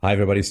Hi,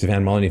 everybody.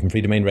 Stefan Molyneux from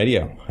Free Domain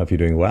Radio. Hope you're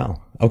doing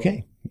well.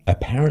 Okay.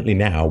 Apparently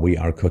now we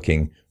are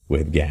cooking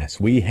with gas.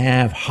 We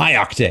have high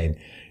octane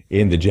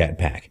in the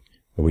jetpack.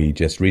 We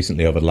just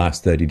recently, over the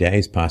last 30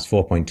 days, passed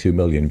 4.2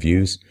 million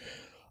views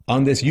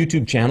on this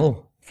YouTube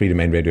channel,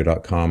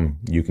 freedomainradio.com.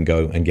 You can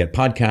go and get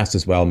podcasts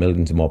as well.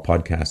 Millions of more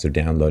podcasts are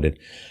downloaded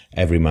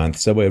every month.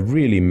 So we're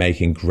really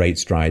making great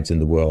strides in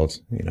the world.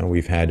 You know,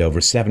 we've had over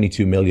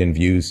 72 million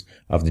views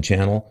of the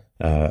channel,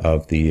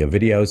 of the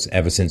videos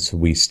ever since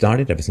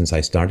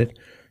I started.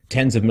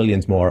 Tens of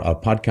millions more of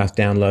podcast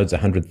downloads,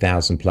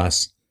 100,000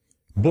 plus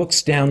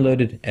books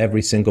downloaded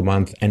every single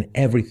month, and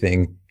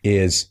everything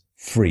is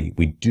free.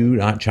 We do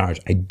not charge.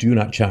 I do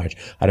not charge.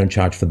 I don't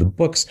charge for the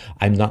books.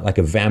 I'm not like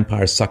a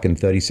vampire sucking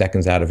 30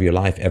 seconds out of your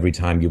life every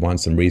time you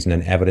want some reason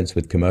and evidence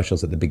with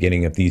commercials at the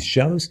beginning of these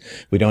shows.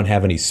 We don't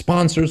have any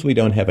sponsors. We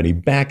don't have any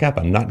backup.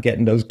 I'm not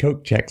getting those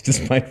Coke checks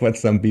despite what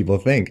some people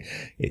think.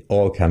 It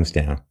all comes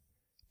down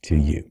to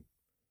you.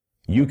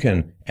 You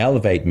can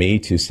elevate me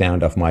to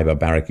sound off my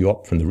barbaric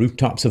York from the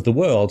rooftops of the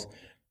world,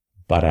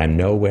 but I'm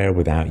nowhere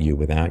without you.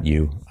 Without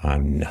you,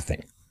 I'm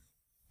nothing.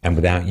 And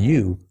without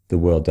you, the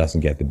world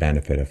doesn't get the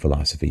benefit of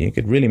philosophy. You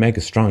could really make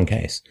a strong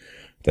case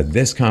that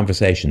this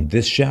conversation,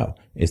 this show,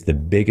 is the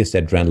biggest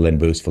adrenaline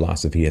boost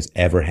philosophy has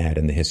ever had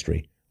in the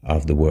history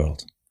of the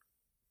world.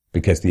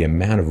 Because the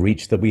amount of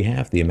reach that we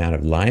have, the amount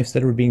of lives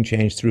that are being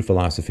changed through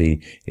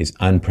philosophy is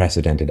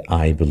unprecedented,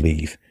 I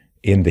believe,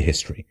 in the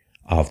history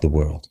of the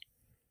world.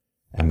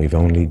 And we've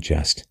only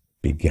just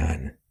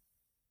begun.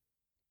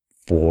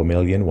 4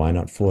 million, why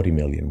not 40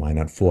 million? Why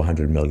not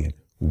 400 million?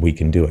 We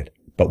can do it,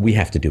 but we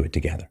have to do it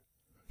together.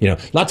 You know,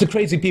 lots of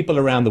crazy people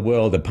around the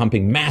world are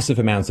pumping massive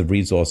amounts of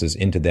resources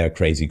into their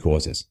crazy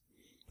causes.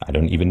 I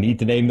don't even need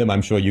to name them.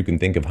 I'm sure you can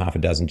think of half a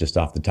dozen just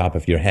off the top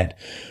of your head.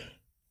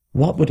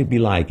 What would it be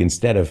like,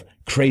 instead of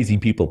crazy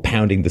people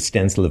pounding the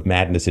stencil of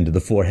madness into the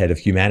forehead of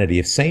humanity,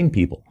 if sane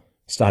people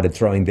started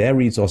throwing their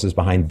resources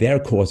behind their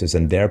causes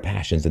and their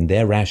passions and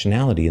their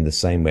rationality in the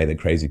same way that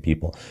crazy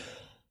people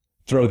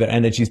throw their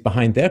energies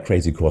behind their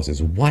crazy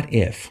causes? What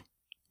if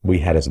we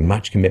had as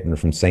much commitment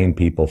from sane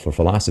people for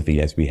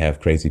philosophy as we have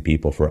crazy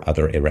people for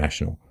other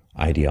irrational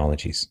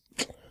ideologies?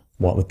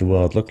 What would the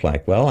world look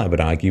like? Well, I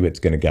would argue it's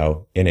going to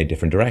go in a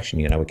different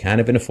direction. You know, we're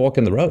kind of in a fork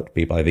in the road.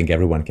 People, I think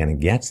everyone kind of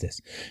gets this.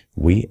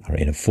 We are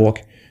in a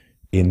fork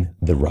in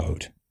the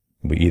road.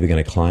 We're either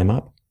going to climb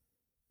up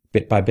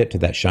bit by bit to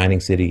that shining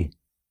city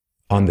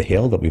on the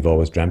hill that we've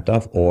always dreamt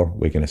of, or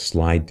we're going to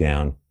slide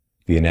down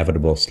the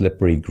inevitable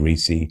slippery,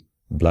 greasy,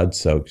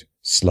 blood-soaked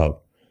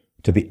slope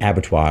to the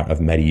abattoir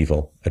of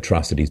medieval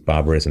atrocities,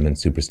 barbarism, and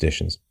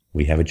superstitions.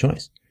 We have a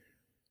choice.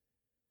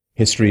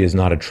 History is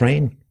not a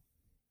train.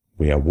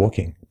 We are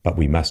walking, but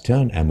we must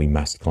turn, and we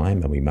must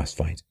climb, and we must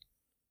fight.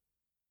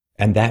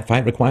 And that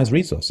fight requires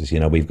resources. You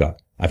know,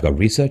 I've got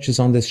researchers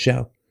on this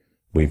show.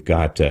 We've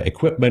got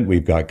equipment.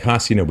 We've got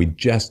costs. You know, we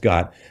just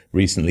got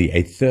recently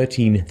a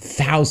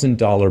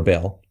 $13,000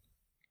 bill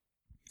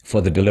for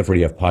the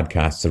delivery of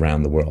podcasts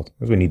around the world.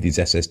 We need these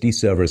SSD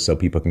servers so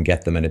people can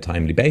get them on a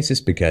timely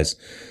basis because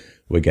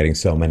we're getting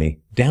so many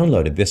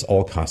downloaded. This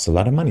all costs a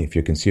lot of money. If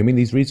you're consuming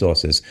these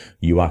resources,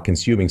 you are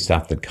consuming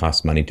stuff that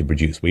costs money to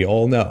produce. We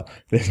all know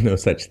there's no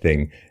such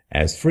thing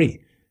as free.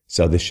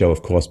 So this show,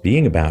 of course,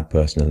 being about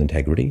personal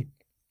integrity,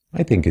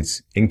 I think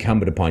it's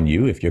incumbent upon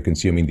you, if you're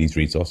consuming these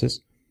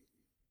resources,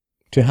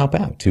 to help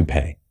out, to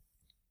pay.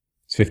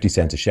 It's 50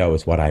 cents a show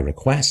is what I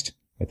request.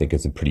 I think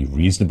it's a pretty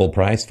reasonable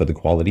price for the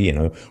quality. You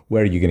know,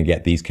 where are you going to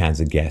get these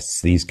kinds of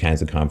guests, these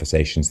kinds of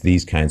conversations,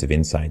 these kinds of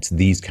insights,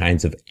 these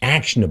kinds of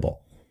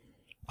actionable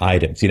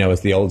items? You know,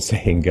 as the old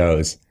saying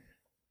goes,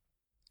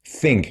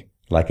 think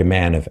like a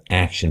man of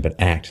action, but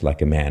act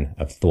like a man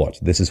of thought.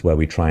 This is where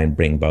we try and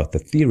bring both the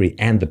theory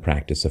and the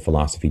practice of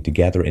philosophy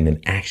together in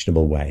an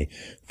actionable way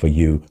for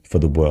you, for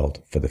the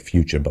world, for the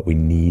future. But we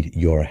need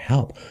your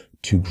help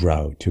to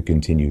grow, to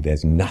continue.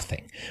 There's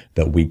nothing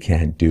that we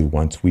can't do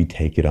once we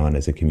take it on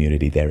as a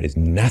community. There is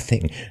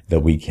nothing that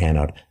we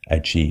cannot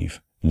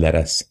achieve. Let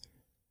us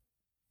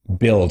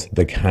build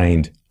the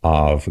kind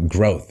of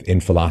growth in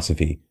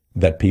philosophy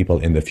that people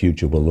in the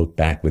future will look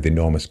back with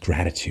enormous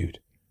gratitude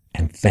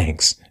and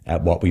thanks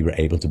at what we were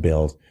able to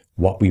build,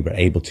 what we were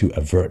able to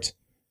avert,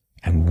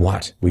 and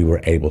what we were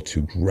able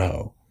to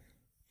grow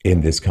in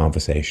this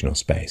conversational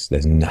space.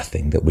 There's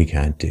nothing that we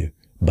can't do,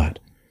 but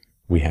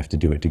we have to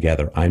do it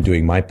together. I'm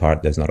doing my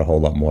part. There's not a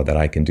whole lot more that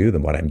I can do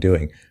than what I'm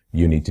doing.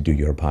 You need to do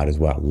your part as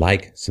well.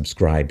 Like,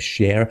 subscribe,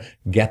 share,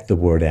 get the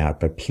word out.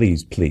 But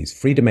please,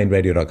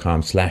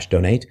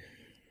 freedomainradio.com/donate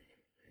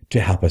to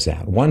help us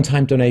out.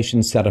 One-time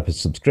donation, set up a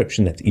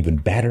subscription that's even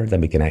better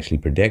than we can actually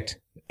predict.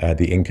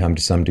 The income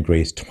to some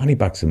degree is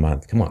 $20 a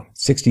month. Come on,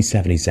 60,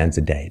 70 cents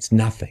a day. It's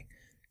nothing.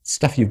 It's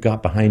stuff you've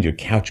got behind your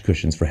couch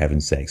cushions, for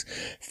heaven's sakes.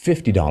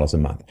 $50 a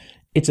month.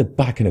 It's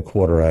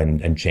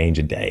 $1.25 and change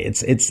a day.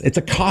 It's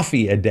a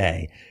coffee a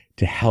day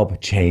to help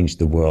change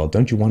the world.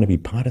 Don't you want to be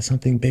part of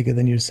something bigger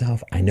than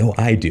yourself? I know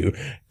I do.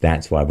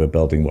 That's why we're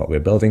building what we're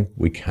building.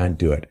 We can't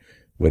do it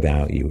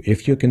without you.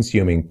 If you're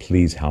consuming,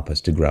 please help us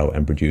to grow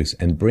and produce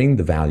and bring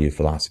the value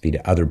philosophy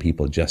to other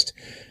people just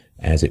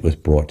as it was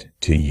brought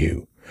to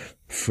you.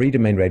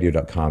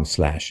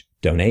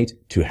 freedomainradio.com/donate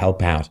to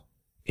help out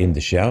in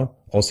the show.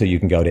 Also, you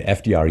can go to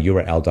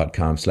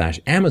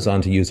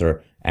fdrurl.com/Amazon to use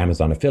our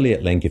Amazon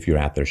affiliate link if you're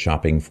out there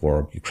shopping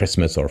for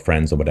Christmas or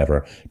friends or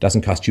whatever.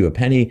 Doesn't cost you a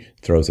penny,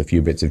 throws a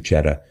few bits of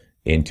cheddar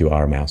into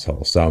our mouse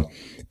hole. So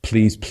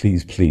please,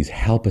 please, please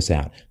help us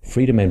out.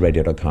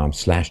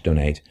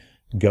 freedomainradio.com/donate.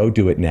 Go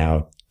do it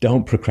now.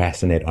 Don't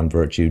procrastinate on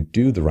virtue.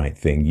 Do the right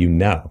thing. You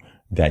know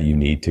that you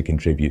need to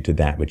contribute to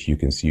that which you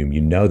consume. You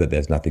know that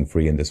there's nothing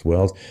free in this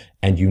world.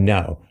 And you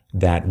know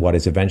that what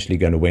is eventually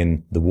going to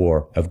win the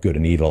war of good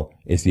and evil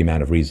is the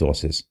amount of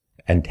resources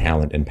and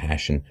talent and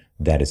passion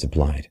that is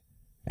applied.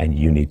 And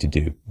you need to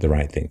do the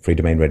right thing.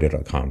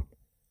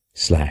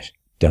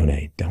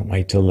 freedomainradio.com/donate. Don't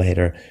wait till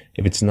later.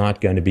 If it's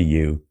not going to be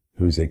you,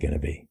 who's it going to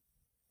be?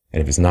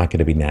 And if it's not going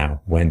to be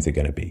now, when's it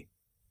going to be?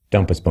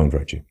 Don't postpone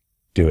virtue.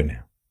 Do it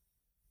now.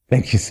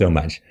 Thank you so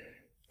much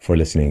for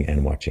listening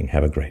and watching.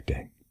 Have a great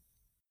day.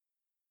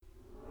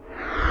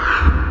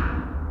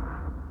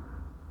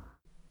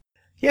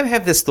 You ever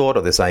have this thought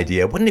or this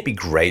idea? Wouldn't it be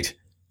great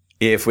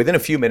if within a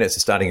few minutes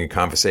of starting a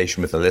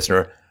conversation with a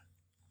listener,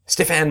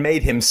 Stefan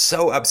made him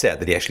so upset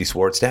that he actually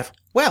swore at Steph?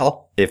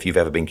 Well, if you've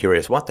ever been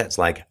curious what that's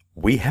like,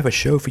 we have a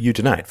show for you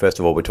tonight. First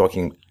of all, we're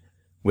talking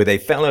with a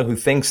fellow who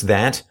thinks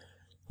that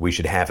we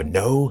should have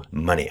no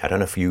money. I don't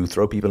know if you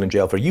throw people in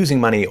jail for using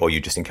money or you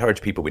just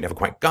encourage people. We never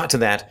quite got to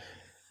that,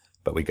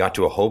 but we got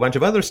to a whole bunch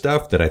of other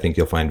stuff that I think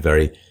you'll find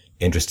very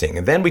interesting.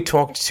 And then we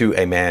talked to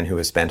a man who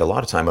has spent a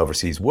lot of time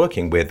overseas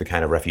working with the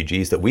kind of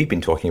refugees that we've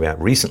been talking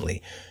about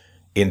recently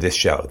in this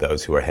show,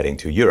 those who are heading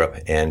to Europe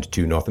and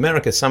to North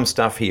America. Some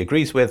stuff he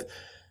agrees with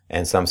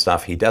and some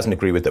stuff he doesn't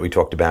agree with that we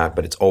talked about,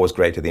 but it's always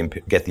great to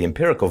get the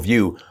empirical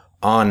view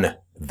on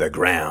the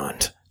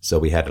ground. So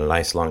we had a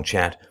nice long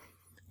chat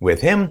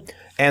with him.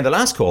 And the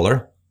last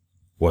caller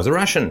was a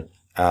Russian.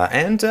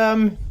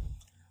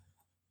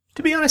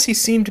 To be honest, he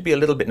seemed to be a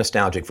little bit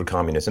nostalgic for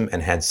communism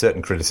and had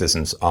certain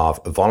criticisms of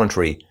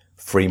voluntary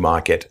free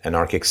market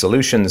anarchic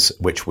solutions,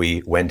 which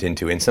we went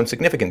into in some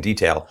significant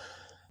detail.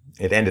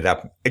 It ended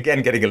up,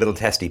 again, getting a little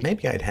testy.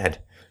 Maybe I'd had,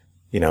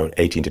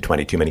 18 to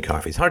 20 too many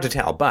coffees. Hard to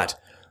tell, but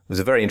it was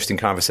a very interesting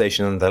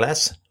conversation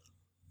nonetheless.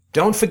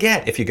 Don't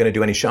forget, if you're going to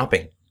do any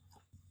shopping,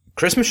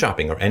 Christmas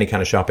shopping or any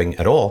kind of shopping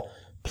at all,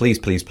 please,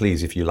 please,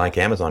 please, if you like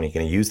Amazon, you're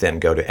going to use them,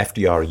 go to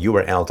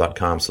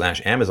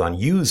fdrurl.com/Amazon.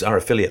 Use our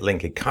affiliate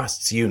link. It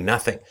costs you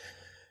nothing.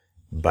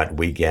 But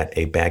we get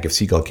a bag of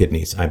seagull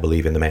kidneys, I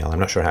believe, in the mail. I'm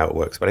not sure how it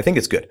works, but I think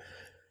it's good.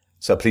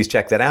 So please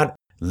check that out.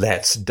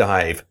 Let's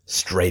dive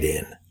straight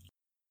in.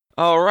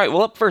 All right,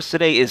 well, up first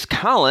today is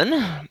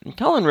Colin.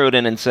 Colin wrote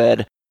in and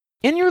said,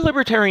 in your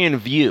libertarian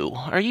view,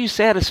 are you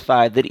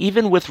satisfied that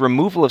even with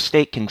removal of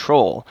state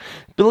control,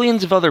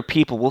 billions of other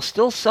people will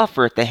still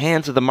suffer at the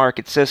hands of the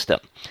market system?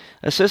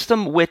 A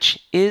system which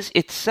is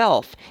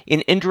itself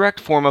an indirect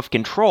form of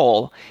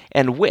control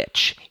and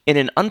which, in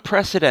an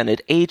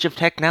unprecedented age of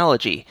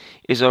technology,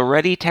 is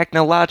already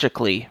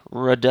technologically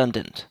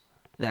redundant.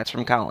 That's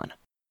from Colin.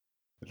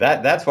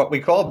 That's what we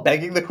call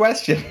begging the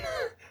question.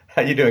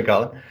 How you doing,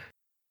 Colin?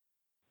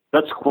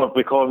 That's what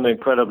we call an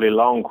incredibly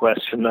long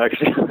question,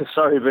 actually.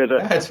 Sorry, but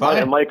it's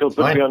fine. Michael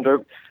put me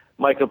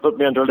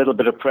under a little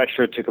bit of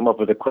pressure to come up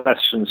with a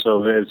question,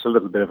 so it's a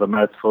little bit of a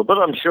mouthful. But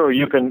I'm sure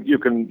you're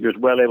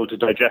well able to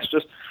digest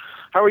it.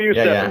 How are you,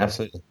 Stephen? Yeah,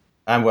 absolutely.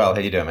 I'm well.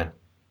 How you doing, man?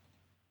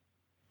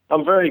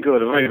 I'm very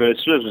good. Very good.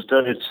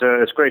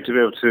 It's great to be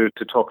able to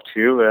talk to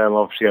you.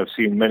 Obviously, I've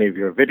seen many of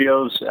your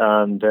videos,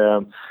 and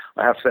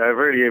I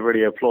really,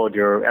 really applaud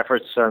your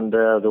efforts and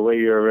the way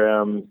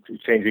you're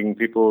changing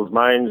people's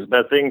minds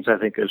about things. I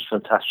think is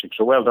fantastic.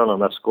 So well done on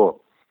that score.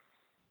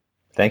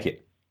 Thank you.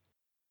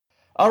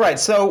 All right.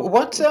 So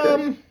what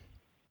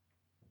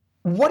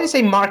is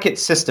a market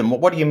system?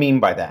 What do you mean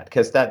by that?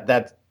 Because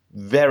that's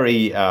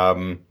very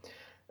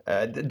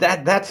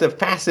that's a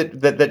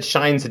facet that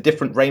shines a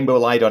different rainbow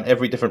light on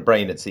every different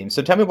brain, it seems.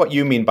 So tell me what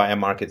you mean by a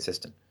market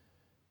system.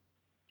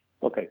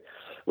 Okay.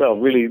 Well,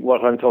 really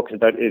what I'm talking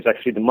about is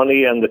actually the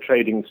money and the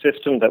trading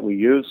system that we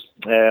use.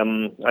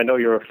 I know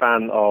you're a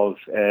fan of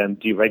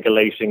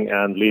deregulating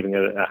and leaving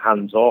a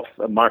hands-off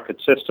market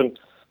system,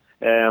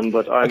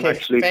 but I'm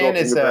actually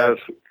talking about...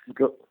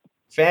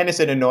 Fan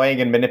is an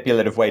annoying and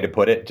manipulative way to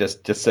put it,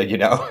 just so you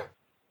know.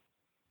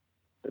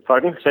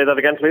 Pardon? Say that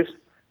again, please.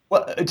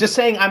 Well, just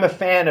saying I'm a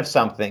fan of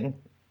something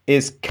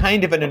is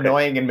kind of an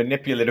annoying and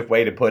manipulative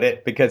way to put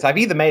it, because I've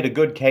either made a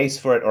good case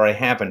for it or I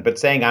haven't. But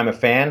saying I'm a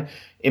fan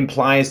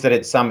implies that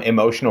it's some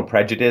emotional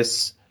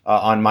prejudice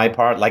on my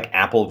part, like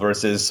Apple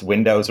versus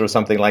Windows or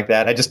something like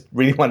that. I just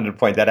really wanted to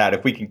point that out.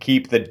 If we can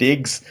keep the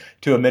digs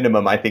to a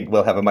minimum, I think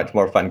we'll have a much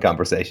more fun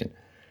conversation.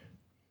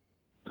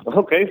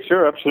 Okay,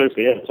 sure,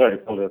 absolutely. Yeah, sorry, I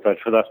apologize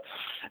for that.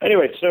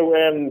 Anyway, so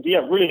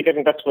really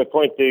getting back to my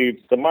point,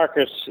 the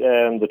market,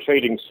 the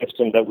trading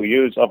system that we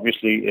use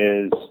obviously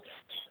is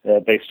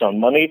based on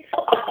money.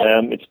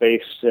 It's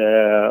based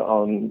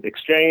on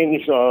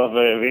exchange of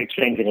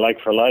exchanging like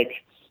for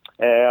like.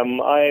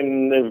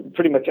 I'm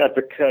pretty much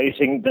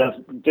advocating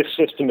that this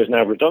system is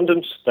now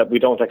redundant, that we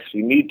don't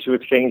actually need to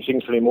exchange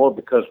things anymore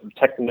because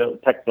technically,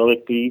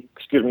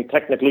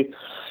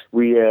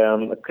 we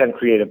can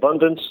create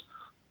abundance.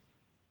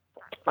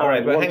 All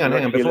right, well, hang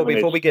on.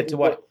 Before we get to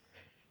what...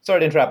 Sorry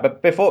to interrupt,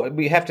 but before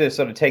we have to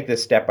sort of take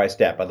this step by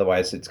step,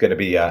 otherwise it's going to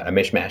be a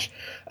mishmash.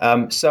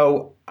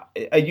 So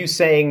are you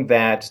saying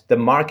that the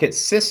market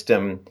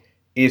system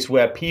is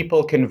where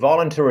people can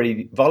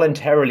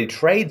voluntarily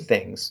trade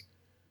things?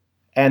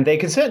 And they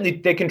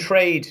can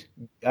trade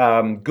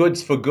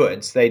goods for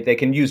goods. They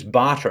can use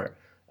barter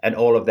and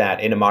all of that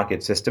in a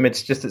market system.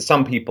 It's just that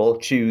some people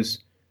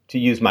choose to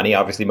use money.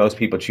 Obviously, most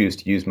people choose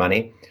to use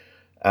money.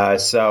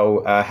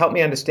 So help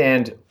me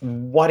understand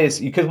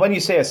because when you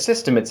say a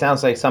system, it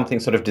sounds like something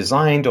sort of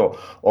designed or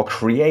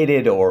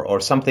created or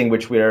something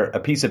which we're a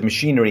piece of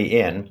machinery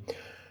in.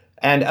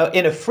 And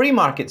in a free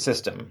market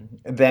system,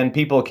 then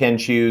people can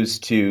choose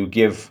to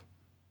give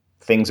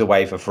things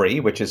away for free,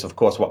 which is, of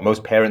course, what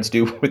most parents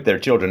do with their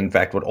children. In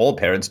fact, what all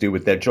parents do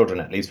with their children,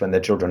 at least when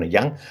their children are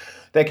young.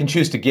 They can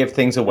choose to give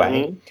things away.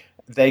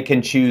 Mm-hmm. They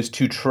can choose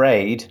to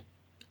trade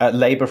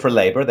labor for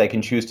labor. They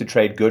can choose to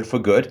trade good for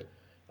good.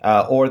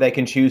 Or they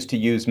can choose to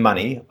use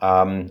money,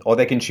 or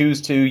they can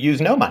choose to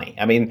use no money.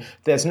 I mean,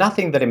 there's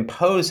nothing that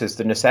imposes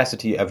the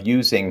necessity of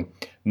using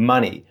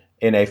money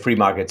in a free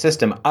market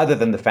system other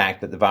than the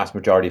fact that the vast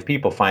majority of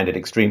people find it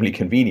extremely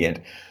convenient.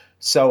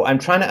 So I'm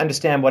trying to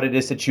understand what it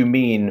is that you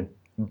mean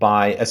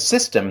by a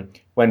system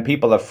when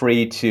people are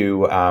free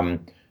to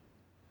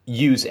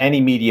use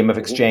any medium of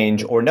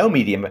exchange or no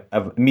medium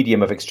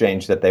of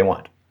exchange that they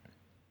want.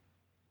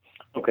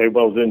 Okay,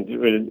 well,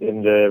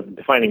 in the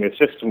defining a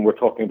system, we're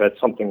talking about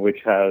something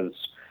which has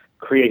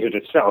created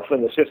itself,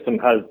 and the system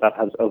has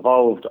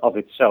evolved of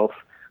itself,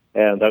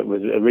 and that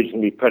was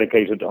originally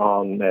predicated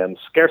on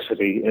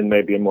scarcity in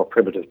maybe in more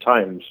primitive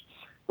times,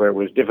 where it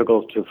was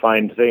difficult to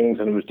find things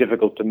and it was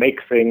difficult to make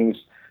things,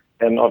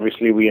 and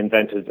obviously we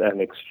invented an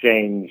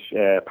exchange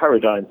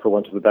paradigm, for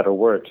want of a better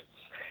word.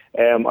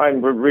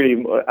 I'm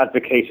really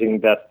advocating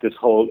that this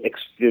whole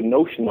the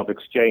notion of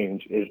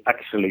exchange is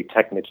actually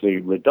technically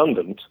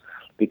redundant,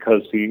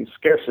 because the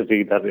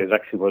scarcity that is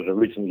actually was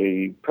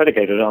originally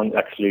predicated on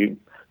actually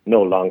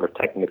no longer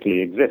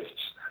technically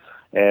exists.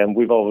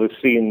 We've always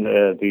seen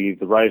the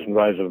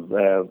rise of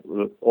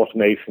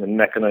automation and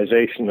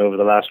mechanization over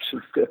the last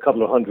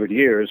couple of hundred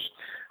years,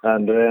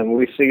 and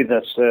we see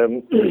that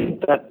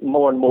that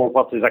more and more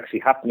what is actually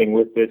happening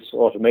with this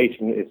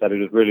automation is that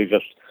it is really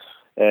just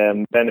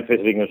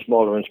benefiting a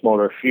smaller and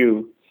smaller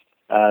few,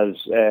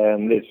 as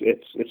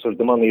it's sort of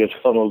the money is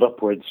funneled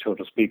upwards, so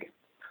to speak.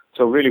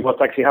 So really what's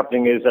actually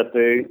happening is that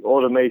the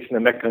automation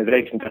and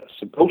mechanization that's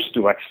supposed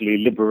to actually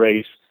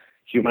liberate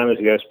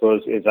humanity, I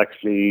suppose, is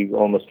actually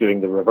almost doing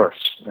the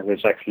reverse. And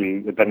it's actually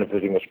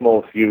benefiting a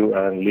small few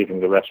and leaving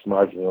the rest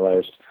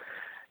marginalized.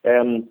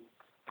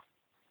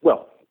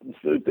 Well,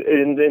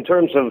 in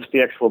terms of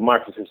the actual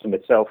market system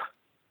itself,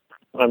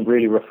 I'm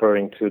really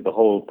referring to the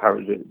whole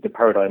the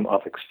paradigm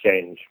of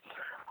exchange.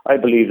 I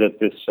believe that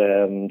this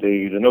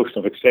the notion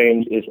of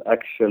exchange is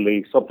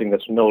actually something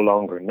that's no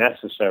longer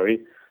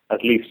necessary,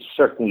 at least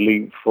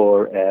certainly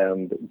for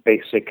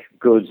basic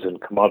goods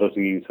and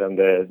commodities and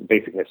the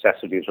basic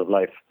necessities of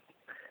life.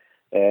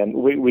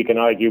 We can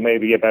argue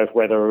maybe about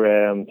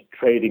whether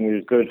trading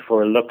is good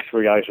for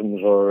luxury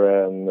items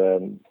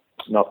or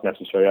not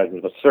necessary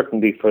items, but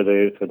certainly for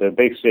the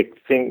basic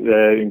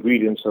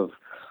ingredients of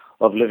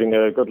living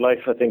a good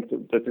life. I think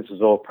that this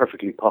is all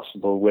perfectly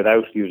possible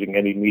without using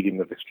any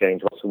medium of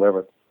exchange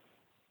whatsoever.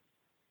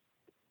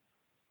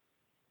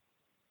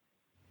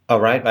 All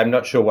right. I'm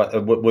not sure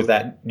what was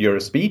that your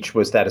speech?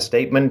 Was that a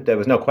statement? There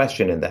was no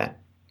question in that,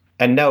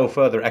 and no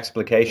further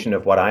explication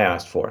of what I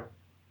asked for.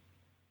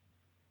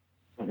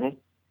 Mm-hmm.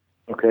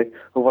 Okay.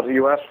 Well, what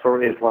you asked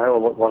for is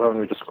what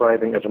I'm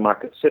describing as a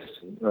market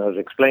system. As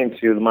explained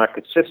to you, the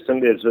market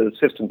system is a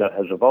system that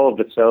has evolved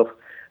itself,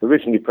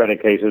 originally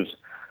predicated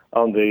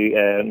on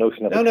the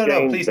notion of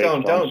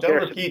exchange. No,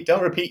 please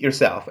don't repeat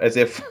yourself, as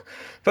if,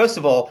 first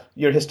of all,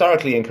 you're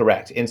historically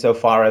incorrect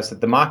insofar as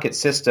that the market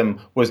system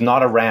was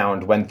not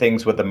around when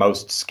things were the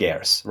most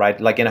scarce,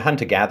 right? Like in a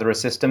hunter-gatherer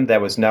system,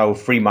 there was no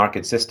free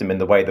market system in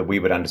the way that we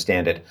would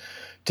understand it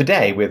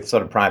today, with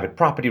sort of private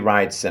property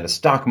rights and a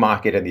stock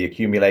market and the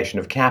accumulation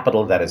of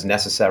capital that is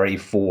necessary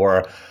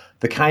for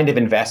the kind of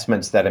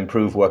investments that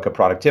improve worker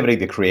productivity,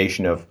 the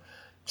creation of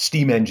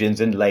steam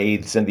engines and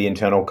lathes and the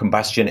internal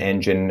combustion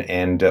engine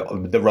and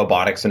the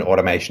robotics and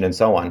automation and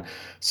so on.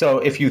 So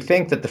if you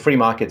think that the free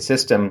market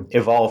system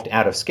evolved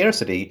out of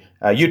scarcity,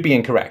 you'd be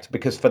incorrect,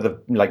 because for the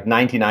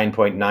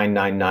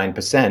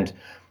 99.999%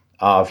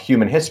 of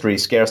human history,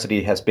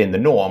 scarcity has been the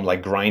norm,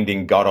 like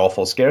grinding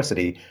god-awful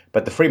scarcity.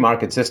 But the free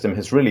market system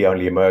has really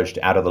only emerged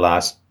out of the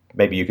last,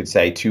 maybe you could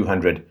say,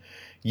 200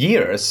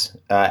 years.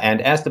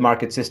 And as the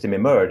market system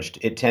emerged,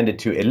 it tended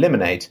to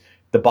eliminate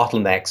the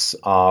bottlenecks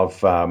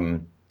of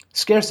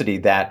scarcity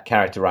that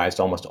characterized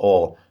almost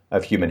all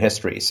of human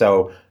history.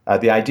 So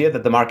the idea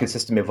that the market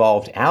system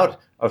evolved out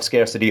of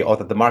scarcity or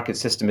that the market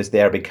system is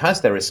there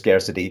because there is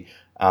scarcity,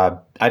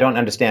 I don't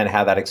understand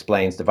how that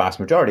explains the vast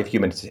majority of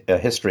human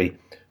history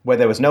where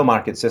there was no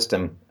market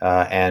system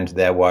and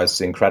there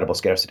was incredible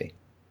scarcity.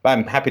 But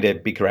I'm happy to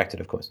be corrected,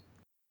 of course.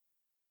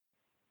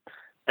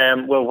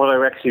 Well, what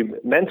I actually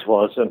meant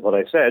was, and what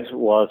I said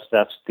was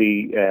that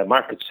the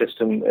market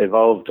system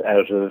evolved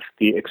out of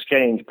the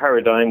exchange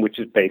paradigm, which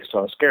is based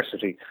on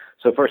scarcity.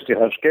 So first you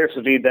have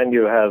scarcity, then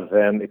you have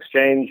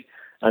exchange,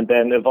 and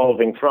then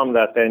evolving from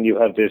that, then you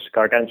have this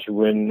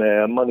gargantuan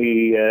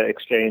money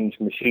exchange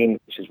machine,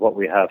 which is what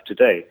we have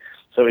today.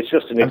 So it's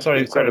just an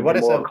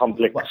incredibly more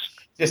complex.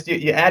 Just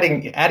you're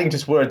adding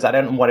just words. I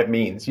don't know what it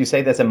means. You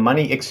say there's a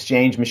money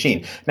exchange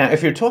machine. Now,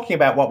 if you're talking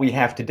about what we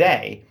have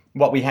today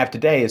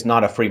is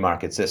not a free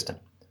market system,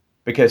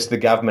 because the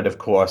government, of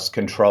course,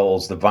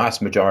 controls the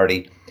vast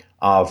majority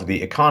of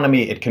the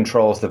economy. It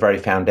controls the very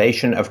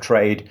foundation of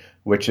trade,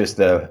 which is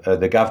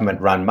the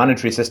government-run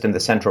monetary system, the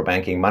central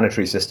banking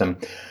monetary system.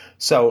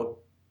 So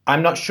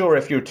I'm not sure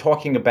if you're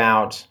talking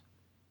about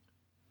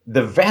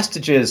the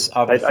vestiges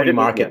of the free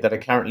market that are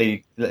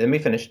currently, let me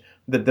finish,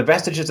 the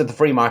vestiges of the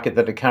free market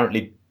that are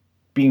currently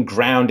being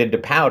ground into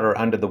powder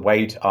under the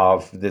weight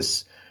of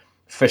this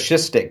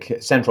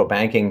fascistic central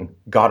banking,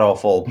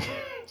 god-awful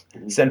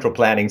central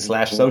planning /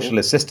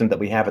 socialist system that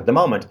we have at the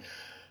moment.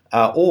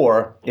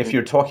 Or if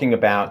you're talking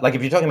about,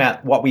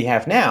 what we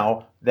have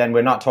now, then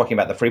we're not talking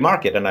about the free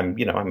market. And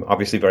I'm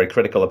obviously very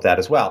critical of that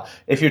as well.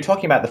 If you're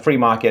talking about the free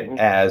market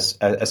as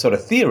a sort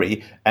of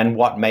theory and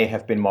what may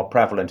have been more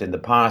prevalent in the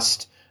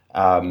past,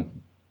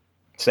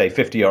 say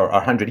 50 or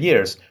 100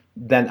 years,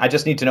 then I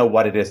just need to know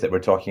what it is that we're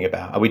talking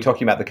about. Are we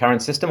talking about the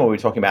current system, or are we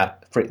talking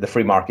about the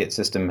free market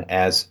system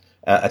as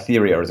a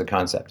theory or as a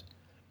concept?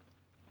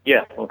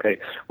 Yeah. Okay.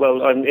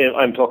 Well,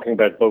 I'm talking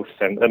about both.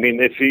 Then I mean,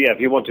 if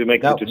you want to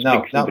make the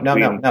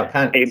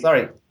distinction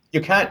sorry,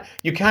 you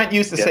can't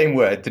use the same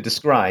word to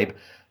describe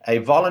a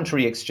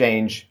voluntary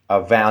exchange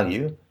of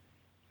value,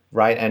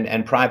 right,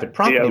 and private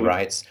property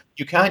rights.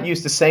 You can't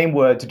use the same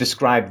word to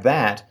describe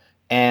that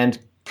and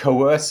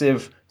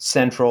coercive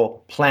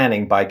central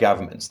planning by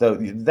governments. Though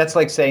that's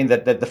like saying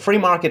that the free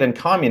market and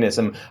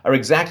communism are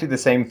exactly the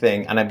same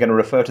thing, and I'm going to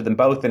refer to them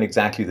both in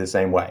exactly the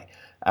same way.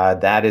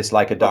 That is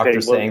like a doctor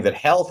saying that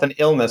health and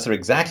illness are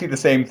exactly the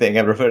same thing,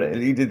 and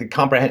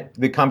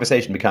the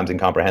conversation becomes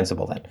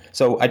incomprehensible then.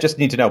 So I just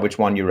need to know which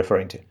one you're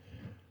referring to.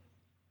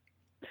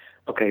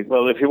 Okay,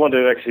 well, if you want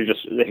to actually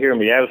just hear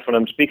me out when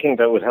I'm speaking,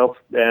 that would help.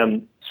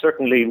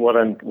 Certainly, what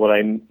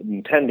I'm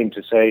intending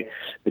to say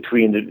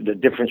between the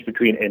difference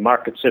between a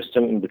market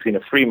system and between a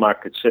free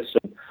market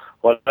system,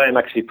 what I'm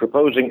actually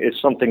proposing is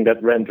something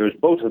that renders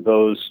both of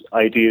those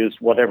ideas,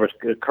 whatever is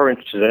current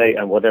today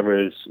and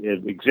whatever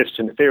exists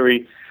in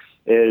theory,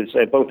 is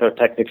both are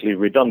technically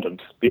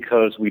redundant,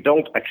 because we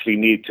don't actually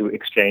need to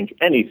exchange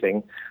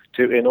anything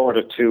in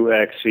order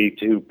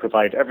to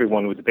provide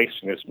everyone with the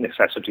basic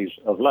necessities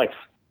of life.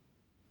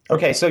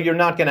 Okay, so you're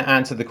not going to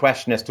answer the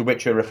question as to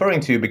which you're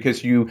referring to,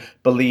 because you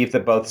believe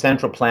that both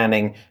central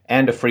planning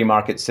and a free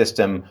market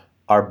system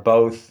are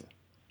both,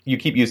 you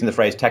keep using the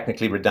phrase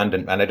technically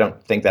redundant, and I don't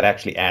think that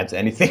actually adds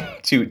anything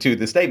to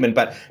the statement,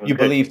 but you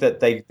believe that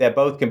they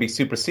both can be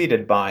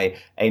superseded by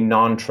a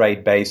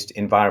non-trade based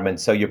environment.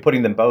 So you're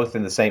putting them both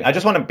in the same. I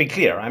just want to be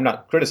clear. I'm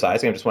not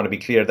criticizing. I just want to be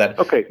clear that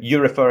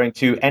you're referring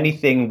to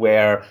anything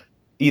where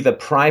either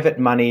private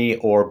money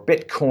or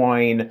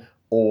Bitcoin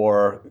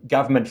or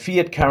government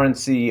fiat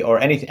currency or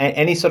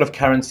any sort of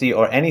currency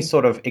or any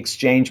sort of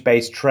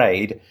exchange-based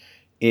trade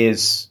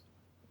is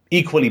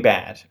equally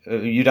bad.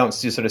 You don't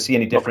sort of see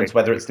any difference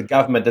whether it's the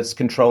government that's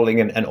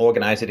controlling and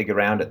organizing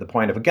around at the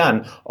point of a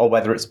gun, or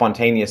whether it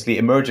spontaneously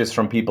emerges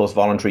from people's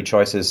voluntary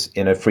choices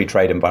in a free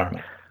trade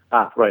environment.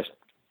 Right.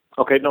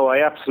 Okay, no,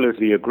 I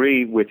absolutely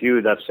agree with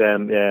you that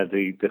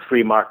the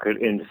free market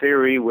in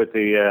theory with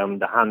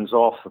the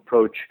hands-off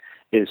approach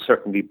is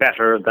certainly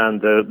better than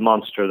the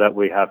monster that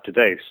we have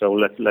today. So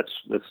let's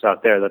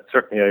start there. That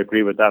certainly I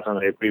agree with that, and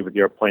I agree with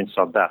your points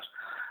on that.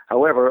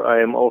 However,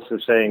 I am also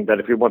saying that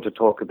if we want to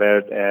talk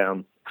about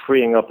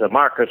freeing up the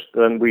market,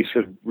 then we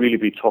should really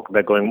be talking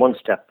about going one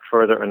step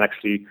further and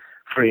actually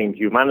freeing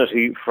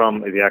humanity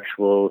from the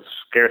actual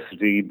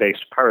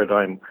scarcity-based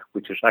paradigm,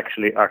 which is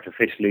actually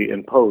artificially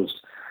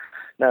imposed.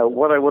 Now,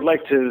 what I would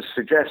like to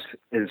suggest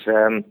is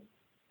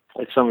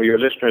if some of your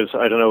listeners,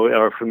 I don't know,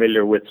 are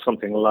familiar with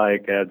something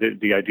like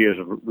the ideas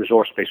of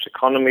resource-based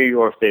economy,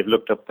 or if they've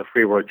looked up the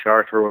Free World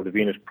Charter or the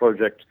Venus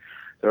Project.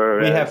 We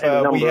have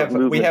stepped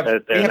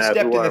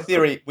in the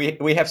theory.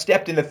 We have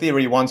stepped in the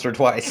theory once or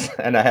twice,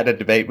 and I had a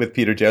debate with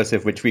Peter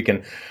Joseph, which we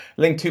can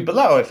link to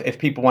below if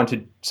people want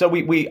to. So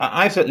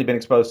I've certainly been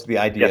exposed to the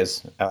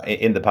ideas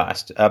in the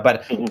past,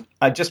 but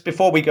just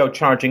before we go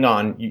charging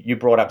on, you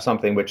brought up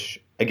something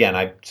which, again,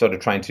 I'm sort of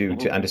trying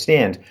to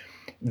understand,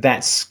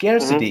 that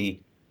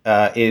scarcity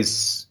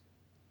is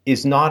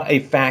not a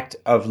fact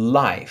of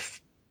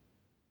life,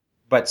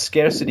 but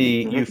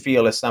scarcity you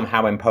feel is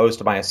somehow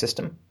imposed by a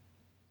system.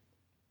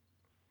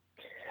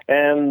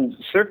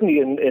 Certainly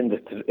in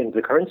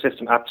the current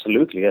system,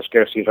 absolutely.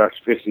 Scarcity is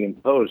artificially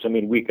imposed. I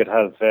mean, we could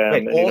have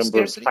any number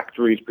scarcity? Of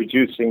factories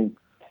producing.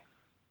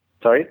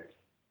 Sorry.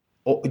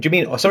 Do you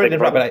mean? Sorry to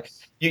interrupt, but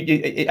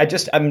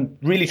I'm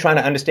really trying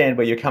to understand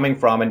where you're coming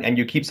from, and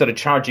you keep sort of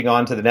charging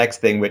on to the next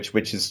thing,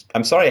 which is.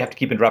 I'm sorry, I have to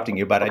keep interrupting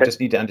you, but okay. I just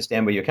need to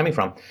understand where you're coming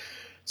from.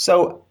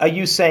 So, are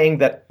you saying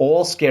that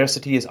all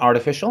scarcity is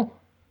artificial?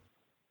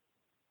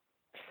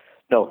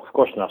 No, of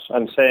course not.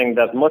 I'm saying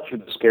that much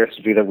of the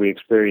scarcity that we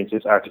experience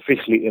is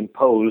artificially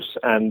imposed,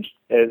 and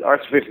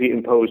artificially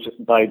imposed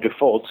by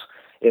default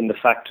in the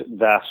fact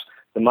that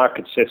the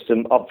market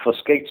system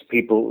obfuscates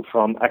people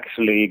from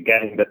actually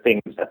getting the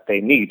things that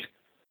they need.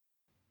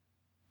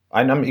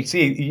 You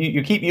see,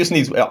 you keep using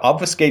these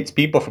obfuscates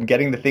people from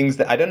getting the things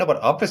that I don't know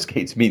what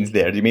obfuscates means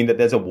there. Do you mean that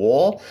there's a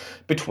wall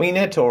between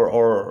it,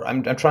 or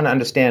I'm trying to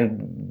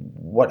understand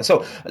what?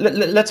 So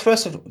let's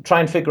first try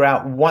and figure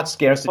out what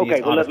scarcity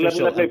is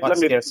artificial and what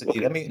scarcity.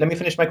 Let me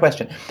finish my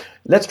question.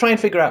 Let's try and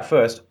figure out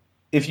first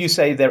if you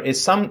say there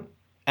is some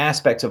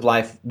aspects of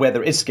life where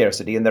there is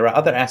scarcity and there are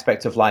other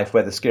aspects of life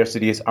where the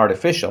scarcity is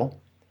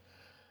artificial.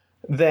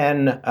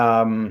 Then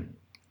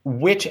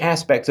which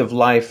aspects of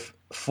life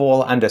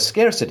fall under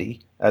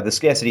scarcity, the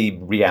scarcity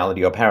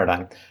reality or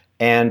paradigm,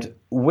 and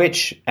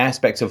which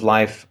aspects of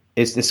life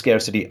is the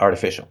scarcity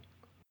artificial?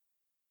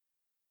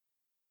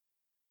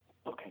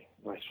 Okay,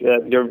 right.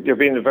 You're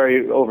being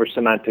very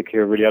over-semantic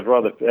here, really. I'd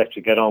rather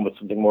actually get on with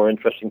something more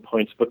interesting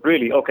points, but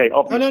really, okay,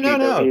 obviously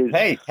No.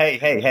 Hey.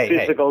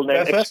 Physical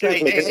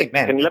Excuse me,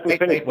 man. Can you let me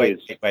finish,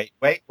 please?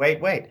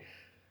 Wait.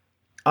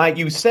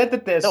 You said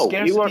that there's scarcity.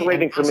 No, you weren't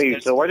waiting for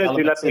me, so why don't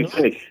you let me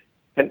finish?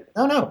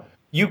 No.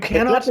 You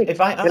cannot. If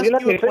I ask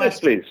you a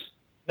question, please.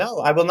 No,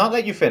 I will not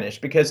let you finish,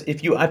 because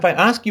if I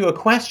ask you a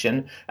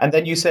question and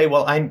then you say,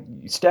 "Well,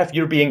 Steph,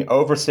 you're being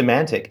over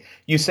semantic."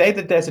 You say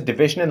that there's a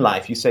division in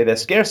life. You say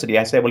there's scarcity.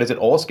 I say, "Well, is it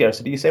all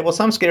scarcity?" You say, "Well,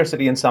 some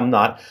scarcity and some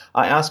not."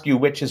 I ask you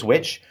which is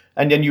which,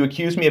 and then you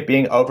accuse me of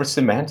being over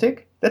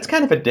semantic. That's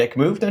kind of a dick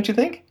move, don't you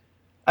think?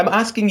 I'm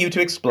asking you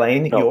to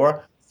explain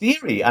your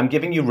theory. I'm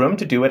giving you room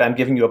to do it. I'm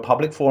giving you a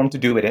public forum to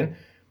do it in,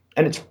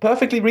 and it's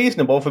perfectly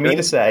reasonable for me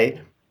to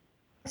say,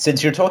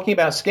 since you're talking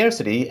about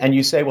scarcity and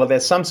you say, well,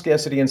 there's some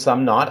scarcity and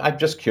some not, I'm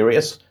just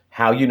curious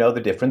how you know the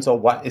difference, or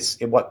what is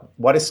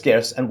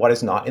scarce and what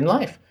is not in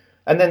life.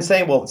 And then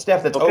saying, well,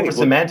 Steph, that's over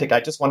semantic. I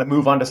just want to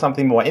move on to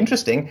something more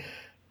interesting.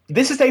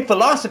 This is a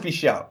philosophy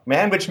show,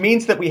 man, which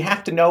means that we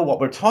have to know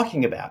what we're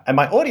talking about. And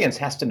my audience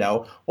has to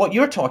know what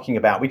you're talking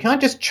about. We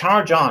can't just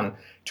charge on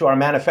to our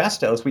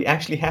manifestos. We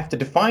actually have to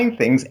define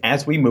things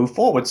as we move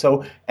forward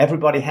so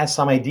everybody has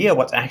some idea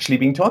what's actually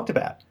being talked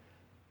about.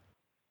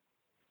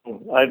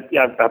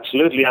 Yeah,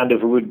 absolutely. And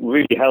if it would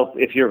really help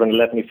if you're going to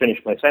let me finish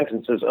my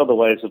sentences.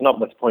 Otherwise, there's not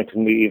much point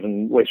in me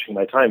even wasting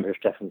my time here,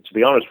 Stefan, to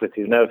be honest with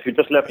you. Now, if you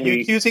just let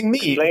me accusing me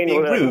of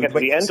being rude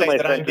when you say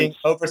that I'm being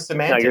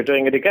over-semantic. Now you're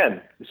doing it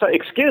again. So,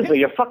 excuse me,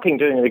 you're fucking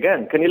doing it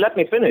again. Can you let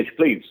me finish,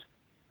 please?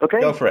 Okay?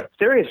 Go for it.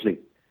 Seriously.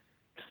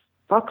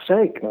 Fuck's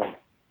sake, man.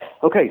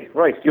 Okay,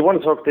 right. You want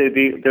to talk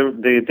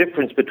the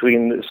difference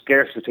between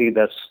scarcity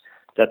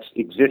that's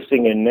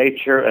existing in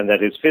nature and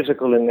that is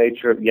physical in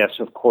nature? Yes,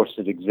 of course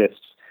it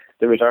exists.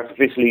 There is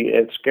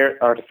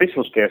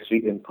artificial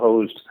scarcity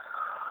imposed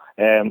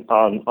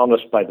on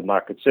us by the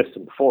market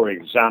system. For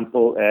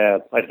example,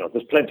 I don't know,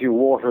 there's plenty of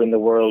water in the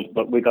world,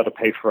 but we got to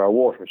pay for our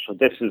water. So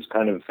this is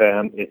kind of,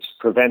 it's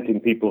preventing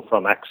people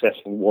from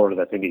accessing water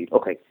that they need.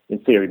 Okay, in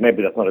theory,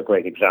 maybe that's not a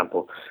great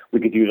example.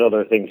 We could use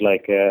other things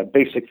like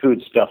basic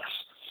foodstuffs,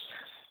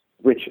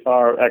 which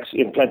are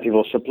actually in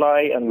plentiful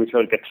supply and which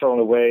will get thrown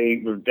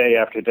away day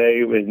after day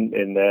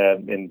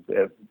in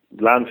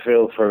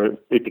landfill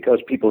because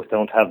people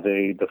don't have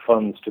the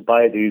funds to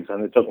buy these,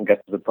 and it doesn't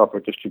get to the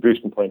proper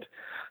distribution point.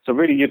 So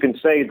really, you can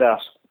say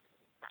that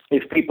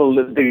if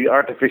the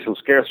artificial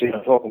scarcity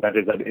I'm talking about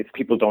is that if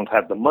people don't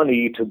have the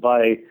money to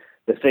buy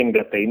the thing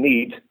that they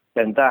need,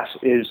 then that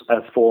is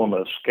a form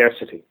of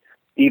scarcity,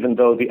 even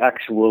though the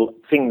actual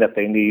thing that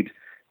they need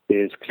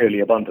is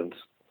clearly abundant.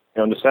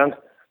 You understand?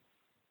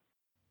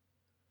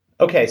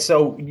 Okay,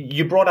 so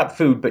you brought up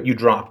food, but you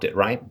dropped it,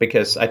 right?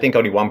 Because I think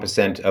only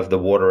 1% of the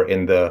water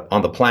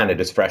on the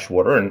planet is fresh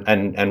water,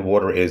 and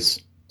water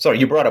is... Sorry,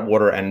 you brought up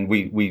water, and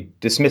we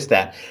dismissed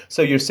that.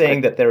 So you're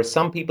saying that there are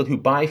some people who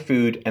buy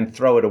food and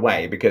throw it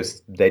away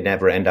because they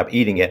never end up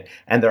eating it,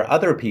 and there are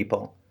other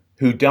people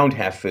who don't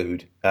have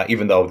food,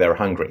 even though they're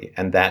hungry,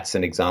 and that's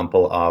an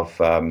example of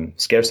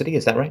scarcity,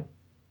 is that right?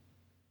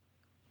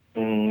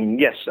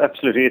 Yes,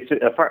 absolutely. It's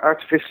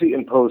artificially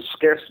imposed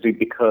scarcity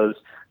because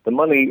the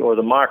money or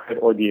the market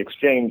or the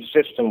exchange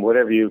system,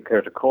 whatever you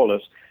care to call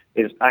it,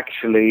 is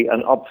actually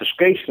an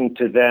obfuscation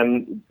to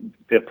them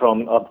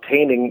from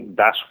obtaining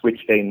that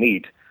which they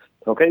need.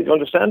 Okay, you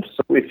understand?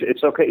 So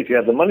it's okay. If you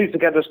have the money to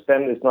get it,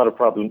 then it's not a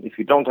problem. If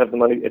you don't have the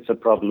money, it's a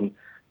problem.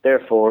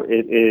 Therefore,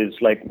 it is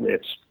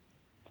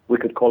we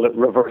could call it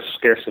reverse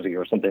scarcity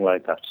or something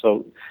like that.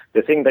 So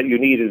the thing that you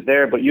need is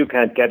there, but you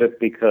can't get it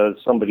because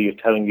somebody is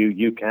telling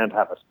you can't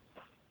have it.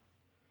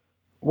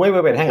 Wait,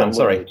 hang on,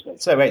 sorry.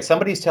 So wait,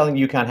 somebody's telling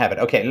you can't have it.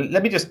 Okay,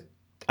 let me just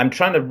I'm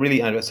trying to really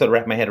sort of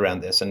wrap my head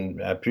around this,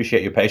 and I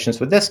appreciate your patience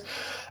with this.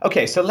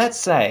 Okay, so let's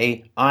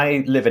say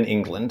I live in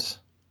England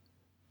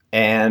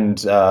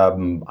and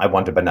I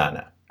want a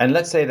banana. And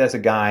let's say there's a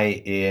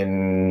guy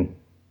in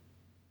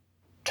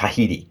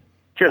Tahiti.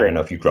 Chile. I don't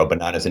know if you grow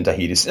bananas in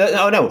Tahiti.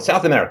 No,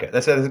 South America.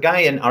 There's a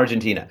guy in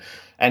Argentina,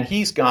 and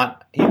he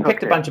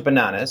picked a bunch of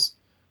bananas,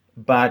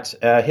 but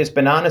his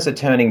bananas are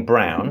turning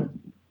brown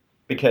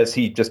because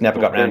he just never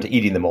got around to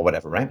eating them or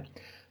whatever, right?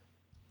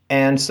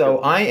 And so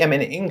I am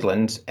in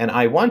England, and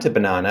I want a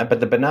banana, but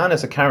the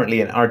bananas are currently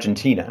in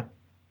Argentina.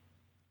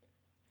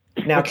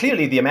 Now,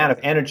 clearly, the amount of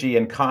energy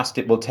and cost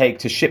it will take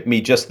to ship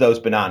me just those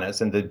bananas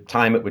and the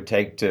time it would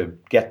take to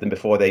get them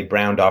before they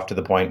browned off to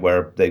the point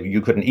where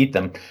you couldn't eat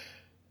them.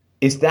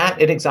 Is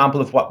that an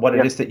example of what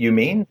it is that you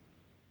mean?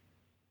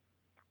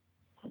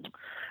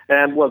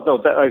 Well,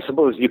 no, I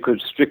suppose you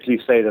could strictly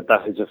say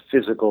that is a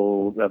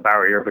physical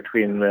barrier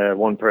between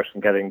one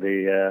person getting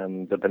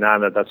the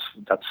banana that's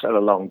at a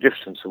long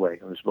distance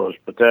away, I suppose.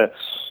 But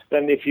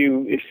then if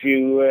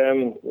you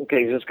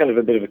okay, it's kind of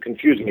a bit of a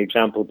confusing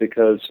example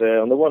because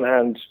on the one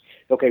hand,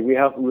 okay, we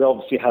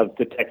obviously have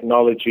the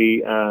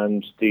technology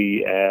and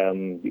the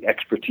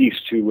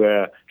expertise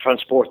to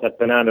transport that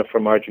banana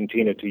from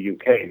Argentina to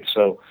UK.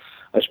 So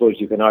I suppose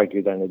you can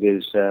argue then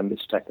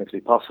it's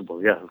technically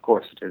possible. Yeah, of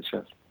course it is.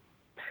 Yes.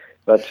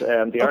 But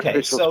the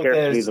artificial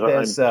scarcity that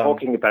I'm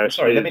talking about...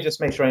 Sorry, let me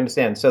just make sure I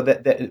understand. So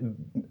that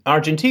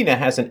Argentina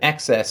has an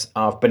excess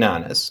of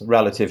bananas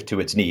relative to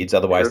its needs,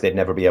 otherwise they'd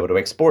never be able to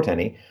export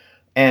any.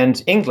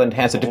 And England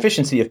has a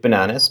deficiency of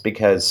bananas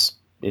because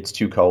it's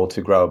too cold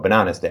to grow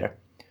bananas there.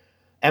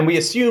 And we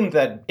assume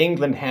that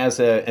England has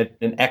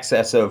an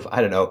excess of,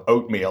 I don't know,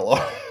 oatmeal or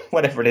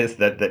whatever it is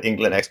that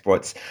England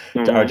exports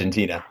to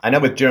Argentina. I know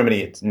with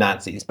Germany it's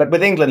Nazis, but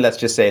with England, let's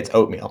just say it's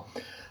oatmeal.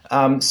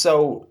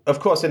 So,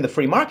 of course, in the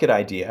free market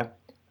idea,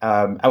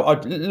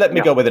 let me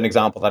go with an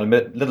example that I'm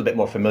a little bit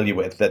more familiar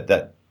with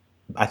that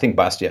I think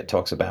Bastiat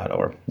talks about,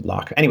 or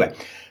Locke. Anyway,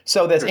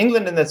 so there's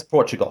England and there's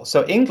Portugal.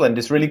 So England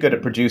is really good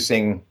at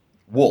producing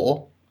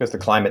wool because the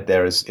climate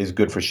there is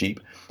good for sheep.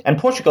 And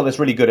Portugal is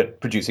really good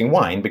at producing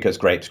wine because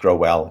grapes grow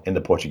well in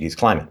the Portuguese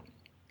climate.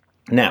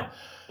 Now,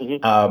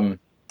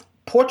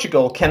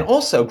 Portugal can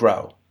also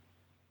grow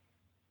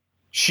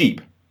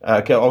sheep.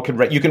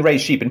 You can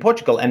raise sheep in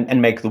Portugal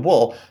and make the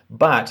wool,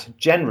 but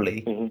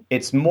generally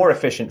it's more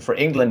efficient for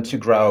England to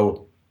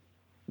grow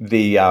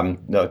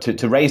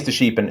to raise the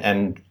sheep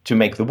and to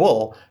make the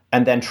wool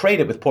and then trade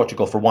it with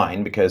Portugal for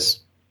wine because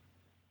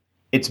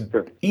it's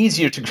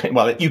easier to.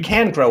 Well, you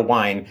can grow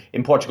wine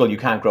in Portugal. You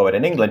can't grow it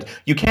in England.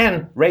 You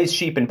can raise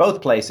sheep in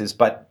both places,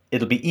 but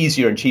it'll be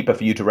easier and cheaper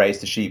for you to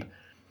raise the sheep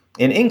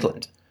in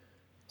England.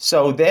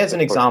 So there's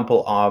an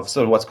example of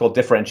sort of what's called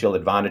differential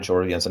advantage,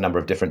 or there's a number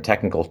of different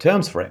technical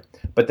terms for it.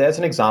 But there's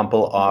an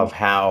example of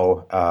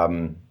how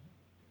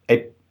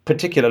a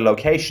particular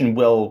location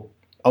will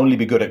only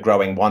be good at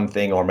growing one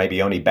thing, or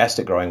maybe only best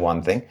at growing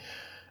one thing,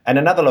 and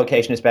another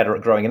location is better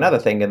at growing another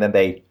thing, and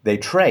then they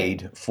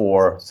trade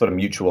for sort of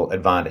mutual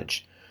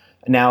advantage.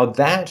 Now,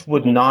 that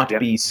would not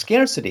be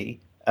scarcity.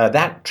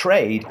 That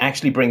trade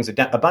actually brings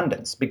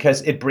abundance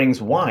because it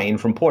brings wine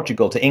from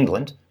Portugal to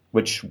England,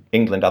 which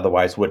England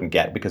otherwise wouldn't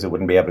get because it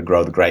wouldn't be able to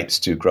grow the grapes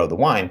to grow the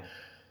wine.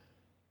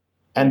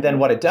 And then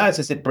what it does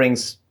is it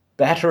brings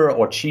better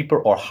or cheaper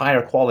or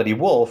higher quality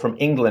wool from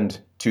England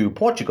to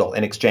Portugal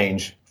in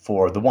exchange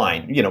for the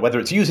wine. You know,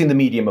 whether it's using the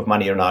medium of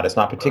money or not, it's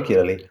not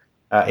particularly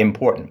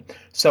important.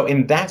 So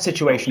in that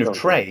situation of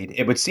trade,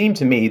 it would seem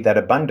to me that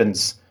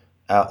abundance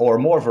or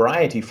more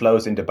variety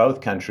flows into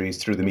both countries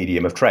through the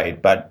medium of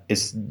trade. But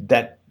is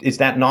that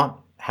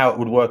not how it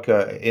would work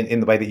in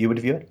the way that you would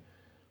view it?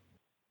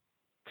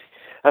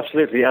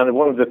 Absolutely, and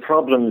one of the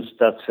problems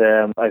that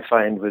I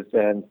find with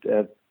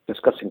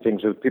discussing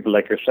things with people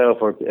like yourself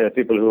or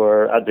people who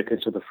are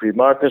advocates of the free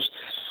market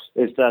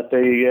is that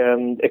they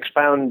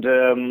expound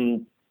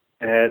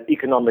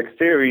economic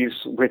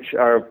theories which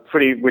are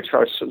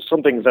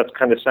some things that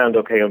kind of sound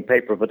okay on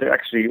paper, but they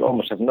actually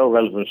almost have no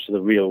relevance to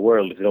the real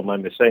world, if you don't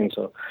mind me saying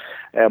so.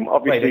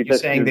 Obviously, are you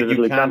saying that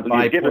you can't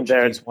buy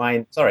Portuguese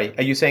wine? Sorry,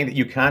 are you saying that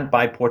you can't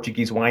buy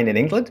Portuguese wine in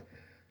England?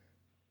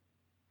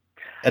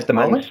 At the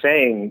moment, I'm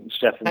saying,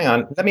 Stefan. Hang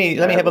on, let me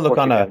have a look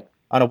on a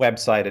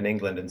website in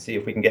England and see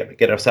if we can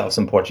get ourselves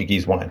some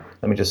Portuguese wine.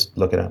 Let me just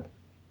look it up.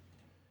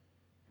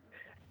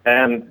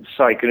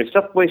 Sorry, can you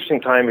stop wasting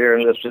time here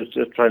and let's just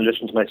try and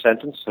listen to my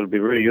sentence? It'll be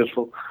really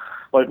useful.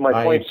 Well,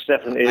 my point,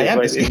 Stefan,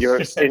 is in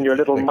your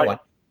little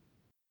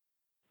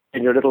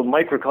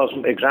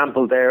microcosm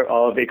example there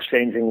of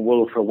exchanging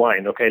wool for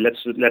wine. Okay,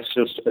 let's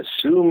just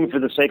assume for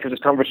the sake of this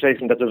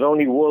conversation that there's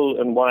only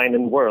wool and wine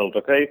in the world.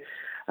 Okay.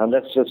 And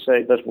let's just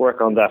say, let's work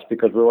on that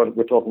because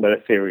we're talking about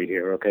a theory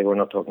here, okay? We're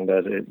not talking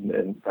about it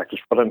in practice.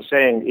 What I'm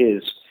saying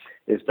is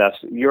that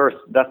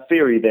that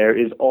theory there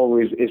is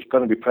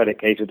going to be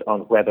predicated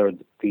on whether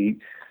there's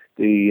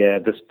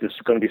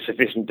going to be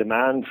sufficient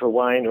demand for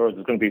wine, or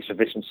there's going to be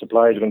sufficient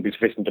supply, there's going to be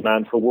sufficient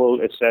demand for wool,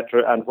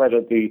 etc., and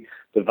whether the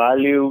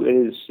value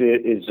is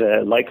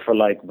like for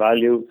like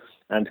value,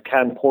 And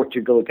can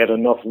Portugal get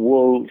enough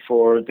wool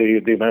for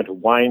the amount of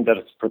wine that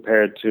it's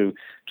prepared to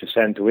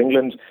send to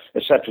England,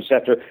 et cetera, et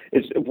cetera.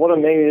 What I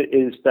mean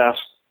is that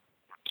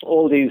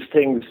all these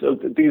things,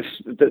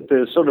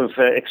 the sort of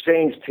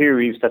exchange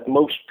theories that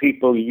most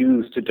people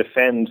use to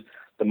defend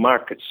the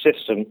market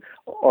system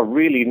are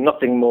really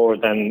nothing more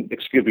than,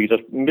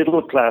 just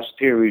middle-class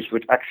theories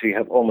which actually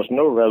have almost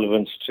no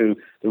relevance to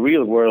the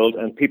real world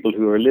and people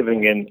who are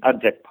living in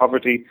abject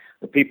poverty,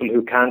 the people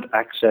who can't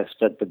access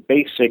the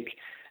basic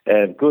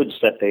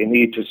goods that they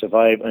need to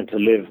survive and to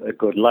live a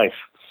good life.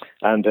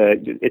 And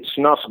it's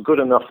not good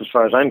enough, as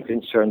far as I'm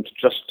concerned,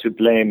 just to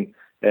blame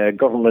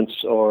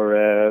governments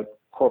or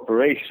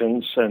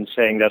corporations and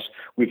saying that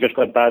we've just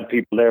got bad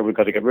people there, we've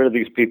got to get rid of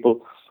these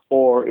people,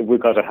 or we've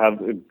got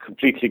to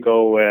completely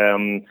go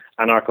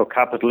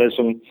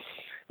anarcho-capitalism,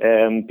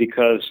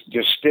 because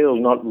you're still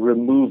not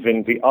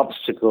removing the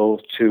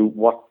obstacle to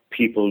what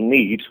people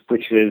need,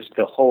 which is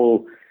the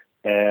whole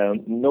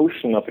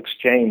notion of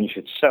exchange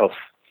itself.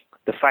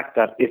 The fact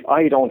that if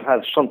I don't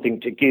have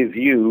something to give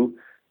you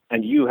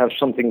and you have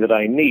something that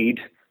I need,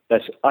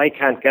 that I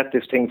can't get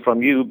this thing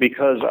from you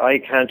because I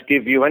can't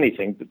give you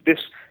anything. This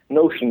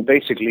notion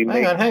basically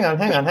hang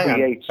on.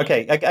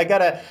 Okay,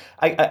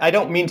 I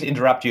don't mean to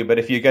interrupt you, but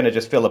if you're going to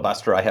just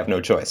filibuster, I have no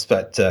choice.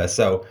 But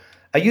so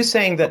are you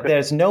saying that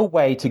there's no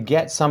way to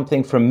get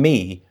something from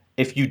me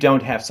if you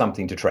don't have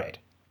something to trade?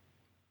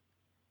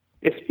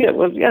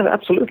 Yeah,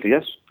 absolutely,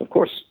 yes, of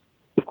course,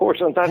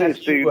 and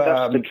that's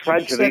the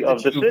tragedy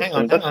of the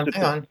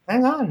system.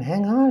 Hang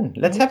on.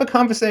 Let's have a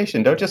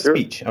conversation. Don't just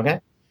speech, okay?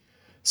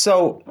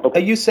 So, Are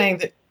you saying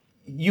that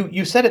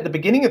you said at the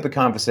beginning of the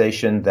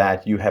conversation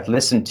that you have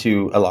listened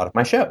to a lot of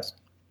my shows?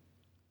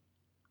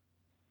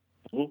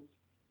 Mm-hmm.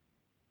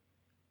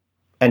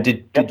 And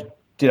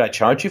did I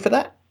charge you for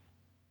that?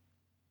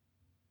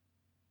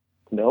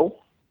 No.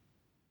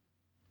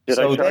 Did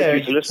I charge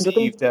you to listen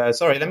to them?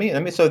 Sorry, let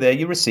me. So there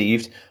you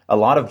received a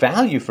lot of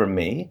value from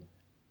me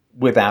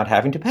without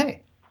having to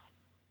pay.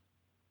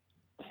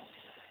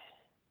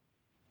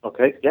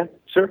 Okay, yeah,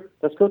 sure,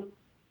 that's good.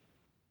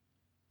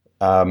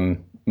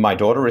 My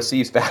daughter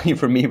receives value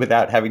from me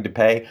without having to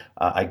pay.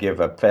 I give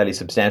a fairly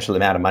substantial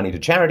amount of money to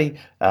charity,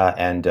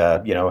 and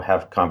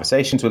have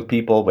conversations with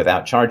people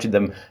without charging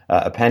them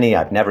a penny.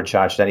 I've never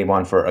charged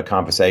anyone for a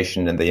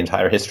conversation in the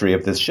entire history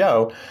of this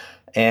show.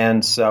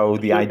 And so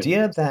the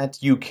idea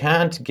that you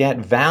can't get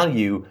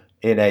value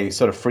in a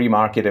sort of free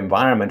market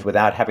environment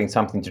without having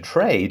something to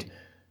trade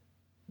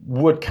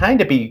would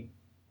kind of be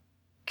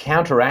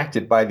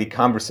counteracted by the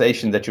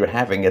conversation that you're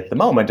having at the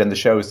moment and the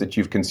shows that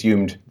you've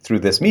consumed through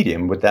this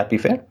medium. Would that be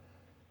fair?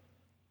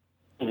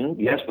 Mm-hmm.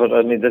 Yes, but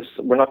I mean,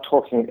 we're not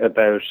talking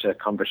about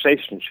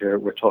conversations here.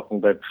 We're talking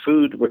about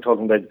food. We're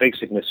talking about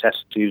basic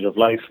necessities of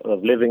life,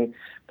 of living,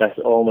 that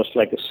almost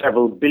like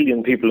several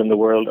billion people in the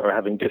world are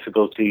having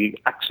difficulty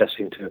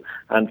accessing to.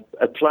 And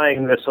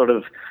applying the sort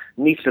of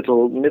neat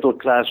little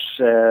middle-class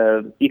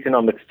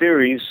economic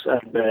theories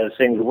and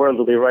saying the world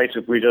will be right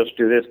if we just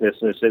do this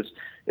and this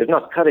is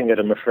not cutting it,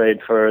 I'm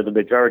afraid, for the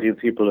majority of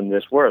people in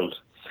this world.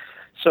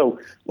 So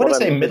what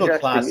is a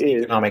middle-class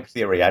economic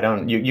theory?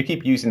 You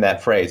keep using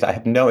that phrase. I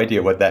have no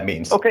idea what that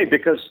means. Okay,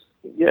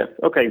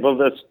 well,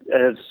 that's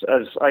as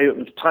I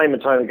time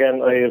and time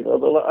again.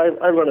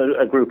 I run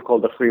a group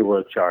called the Free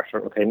World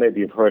Charter. Okay, maybe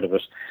you've heard of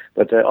it,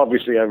 but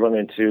obviously I run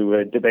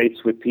into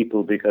debates with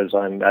people because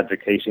I'm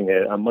advocating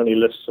a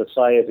moneyless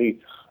society,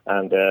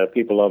 and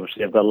people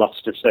obviously have got lots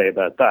to say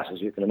about that,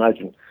 as you can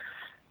imagine.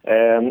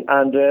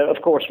 And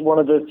of course, one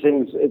of the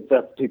things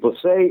that people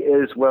say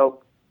is,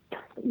 well,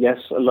 yes,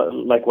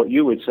 like what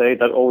you would say,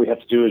 that all we have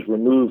to do is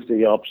remove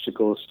the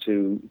obstacles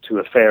to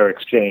a fair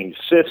exchange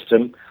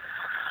system,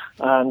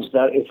 and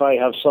that if I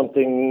have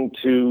something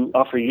to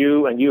offer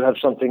you and you have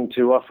something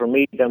to offer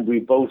me, then we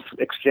both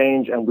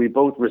exchange and we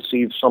both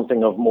receive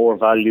something of more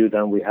value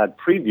than we had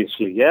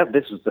previously. Yeah,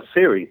 this is the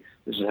theory.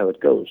 This is how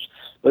it goes.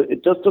 But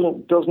it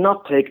does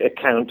not take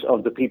account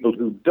of the people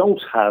who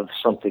don't have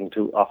something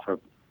to offer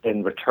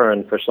in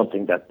return for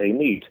something that they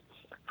need.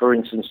 For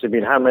instance, I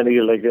mean, how many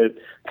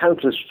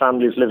countless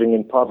families living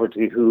in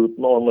poverty who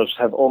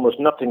have almost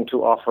nothing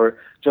to offer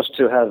just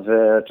to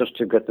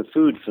get the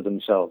food for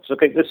themselves.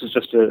 Okay, this is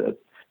just a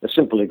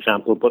simple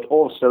example, but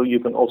also you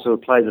can also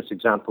apply this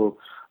example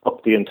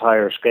up the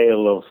entire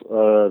scale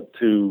of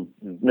to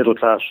middle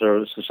class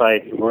or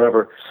society,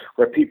 wherever,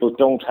 where people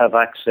don't have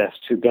access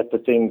to get the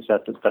things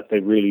that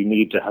they really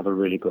need to have a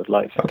really good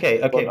life. Okay,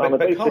 but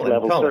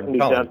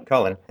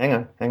Colin, hang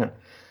on.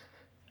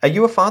 Are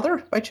you a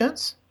father by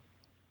chance?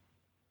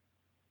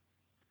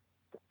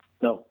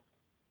 No.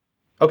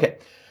 Okay.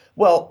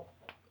 Well,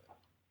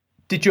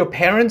 did your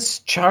parents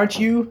charge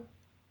you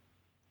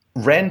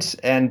rent,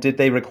 and did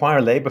they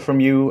require labor from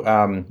you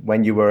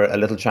when you were a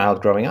little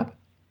child growing up?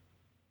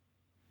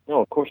 No,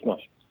 of course not.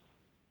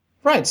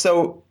 Right.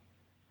 So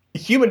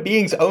human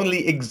beings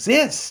only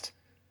exist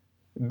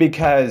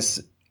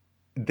because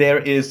there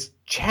is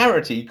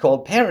charity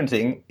called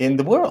parenting in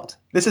the world.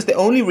 This is the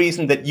only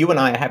reason that you and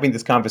I are having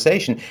this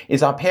conversation,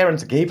 is our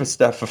parents gave us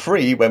stuff for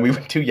free when we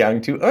were too young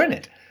to earn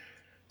it.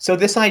 So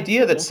this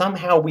idea that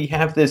somehow we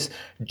have this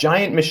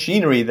giant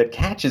machinery that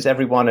catches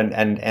everyone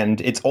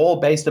and it's all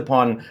based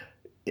upon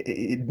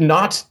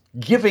not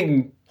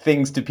giving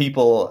things to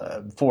people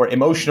for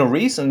emotional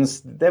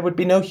reasons, there would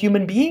be no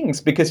human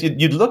beings, because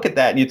you'd look at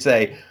that and you'd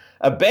say,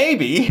 a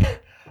baby?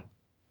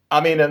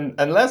 I mean,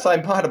 unless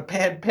I'm part of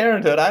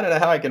Parenthood, I don't know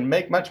how I can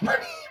make much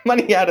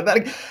money out of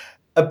that.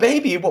 A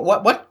baby,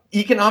 what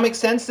economic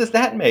sense does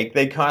that make?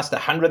 They cost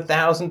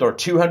 $100,000 or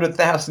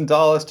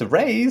 $200,000 to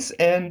raise,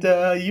 and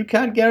you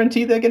can't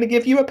guarantee they're going to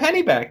give you a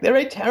penny back. They're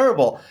a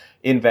terrible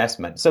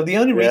investment. So the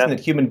only reason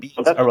that human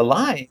beings are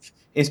alive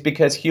is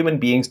because human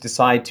beings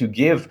decide to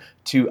give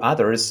to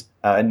others,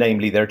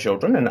 namely their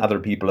children and other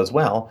people as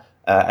well,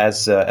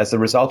 as a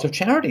result of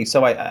charity.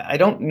 So I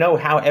don't know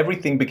how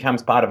everything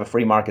becomes part of a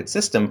free market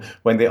system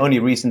when the only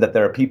reason that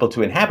there are people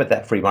to inhabit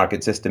that free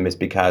market system is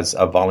because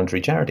of voluntary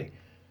charity.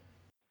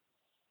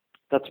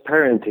 That's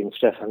parenting,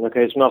 Stefan.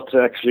 Okay, it's not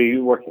actually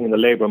working in the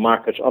labour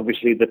market.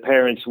 Obviously, the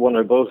parents, one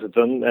or both of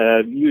them,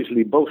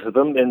 usually both of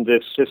them in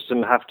this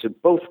system have to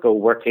both go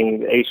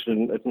working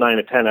 9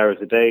 or 10 hours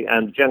a day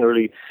and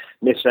generally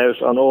miss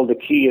out on all the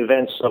key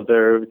events of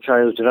their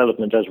child's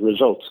development as a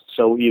result.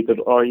 So you could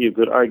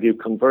argue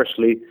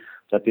conversely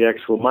that the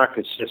actual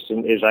market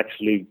system is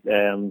actually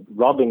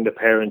robbing the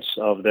parents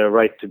of their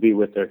right to be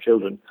with their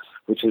children,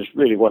 which is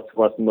really what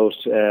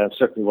most,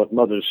 certainly what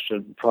mothers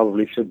should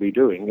be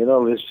doing. You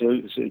know, it's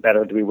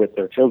better to be with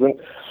their children.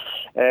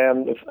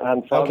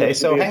 Okay,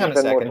 so hang on a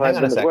second.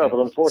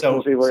 Well,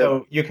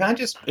 so you can't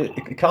just,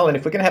 Colin,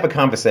 if we're going to have a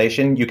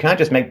conversation, you can't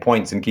just make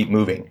points and keep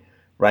moving,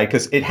 right?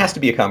 Because it has to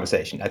be a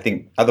conversation. I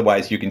think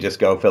otherwise you can just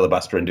go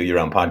filibuster and do your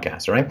own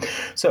podcast, right?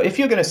 So if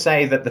you're going to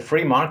say that the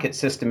free market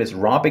system is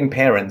robbing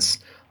parents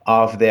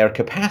of their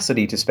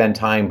capacity to spend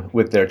time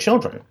with their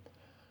children,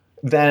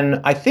 then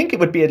I think it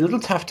would be a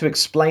little tough to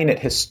explain it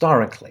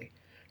historically.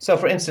 So,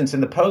 for instance, in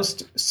the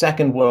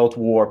post-Second World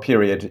War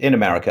period in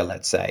America,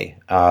 let's say,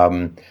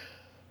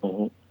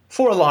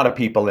 for a lot of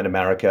people in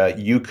America,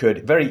 you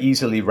could very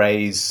easily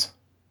raise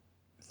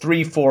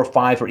 3, 4,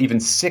 5, or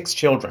even 6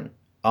 children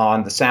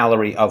on the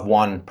salary of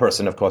one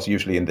person, of course,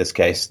 usually in this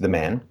case, the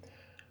man,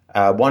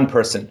 one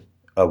person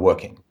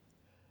working.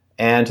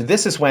 And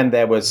this is when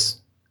there was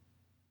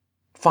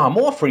far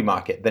more free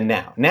market than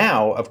now.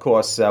 Now, of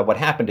course, what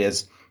happened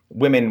is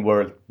women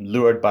were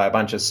lured by a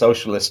bunch of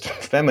socialist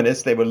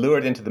feminists. They were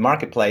lured into the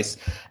marketplace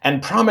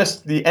and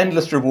promised the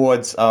endless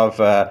rewards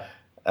of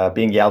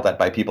being yelled at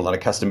by people on a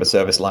customer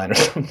service line or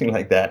something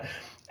like that.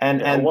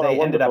 And they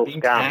ended up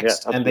being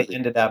taxed, and they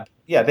ended up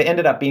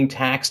being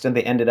taxed, and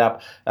they ended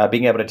up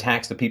being able to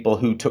tax the people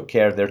who took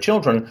care of their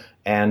children.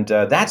 And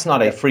that's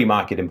not a free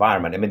market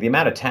environment. I mean, the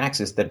amount of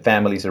taxes that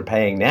families are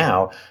paying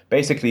now,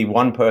 basically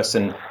one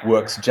person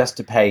works just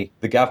to pay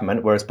the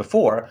government, whereas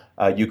before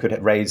you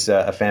could raise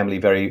a family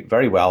very,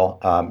 very well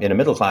in a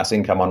middle class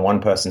income on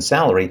one person's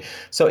salary.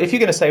 So if you're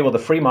going to say, well, the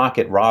free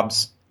market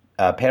robs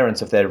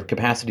parents of their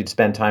capacity to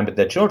spend time with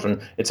their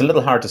children, it's a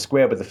little hard to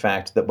square with the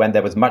fact that when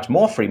there was much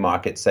more free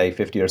market, say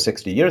 50 or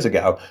 60 years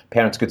ago,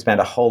 parents could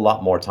spend a whole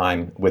lot more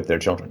time with their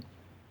children.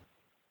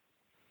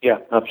 Yeah,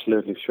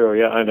 absolutely, sure.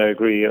 Yeah, and I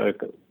agree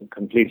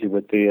completely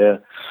with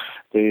the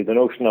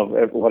notion of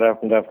what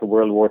happened after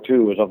World War II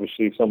was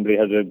obviously somebody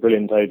had a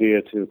brilliant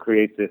idea to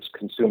create this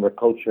consumer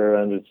culture,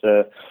 and it's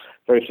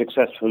very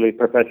successfully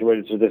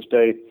perpetuated to this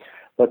day.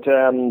 But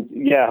fair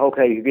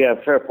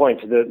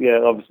point.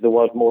 Obviously there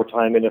was more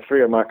time in a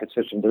freer market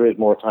system. There is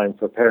more time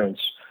for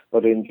parents,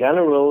 but in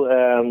general,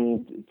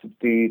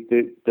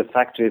 the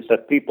fact is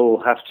that people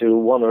have to,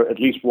 one or at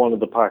least one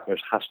of the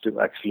partners has to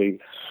actually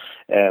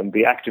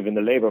be active in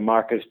the labour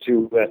market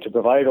to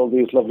provide all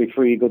these lovely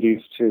free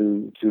goodies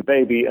to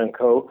baby and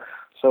co.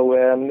 So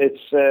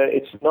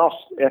it's not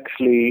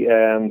actually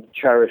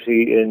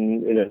charity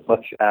in as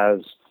much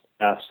as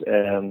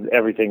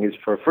everything is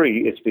for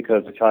free. It's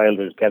because the child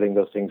is getting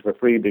those things for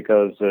free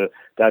because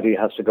daddy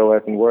has to go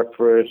out and work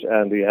for it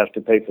and he has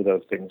to pay for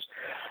those things.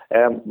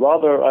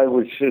 Rather, I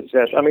would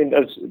suggest, I mean,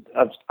 as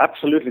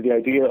absolutely the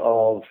idea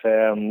of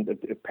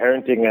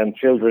parenting and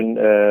children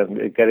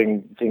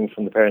getting things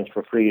from the parents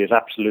for free is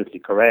absolutely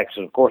correct.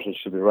 And of course it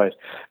should be right.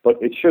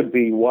 But it should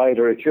be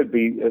wider. It should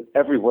be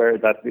everywhere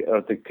that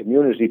the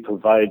community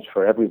provides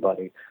for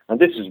everybody. And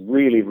this is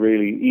really,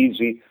 really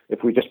easy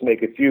if we just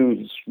make a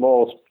few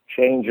small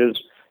changes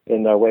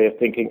in our way of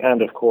thinking.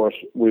 And of course,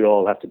 we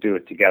all have to do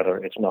it together.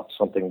 It's not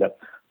something that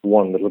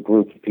one little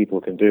group of people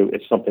can do.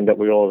 It's something that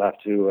we all have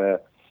to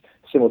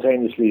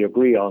simultaneously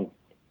agree on.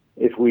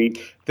 If we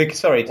the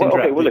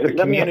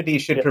community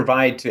should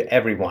provide to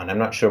everyone. I'm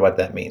not sure what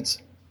that means.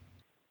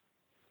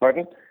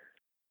 Pardon?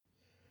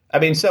 I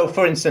mean, so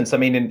for instance,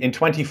 in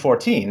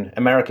 2014,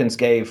 Americans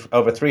gave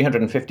over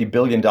 $350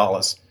 billion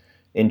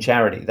in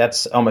charity.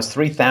 That's almost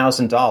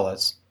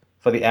 $3,000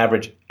 for the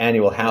average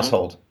annual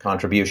household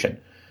contribution.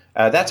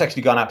 That's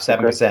actually gone up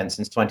 7%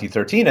 since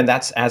 2013, and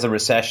that's as a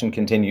recession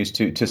continues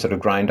to sort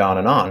of grind on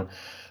and on.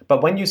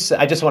 But when you say,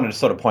 I just wanted to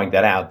sort of point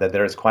that out, that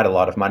there is quite a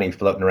lot of money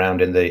floating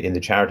around in the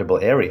charitable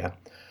area.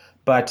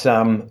 But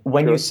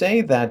when you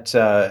say that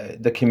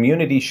the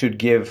community should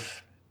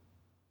give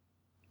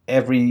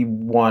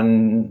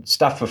everyone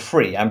stuff for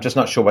free. I'm just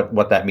not sure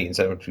what that means.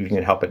 So if you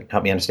can help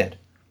me understand.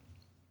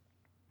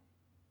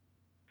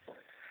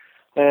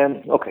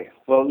 Okay.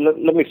 Well,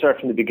 let me start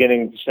from the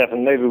beginning,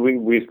 Stefan. Maybe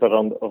we've go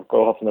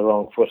off on the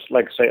wrong foot.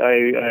 Like I say,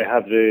 I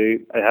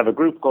have a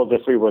group called the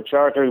Free World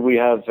Charter. We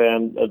have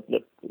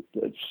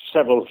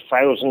several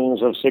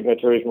thousands of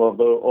signatories from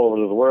all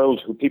over the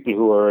world, people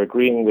who are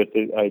agreeing with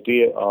the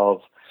idea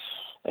of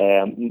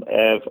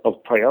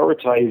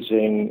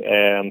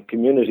prioritizing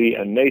community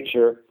and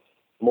nature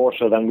more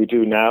so than we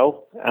do now,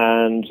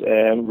 and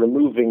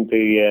removing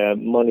the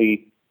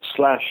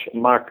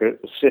money/market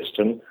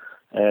system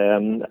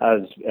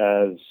as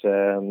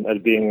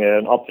being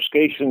an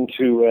obfuscation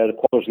to the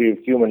quality of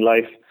human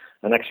life,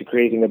 and actually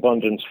creating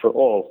abundance for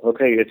all.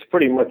 Okay, it's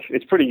pretty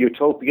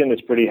utopian,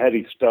 it's pretty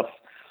heady stuff.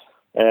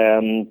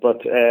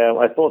 But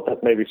I thought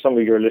that maybe some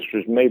of your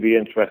listeners may be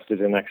interested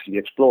in actually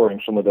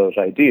exploring some of those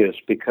ideas,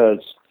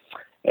 because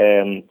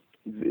a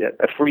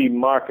free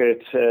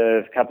market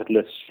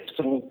capitalist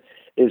system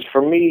is,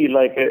 for me,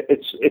 like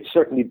it's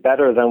certainly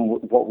better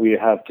than what we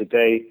have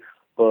today.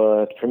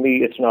 But for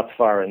me, it's not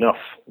far enough.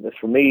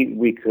 For me,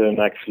 we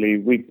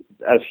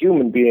as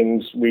human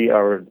beings,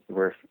 we're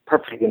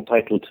perfectly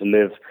entitled to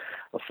live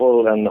a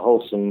full and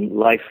wholesome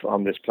life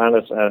on this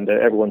planet, and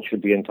everyone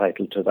should be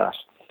entitled to that.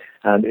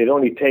 And it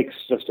only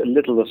takes just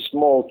a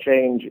small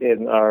change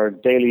in our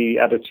daily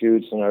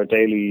attitudes and our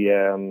daily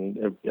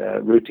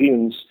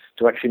routines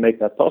to actually make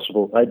that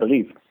possible, I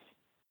believe.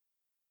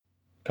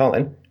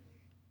 Colin,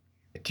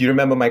 do you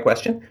remember my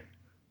question?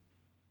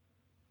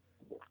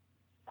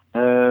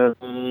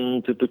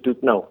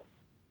 No.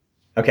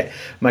 Okay.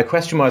 My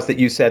question was that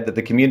you said that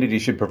the community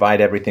should provide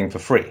everything for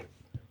free,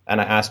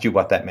 and I asked you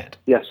what that meant.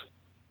 Yes.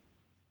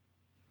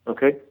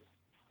 Okay.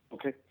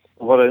 Okay,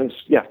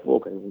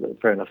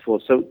 fair enough.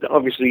 So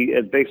obviously,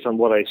 based on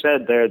what I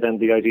said there, then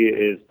the idea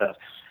is that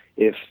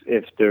if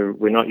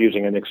we're not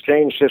using an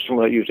exchange system,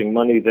 we're not using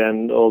money,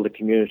 then all the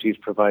communities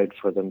provide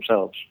for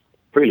themselves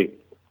freely.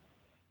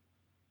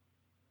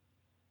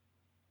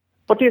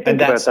 What do you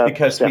think about that? And that's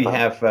because Stefan? We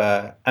have...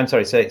 I'm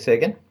sorry, say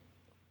again?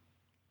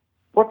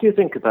 What do you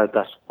think about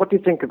that? What do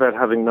you think about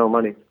having no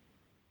money?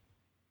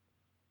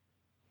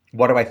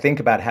 What do I think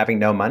about having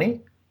no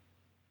money?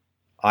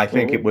 I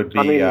think it would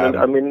be a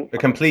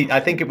complete...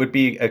 I think it would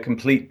be a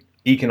complete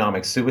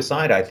economic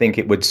suicide. I think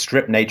it would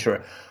strip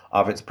nature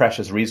of its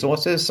precious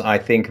resources. I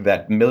think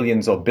that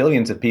millions or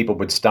billions of people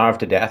would starve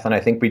to death, and I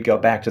think we'd go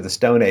back to the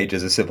Stone Age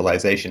as a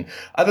civilization.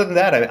 Other than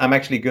that, I'm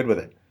actually good with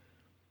it.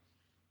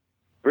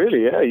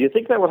 Really? Yeah? You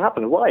think that would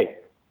happen? Why?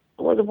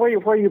 Why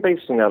are you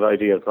basing that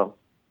idea from?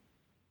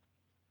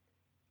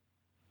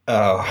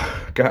 Oh,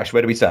 gosh,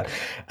 where do we start?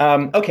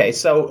 Okay,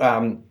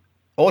 so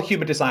all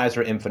human desires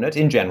are infinite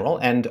in general,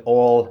 and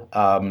all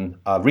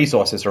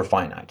resources are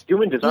finite.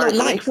 Human desires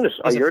are infinite?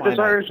 Are your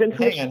desires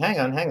infinite?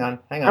 Hang on.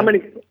 How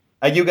many?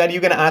 Are you going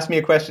to ask me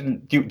a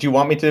question? Do you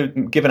want me to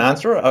give an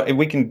answer? Or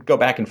we can go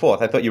back and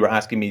forth. I thought you were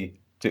asking me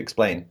to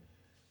explain.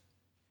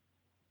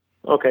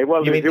 Okay,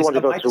 well, if you want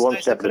to go through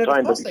one step at a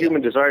time, but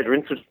human desires are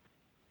infinite.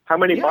 How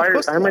many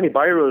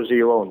biros do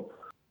you own?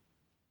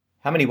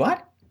 How many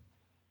what?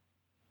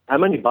 How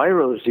many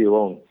biros do you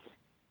own?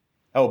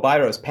 Oh,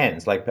 biros,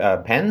 pens, like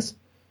pens?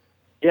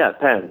 Yeah,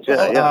 pens.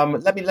 Yeah, well,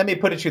 Let me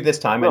put it to you this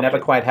time. Roughly. I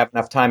never quite have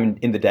enough time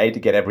in the day to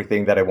get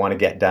everything that I want to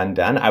get done.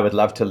 I would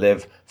love to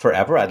live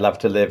forever. I'd love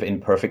to live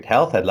in perfect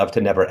health. I'd love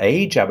to never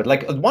age. I would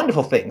like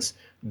wonderful things.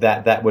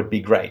 That would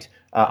be great.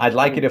 I'd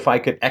like it if I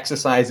could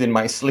exercise in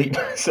my sleep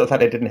so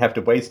that I didn't have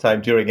to waste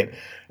time during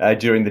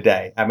the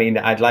day. I mean,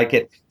 I'd like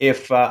it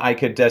if I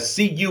could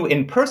see you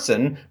in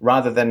person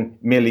rather than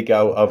merely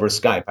go over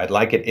Skype. I'd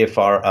like it if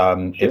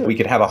if we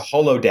could have a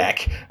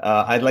holodeck.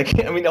 I'd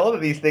like. I mean, all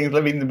of these things.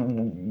 I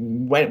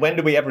mean, when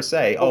do we ever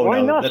say,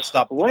 let's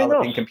stop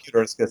developing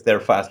computers because they're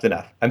fast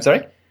enough? I'm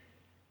sorry?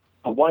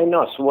 Why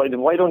not?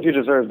 Why don't you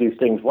deserve these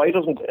things? Why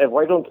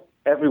don't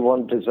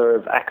everyone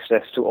deserve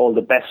access to all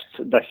the best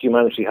that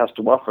humanity has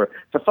to offer?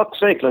 For fuck's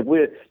sake,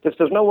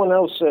 there's no one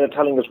else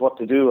telling us what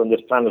to do on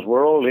this planet.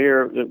 We're all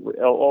here,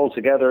 all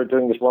together,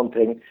 doing this one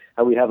thing,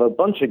 and we have a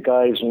bunch of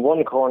guys in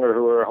one corner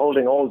who are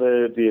holding all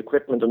the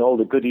equipment and all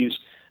the goodies,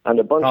 and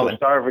a bunch of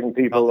starving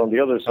people on the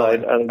other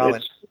side.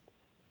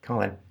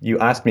 Colin, you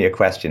asked me a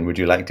question. Would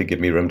you like to give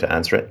me room to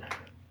answer it?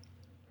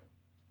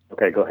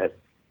 Okay, go ahead.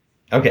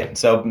 Okay,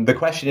 so the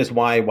question is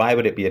why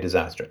would it be a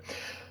disaster?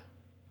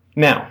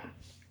 Now,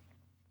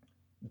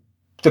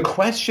 the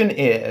question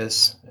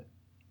is,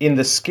 in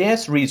the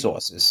scarce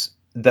resources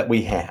that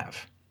we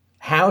have,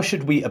 how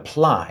should we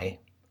apply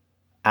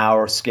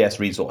our scarce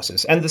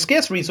resources? And the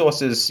scarce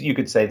resources, you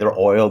could say they're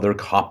oil, they're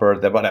copper,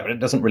 they're whatever. It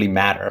doesn't really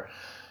matter,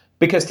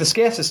 because the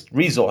scarcest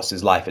resource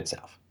is life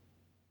itself.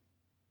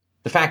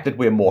 The fact that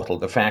we're mortal,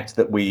 the fact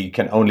that we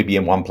can only be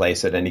in one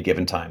place at any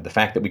given time, the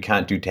fact that we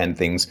can't do 10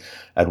 things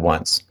at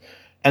once.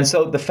 And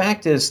so the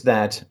fact is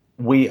that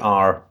we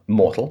are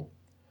mortal.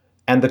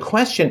 And the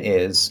question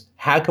is,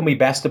 how can we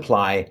best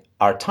apply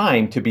our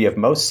time to be of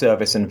most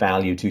service and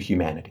value to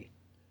humanity?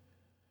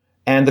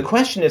 And the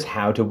question is,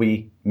 how do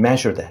we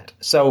measure that?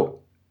 So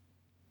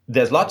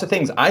there's lots of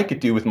things I could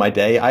do with my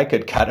day. I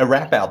could cut a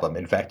rap album.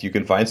 In fact, you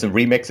can find some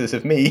remixes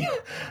of me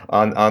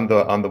on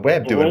the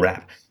web doing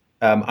rap.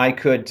 I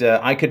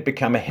could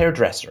become a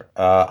hairdresser.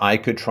 I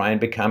could try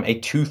and become a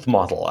tooth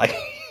model.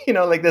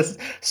 There's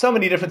so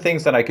many different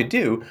things that I could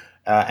do.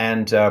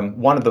 And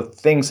one of the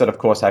things that, of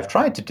course, I've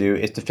tried to do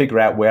is to figure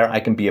out where I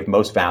can be of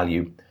most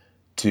value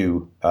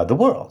to the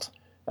world,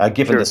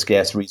 given the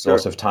scarce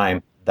resource of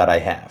time that I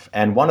have.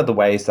 And one of the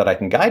ways that I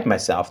can guide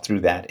myself through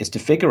that is to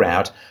figure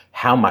out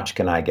how much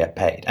can I get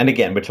paid. And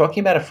again, we're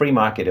talking about a free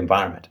market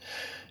environment.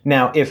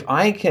 Now, if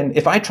I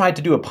tried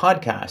to do a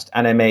podcast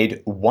and I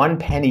made 1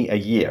 penny a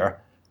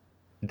year,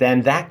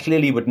 then that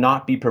clearly would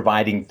not be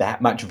providing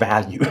that much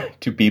value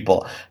to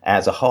people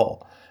as a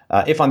whole.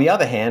 If, on the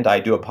other hand,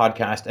 I do a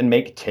podcast and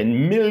make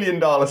 $10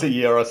 million a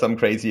year or some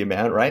crazy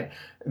amount, right,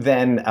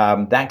 then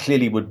that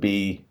clearly would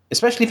be,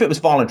 especially if it was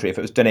voluntary, if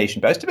it was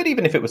donation-based, but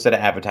even if it was sort of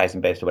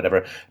advertising-based or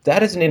whatever,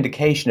 that is an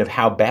indication of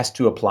how best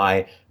to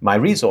apply my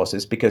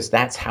resources, because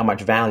that's how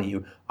much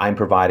value I'm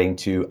providing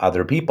to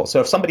other people. So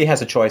if somebody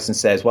has a choice and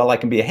says, well, I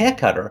can be a hair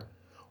cutter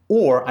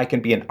or I can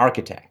be an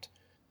architect.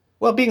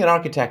 Well, being an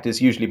architect is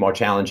usually more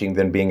challenging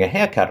than being a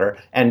hair cutter,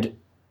 and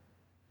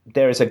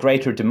there is a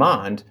greater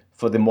demand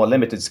for the more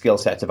limited skill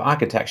sets of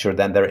architecture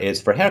than there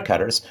is for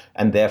haircutters,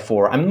 and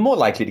therefore I'm more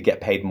likely to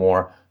get paid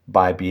more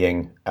by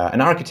being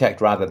an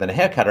architect rather than a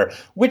haircutter,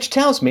 which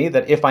tells me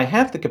that if I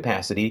have the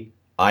capacity,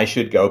 I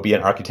should go be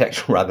an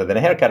architect rather than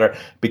a haircutter,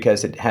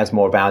 because it has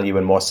more value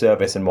and more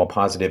service and more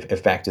positive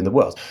effect in the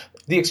world.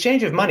 The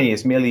exchange of money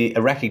is merely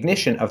a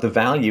recognition of the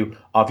value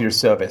of your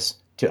service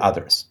to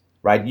others.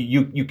 Right?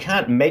 You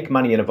can't make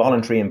money in a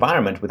voluntary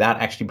environment without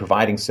actually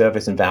providing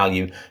service and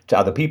value to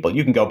other people.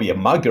 You can go be a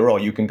mugger or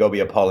you can go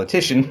be a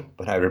politician,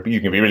 but you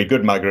can be a really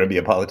good mugger and be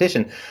a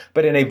politician.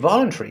 But in a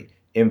voluntary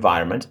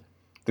environment,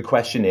 the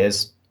question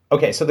is,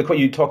 okay, so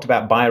you talked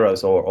about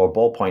biros or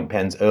ballpoint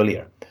pens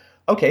earlier.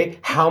 Okay,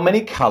 how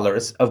many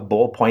colors of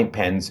ballpoint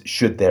pens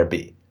should there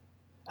be?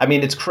 I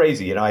mean, it's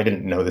crazy. I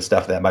didn't know this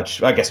stuff that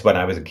much, I guess, when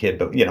I was a kid.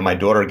 But, my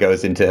daughter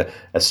goes into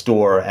a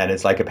store and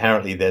it's like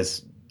apparently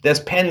there's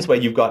pens where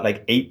you've got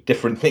like 8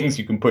 different things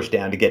you can push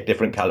down to get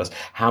different colors.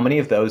 How many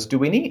of those do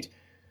we need?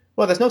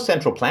 Well, there's no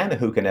central planner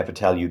who can ever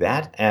tell you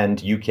that. And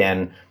you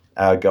can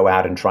go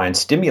out and try and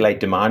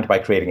stimulate demand by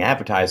creating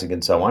advertising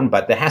and so on.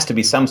 But there has to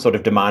be some sort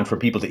of demand for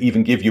people to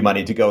even give you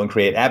money to go and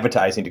create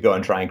advertising, to go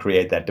and try and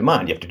create that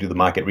demand. You have to do the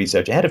market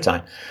research ahead of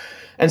time.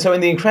 And so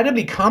in the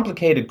incredibly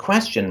complicated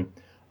question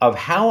of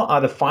how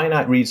are the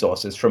finite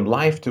resources, from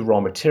life to raw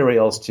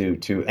materials to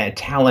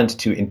talent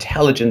to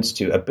intelligence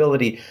to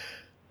ability,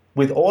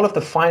 with all of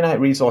the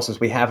finite resources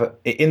we have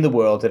in the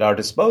world at our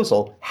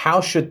disposal, how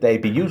should they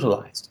be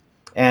utilized?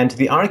 And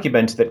the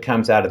argument that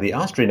comes out of the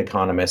Austrian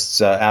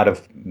economists, out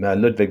of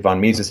Ludwig von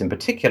Mises in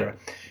particular,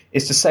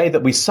 is to say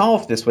that we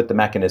solve this with the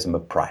mechanism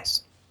of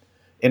price.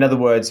 In other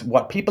words,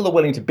 what people are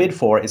willing to bid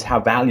for is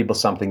how valuable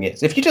something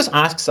is. If you just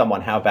ask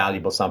someone how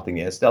valuable something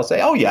is, they'll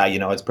say, oh yeah,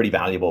 it's pretty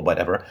valuable,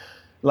 whatever.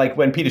 Like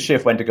when Peter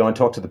Schiff went to go and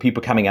talk to the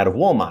people coming out of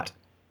Walmart.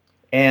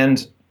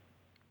 And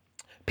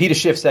Peter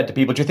Schiff said to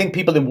people, do you think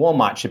people in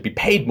Walmart should be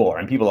paid more?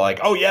 And people are like,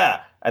 oh,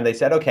 yeah. And they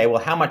said, okay,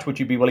 well, how much would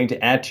you be willing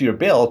to add to your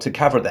bill to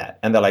cover that?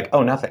 And they're like,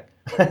 oh, nothing.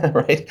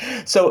 Right?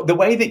 So the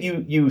way that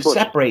you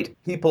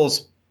separate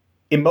people's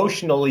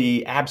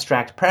emotionally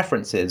abstract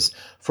preferences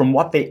from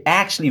what they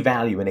actually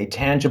value in a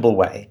tangible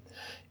way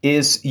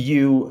is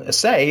you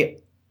say,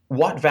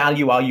 what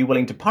value are you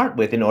willing to part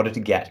with in order to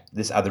get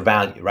this other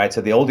value, right?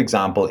 So the old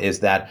example is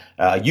that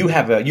you,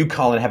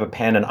 Colin, have a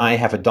pen and I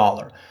have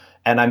 $1.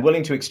 And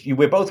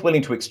we're both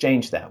willing to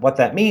exchange that. What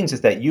that means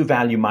is that you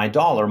value my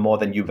 $1 more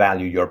than you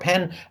value your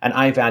pen, and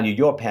I value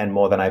your pen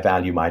more than I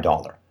value my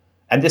 $1.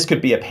 And this could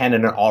be a pen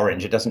and an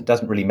orange. It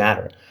doesn't really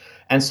matter.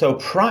 And so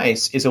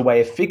price is a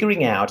way of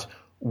figuring out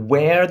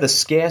where the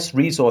scarce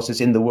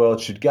resources in the world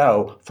should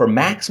go for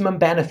maximum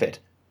benefit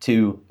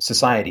to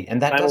society.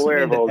 And that doesn't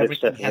mean that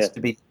everything has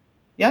to be.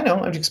 Yeah,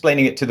 no, I'm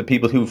explaining it to the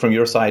people who, from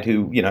your side,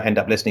 who end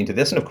up listening to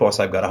this. And of course,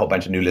 I've got a whole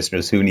bunch of new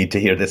listeners who need to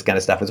hear this kind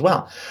of stuff as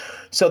well.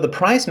 So the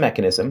price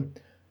mechanism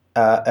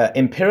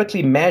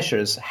empirically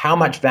measures how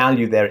much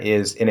value there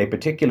is in a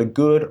particular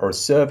good or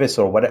service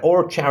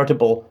or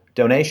charitable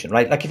donation,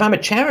 right? Like if I'm a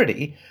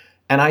charity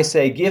and I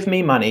say, give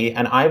me money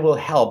and I will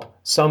help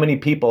so many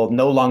people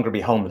no longer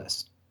be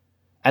homeless.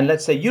 And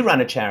let's say you run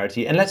a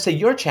charity and let's say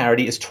your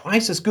charity is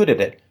twice as good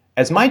at it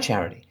as my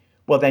charity.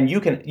 Well, then you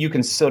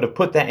can sort of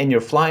put that in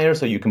your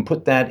flyers, or you can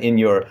put that in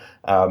your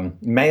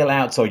mail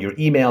outs or your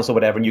emails or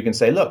whatever. And you can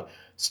say, look,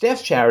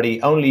 Steph's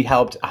charity only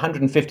helped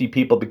 150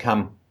 people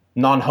become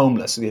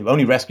non-homeless. They've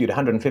only rescued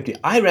 150.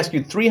 I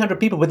rescued 300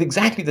 people with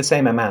exactly the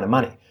same amount of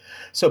money.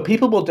 So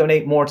people will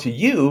donate more to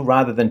you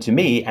rather than to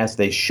me, as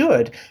they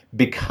should,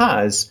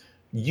 because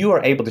you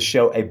are able to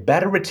show a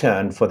better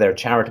return for their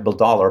charitable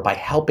dollar by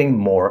helping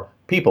more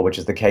people, which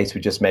is the case we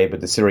just made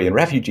with the Syrian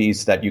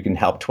refugees, that you can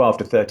help 12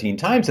 to 13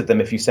 times of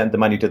them if you send the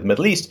money to the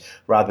Middle East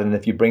rather than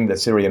if you bring the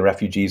Syrian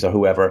refugees or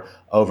whoever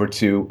over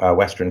to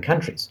Western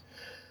countries.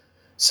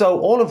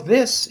 So all of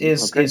this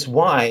is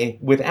why,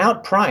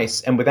 without price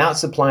and without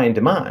supply and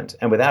demand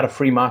and without a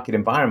free market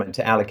environment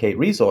to allocate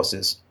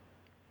resources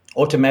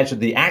or to measure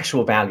the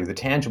actual value, the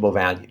tangible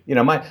value.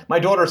 My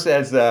daughter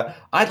says,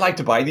 I'd like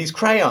to buy these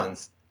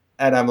crayons.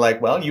 And I'm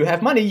like, well, you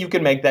have money, you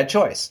can make that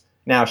choice.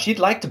 Now, she'd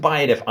like to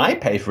buy it if I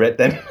pay for it,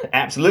 then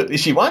absolutely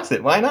she wants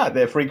it. Why not?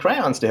 They're free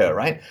crayons to her,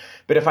 right?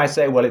 But if I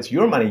say, well, it's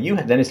your money,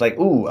 then it's like,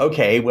 ooh,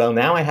 okay, well,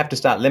 now I have to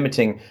start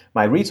limiting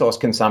my resource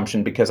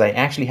consumption because I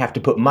actually have to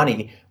put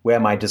money where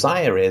my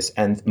desire is.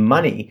 And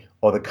money,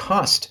 or the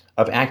cost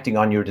of acting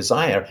on your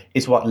desire,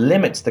 is what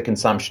limits the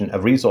consumption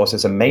of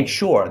resources and makes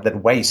sure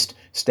that waste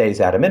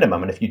stays at a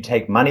minimum. And if you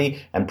take money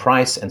and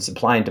price and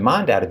supply and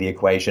demand out of the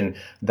equation,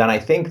 then I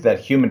think that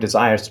human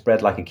desires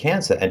spread like a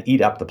cancer and eat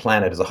up the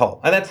planet as a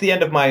whole. And that's the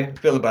end of my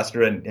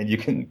filibuster, and you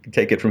can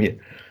take it from here.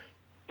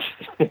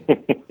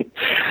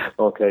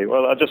 Okay,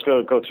 well, I'll just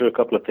go through a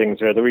couple of things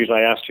here. The reason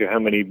I asked you how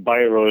many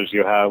biros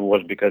you have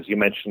was because you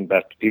mentioned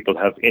that people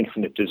have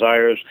infinite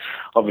desires.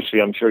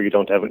 Obviously, I'm sure you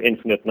don't have an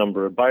infinite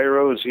number of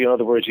biros. In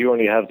other words, you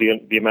only have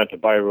the amount of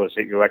biros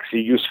that you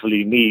actually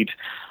usefully need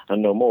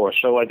and no more.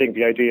 So I think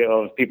the idea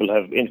of people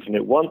have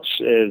infinite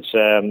wants is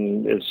a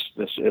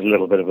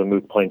little bit of a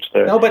moot point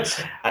there. No,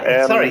 but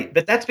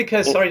that's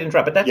because, sorry to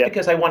interrupt, but that's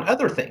because I want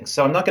other things.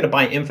 So I'm not going to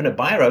buy infinite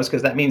biros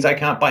because that means I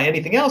can't buy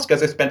anything else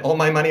because I spent all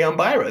my money on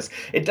biros.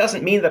 It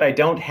doesn't mean that I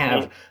don't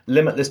have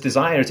limitless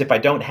desires if I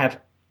don't have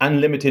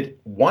unlimited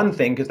one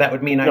thing, because that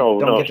would mean I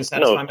don't get to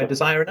satisfy my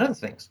desire in other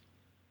things.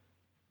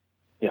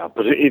 Yeah,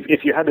 but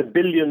if you had $1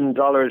 billion,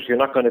 you're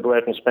not going to go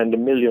out and spend $1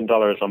 million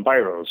on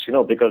biros,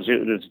 because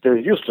they're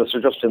useless.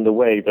 They're just in the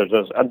way.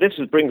 And this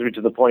brings me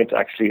to the point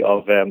actually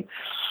of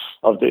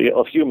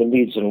human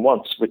needs and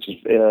wants, which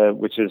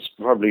is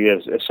probably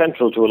as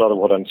central to a lot of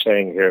what I'm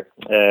saying here.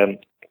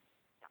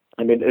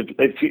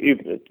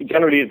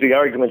 Generally the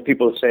argument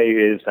people say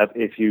is that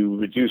if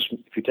you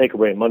take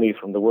away money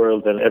from the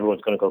world, then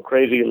everyone's going to go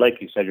crazy.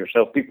 Like you said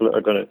yourself, people are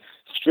going to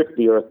strip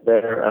the earth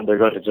bare and they're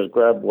going to just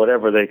grab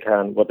whatever they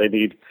can, what they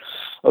need.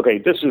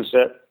 Okay,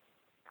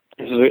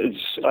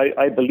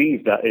 I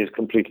believe that is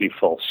completely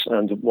false.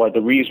 And why the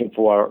reason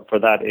for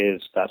that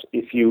is that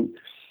if you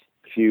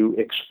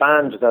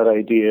expand that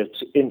idea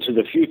into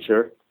the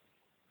future,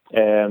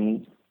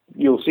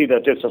 you'll see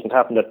that this doesn't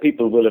happen, that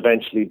people will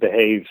eventually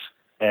behave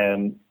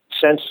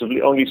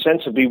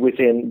sensibly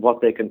within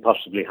what they can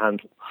possibly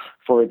handle.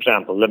 For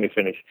example, let me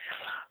finish.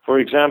 For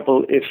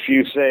example, if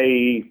you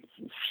say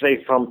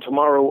from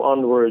tomorrow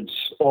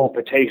onwards, all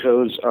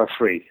potatoes are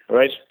free,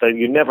 right? That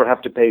you never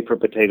have to pay for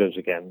potatoes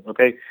again,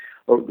 okay?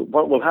 Or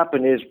what will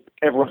happen is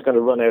everyone's going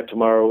to run out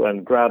tomorrow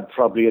and grab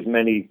probably as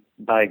many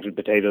bags of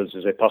potatoes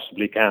as they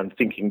possibly can,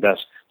 thinking that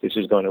this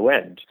is going to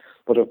end.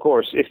 But of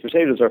course, if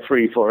potatoes are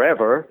free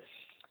forever,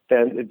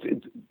 then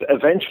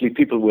eventually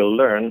people will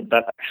learn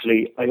that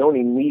actually I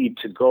only need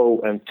to go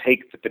and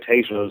take the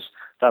potatoes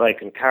that I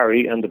can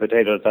carry and the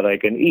potatoes that I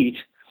can eat.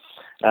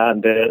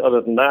 And other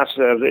than that,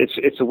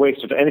 it's a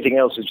waste of anything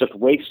else is just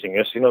wasting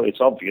it.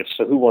 It's obvious.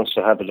 So who wants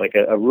to have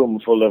a room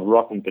full of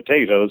rotten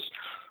potatoes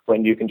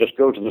when you can just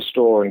go to the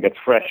store and get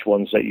fresh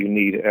ones that you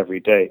need every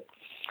day?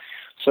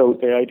 So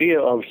the idea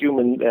of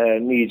human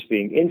needs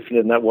being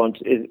infinite in that want,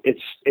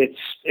 it's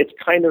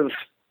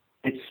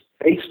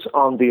based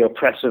on the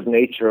oppressive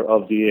nature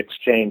of the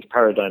exchange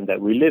paradigm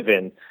that we live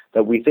in,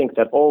 that we think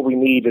that all we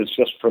need is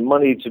just for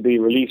money to be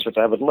released or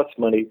to have as much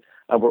money,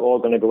 and we're all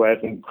going to go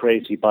out and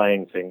crazy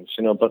buying things,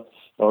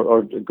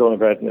 or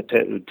going out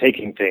and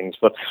taking things.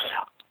 But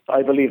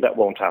I believe that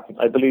won't happen.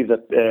 I believe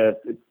that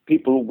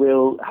people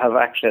will have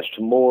access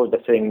to more of the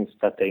things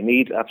that they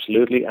need,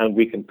 absolutely, and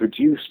we can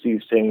produce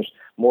these things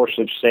more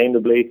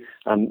sustainably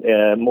and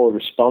more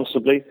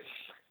responsibly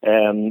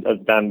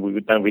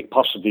than we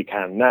possibly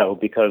can now,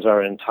 because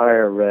our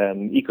entire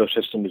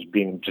ecosystem is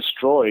being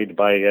destroyed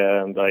by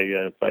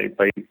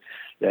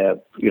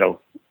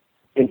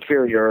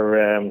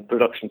inferior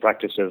production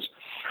practices.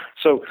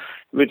 So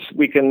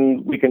we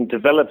can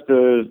develop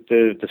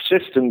the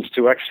systems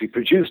to actually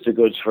produce the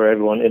goods for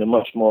everyone in a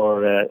much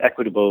more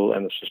equitable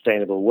and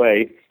sustainable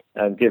way,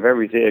 and give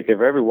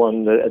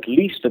everyone at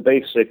least the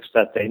basics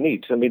that they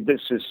need. I mean,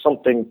 this is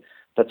something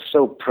that's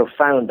so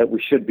profound that we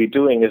should be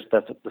doing, is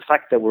that the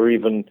fact that we're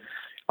even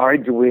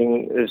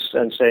arguing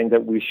and saying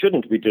that we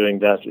shouldn't be doing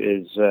that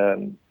is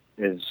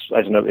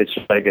I don't know, it's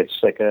like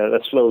a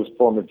slow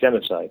form of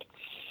genocide.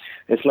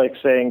 It's like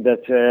saying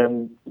that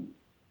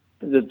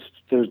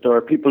there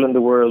are people in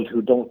the world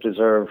who don't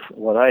deserve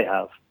what I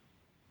have.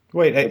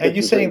 Wait, are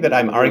you saying that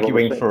I'm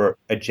arguing for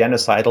a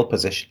genocidal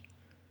position?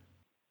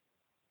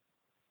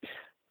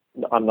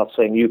 I'm not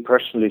saying you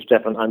personally,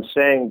 Stefan. I'm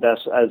saying that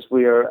as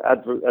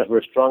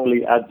we're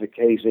strongly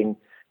advocating,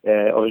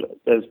 or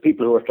as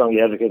people who are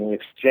strongly advocating the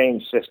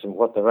exchange system,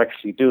 what they're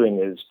actually doing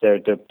is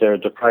they're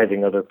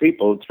depriving other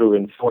people through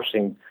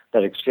enforcing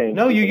that exchange.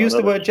 No, you used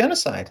the word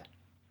genocide.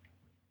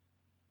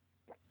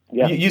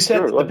 Yeah, you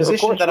said the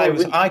position that I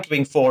was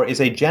arguing for is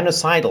a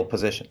genocidal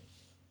position.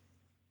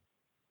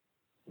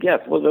 Yeah,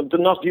 well,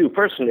 not you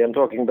personally. I'm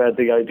talking about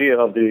the idea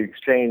of the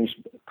exchange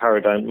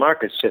paradigm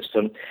market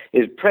system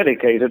is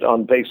predicated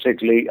on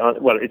basically,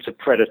 it's a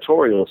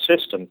predatorial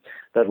system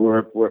that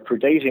we're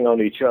predating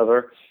on each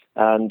other,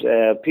 and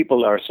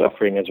people are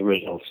suffering as a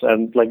result.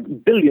 And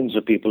like billions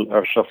of people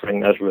are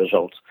suffering as a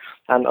result.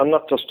 And I'm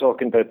not just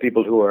talking about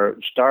people who are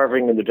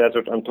starving in the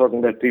desert. I'm talking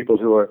about people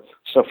who are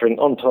suffering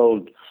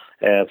untold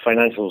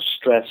financial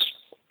stress.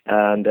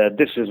 And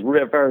this is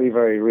very,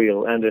 very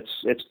real, and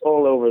it's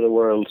all over the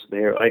world.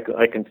 There, I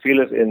can feel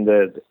it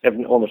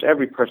in almost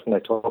every person I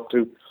talk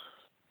to.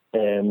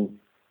 I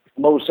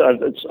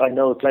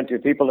know plenty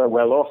of people are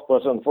well off,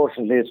 but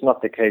unfortunately, it's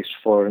not the case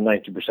for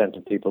 90%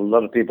 of people. A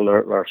lot of people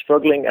are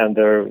struggling, and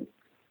the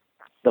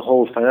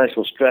whole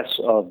financial stress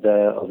of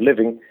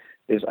living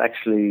is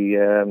actually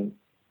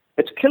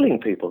it's killing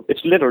people.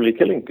 It's literally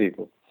killing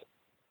people.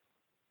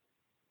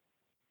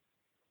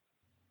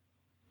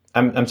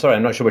 I'm sorry,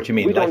 I'm not sure what you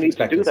mean. Life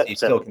expectancy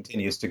still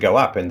continues to go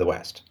up in the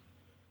West.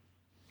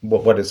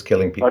 What is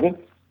killing people?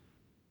 Pardon?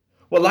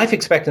 Well, life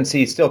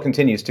expectancy still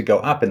continues to go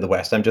up in the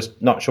West. I'm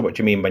just not sure what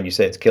you mean when you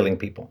say it's killing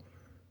people.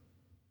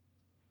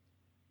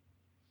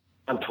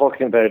 I'm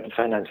talking about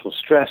financial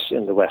stress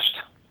in the West.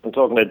 I'm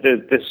talking about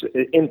this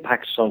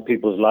impacts on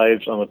people's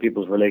lives, on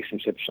people's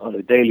relationships on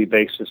a daily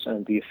basis,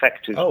 and the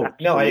effect is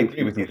I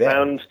agree with you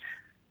there.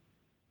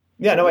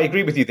 Yeah, no, I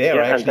agree with you there.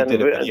 I actually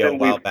did a video a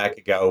while back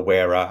ago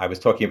where I was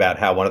talking about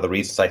how one of the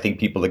reasons I think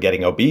people are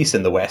getting obese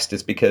in the West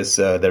is because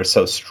they're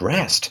so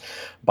stressed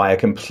by a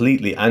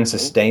completely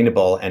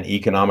unsustainable and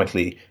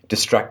economically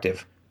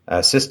destructive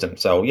system.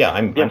 So, yeah,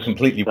 I'm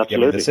completely with you.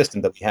 I mean, the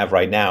system that we have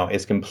right now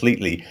is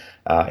completely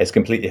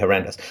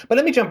horrendous. But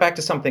let me jump back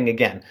to something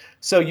again.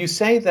 So you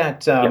say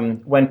that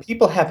when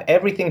people have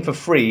everything for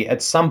free,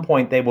 at some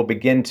point they will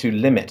begin to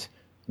limit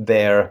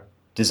their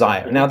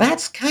desire. Now,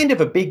 that's kind of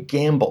a big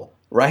gamble.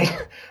 Right?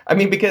 I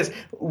mean, because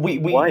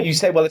you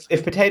say, well,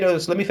 if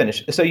potatoes, let me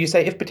finish. So you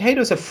say if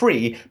potatoes are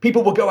free,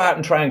 people will go out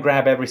and try and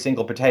grab every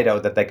single potato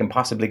that they can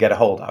possibly get a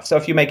hold of. So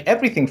if you make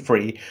everything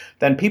free,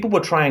 then people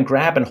will try and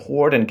grab and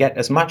hoard and get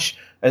as much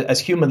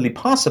as humanly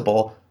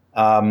possible.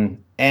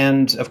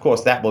 And of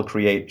course, that will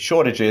create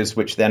shortages,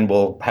 which then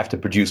will have to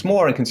produce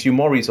more and consume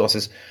more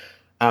resources.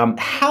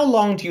 How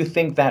long do you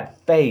think that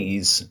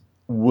phase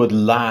would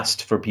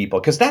last for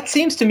people? Because that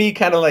seems to me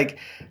kind of like,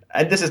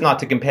 and this is not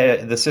to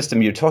compare the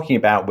system you're talking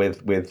about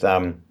with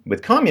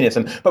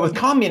communism, but with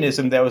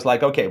communism, there was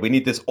like, okay, we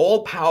need this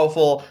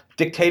all-powerful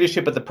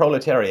dictatorship of the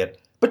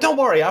proletariat. But don't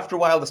worry, after a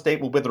while, the state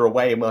will wither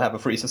away and we'll have a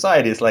free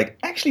society. It's like,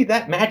 actually,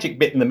 that magic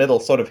bit in the middle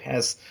sort of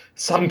has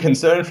some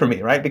concern for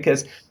me, right?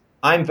 Because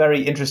I'm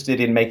very interested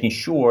in making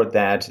sure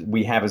that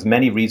we have as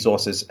many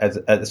resources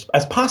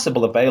as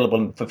possible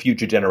available for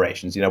future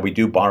generations. You know, we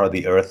do borrow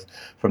the earth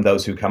from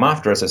those who come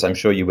after us, as I'm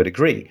sure you would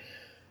agree.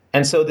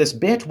 And so this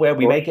bit where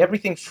we make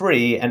everything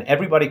free and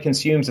everybody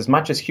consumes as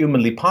much as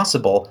humanly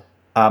possible,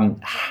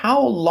 how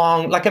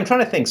long, like I'm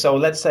trying to think. So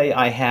let's say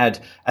I had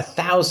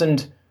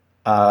 1,000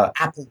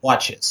 Apple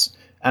Watches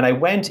and I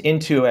went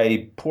into a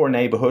poor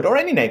neighborhood, or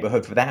any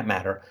neighborhood for that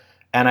matter,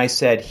 and I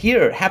said,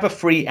 here, have a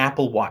free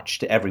Apple Watch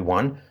to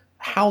everyone.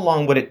 How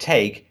long would it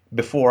take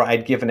before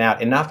I'd given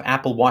out enough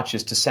Apple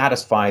Watches to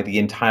satisfy the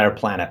entire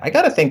planet? I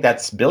got to think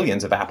that's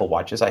billions of Apple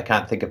Watches. I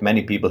can't think of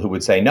many people who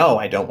would say, no,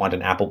 I don't want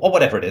an Apple, or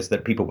whatever it is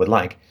that people would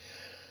like.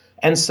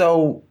 And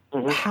so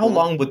how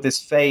long would this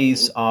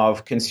phase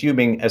of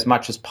consuming as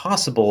much as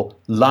possible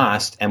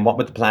last, and what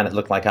would the planet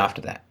look like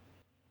after that?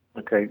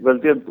 Okay, well,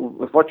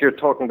 what you're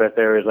talking about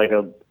there is like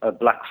a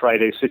Black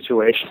Friday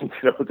situation.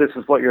 You know, the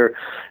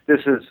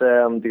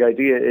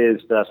idea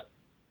is that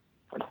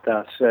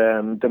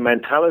the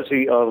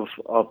mentality of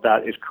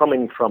that is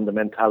coming from the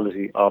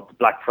mentality of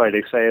Black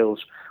Friday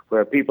sales,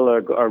 where people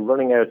are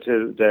running out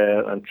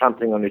and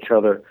trampling on each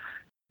other.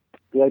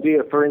 The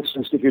idea, for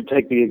instance, if you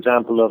take the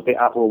example of the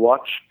Apple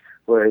Watch,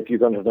 where if you're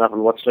going to have an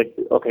Apple Watch, like,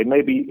 okay,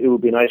 maybe it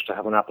would be nice to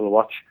have an Apple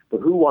Watch, but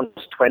who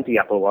wants 20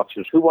 Apple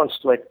Watches? Who wants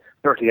like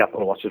 30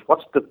 Apple Watches?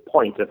 What's the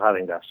point of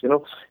having that? You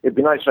know, it'd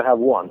be nice to have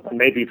one, and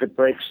maybe if it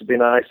breaks, it'd be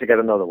nice to get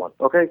another one.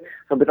 Okay,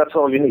 but that's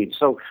all you need.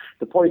 So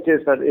the point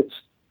is that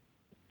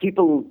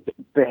people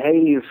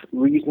behave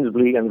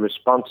reasonably and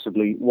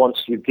responsibly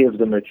once you give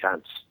them a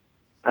chance,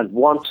 and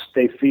once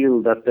they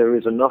feel that there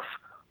is enough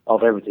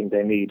of everything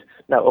they need.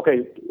 Now,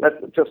 okay,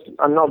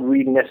 I'm not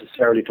really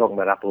necessarily talking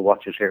about Apple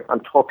Watches here. I'm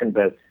talking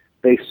about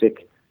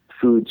basic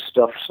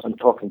foodstuffs. I'm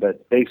talking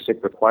about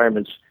basic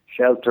requirements: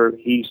 shelter,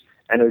 heat,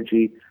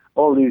 energy,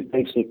 all these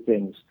basic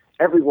things.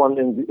 Everyone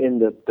in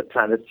the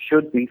planet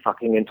should be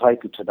fucking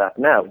entitled to that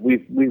now.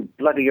 We've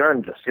bloody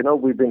earned this. You know,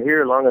 we've been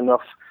here long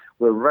enough.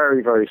 We're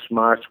very, very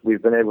smart.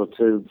 We've been able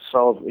to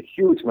solve a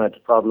huge amount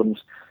of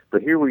problems.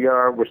 But here we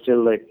are. We're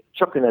still like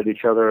chucking at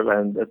each other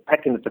and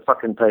pecking at the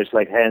fucking place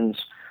like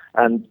hens.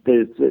 And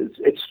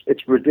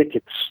it's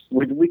ridiculous.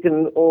 We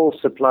can all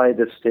supply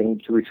this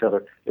thing to each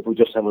other if we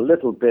just have a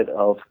little bit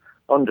of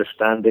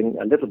understanding,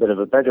 a little bit of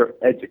a better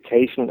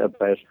education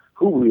about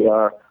who we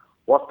are,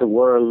 what the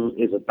world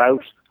is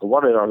about,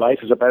 what our life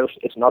is about.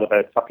 It's not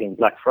about fucking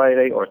Black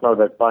Friday, or it's not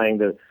about buying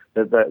the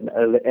the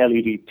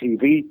LED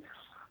TV.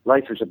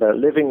 Life is about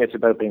living. It's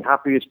about being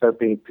happy. It's about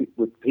being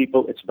with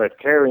people. It's about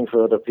caring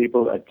for other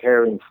people and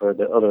caring for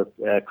the other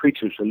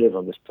creatures who live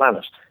on this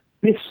planet.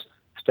 This,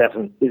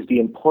 Stefan, is the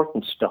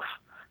important stuff.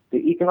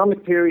 The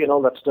economic theory and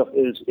all that stuff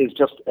is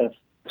just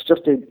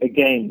a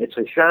game. It's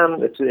a sham.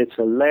 It's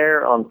a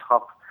layer on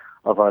top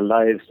of our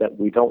lives that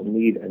we don't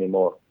need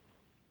anymore.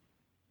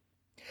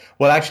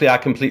 Well, actually, I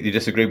completely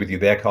disagree with you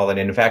there, Colin.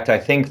 In fact, I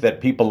think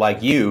that people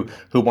like you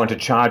who want to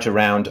charge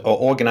around or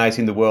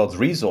organizing the world's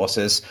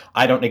resources,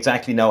 I don't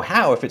exactly know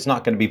how. If it's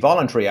not going to be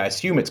voluntary, I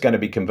assume it's going to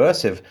be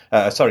coercive.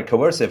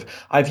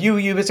 I view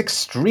you as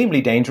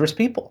extremely dangerous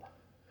people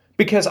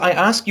because I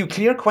ask you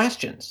clear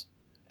questions.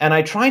 And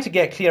I try to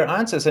get clear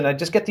answers, and I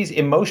just get these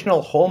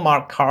emotional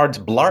Hallmark cards,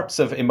 blarps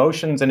of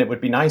emotions, and it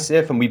would be nice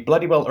if, and we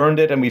bloody well earned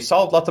it, and we've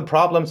solved lots of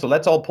problems, so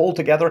let's all pull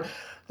together.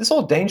 This is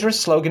all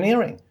dangerous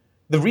sloganeering.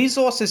 The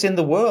resources in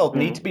the world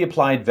need to be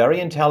applied very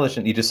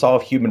intelligently to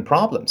solve human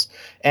problems.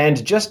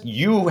 And just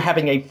you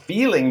having a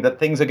feeling that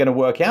things are going to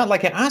work out,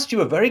 like I asked you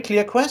a very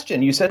clear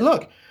question. You said,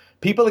 look,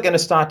 people are going to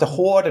start to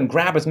hoard and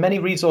grab as many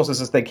resources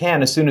as they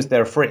can as soon as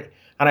they're free.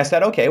 And I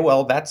said, okay,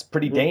 well, that's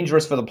pretty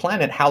dangerous for the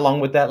planet. How long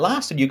would that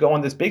last? And you go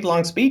on this big,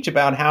 long speech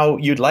about how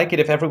you'd like it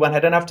if everyone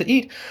had enough to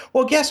eat.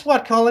 Well, guess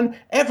what, Colin?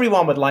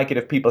 Everyone would like it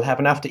if people have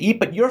enough to eat,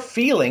 but your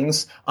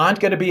feelings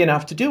aren't going to be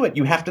enough to do it.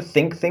 You have to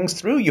think things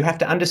through. You have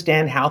to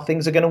understand how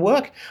things are going to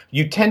work.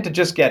 You tend to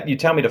just you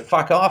tell me to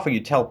fuck off, or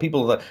you tell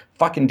people to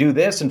fucking do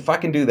this and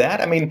fucking do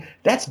that. I mean,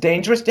 that's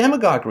dangerous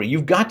demagoguery.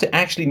 You've got to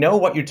actually know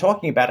what you're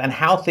talking about and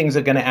how things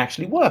are going to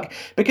actually work.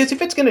 Because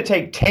if it's going to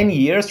take 10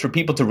 years for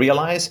people to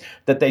realize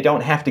that they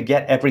don't have to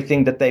get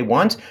everything that they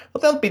want,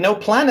 well, there'll be no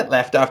planet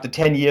left after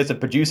 10 years of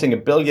producing a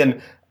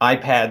billion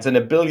iPads and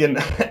a billion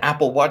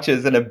Apple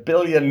Watches and a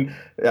billion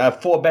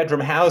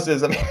 4-bedroom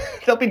houses. I mean,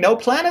 there'll be no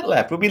planet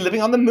left. We'll be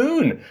living on the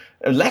moon,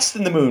 less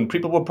than the moon.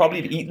 People will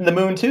probably have eaten the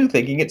moon too,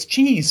 thinking it's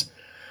cheese.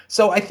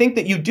 So I think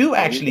that you do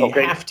actually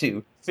have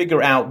to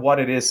figure out what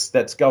it is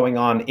that's going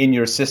on in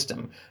your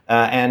system.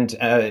 And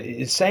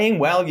saying,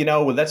 well,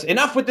 that's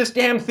enough with this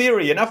damn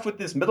theory, enough with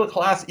this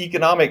middle-class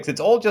economics.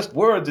 It's all just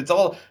words.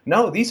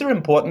 No, these are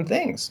important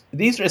things.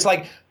 It's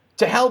like,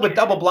 to hell with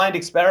double-blind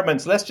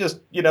experiments. Let's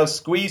just,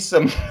 squeeze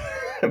some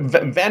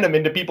venom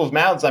into people's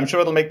mouths. I'm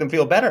sure it'll make them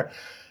feel better.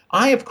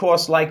 I, of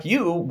course, like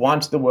you,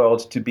 want the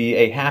world to be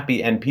a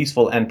happy and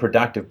peaceful and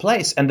productive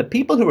place. And the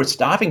people who are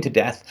starving to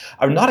death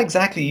are not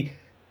exactly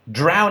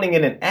drowning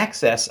in an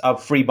excess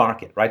of free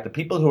market, right? The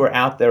people who are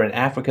out there in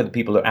Africa, the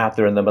people who are out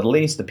there in the Middle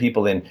East, the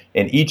people in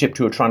Egypt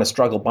who are trying to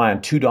struggle by on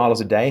 $2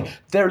 a day,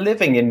 they're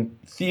living in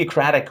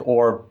theocratic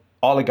or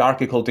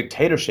oligarchical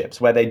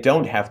dictatorships where they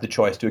don't have the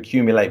choice to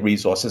accumulate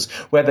resources,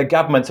 where the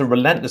governments are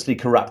relentlessly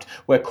corrupt,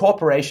 where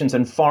corporations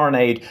and foreign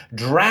aid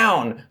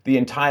drown the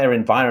entire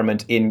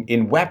environment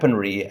in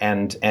weaponry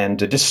and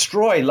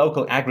destroy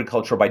local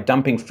agriculture by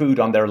dumping food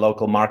on their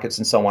local markets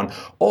and so on.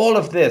 All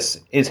of this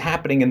is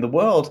happening in the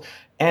world.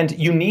 And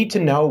you need to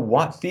know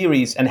what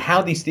theories and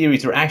how these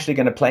theories are actually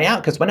going to play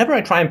out. Because whenever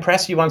I try and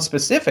press you on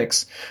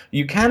specifics,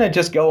 you kind of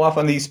just go off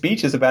on these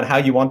speeches about how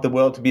you want the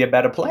world to be a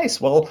better place.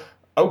 Well,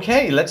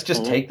 okay, let's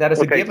just take that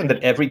as a given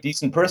that every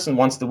decent person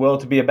wants the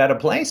world to be a better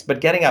place.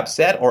 But getting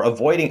upset or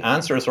avoiding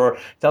answers or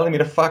telling me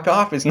to fuck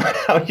off is not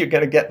how you're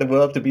going to get the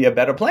world to be a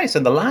better place.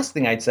 And the last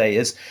thing I'd say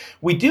is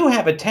we do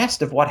have a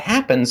test of what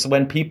happens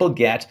when people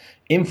get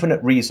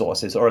infinite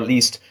resources, or at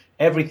least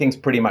everything's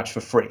pretty much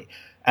for free.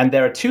 And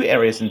there are two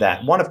areas in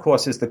that. One, of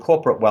course, is the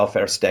corporate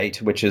welfare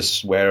state, which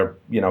is where,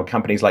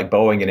 companies like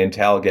Boeing and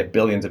Intel get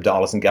billions of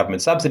dollars in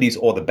government subsidies,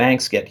 or the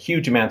banks get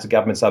huge amounts of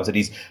government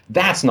subsidies.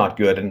 That's not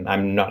good, and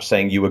I'm not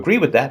saying you agree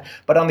with that.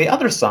 But on the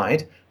other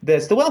side,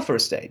 there's the welfare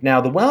state. Now,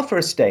 the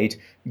welfare state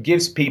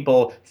gives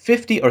people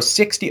 $50,000 or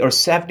 $60,000 or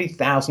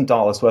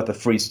 $70,000 worth of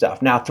free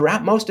stuff. Now,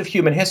 throughout most of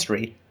human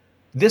history,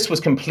 this was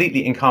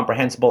completely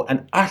incomprehensible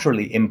and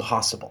utterly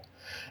impossible.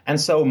 And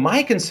so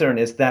my concern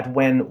is that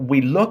when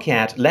we look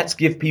at let's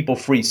give people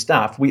free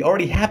stuff, we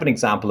already have an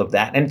example of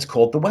that, and it's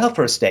called the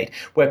welfare state,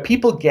 where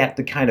people get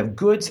the kind of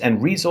goods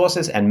and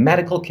resources and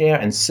medical care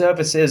and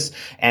services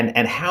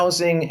and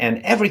housing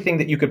and everything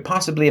that you could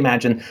possibly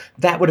imagine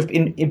that would have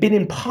been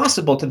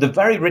impossible to the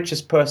very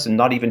richest person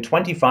not even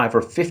 25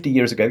 or 50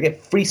 years ago. They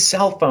get free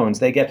cell phones,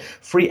 they get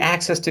free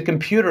access to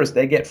computers,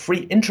 they get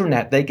free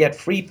internet, they get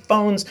free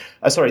phones,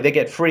 they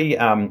get free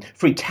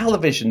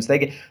televisions, they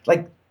get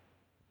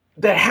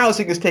their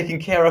housing is taken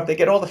care of. They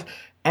get all the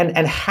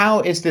and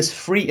how is this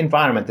free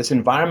environment, this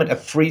environment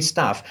of free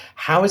stuff,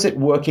 how is it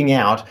working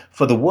out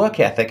for the work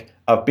ethic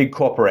of big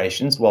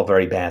corporations? Well,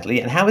 very badly.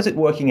 And how is it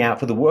working out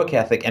for the work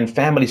ethic and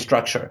family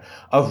structure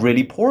of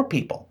really poor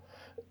people?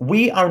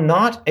 we are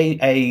not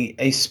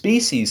a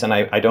species, and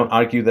I don't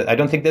argue that. I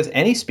don't think there's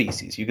any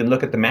species. You can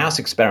look at the mouse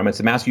experiments,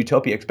 the mouse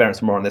utopia experiments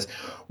for more on this.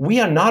 We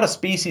are not a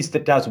species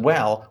that does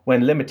well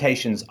when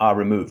limitations are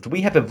removed. We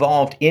have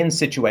evolved in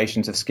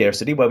situations of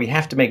scarcity where we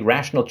have to make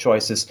rational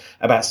choices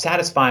about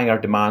satisfying our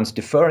demands,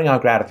 deferring our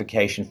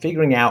gratification,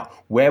 figuring out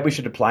where we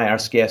should apply our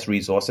scarce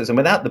resources. And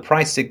without the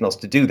price signals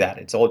to do that,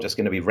 it's all just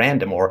going to be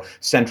random or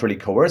centrally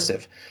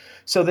coercive.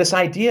 So this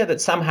idea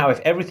that somehow if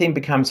everything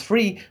becomes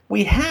free,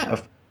 we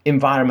have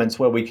environments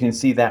where we can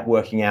see that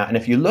working out. And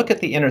if you look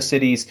at the inner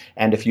cities,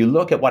 and if you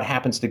look at what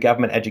happens to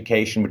government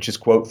education, which is,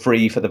 quote,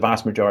 free for the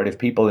vast majority of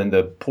people in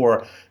the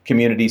poor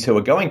communities who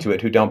are going to it,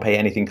 who don't pay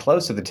anything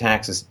close to the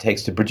taxes it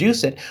takes to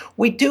produce it,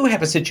 we do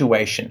have a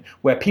situation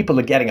where people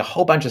are getting a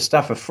whole bunch of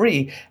stuff for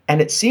free,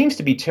 and it seems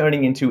to be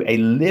turning into a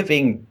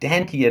living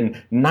Dantean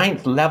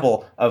ninth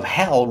level of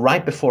hell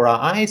right before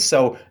our eyes.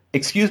 So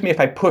excuse me if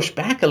I push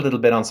back a little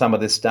bit on some of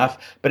this stuff,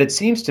 but it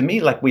seems to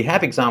me like we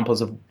have examples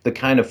of the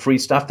kind of free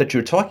stuff that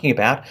you're talking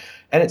about,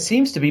 and it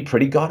seems to be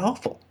pretty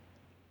god-awful.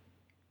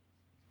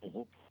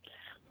 Mm-hmm.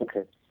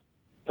 Okay.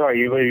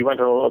 Sorry, you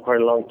went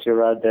quite along to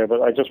your ad there,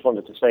 but I just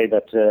wanted to say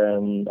that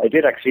I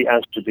did actually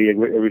answer the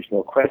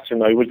original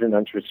question. I wouldn't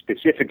answer it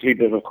specifically,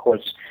 but of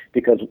course,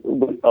 because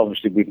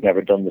obviously we've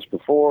never done this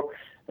before,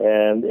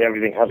 and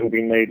everything hasn't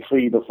been made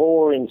free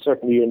before, and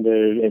certainly in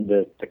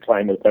the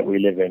climate that we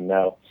live in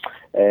now.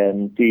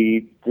 And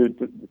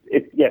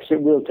yes,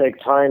 it will take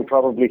time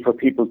probably for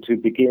people to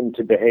begin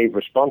to behave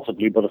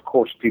responsibly, but of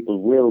course people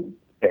will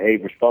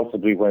behave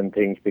responsibly when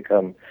things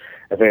become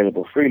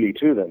available freely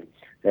to them.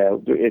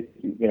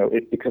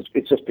 Because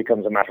it just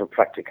becomes a matter of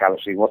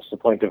practicality. What's the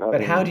point of having?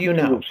 But how do you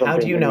know? How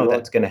do you know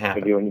that's going to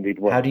happen?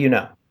 How do you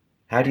know?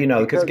 How do you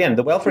know? Because again,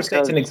 the welfare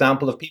state's an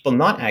example of people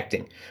not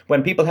acting.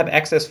 When people have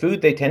excess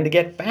food, they tend to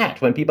get fat.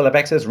 When people have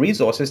excess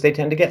resources, they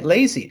tend to get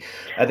lazy.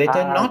 They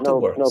tend not to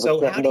work.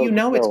 So how do you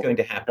know it's going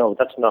to happen? No,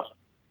 that's not.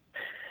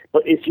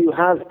 But if you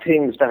have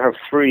things that are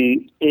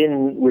free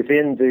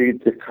within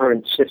the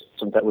current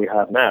system that we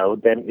have now,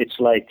 then it's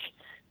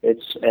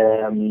what's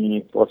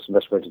the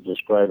best way to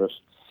describe it?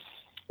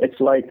 It's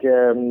like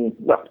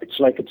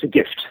it's a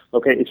gift.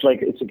 Okay,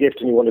 it's a gift,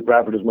 and you want to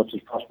grab it as much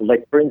as possible.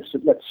 Like for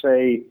instance, let's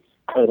say,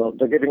 I don't know,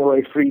 they're giving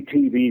away free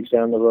TVs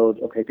down the road.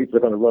 Okay, people are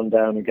going to run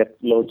down and get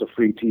loads of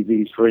free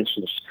TVs, for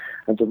instance.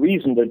 And the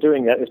reason they're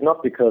doing that is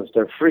not because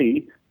they're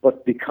free,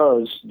 but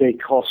because they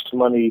cost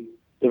money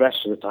the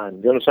rest of the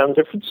time. Do you understand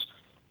the difference?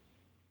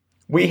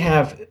 We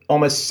have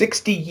almost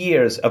 60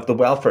 years of the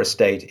welfare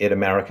state in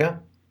America,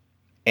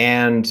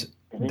 and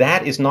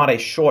that is not a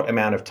short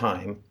amount of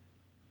time.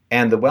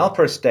 And the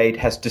welfare state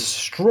has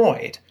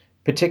destroyed,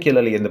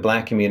 particularly in the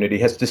black community,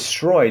 has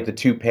destroyed the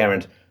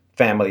two-parent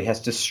family, has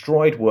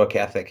destroyed work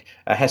ethic,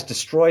 has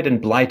destroyed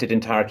and blighted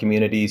entire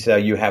communities.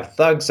 You have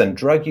thugs and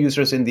drug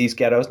users in these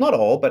ghettos, not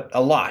all, but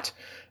a lot.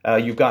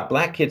 You've got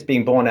black kids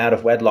being born out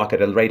of wedlock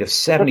at a rate of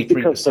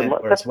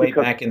 73%, whereas way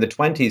back in the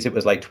 20s, it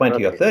was like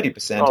 20 or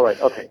 30%. All right,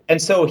 okay.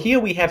 And so here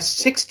we have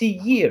 60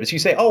 years. You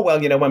say, oh, well,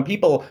 when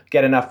people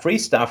get enough free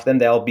stuff, then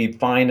they'll be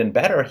fine and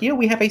better. Here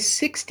we have a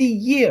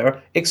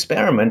 60-year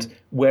experiment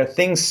where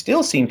things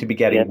still seem to be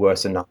getting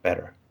worse and not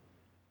better.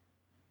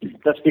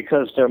 That's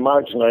because they're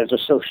marginalized, they're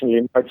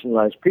socially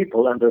marginalized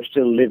people, and they're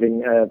still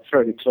living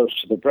fairly close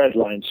to the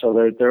breadline.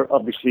 So they're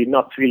obviously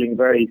not feeling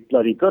very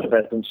bloody good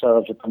about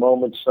themselves at the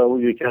moment. So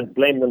you can't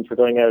blame them for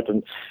going out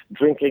and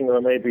drinking,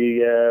 or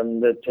maybe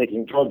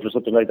taking drugs or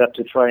something like that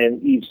to try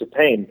and ease the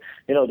pain.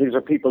 These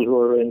are people who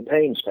are in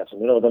pain,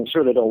 Stefan. I'm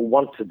sure they don't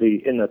want to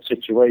be in that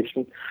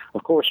situation.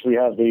 Of course, we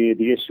have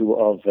the issue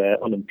of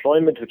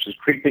unemployment, which is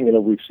creeping.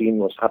 We've seen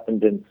what's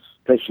happened in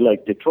places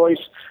like Detroit.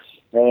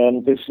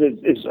 This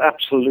is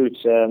absolute.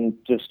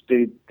 Just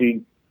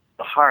the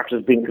heart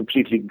has been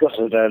completely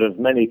gutted out of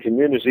many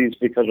communities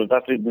because of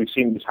that. We've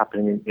seen this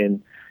happening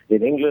in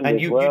England.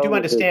 And you do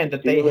understand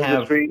that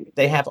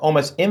they have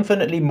almost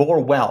infinitely more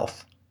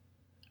wealth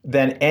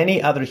than any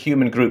other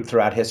human group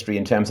throughout history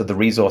in terms of the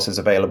resources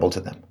available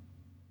to them.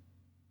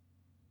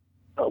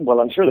 Well,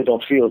 I'm sure they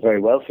don't feel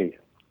very wealthy.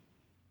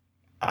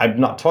 I'm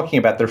not talking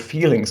about their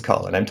feelings,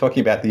 Colin. I'm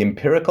talking about the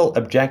empirical,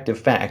 objective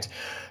fact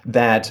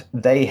that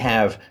they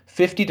have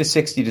 $50,000 to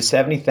 $60,000 to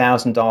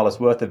 $70,000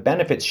 worth of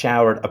benefits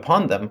showered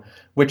upon them,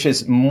 which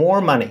is more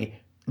money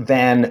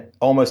than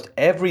almost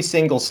every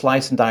single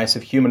slice and dice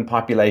of human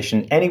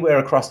population anywhere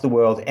across the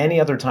world, any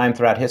other time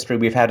throughout history.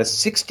 We've had a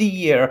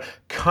 60-year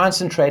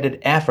concentrated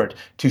effort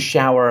to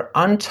shower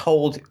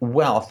untold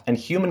wealth and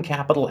human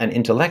capital and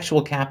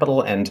intellectual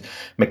capital and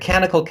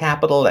mechanical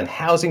capital and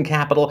housing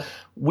capital.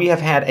 We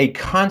have had a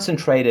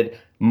concentrated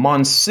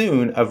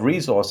monsoon of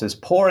resources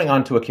pouring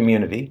onto a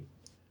community.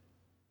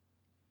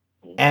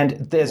 And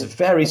there's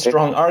very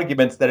strong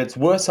arguments that it's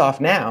worse off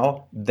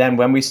now than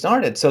when we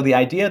started. So the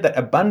idea that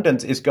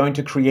abundance is going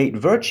to create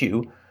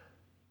virtue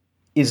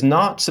is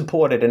not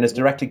supported and is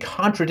directly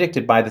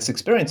contradicted by this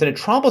experience. And it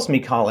troubles me,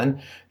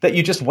 Colin, that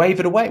you just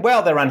wave it away.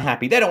 Well, they're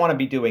unhappy. They don't want to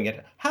be doing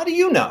it. How do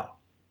you know?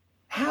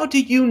 How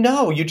do you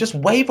know? You just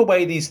wave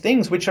away these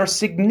things which are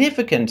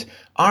significant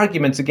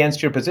arguments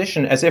against your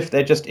position as if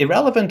they're just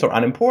irrelevant or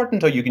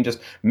unimportant, or you can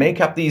just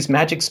make up these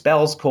magic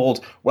spells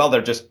called, well,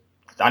 they're just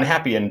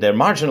unhappy and they're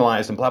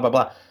marginalized and blah, blah,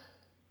 blah.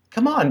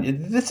 Come on,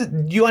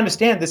 you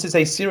understand this is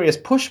a serious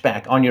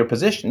pushback on your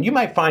position. You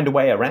might find a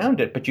way around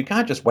it, but you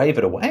can't just wave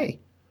it away.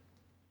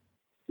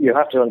 You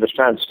have to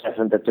understand,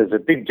 Stefan, that there's a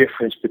big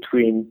difference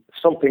between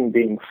something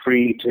being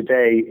free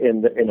today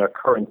in our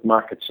current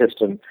market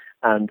system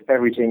and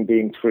everything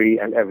being free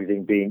and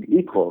everything being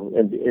equal.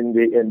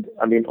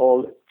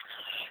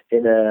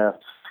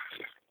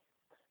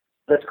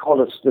 Let's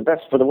call it the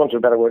best, for the want of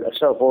a better word, a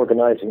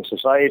self-organizing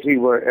society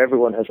where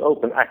everyone has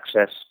open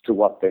access to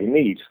what they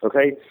need.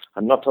 Okay,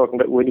 I'm not talking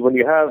about when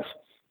you have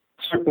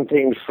certain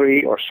things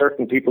free or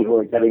certain people who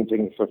are getting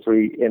things for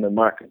free in a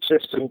market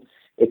system.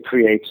 It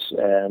creates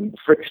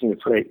friction.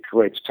 It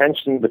creates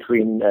tension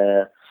between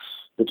the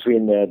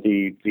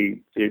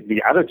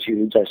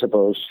attitudes, I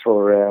suppose,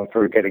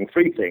 for getting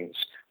free things.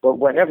 But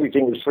when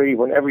everything is free,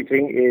 when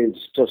everything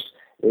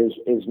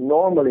is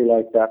normally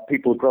like that,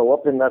 people grow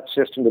up in that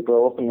system. They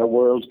grow up in the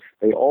world.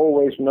 They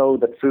always know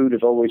that food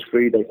is always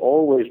free. They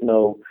always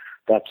know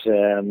that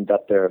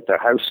their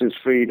house is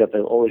free. That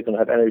they're always going to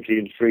have energy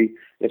and free.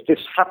 If this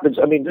happens,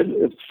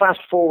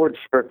 fast forward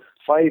for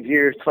 5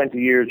 years, 20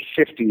 years,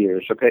 50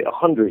 years,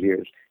 100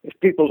 years. If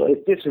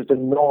this is the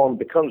norm,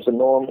 becomes the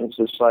norm in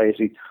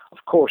society,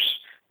 of course,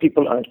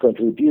 people aren't going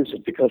to abuse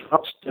it because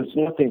there's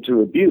nothing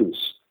to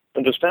abuse.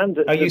 Understand?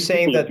 Are you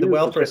saying that the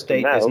welfare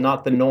state is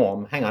not the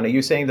norm? Hang on. Are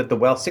you saying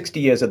that 60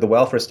 years of the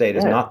welfare state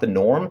is not the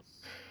norm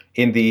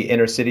in the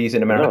inner cities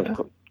in America?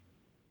 No,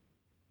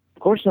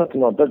 of course not the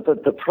norm.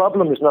 The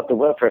problem is not the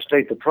welfare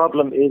state. The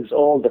problem is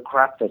all the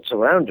crap that's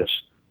around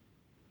us.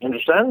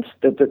 Understand?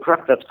 The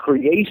crap that's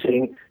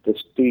creating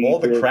all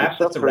the crap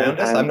that's around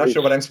us? I'm not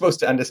sure what I'm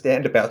supposed to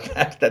understand about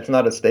that. That's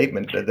not a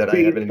statement that I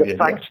have in idea.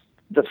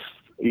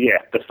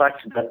 The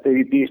fact that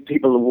these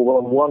people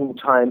were one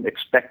time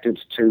expected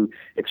to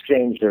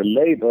exchange their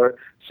labor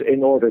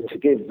in order to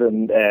give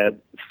them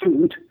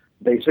food,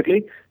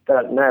 basically,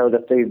 that now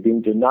that they've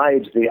been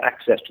denied the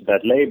access to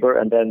that labor,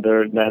 and then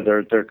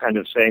they're kind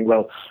of saying,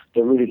 well,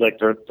 they're really like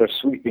they're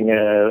sweeping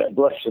a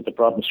brush at the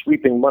problem,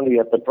 sweeping money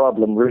at the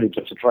problem, really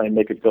just to try and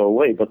make it go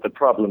away. But the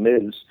problem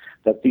is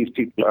that these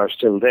people are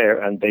still there,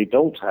 and they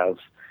don't have.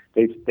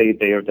 They're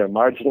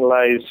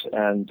marginalized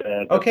and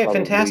okay,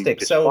 fantastic.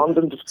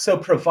 Despondent. So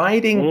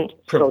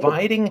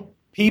providing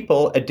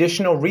people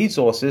additional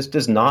resources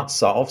does not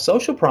solve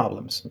social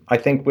problems. I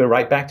think we're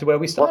right back to where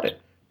we started.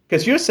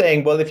 Because you're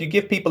saying, well, if you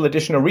give people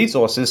additional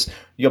resources,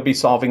 you'll be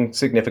solving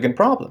significant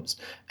problems.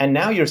 And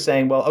now you're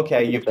saying, well,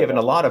 okay, you've given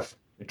a lot of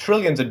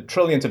trillions and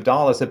trillions of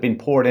dollars have been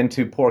poured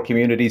into poor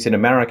communities in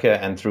America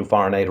and through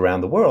foreign aid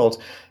around the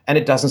world, and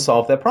it doesn't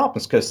solve their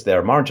problems because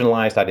they're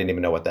marginalized. I didn't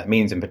even know what that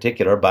means in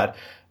particular. But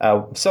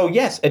so,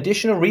 yes,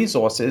 additional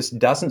resources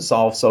doesn't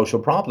solve social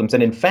problems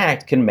and, in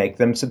fact, can make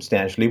them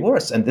substantially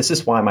worse. And this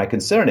is why my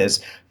concern is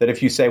that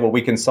if you say, well,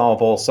 we can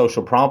solve all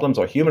social problems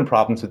or human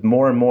problems with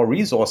more and more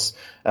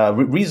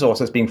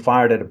resources being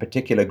fired at a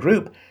particular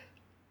group,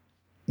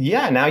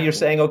 yeah, now you're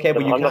saying, okay,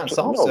 well, you can't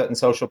solve certain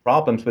social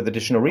problems with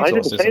additional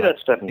resources. I didn't say that,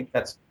 Stephen.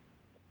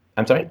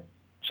 I'm sorry?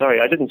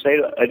 Sorry, I didn't say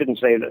that. I didn't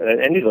say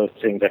any of those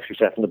things, actually,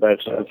 Stephen, about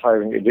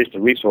firing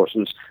additional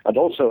resources. And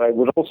also, I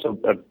would also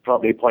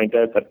probably point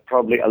out that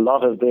probably a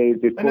lot of the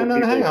poor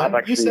people hang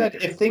on. You said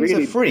if things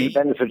are free,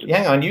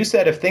 hang on. You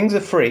said if things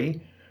are free,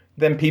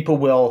 then people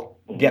will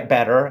get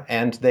better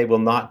and they will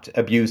not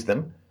abuse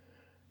them.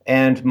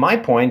 And my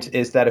point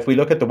is that if we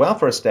look at the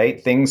welfare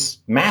state,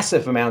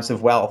 massive amounts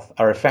of wealth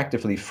are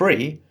effectively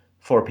free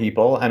for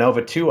people. And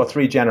over 2 or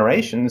 3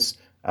 generations,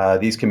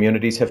 these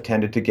communities have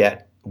tended to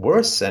get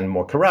worse and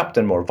more corrupt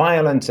and more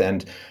violent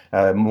and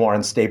more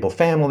unstable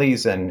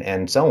families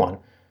and so on.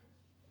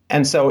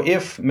 And so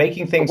if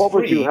making things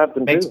free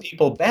makes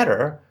people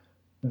better,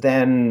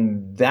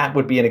 then that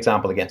would be an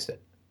example against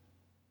it.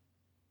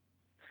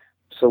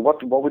 So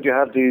what would you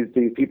have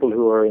the people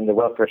who are in the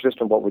welfare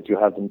system, what would you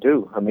have them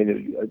do? I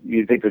mean,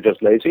 you think they're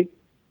just lazy?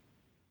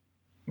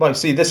 Well,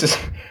 see,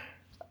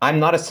 I'm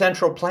not a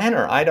central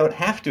planner. I don't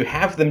have to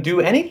have them do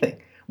anything.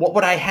 What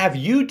would I have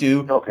you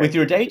do with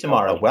your day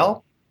tomorrow?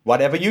 Well,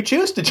 whatever you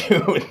choose to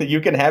do,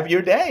 you can have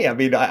your day. I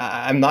mean,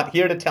 I'm not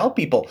here to tell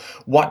people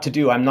what to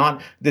do. I'm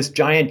not this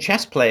giant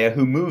chess player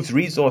who moves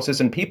resources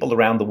and people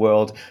around the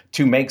world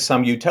to make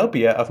some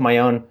utopia of my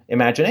own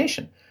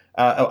imagination.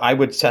 I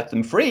would set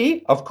them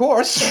free, of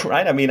course,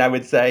 right? I mean, I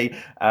would say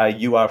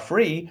you are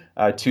free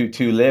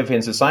to live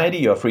in society.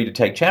 You're free to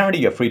take charity.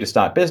 You're free to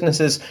start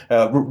businesses.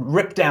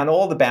 Rip down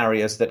all the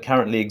barriers that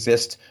currently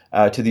exist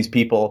to these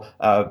people.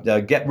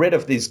 Get rid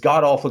of these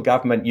god-awful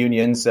government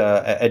unions,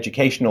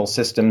 educational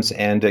systems,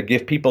 and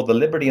give people the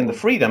liberty and the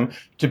freedom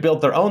to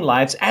build their own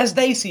lives as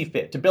they see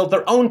fit, to build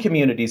their own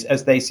communities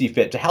as they see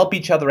fit, to help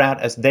each other out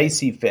as they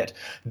see fit.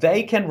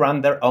 They can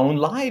run their own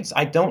lives.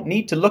 I don't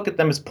need to look at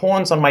them as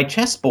pawns on my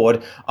chessboard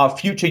springboard of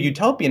future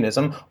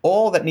utopianism.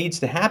 All that needs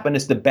to happen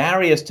is the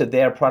barriers to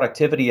their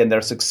productivity and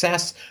their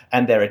success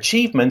and their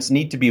achievements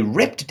need to be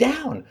ripped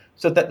down,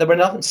 so that we're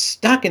not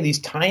stuck in these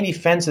tiny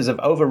fences of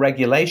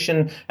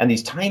overregulation and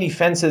these tiny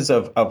fences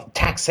of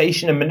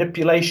taxation and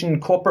manipulation,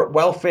 corporate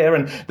welfare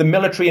and the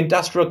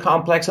military-industrial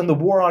complex and the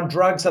war on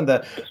drugs and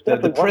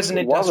the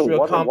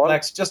prison-industrial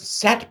complex. Just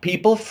set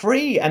people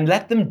free and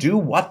let them do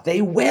what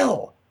they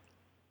will.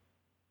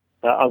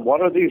 And what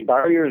are these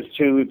barriers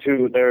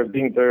to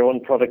their own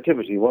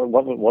productivity?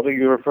 What are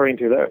you referring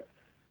to there?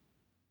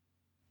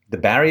 The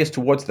barriers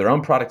towards their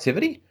own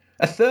productivity?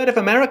 A third of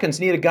Americans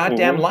need a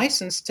goddamn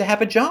license to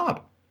have a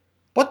job.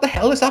 What the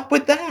hell is up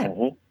with that?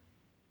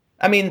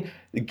 I mean,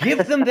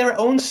 give them their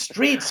own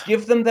streets.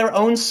 Give them their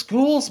own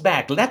schools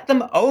back. Let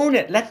them own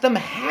it. Let them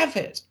have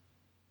it.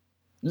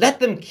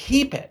 Let them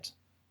keep it.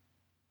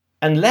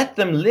 And let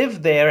them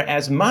live there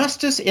as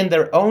masters in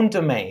their own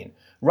domain,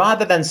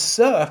 rather than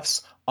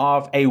serfs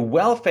of a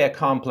welfare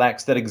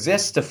complex that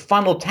exists to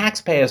funnel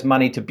taxpayers'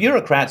 money to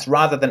bureaucrats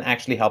rather than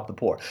actually help the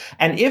poor.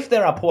 And if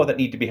there are poor that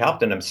need to be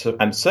helped,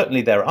 and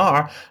certainly there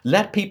are,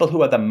 let people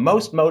who are the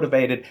most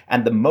motivated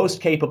and the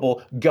most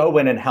capable go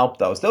in and help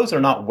those. Those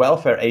are not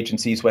welfare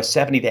agencies where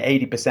 70 to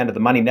 80% of the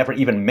money never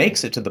even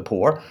makes it to the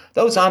poor.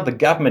 Those aren't the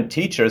government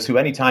teachers who,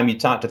 anytime you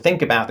start to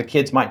think about the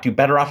kids might do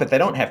better off if they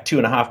don't have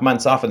 2.5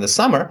 months off in the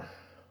summer.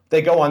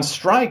 They go on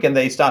strike and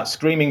they start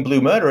screaming blue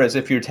murder as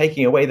if you're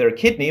taking away their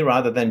kidney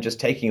rather than just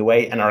taking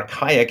away an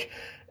archaic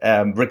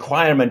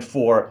requirement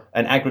for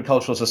an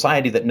agricultural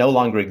society that no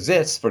longer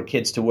exists for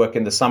kids to work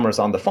in the summers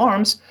on the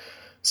farms.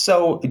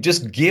 So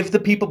just give the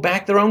people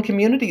back their own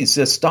communities.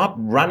 Stop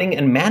running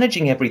and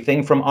managing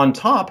everything from on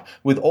top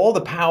with all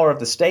the power of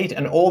the state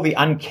and all the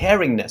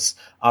uncaringness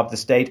of the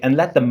state, and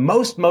let the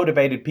most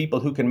motivated people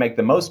who can make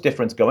the most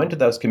difference go into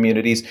those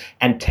communities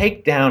and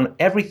take down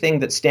everything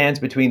that stands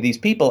between these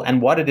people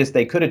and what it is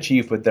they could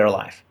achieve with their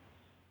life.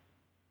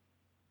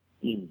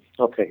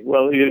 Okay.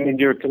 Well,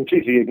 you're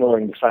completely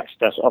ignoring the fact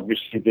that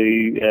obviously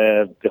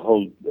the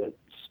whole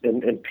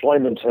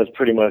employment has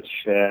pretty much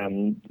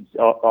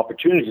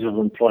opportunities of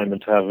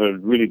employment have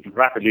really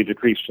rapidly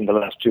decreased in the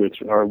last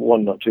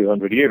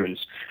 200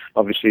 years.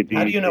 Obviously,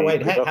 how do you know?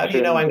 How do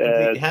you know I'm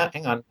completely?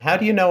 Hang on. How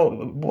do you know?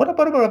 What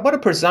a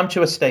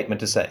presumptuous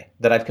statement to say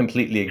that I've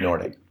completely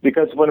ignored it.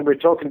 Because when we're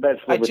talking about,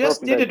 I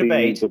just did a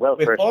debate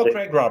with Paul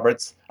Craig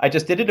Roberts. I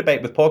just did a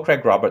debate with Paul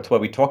Craig Roberts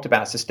where we talked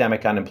about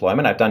systemic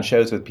unemployment. I've done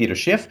shows with Peter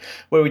Schiff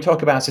where we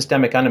talk about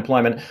systemic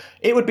unemployment.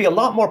 It would be a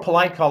lot more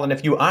polite, Colin,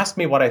 if you asked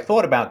me what I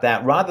thought about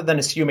that, rather than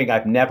assuming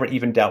I've never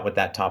even dealt with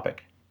that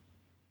topic.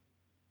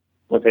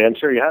 Okay, I'm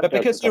sure you have. But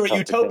because you're a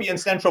utopian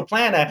central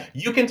planner,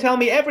 you can tell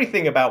me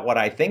everything about what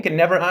I think and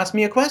never ask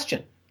me a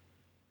question.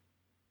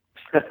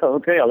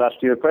 Okay, I'll ask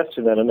you a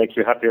question then and make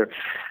you happier.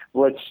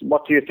 What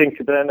do you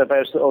think then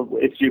about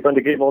if you're going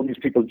to give all these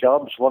people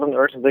jobs, what on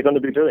earth are they going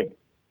to be doing?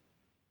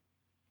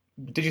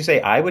 Did you say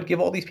I would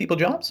give all these people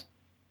jobs?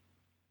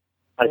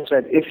 I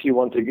said, if you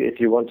want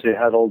to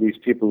have all these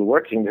people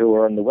working who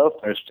are in the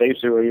welfare state,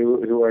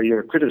 who are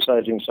you're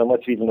criticizing so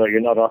much, even though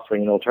you're not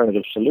offering an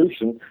alternative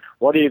solution,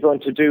 what are you going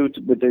to do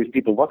with these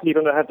people? What are you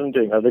going to have them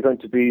doing? Are they going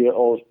to be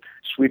all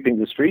sweeping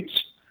the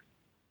streets?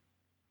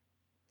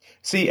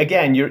 See,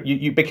 again,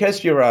 you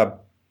because you're a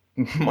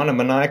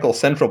monomaniacal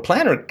central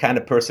planner kind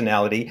of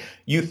personality,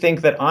 you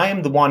think that I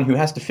am the one who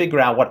has to figure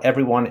out what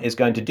everyone is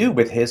going to do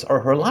with his or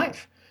her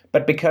life.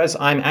 But because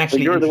I'm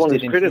actually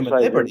interested in human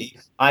liberty,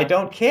 I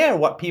don't care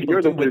what people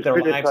do with their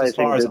lives as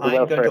far as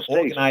I'm going to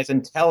organize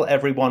and tell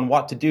everyone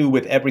what to do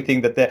with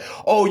everything that they're,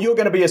 you're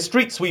going to be a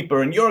street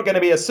sweeper, and you're going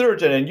to be a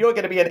surgeon, and you're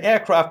going to be an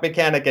aircraft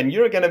mechanic, and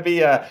you're going to be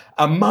a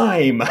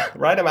mime,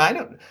 right?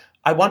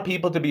 I want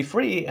people to be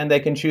free and they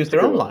can choose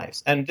their own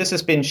lives. And this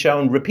has been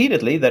shown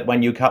repeatedly that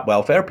when you cut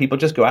welfare, people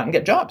just go out and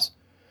get jobs.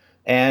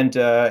 And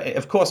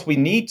of course, we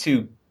need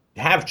to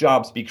have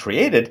jobs be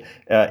created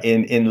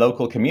in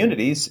local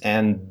communities.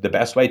 And the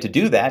best way to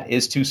do that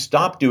is to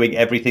stop doing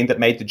everything that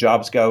made the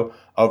jobs go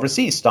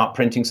overseas. Stop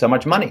printing so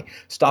much money.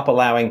 Stop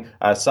allowing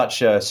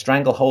such a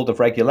stranglehold of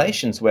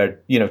regulations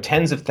where,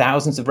 tens of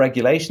thousands of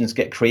regulations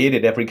get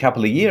created every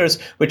couple of years,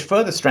 which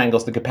further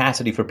strangles the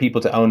capacity for people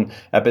to own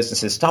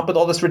businesses. Stop with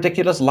all this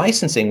ridiculous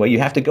licensing where you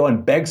have to go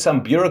and beg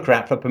some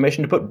bureaucrat for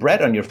permission to put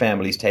bread on your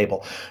family's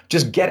table.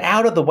 Just get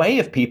out of the way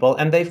of people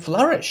and they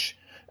flourish.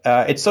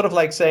 It's sort of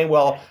like saying,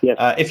 well, yes.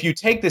 If you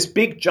take this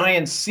big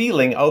giant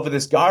ceiling over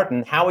this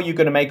garden, how are you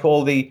going to make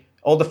all the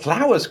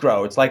flowers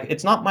grow? It's like,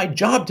 it's not my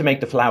job to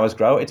make the flowers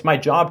grow. It's my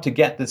job to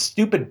get the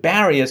stupid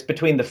barriers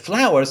between the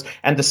flowers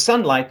and the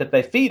sunlight that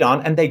they feed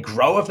on, and they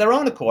grow of their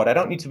own accord. I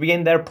don't need to be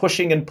in there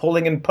pushing and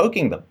pulling and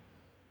poking them.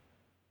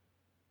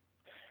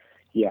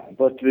 Yeah,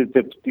 but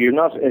you're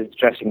not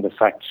addressing the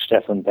fact,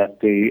 Stefan, that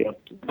the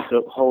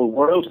whole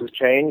world has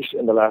changed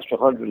in the last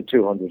 100 to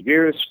 200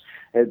 years.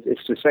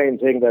 It's the same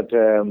thing that...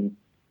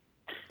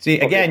 See,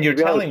 again, you're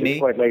telling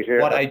me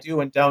what I do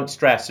and don't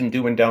stress and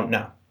do and don't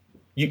know.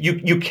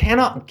 You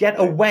cannot get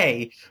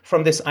away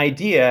from this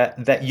idea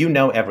that you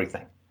know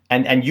everything.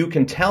 And you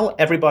can tell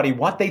everybody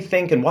what they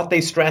think and what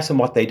they stress and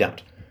what they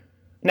don't.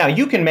 Now,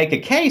 you can make a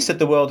case that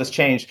the world has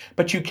changed,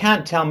 but you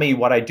can't tell me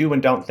what I do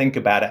and don't think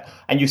about it.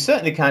 And you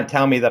certainly can't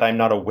tell me that I'm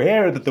not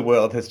aware that the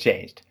world has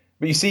changed.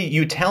 But you see,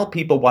 you tell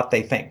people what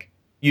they think.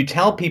 You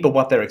tell people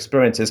what their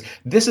experience is.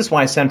 This is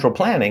why central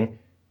planning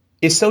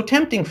is so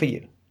tempting for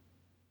you.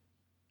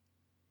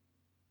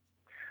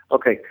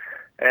 Okay.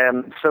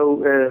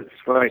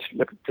 Right.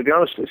 Look, to be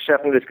honest,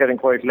 Stefan, it's getting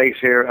quite late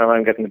here, and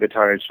I'm getting a bit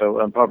tired, so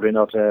I'm probably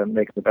not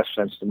making the best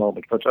sense at the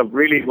moment. But let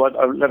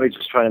me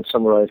just try and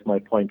summarize my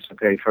points,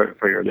 okay,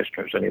 for your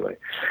listeners anyway.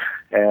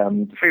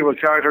 The Free World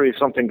Charter is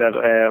something that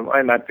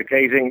I'm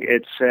advocating.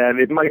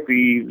 It might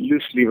be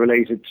loosely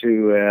related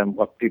to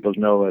what people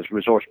know as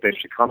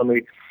resource-based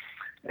economy.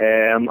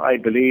 I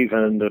believe,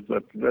 and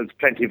there's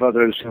plenty of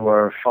others who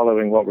are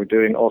following what we're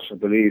doing, also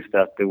believe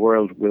that the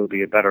world will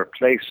be a better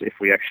place if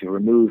we actually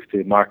remove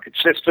the market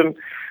system.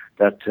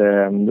 That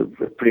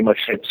pretty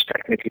much it's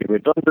technically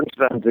redundant,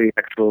 and it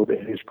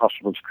is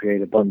possible to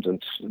create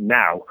abundance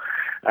now.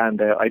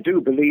 And I do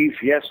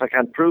believe, yes, I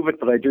can't prove it,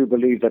 but I do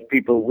believe that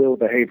people will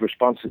behave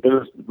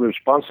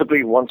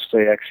responsibly once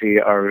they actually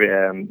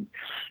are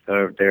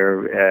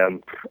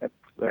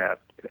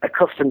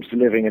accustomed to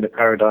living in a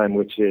paradigm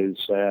which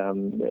is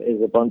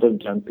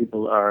abundant, and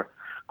people are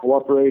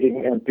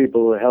cooperating and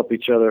people helping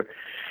each other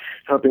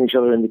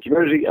in the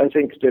community. I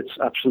think that's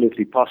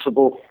absolutely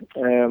possible.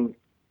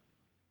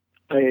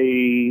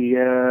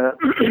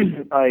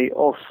 I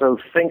also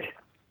think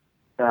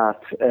that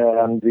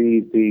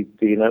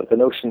the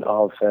notion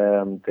of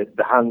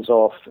the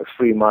hands-off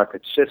free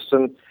market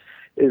system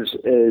is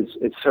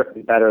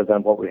certainly better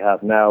than what we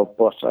have now,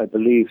 but I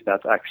believe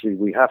that actually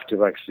we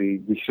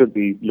should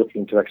be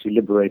looking to actually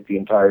liberate the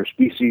entire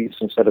species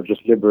instead of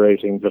just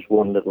liberating just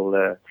one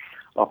little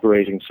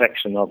operating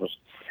section of it.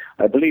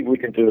 I believe we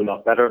can do a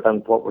lot better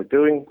than what we're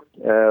doing.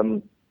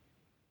 And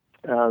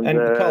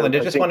Colin, I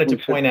just wanted to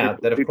point out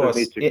that, of course,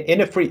 I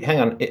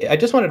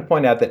just wanted to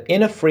point out that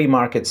in a free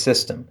market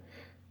system,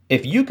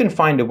 if you can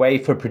find a way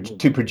to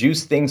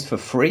produce things for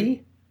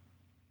free,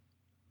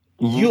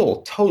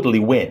 you'll totally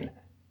win.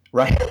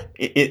 Right?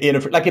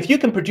 Like if you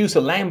can produce a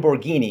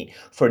Lamborghini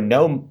for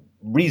no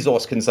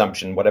resource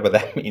consumption, whatever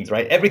that means,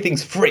 right?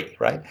 Everything's free,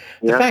 right?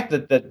 Yeah. The fact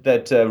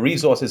that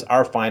resources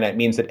are finite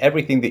means that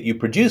everything that you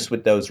produce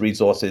with those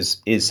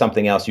resources is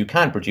something else you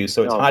can't produce.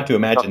 So it's hard to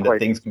imagine that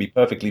things can be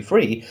perfectly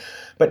free.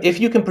 But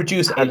if you can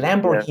produce a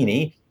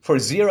Lamborghini for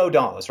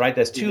 $0, right?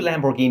 There's two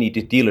Lamborghini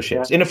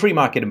dealerships in a free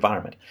market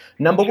environment.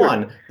 Number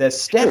one,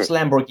 there's Steph's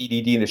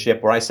Lamborghini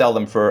dealership where I sell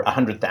them for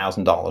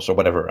 $100,000 or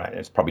whatever. Right?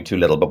 It's probably too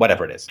little, but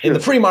whatever it is. In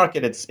the free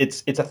market, it's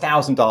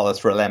 $1,000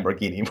 for a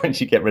Lamborghini once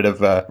you get rid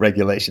of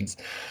regulations.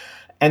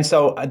 And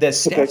so there's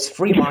Steph's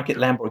free market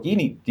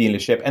Lamborghini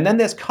dealership, and then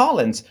there's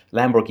Colin's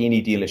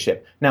Lamborghini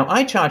dealership. Now,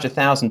 I charge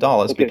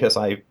 $1,000 because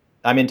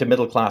I'm into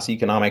middle-class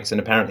economics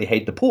and apparently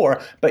hate the poor,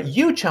 but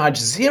you charge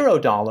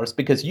 $0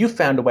 because you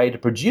found a way to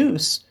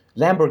produce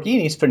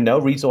Lamborghinis for no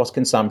resource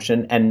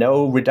consumption and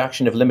no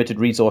reduction of limited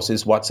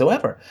resources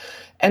whatsoever.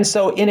 And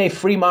so in a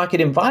free market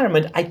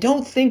environment, I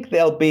don't think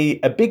there'll be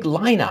a big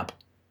lineup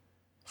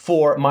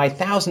for my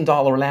 $1,000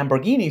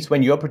 Lamborghinis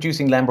when you're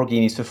producing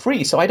Lamborghinis for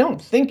free. So I don't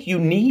think you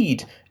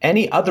need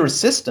any other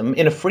system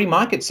in a free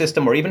market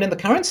system or even in the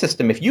current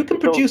system. If you can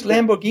produce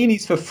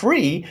Lamborghinis for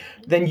free,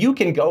 then you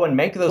can go and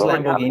make those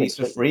Lamborghinis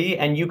for free,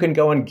 and you can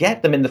go and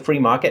get them in the free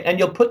market, and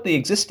you'll put the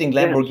existing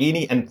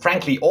Lamborghini and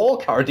frankly all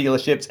car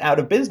dealerships out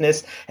of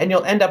business, and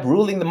you'll end up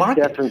ruling the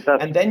market.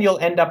 And then you'll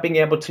end up being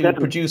able to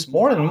produce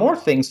more and more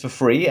things for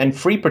free, and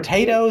free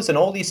potatoes and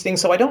all these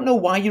things. So I don't know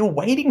why you're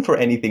waiting for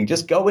anything.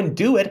 Just go and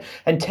do it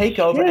and take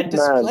over and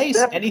displace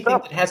anything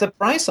that has a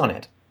price on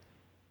it.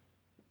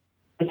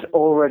 It's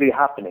already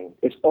happening.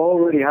 It's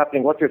already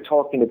happening. What you're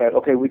talking about,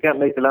 okay, we can't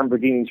make the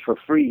Lamborghinis for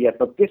free yet,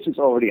 but this is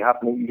already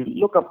happening. You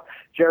look up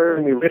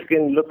Jeremy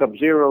Rifkin, look up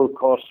zero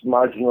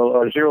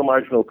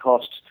marginal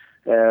cost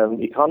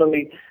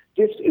economy.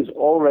 This is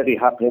already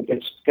happening.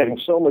 It's getting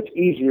so much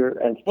easier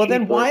and cheaper. Well,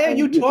 then why are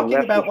you talking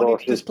about wanting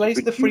to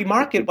displace the free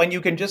market when you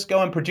can just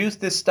go and produce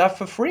this stuff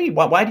for free?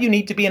 Why do you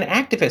need to be an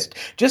activist?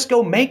 Just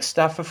go make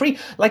stuff for free.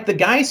 Like the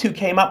guys who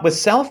came up with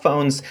cell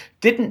phones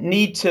didn't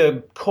need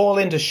to call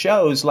into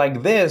shows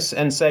like this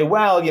and say,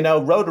 well, you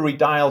know, rotary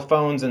dial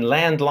phones and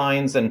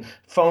landlines and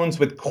phones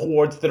with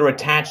cords that are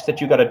attached that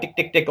you got to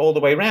dick all the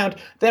way around.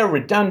 They're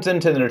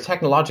redundant and they're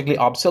technologically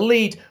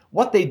obsolete.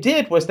 What they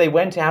did was they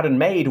went out and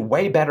made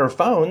way better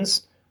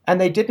phones,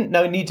 and they didn't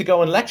need to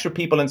go and lecture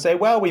people and say,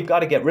 well, we've got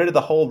to get rid of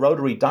the whole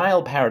rotary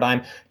dial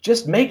paradigm.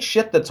 Just make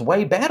shit that's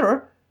way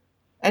better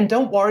and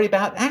don't worry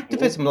about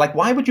activism. Like,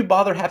 why would you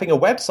bother having a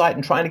website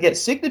and trying to get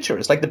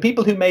signatures? Like the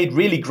people who made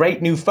really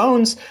great new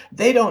phones,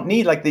 they don't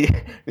need like the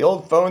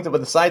old phones that were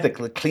the size of a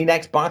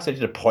Kleenex box that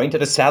you had to point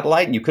at a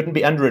satellite and you couldn't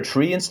be under a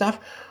tree and stuff.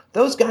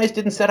 Those guys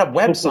didn't set up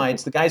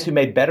websites. The guys who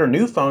made better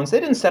new phones,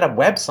 they didn't set up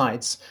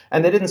websites.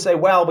 And they didn't say,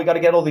 well, we got to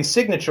get all these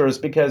signatures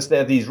because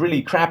they're these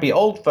really crappy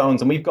old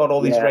phones and we've got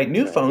all these great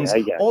new phones.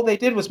 All they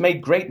did was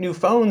make great new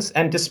phones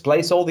and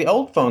displace all the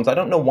old phones. I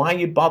don't know why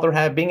you'd bother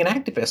being an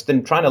activist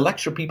and trying to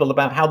lecture people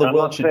about how the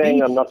world should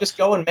be. Just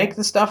go and make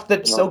the stuff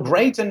that's so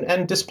great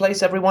and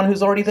displace everyone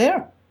who's already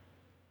there.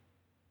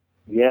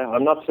 Yeah,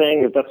 I'm not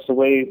saying that that's the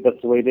way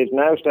it is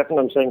now, Stefan.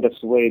 I'm saying that's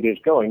the way it is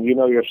going. You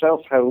know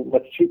yourself how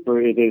much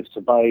cheaper it is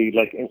to buy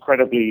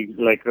incredibly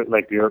like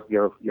your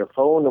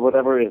phone or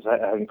whatever is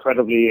how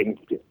incredibly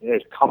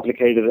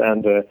complicated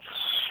and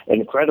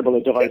incredible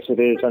a device it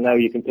is, and now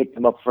you can pick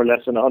them up for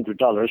less than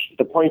 $100.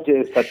 The point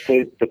is that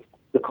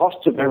the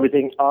costs of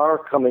everything are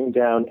coming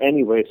down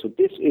anyway, so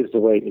this is the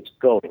way it's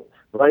going.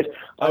 Right.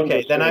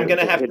 Okay, then I'm going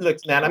to have to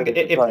look, man.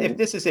 If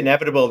this is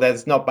inevitable,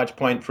 there's not much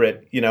point for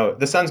it. You know,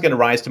 the sun's going to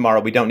rise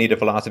tomorrow. We don't need a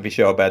philosophy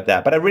show about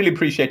that. But I really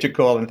appreciate your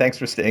call and thanks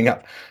for staying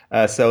up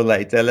so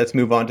late. Let's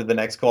move on to the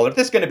next call. If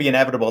this is going to be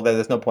inevitable, then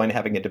there's no point in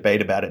having a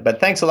debate about it. But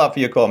thanks a lot for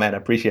your call, man. I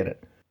appreciate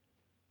it.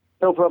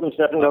 No problem,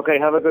 Stefan. Okay,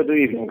 have a good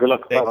evening. Good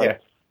luck. Take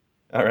care.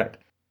 All right,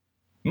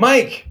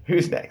 Mike.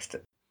 Who's next?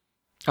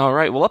 All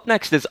right. Well, up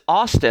next is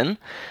Austin.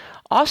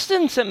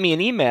 Austin sent me an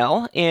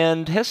email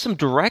and has some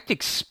direct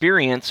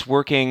experience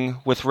working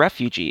with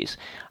refugees.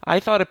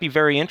 I thought it'd be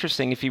very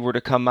interesting if he were to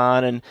come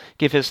on and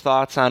give his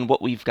thoughts on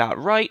what we've got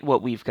right,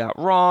 what we've got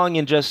wrong,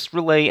 and just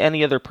relay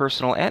any other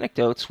personal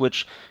anecdotes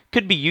which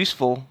could be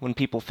useful when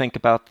people think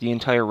about the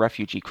entire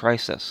refugee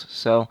crisis.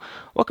 So,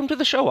 welcome to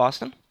the show,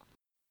 Austin.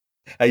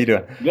 How you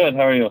doing? Good.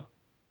 How are you?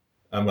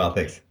 I'm well,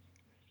 thanks.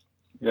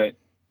 Great.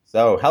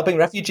 So, helping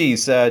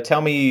refugees,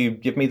 give me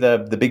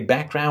the big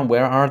background.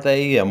 Where are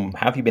they? How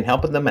have you been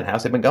helping them, and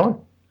how's it been going?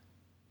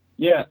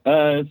 Yeah,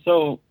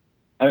 so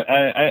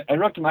I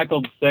wrote to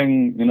Michael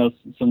saying,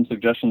 some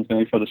suggestions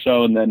maybe for the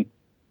show, and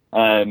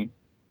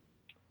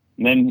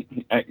then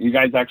you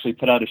guys actually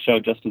put out a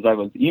show just as I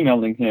was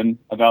emailing him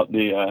about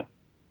the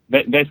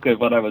basically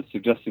what I was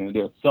suggesting to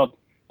do. So,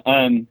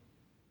 I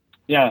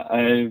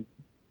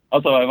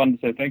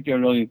wanted to say thank you. I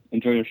really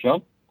enjoy your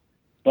show.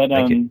 But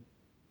thank you.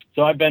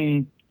 So I've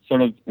been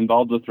sort of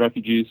involved with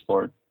refugees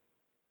for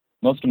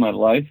most of my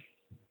life,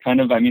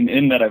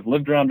 in that I've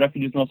lived around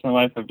refugees most of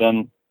my life. I've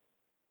done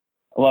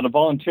a lot of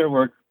volunteer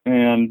work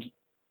and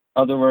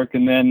other work,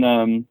 and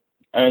then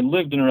I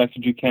lived in a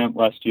refugee camp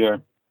last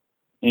year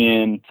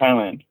in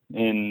Thailand,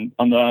 in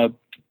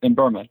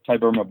Burma,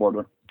 Thai-Burma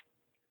border.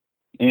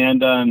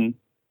 And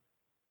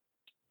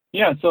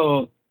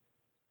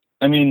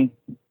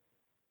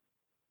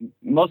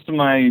most of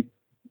my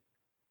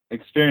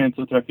experience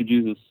with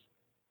refugees is,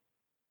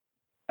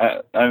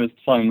 I was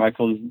telling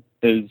Michael,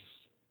 is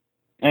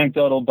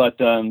anecdotal, but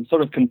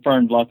sort of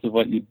confirmed lots of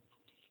what you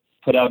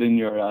put out in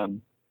your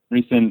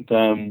recent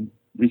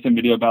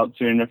video about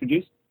Syrian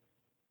refugees.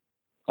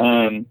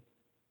 The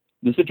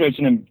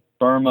situation in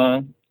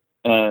Burma,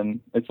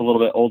 it's a little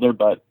bit older,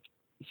 but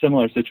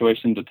similar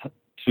situation to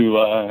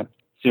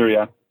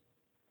Syria,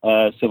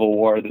 civil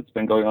war that's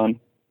been going on.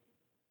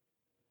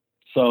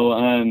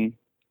 So,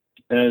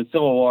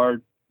 civil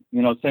war,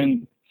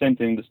 same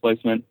thing,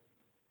 displacement.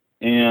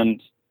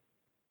 And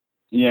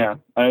yeah,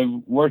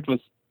 I've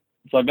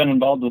been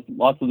involved with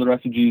lots of the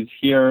refugees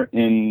here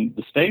in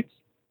the States,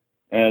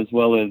 as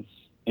well as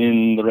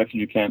in the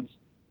refugee camps.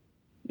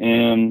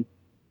 And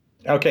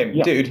okay,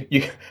 yeah. Dude,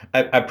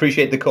 I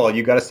appreciate the call.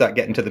 You got to start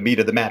getting to the meat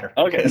of the matter.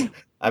 Okay.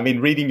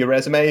 Reading your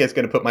resume is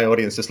going to put my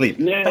audience to sleep.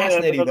 Yeah,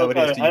 fascinating though it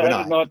is to you and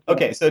I.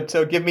 Okay,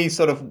 so give me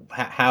sort of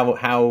how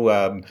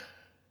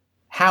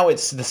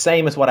it's the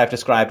same as what I've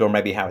described, or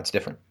maybe how it's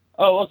different.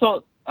 Oh, well,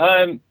 so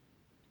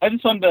I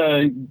just wanted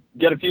to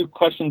get a few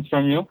questions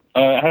from you.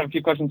 I have a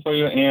few questions for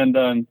you, and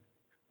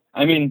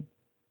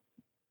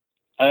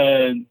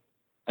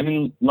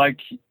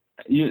like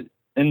you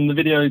in the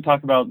video, you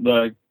talk about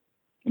the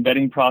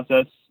vetting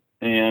process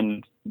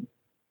and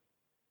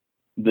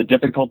the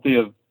difficulty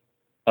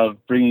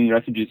of bringing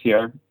refugees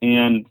here,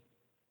 and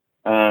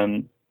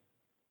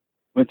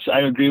which I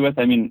agree with.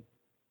 The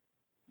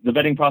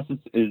vetting process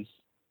is,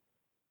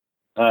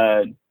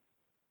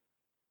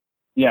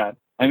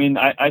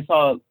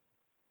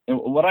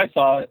 what I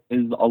saw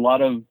is a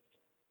lot of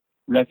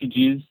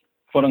refugees,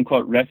 quote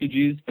unquote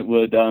refugees, that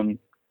would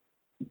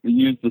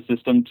use the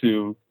system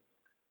to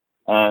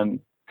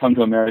come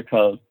to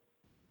America,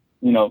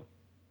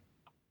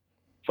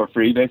 for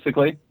free,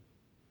 basically.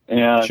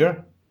 And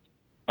sure.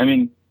 I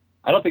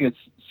don't think it's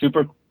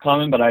super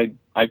common, but I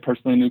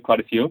personally knew quite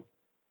a few,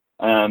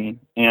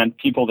 and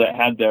people that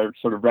had their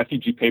sort of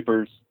refugee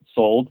papers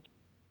sold.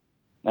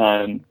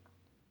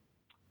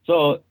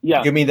 So,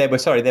 yeah. You mean they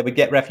would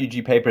get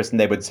refugee papers and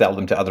they would sell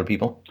them to other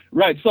people?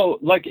 Right. So,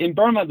 like in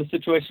Burma, the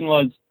situation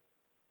was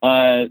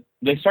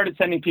they started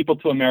sending people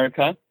to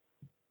America,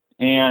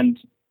 and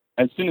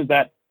as soon as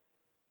that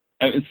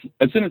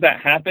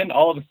happened,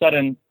 all of a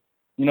sudden,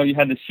 you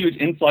had this huge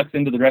influx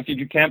into the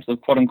refugee camps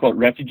of quote unquote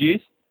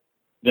refugees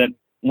that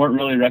weren't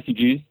really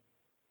refugees.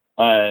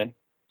 So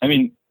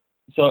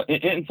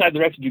inside the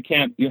refugee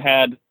camp, you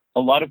had a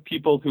lot of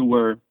people who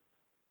were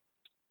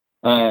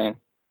who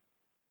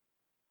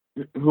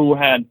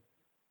had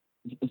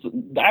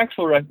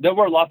there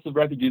were lots of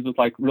refugees with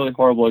like really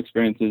horrible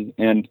experiences,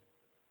 and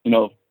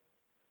I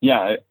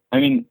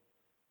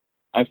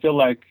feel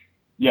like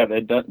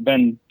they'd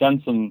been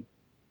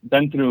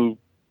through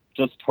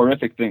just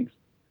horrific things,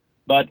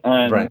 but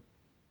right.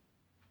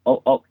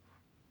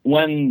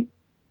 When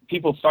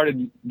people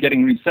started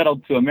getting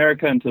resettled to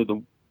America and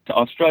to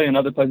Australia and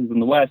other places in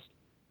the West,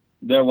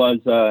 there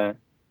was a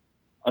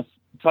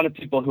ton of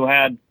people who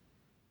had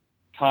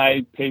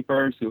Thai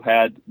papers, who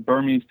had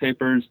Burmese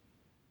papers,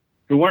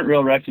 who weren't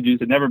real refugees,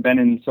 had never been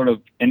in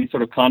any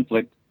sort of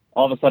conflict,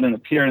 all of a sudden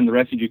appear in the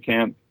refugee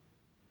camp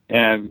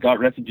and got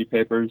refugee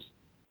papers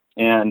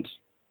and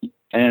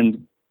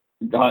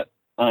got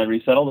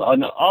resettled.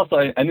 And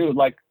also, I knew,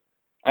 like,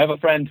 I have a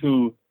friend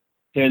who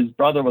his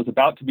brother was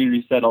about to be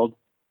resettled,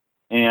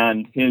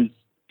 and his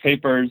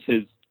papers,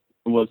 he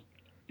was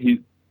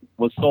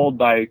sold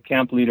by a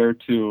camp leader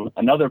to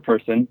another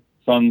person,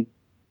 some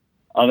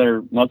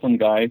other Muslim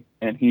guy,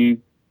 and he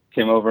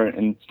came over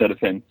instead of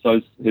him.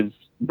 So his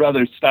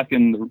brother's stuck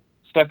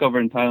over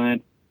in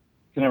Thailand,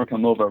 can never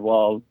come over,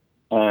 while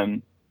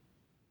some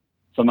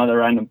other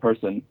random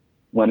person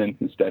went in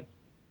instead.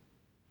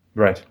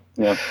 Right.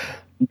 Yeah.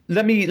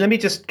 Let me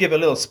just give a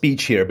little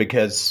speech here,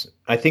 because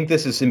I think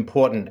this is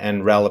important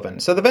and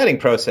relevant. So the vetting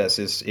process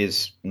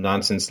is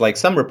nonsense. Like,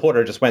 some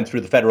reporter just went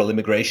through the Federal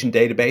Immigration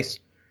Database.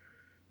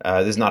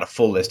 There's not a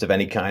full list of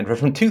any kind. But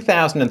from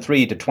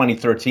 2003 to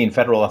 2013,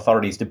 federal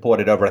authorities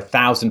deported over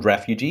 1,000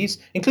 refugees,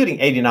 including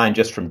 89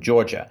 just from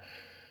Georgia.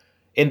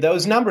 In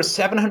those numbers,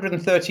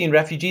 713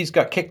 refugees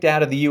got kicked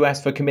out of the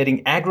U.S. for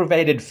committing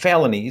aggravated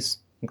felonies,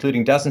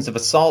 including dozens of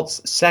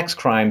assaults, sex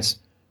crimes,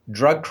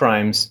 drug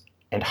crimes,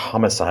 and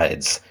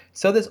homicides.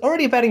 So there's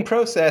already a vetting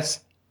process.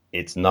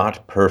 It's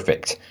not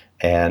perfect.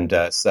 And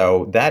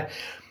so that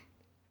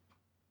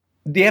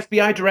the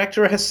FBI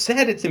director has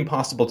said it's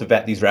impossible to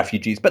vet these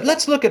refugees. But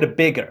let's look at a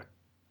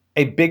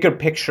bigger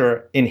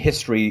picture in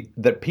history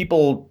that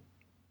people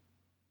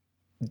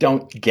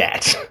don't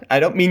get. I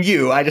don't mean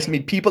you. I just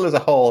mean people as a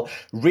whole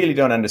really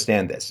don't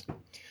understand this.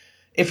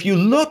 If you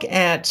look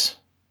at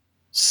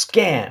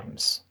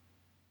scams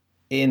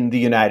in the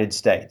United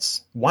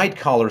States,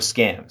 white-collar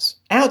scams,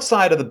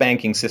 outside of the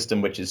banking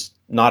system, which is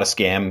not a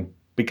scam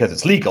because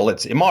it's legal,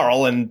 it's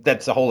immoral, and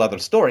that's a whole other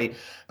story.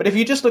 But if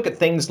you just look at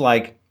things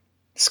like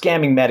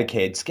scamming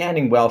Medicaid,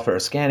 scamming welfare,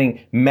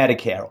 scamming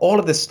Medicare, all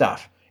of this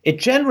stuff, it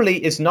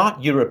generally is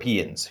not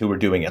Europeans who are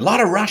doing it. A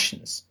lot of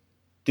Russians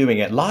doing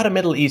it, a lot of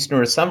Middle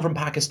Easterners, some from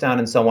Pakistan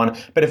and so on.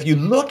 But if you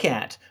look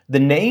at the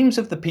names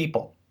of the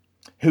people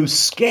who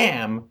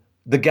scam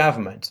the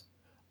government,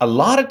 a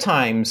lot of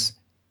times,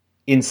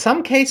 in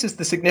some cases,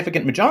 the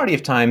significant majority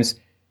of times,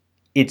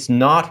 it's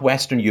not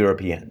Western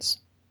Europeans.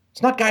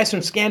 It's not guys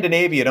from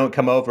Scandinavia don't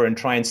come over and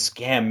try and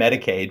scam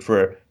Medicaid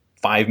for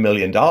 $5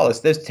 million.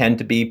 Those tend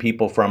to be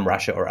people from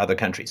Russia or other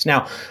countries.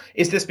 Now,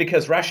 is this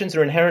because Russians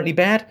are inherently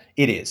bad?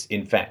 It is.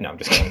 In fact, no, I'm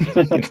just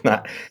kidding. It's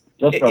not.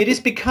 It is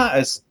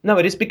because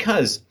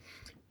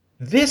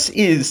this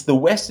is the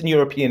Western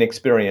European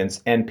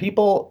experience, and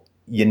people,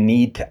 you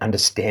need to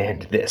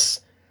understand this.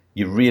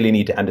 You really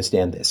need to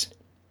understand this.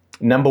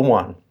 Number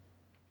one,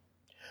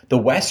 the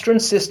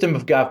Western system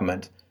of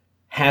government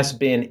has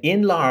been,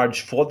 in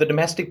large, for the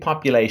domestic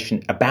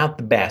population, about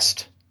the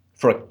best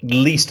for at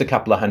least a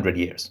couple of hundred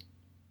years.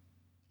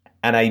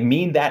 And I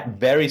mean that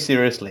very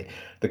seriously.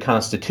 The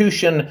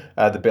Constitution,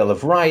 the Bill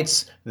of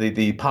Rights,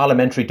 the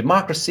parliamentary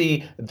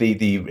democracy,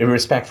 the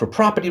respect for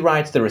property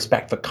rights, the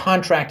respect for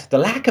contract, the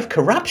lack of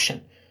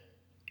corruption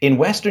in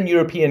Western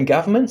European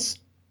governments,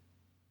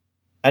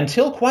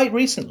 until quite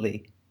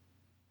recently,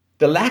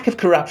 the lack of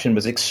corruption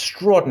was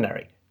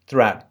extraordinary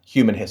throughout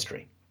human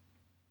history.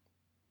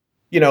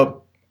 You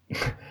know,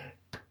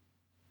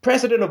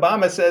 President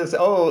Obama says,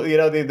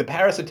 the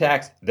Paris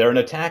attacks, they're an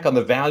attack on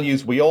the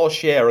values we all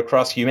share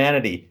across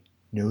humanity.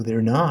 No,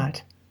 they're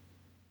not.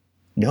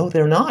 No,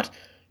 they're not.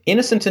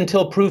 Innocent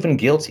until proven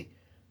guilty.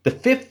 The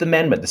Fifth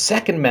Amendment, the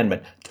Second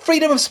Amendment,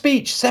 freedom of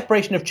speech,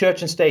 separation of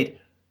church and state,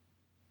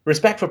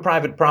 respect for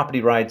private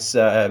property rights,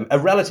 a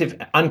relative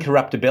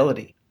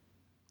uncorruptibility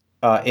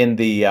in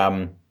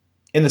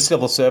the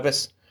civil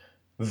service.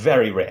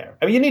 Very rare.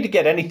 I mean, you need to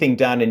get anything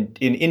done in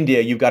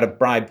India, you've got to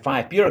bribe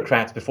 5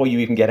 bureaucrats before you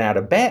even get out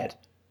of bed.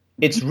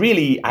 It's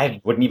really, I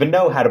wouldn't even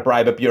know how to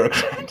bribe a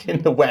bureaucrat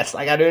in the West.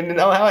 Like, I don't even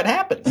know how it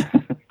happens.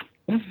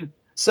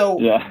 So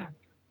yeah.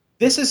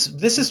 This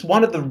is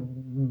one of the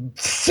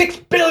 6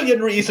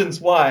 billion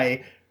reasons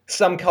why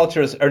some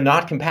cultures are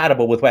not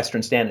compatible with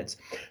Western standards.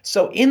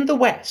 So in the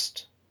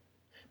West,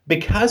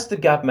 because the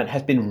government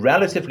has been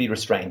relatively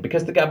restrained,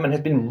 because the government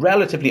has been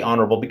relatively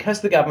honorable,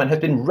 because the government has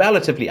been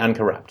relatively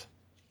uncorrupt,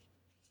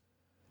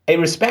 a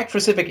respect for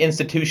civic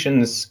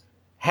institutions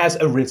has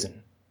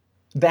arisen.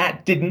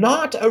 That did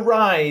not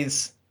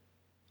arise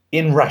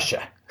in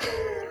Russia,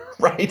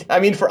 right? I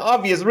mean, for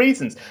obvious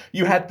reasons.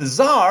 You had the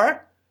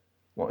Tsar.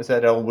 What was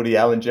that old Woody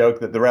Allen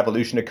joke that the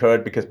revolution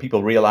occurred because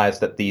people realized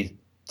that the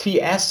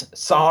TS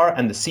Tsar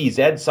and the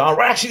CZ Tsar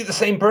were actually the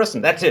same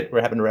person. That's it.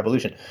 We're having a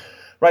revolution.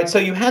 right? So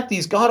you had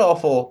these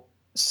god-awful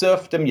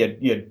serfdom. You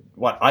had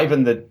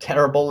Ivan the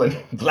Terrible and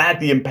Vlad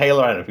the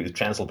Impaler. I don't know if he was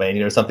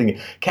Transylvanian or something.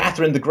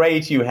 Catherine the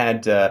Great. You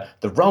had the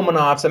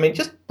Romanovs. I mean,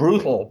 just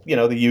brutal,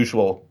 the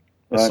usual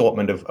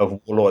assortment of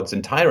warlords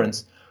and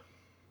tyrants.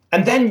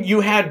 And then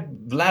you had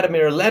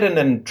Vladimir Lenin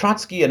and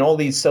Trotsky and all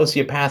these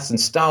sociopaths and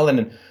Stalin.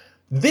 And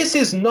this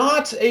is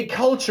not a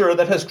culture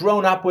that has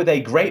grown up with a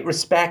great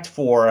respect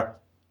for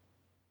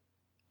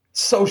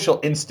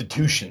social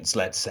institutions,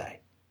 let's say.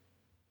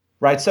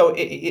 Right, so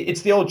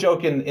it's the old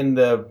joke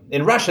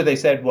in Russia. They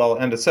said, well,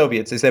 and the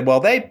Soviets, they said, well,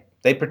 they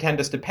pretend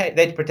to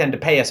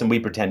pay us, and we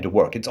pretend to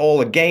work. It's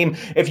all a game.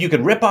 If you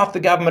can rip off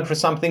the government for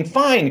something,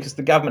 fine, because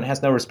the government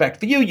has no respect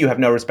for you. You have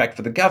no respect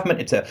for the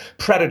government. It's a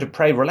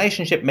predator-prey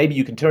relationship. Maybe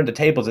you can turn the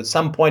tables at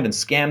some point and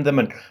scam them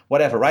and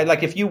whatever, right?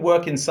 Like if you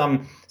work in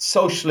some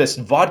socialist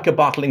vodka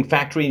bottling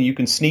factory and you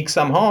can sneak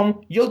some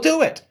home, you'll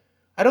do it.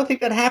 I don't think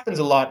that happens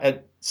a lot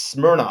at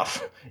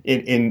Smirnoff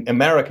in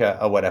America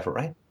or whatever,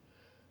 right?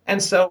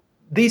 And so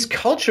these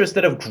cultures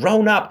that have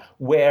grown up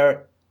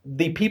where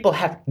the people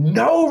have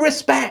no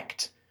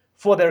respect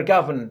for their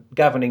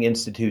governing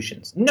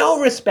institutions,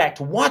 no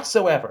respect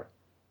whatsoever.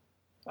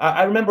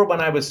 I remember when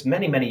I was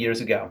many, many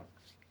years ago,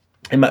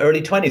 in my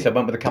early 20s, I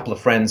went with a couple of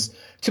friends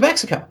to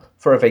Mexico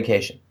for a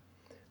vacation.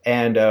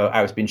 And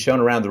I was being shown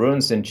around the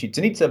ruins in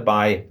Chichen Itza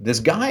by this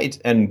guide.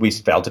 And we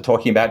fell to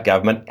talking about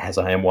government, as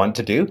I am wont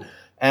to do.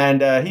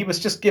 And he was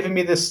just giving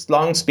me this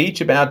long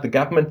speech about the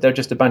government. They're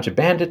just a bunch of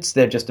bandits.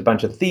 They're just a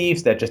bunch of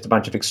thieves. They're just a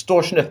bunch of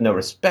extortionate, no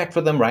respect for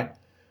them, right?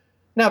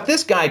 Now, if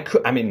this guy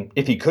could,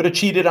 if he could have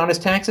cheated on his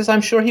taxes, I'm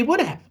sure he would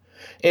have.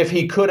 If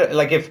he could,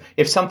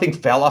 if something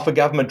fell off a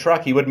government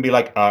truck, he wouldn't be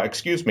like,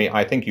 excuse me,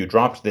 I think you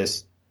dropped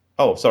this.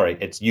 Oh, sorry,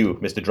 it's you,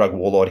 Mr. Drug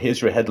Warlord.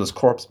 Here's your headless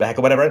corpse back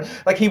or whatever.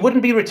 Like, he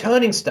wouldn't be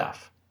returning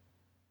stuff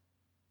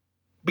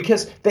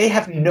because they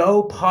have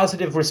no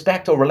positive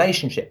respect or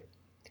relationship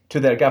to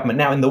their government.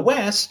 Now, in the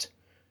West,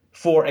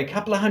 for a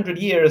couple of hundred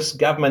years,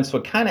 governments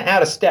were kind of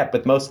out of step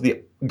with most of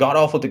the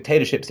god-awful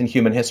dictatorships in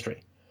human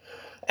history.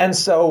 And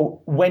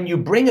so when you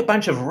bring a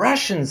bunch of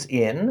Russians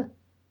in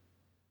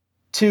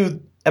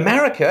to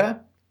America,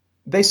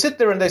 they sit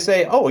there and they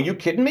say, oh, are you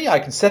kidding me? I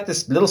can set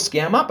this little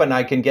scam up and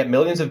I can get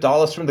millions of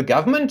dollars from the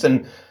government.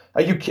 And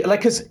are you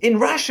because in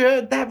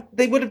Russia,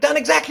 they would have done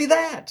exactly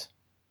that.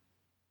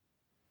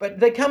 But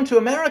they come to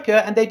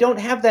America and they don't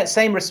have that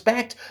same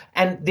respect.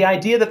 And the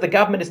idea that the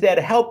government is there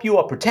to help you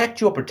or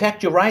protect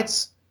your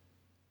rights.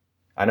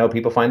 I know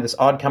people find this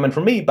odd coming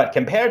from me, but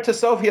compared to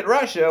Soviet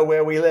Russia,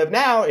 where we live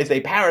now, is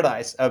a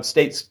paradise of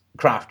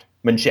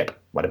statescraftmanship,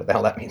 whatever the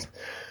hell that means.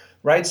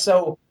 Right?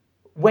 So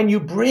when you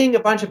bring a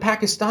bunch of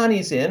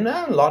Pakistanis in,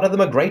 a lot of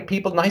them are great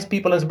people, nice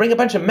people, and bring a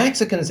bunch of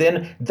Mexicans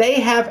in, they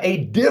have a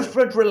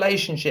different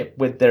relationship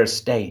with their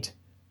state.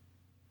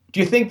 Do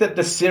you think that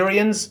the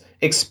Syrians'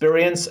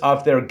 experience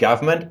of their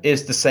government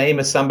is the same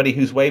as somebody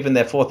who's waving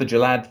their 4th of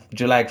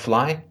July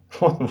flag?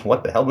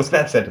 What the hell was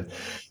that sentence?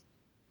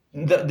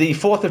 The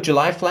 4th of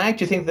July flag,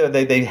 do you think that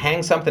they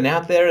hang something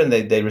out there and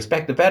they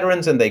respect the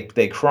veterans and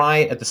they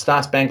cry at the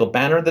Star-Spangled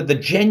Banner? That the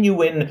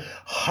genuine,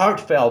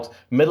 heartfelt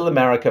Middle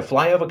America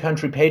flyover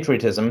country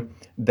patriotism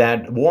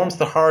that warms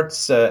the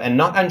hearts, and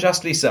not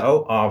unjustly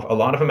so, of a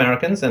lot of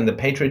Americans, and the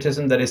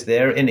patriotism that is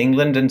there in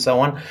England and so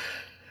on,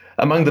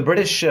 among the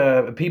British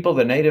people,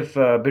 the native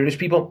British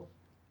people,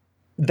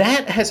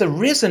 that has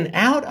arisen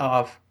out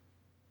of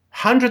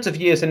hundreds of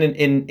years. And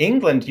in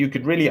England, you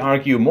could really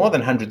argue more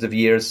than hundreds of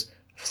years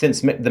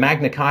since the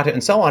Magna Carta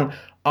and so on,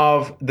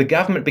 of the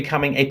government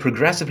becoming a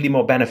progressively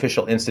more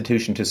beneficial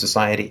institution to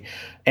society.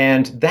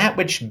 And that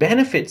which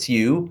benefits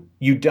you,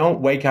 you don't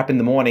wake up in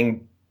the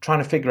morning trying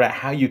to figure out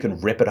how you can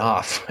rip it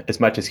off as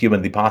much as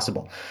humanly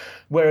possible.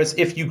 Whereas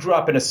if you grew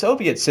up in a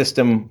Soviet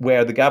system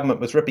where the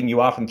government was ripping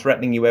you off and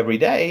threatening you every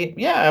day,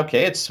 yeah,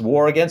 okay, it's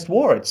war against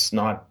war. It's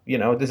not,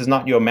 this is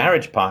not your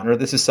marriage partner.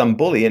 This is some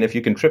bully. And if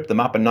you can trip them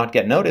up and not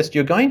get noticed,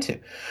 you're going to.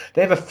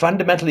 They have a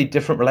fundamentally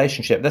different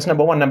relationship. That's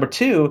number one. Number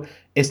two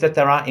is that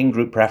there are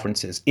in-group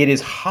preferences. It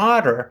is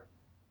harder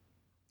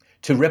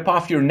to rip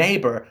off your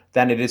neighbor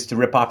than it is to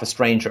rip off a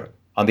stranger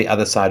on the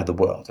other side of the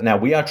world. Now,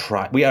 we are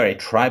a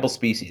tribal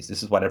species.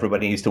 This is what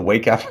everybody needs to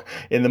wake up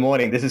in the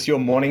morning. This is your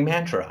morning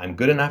mantra. I'm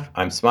good enough.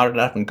 I'm smart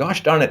enough. And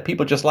gosh darn it,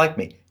 people just like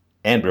me.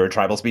 And we're a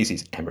tribal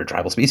species.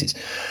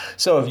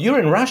 So if you're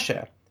in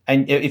Russia,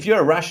 and if you're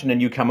a Russian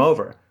and you come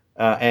over,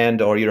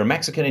 or you're a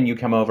Mexican and you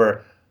come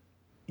over,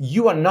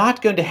 you are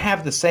not going to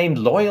have the same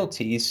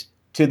loyalties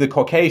to the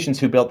Caucasians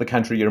who built the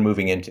country you're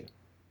moving into.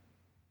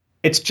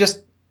 It's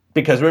just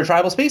because we're a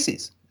tribal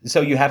species.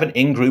 So you have an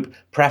in-group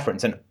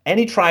preference. And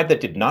any tribe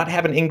that did not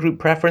have an in-group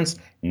preference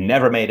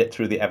never made it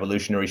through the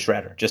evolutionary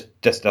shredder.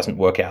 Just doesn't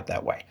work out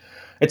that way.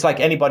 It's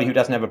like anybody who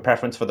doesn't have a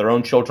preference for their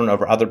own children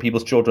over other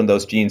people's children,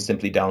 those genes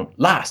simply don't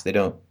last. They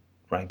don't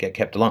get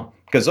kept along.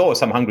 Because there's always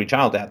some hungry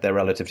child out there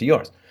relative to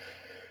yours.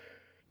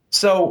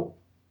 So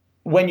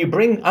when you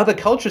bring other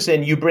cultures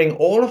in, you bring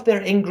all of their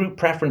in-group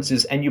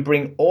preferences and you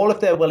bring all of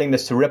their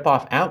willingness to rip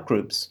off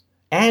out-groups.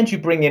 and you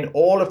bring in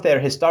all of their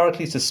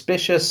historically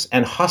suspicious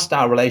and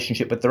hostile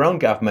relationship with their own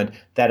government,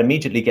 that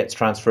immediately gets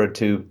transferred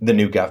to the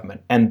new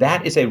government. And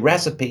that is a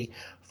recipe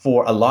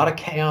for a lot of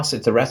chaos.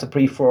 It's a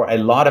recipe for a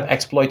lot of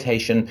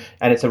exploitation,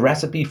 and it's a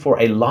recipe for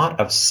a lot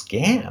of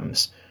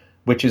scams,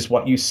 which is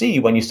what you see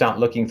when you start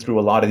looking through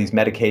a lot of these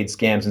Medicaid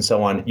scams and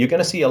so on. You're going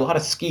to see a lot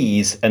of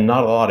skis and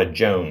not a lot of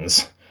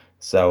Jones.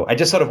 So I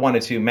just sort of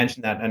wanted to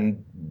mention that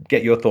and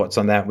get your thoughts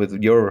on that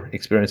with your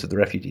experience with the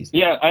refugees.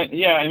 I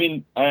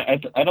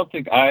don't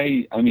think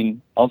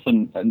also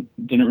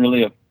didn't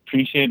really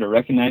appreciate or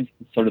recognize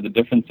sort of the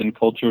difference in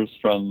cultures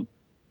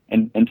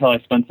until I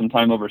spent some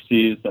time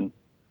overseas. And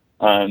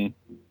I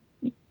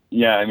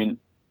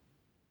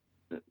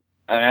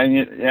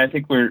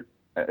think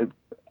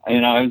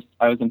I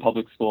was in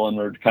public school, and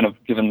we're kind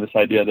of given this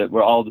idea that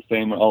we're all the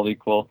same, we're all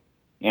equal.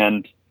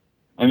 And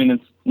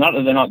it's not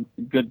that they're not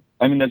good.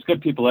 There's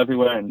good people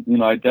everywhere,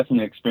 and I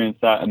definitely experienced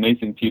that.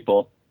 Amazing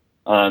people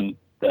that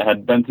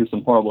had been through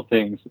some horrible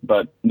things,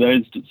 but there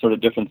is sort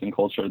of difference in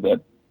culture that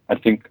I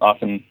think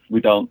often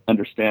we don't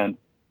understand.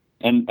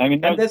 And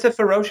there's a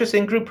ferocious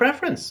in-group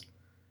preference.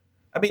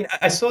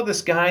 I saw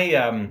this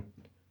guy,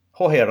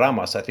 Jorge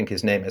Ramos, I think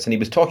his name is, and he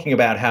was talking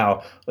about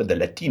how the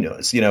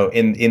Latinos,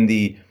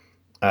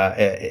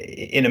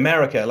 in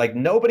America, like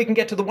nobody can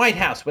get to the White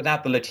House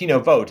without the Latino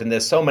vote. And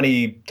there's so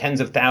many tens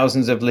of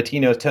thousands of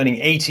Latinos turning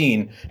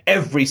 18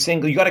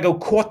 you got to go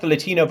court the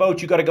Latino vote.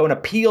 You got to go and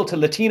appeal to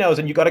Latinos,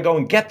 and you got to go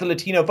and get the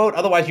Latino vote.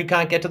 Otherwise you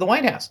can't get to the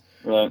White House.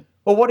 Right.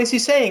 Well, what is he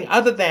saying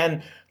other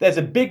than there's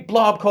a big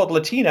blob called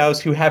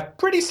Latinos who have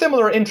pretty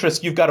similar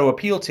interests you've got to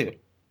appeal to?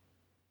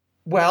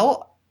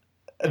 Well,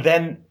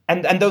 then,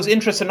 and those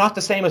interests are not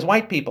the same as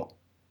white people.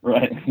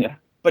 Right. Yeah.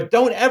 But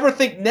don't ever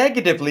think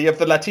negatively of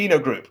the Latino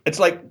group. It's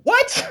like,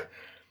 what?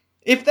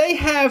 If they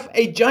have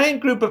a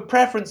giant group of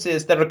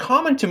preferences that are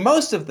common to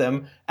most of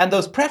them, and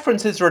those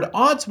preferences are at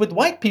odds with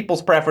white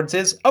people's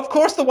preferences, of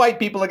course the white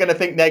people are going to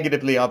think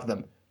negatively of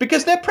them,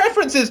 because their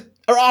preferences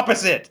are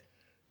opposite.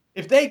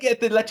 If the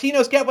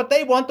Latinos get what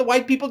they want, the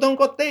white people don't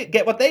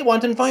get what they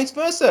want, and vice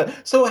versa.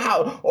 So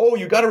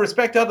you got to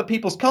respect other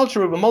people's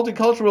culture. We're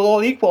multicultural,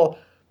 all equal.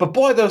 But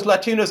boy, those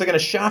Latinos are going to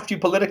shaft you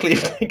politically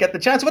if they get the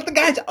chance. What the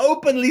guy's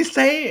openly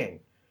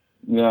saying.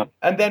 Yeah.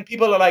 And then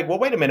people are like, well,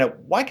 wait a minute.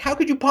 How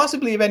could you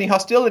possibly have any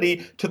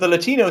hostility to the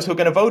Latinos who are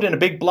going to vote in a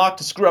big bloc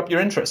to screw up your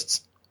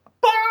interests?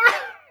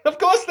 Of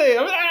course they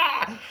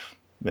are.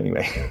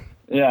 Anyway.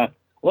 Yeah.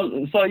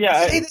 Well, so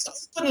yeah. Say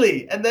this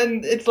openly. And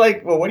then it's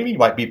like, well, what do you mean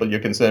white people?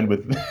 You're concerned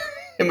with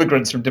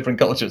immigrants from different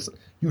cultures.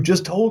 You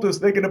just told us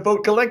they're going to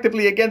vote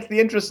collectively against the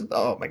interests.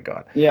 Oh, my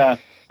God. Yeah.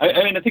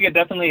 I think it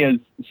definitely is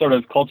sort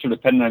of culture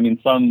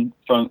dependent. Some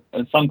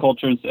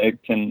cultures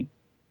it can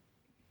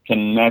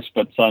match,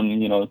 but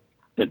some,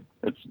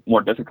 it's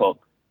more difficult.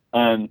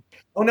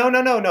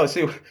 No.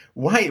 See,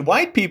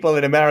 white people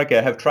in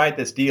America have tried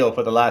this deal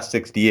for the last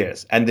 60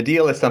 years, and the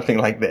deal is something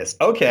like this.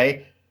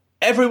 Okay,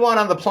 everyone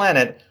on the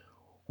planet,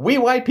 we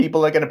white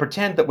people are going to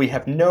pretend that we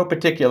have no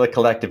particular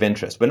collective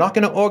interest. We're not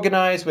going to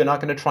organize. We're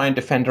not going to try and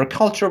defend our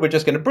culture. We're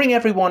just going to bring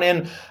everyone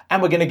in,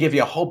 and we're going to give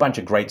you a whole bunch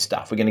of great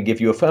stuff. We're going to give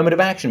you affirmative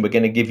action. We're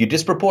going to give you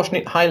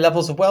disproportionate high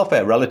levels of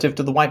welfare relative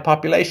to the white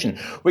population.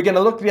 We're going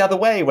to look the other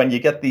way when you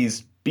get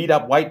these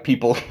beat-up white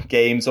people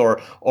games or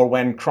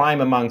when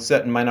crime among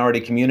certain minority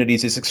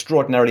communities is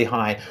extraordinarily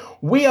high.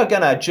 We are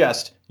going to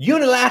just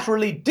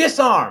unilaterally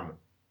disarm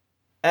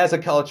as a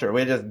culture.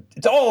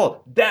 It's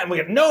all damn, we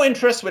have no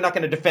interest. We're not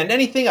going to defend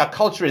anything. Our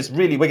culture is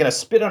we're going to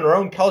spit on our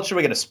own culture.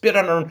 We're going to spit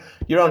on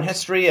your own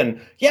history.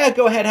 And yeah,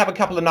 go ahead, have a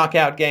couple of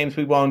knockout games.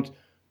 We won't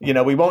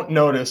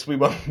notice. We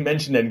won't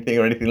mention anything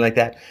or anything like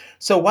that.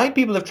 So white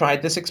people have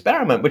tried this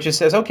experiment, which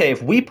says, okay,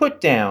 if we put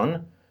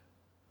down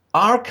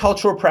our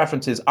cultural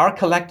preferences, our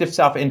collective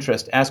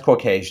self-interest as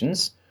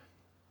Caucasians,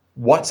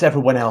 what's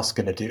everyone else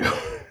going to do?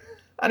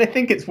 And I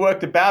think it's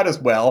worked about as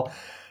well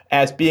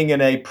as being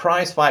in a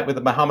prize fight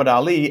with Muhammad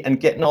Ali and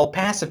getting all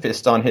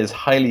pacifist on his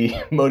highly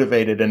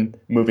motivated and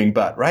moving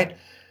butt, right?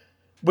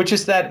 Which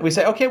is that we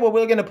say, okay, well,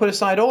 we're going to put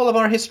aside all of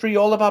our history,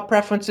 all of our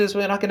preferences.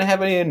 We're not going to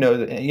have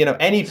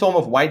any form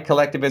of white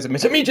collectivism.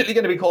 It's immediately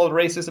going to be called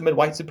racism and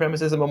white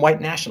supremacism and white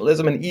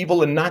nationalism and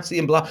evil and Nazi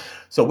and blah.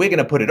 So we're going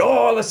to put it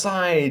all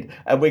aside,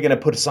 and we're going to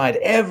put aside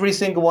every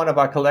single one of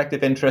our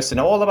collective interests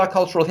and all of our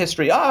cultural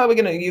history.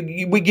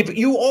 We give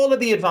you all of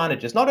the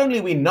advantages. Not only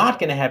are we not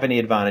going to have any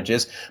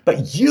advantages,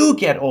 but you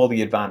get all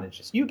the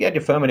advantages. You get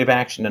affirmative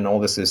action, and all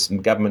this is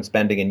government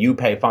spending, and you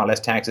pay far less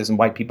taxes, and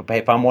white people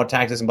pay far more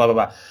taxes, and blah, blah,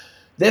 blah.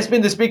 There's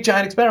been this big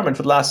giant experiment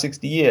for the last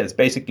 60 years,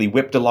 basically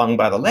whipped along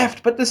by the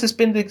left, but this has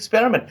been the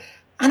experiment.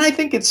 And I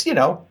think it's,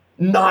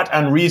 not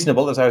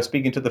unreasonable, as I was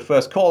speaking to the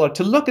first caller,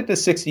 to look at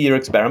this 60-year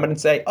experiment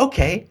and say,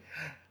 okay,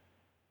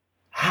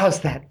 how's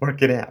that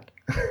working out?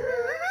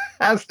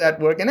 How's that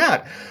working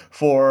out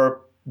for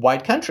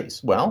white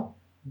countries? Well,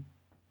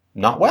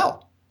 not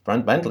well,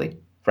 fundamentally.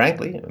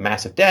 Frankly,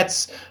 massive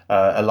debts.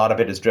 A lot of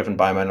it is driven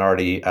by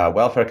minority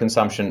welfare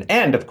consumption.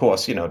 And, of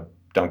course,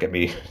 don't get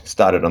me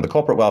started on the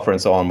corporate welfare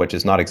and so on, which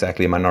is not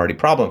exactly a minority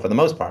problem for the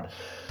most part.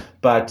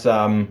 But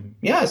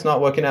it's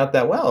not working out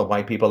that well.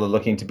 White people are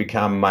looking to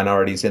become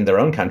minorities in their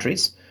own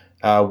countries,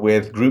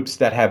 with groups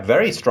that have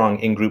very strong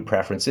in-group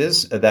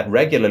preferences that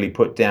regularly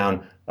put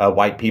down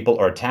white people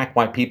or attack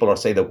white people or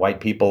say that white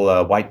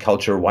people, white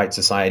culture, white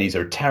societies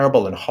are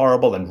terrible and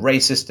horrible and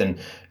racist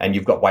and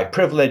you've got white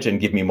privilege and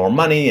give me more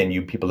money and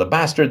you people are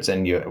bastards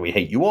and we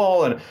hate you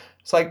all. And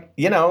it's like,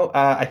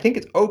 I think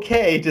it's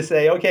okay to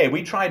say, okay,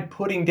 we tried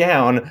putting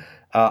down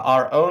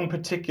our own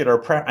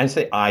particular I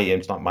say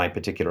it's not my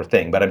particular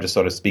thing, but I'm just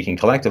sort of speaking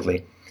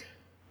collectively.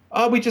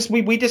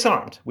 We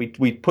disarmed. We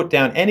put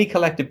down any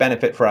collective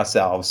benefit for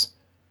ourselves.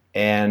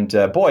 And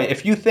boy,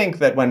 if you think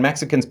that when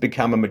Mexicans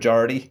become a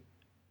majority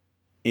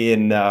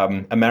in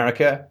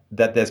America,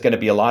 that there's going to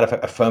be a lot of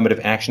affirmative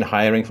action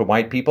hiring for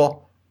white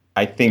people,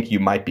 I think you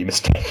might be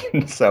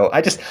mistaken. So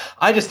I just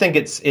think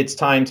it's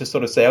time to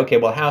sort of say, okay,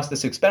 well, how's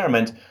this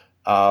experiment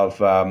of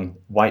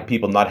white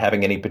people not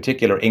having any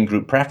particular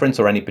in-group preference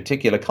or any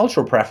particular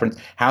cultural preference?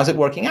 How's it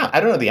working out? I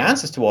don't know the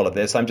answers to all of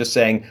this. I'm just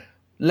saying,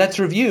 let's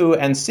review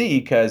and see,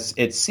 because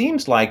it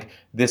seems like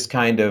this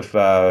kind of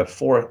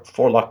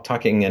forelock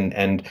tucking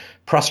and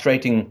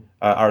prostrating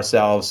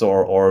ourselves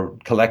or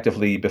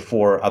collectively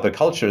before other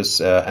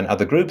cultures and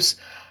other groups,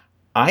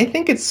 I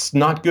think it's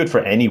not good for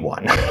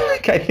anyone.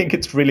 I think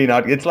it's really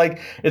not. It's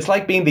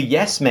like being the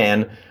yes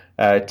man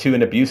to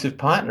an abusive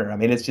partner. I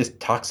mean, it's just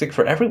toxic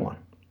for everyone.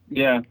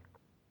 Yeah.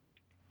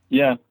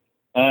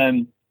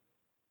 I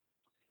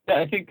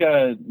think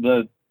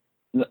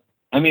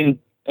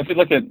if you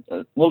look at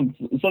so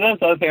that's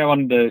the other thing I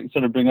wanted to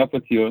sort of bring up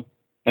with you,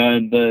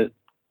 and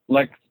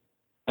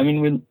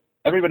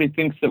everybody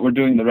thinks that we're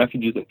doing the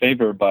refugees a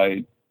favor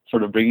by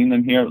sort of bringing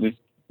them here. At least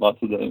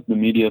lots of the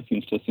media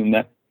seems to assume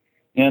that,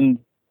 and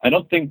I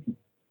don't think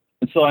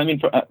so. I mean,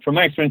 from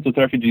my experience with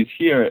refugees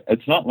here,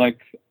 it's not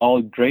like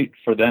all great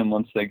for them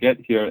once they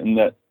get here. In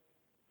that,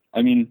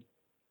 I mean,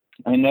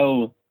 I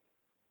know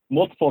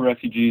multiple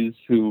refugees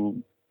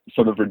who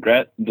sort of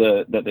regret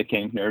that they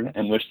came here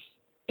and wish.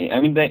 I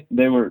mean,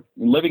 they were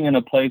living in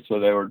a place where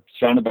they were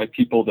surrounded by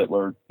people that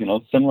were,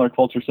 similar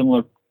culture,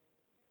 similar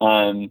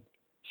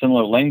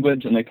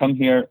language, and they come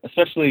here,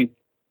 especially,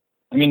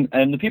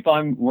 and the people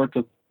I worked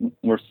with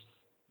were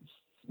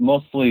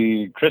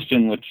mostly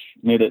Christian, which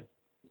made it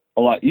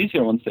a lot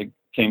easier once they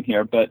came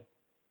here. But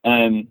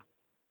so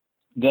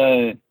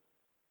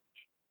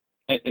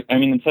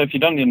if you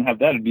don't even have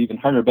that, it'd be even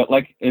harder. But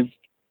I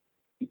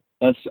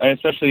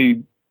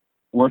especially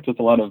worked with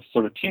a lot of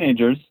sort of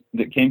teenagers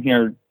that came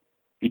here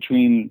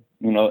between,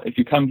 if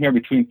you come here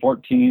between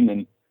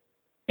 14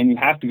 and you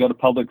have to go to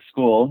public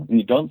school and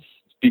you don't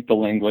speak the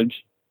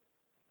language,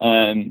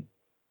 going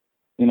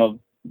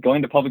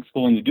to public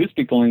school and you do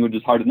speak the language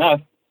is hard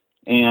enough.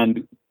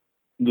 And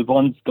the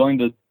ones going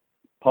to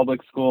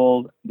public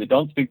school, they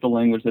don't speak the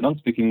language, they don't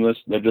speak English,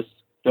 they just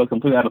feel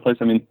completely out of place.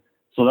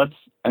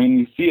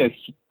 You see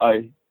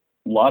a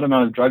lot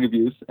amount of drug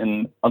abuse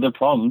and other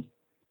problems,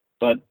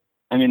 but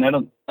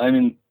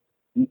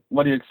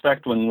what do you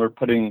expect when we're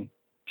putting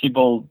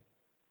people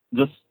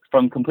just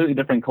from completely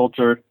different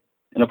culture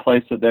in a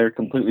place that they're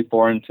completely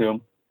foreign to?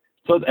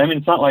 So,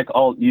 it's not like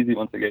all easy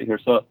once they get here.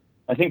 So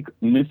I think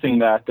missing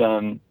that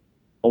a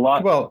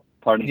lot. Well,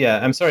 pardon. Yeah,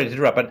 I'm sorry to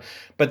interrupt,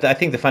 but I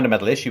think the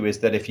fundamental issue is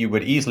that if you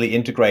would easily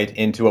integrate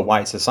into a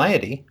white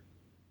society,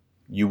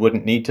 you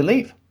wouldn't need to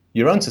leave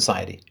your own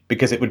society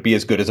because it would be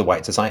as good as a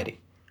white society.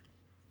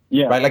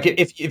 Yeah. Right. Like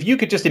if you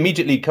could just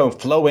immediately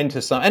flow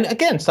into some, and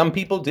again, some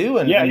people do,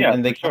 and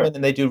they come in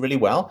and they do really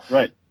well.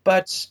 Right.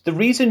 But the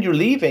reason you're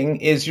leaving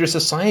is your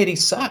society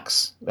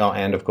sucks. Well,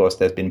 and of course,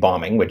 there's been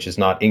bombing, which is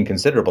not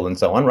inconsiderable and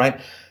so on,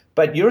 right?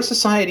 But your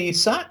society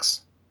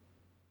sucks.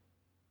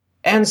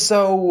 And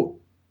so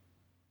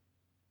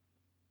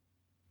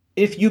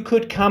if you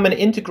could come and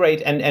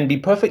integrate and be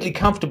perfectly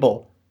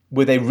comfortable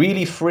with a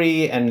really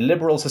free and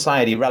liberal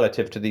society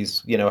relative to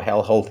these,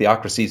 hellhole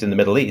theocracies in the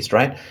Middle East,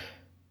 right?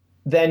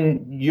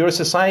 Then your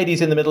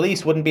societies in the Middle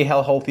East wouldn't be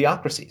hellhole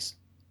theocracies.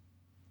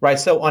 Right.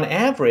 So on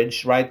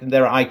average, right,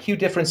 there are IQ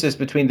differences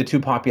between the two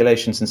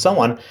populations and so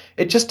on.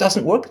 It just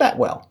doesn't work that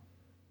well.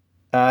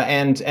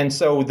 And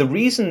so the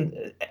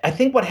reason, I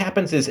think what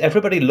happens is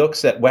everybody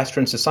looks at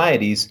Western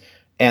societies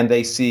and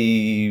they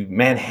see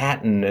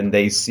Manhattan and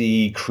they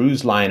see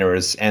cruise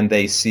liners and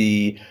they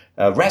see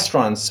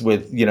restaurants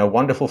with,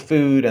 wonderful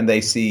food, and they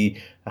see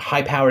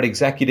high-powered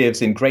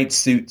executives in great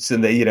suits,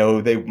 and they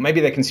maybe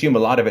they consume a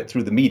lot of it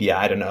through the media.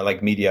 I don't know,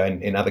 like media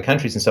in other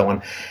countries and so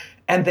on.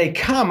 And they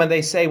come and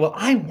they say, well,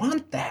 I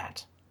want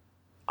that.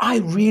 I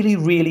really,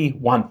 really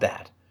want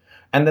that.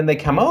 And then they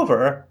come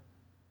over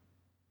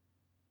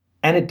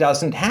and it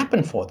doesn't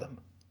happen for them.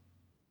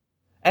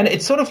 And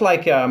it's sort of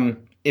like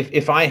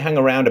if I hung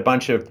around a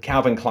bunch of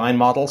Calvin Klein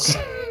models,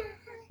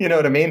 you know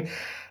what I mean?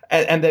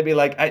 And they'd be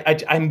like,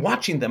 I'm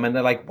watching them and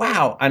they're like,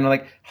 wow. And I'm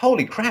like,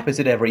 holy crap, is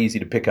it ever easy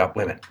to pick up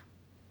women?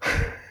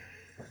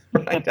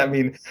 Right? I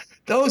mean,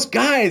 those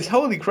guys,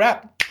 holy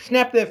crap.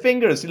 Snap their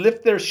fingers,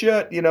 lift their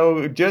shirt,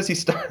 Jersey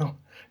style.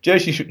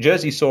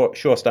 Jersey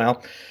Shore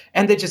style.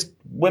 And they just,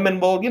 women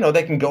will,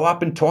 they can go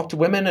up and talk to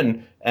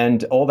women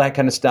and all that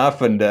kind of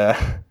stuff. And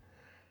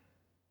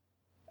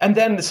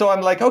then, so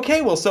I'm like,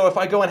 okay, well, so if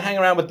I go and hang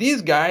around with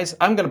these guys,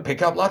 I'm going to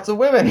pick up lots of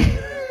women.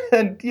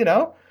 And,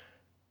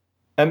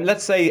 and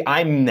let's say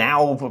I'm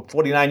now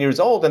 49 years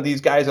old and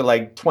these guys are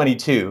like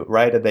 22,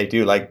 right? And they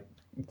do like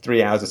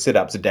 3 hours of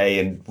sit-ups a day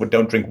and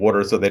don't drink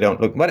water so they don't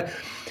look.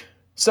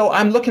 So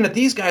I'm looking at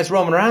these guys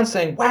roaming around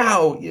saying,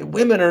 wow,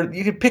 women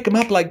you can pick them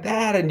up like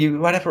that and you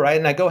whatever, right?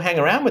 And I go hang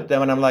around with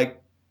them and I'm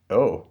like,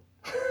 oh,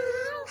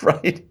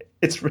 right?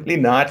 It's really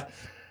not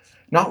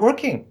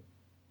working.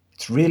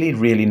 It's really,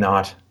 really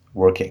not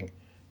working.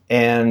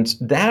 And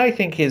that, I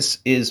think,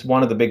 is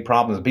one of the big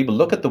problems. People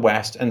look at the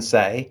West and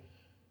say,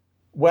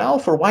 well,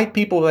 for white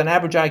people with an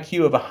average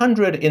IQ of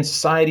 100 in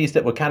societies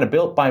that were kind of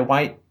built by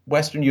white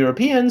Western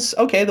Europeans,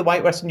 okay, the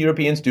white Western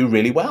Europeans do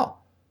really well.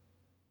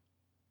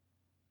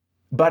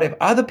 But if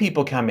other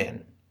people come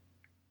in,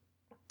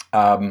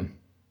 I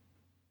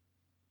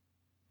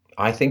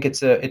think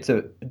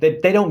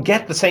they don't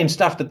get the same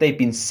stuff that they've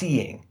been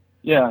seeing.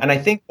 Yeah. And I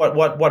think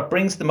what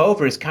brings them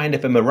over is kind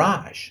of a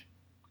mirage.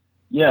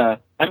 Yeah.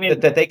 I mean,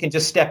 that they can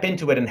just step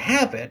into it and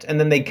have it, and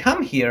then they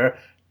come here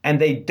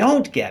and they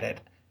don't get it,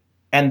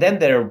 and then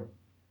they're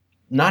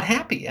not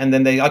happy. And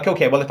then they're like,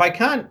 okay, well, if I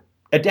can't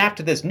adapt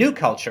to this new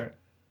culture,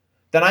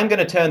 then I'm going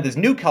to turn this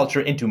new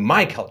culture into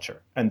my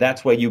culture. And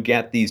that's where you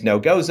get these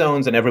no-go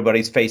zones and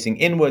everybody's facing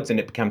inwards and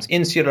it becomes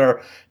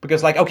insular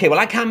because like, okay, well,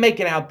 I can't make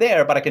it out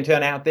there, but I can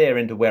turn out there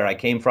into where I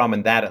came from.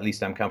 And that at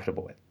least I'm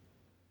comfortable with.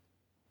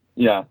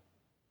 Yeah.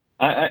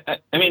 I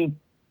mean,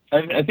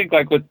 I think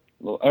like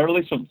or at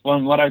least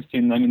from what I've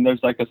seen, I mean,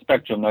 there's like a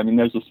spectrum. I mean,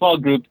 there's a small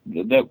group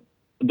that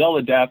they'll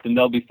adapt and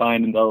they'll be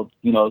fine and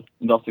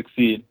they'll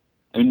succeed.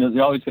 I mean,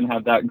 you're always going to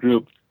have that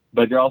group,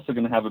 but you're also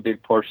going to have a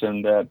big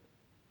portion that,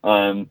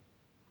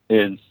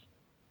 is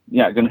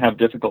going to have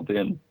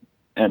difficulty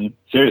and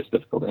serious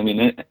difficulty. I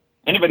mean,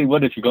 anybody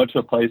would if you go to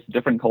a place,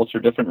 different culture,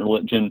 different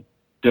religion,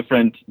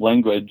 different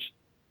language,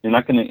 you're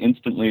not going to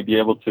instantly be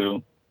able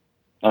to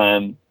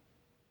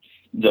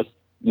just,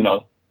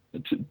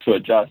 to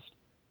adjust.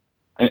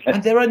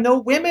 And there are no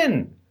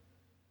women.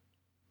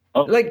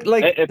 Oh, like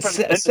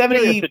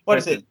 70, what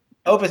is it?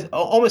 Over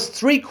almost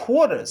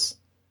 3/4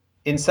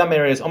 in some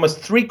areas, almost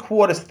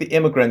 3/4 of the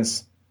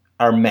immigrants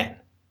are men.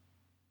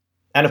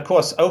 And of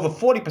course, over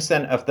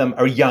 40% of them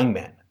are young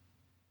men.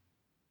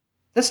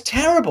 That's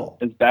terrible.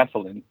 It's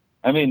baffling.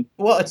 I mean,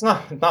 well, it's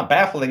not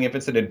baffling if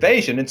it's an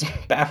invasion. It's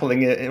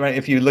baffling, right,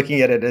 if you're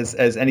looking at it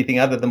as anything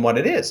other than what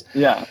it is.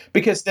 Yeah.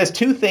 Because there's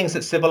two things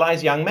that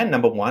civilize young men.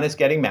 Number one is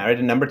getting married,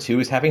 and number two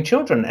is having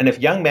children. And if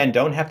young men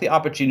don't have the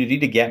opportunity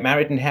to get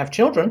married and have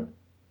children,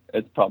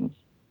 it's problems.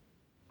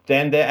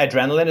 Then their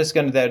adrenaline is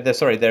going to, their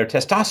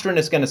testosterone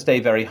is going to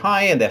stay very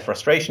high, and their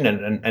frustration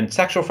and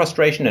sexual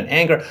frustration and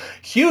anger.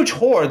 Huge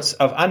hordes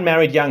of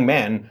unmarried young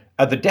men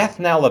are the death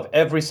knell of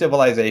every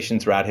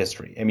civilization throughout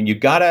history. I mean, you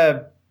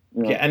gotta,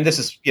 and this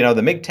is, the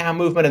MGTOW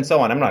movement and so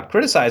on. I'm not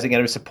criticizing it,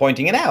 I'm just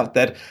pointing it out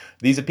that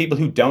these are people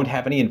who don't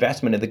have any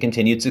investment in the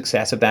continued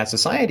success of that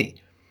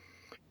society.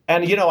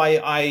 And,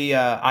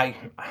 I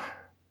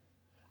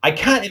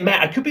can't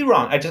imagine, I could be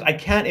wrong, I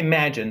can't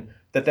imagine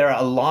that there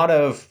are a lot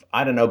of,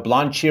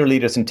 blonde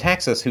cheerleaders in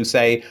Texas who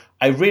say,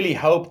 I really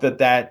hope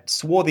that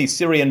swarthy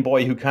Syrian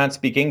boy who can't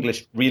speak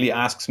English really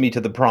asks me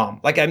to the prom.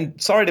 Like, I'm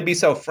sorry to be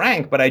so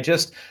frank, but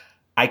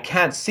I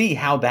can't see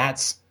how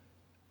that's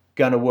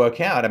going to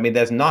work out. I mean,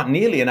 there's not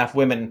nearly enough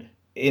women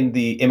in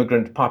the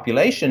immigrant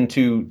population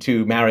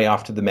to marry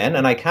after the men.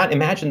 And I can't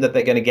imagine that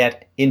they're going to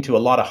get into a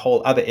lot of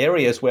whole other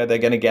areas where they're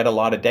going to get a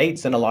lot of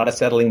dates and a lot of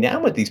settling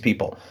down with these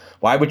people.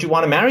 Why would you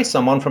want to marry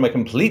someone from a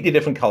completely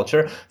different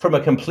culture, from a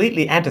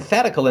completely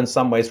antithetical, in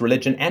some ways,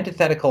 religion,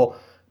 antithetical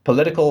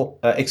political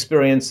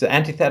experience,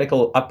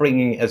 antithetical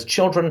upbringing as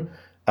children,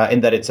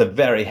 in that it's a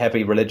very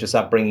heavy religious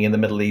upbringing in the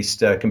Middle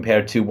East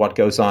compared to what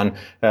goes on.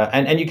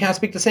 And you can't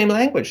speak the same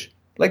language.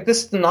 Like,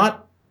 this is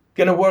not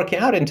going to work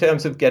out in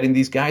terms of getting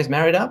these guys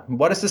married up.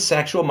 What is the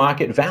sexual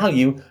market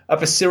value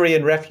of a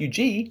Syrian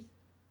refugee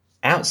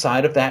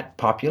outside of that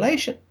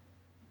population?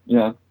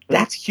 Yeah.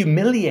 That's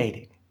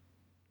humiliating.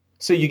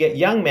 So you get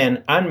young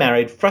men,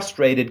 unmarried,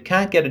 frustrated,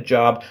 can't get a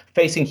job,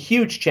 facing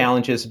huge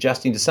challenges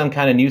adjusting to some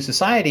kind of new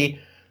society,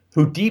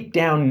 who deep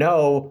down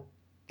know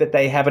that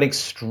they have an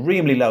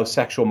extremely low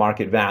sexual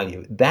market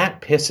value.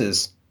 That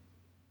pisses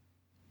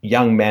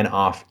young men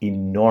off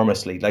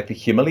enormously. Like the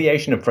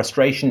humiliation and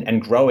frustration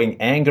and growing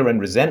anger and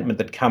resentment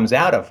that comes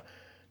out of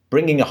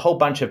bringing a whole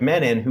bunch of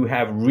men in who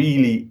have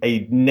really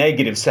a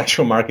negative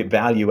sexual market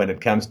value when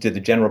it comes to the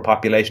general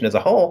population as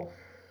a whole.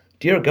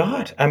 Dear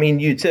God. I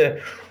mean, it's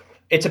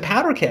a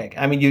powder keg.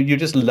 I mean, you're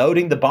just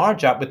loading the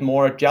barge up with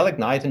more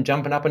gelignite and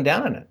jumping up and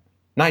down in it.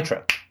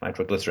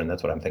 Nitroglycerin,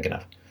 that's what I'm thinking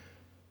of.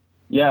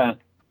 Yeah.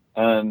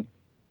 I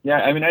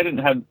mean, I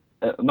didn't have,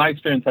 my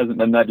experience hasn't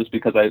been that just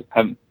because I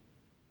haven't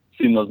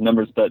seen those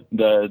numbers, but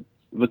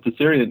with the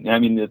Syrian, I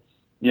mean, it's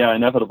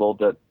inevitable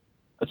that,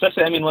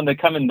 especially, I mean, when they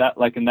come in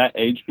that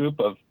age group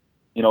of,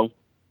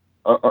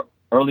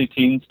 early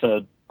teens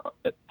to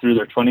through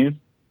their 20s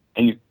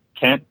and you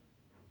can't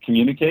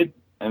communicate,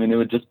 I mean, it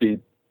would just be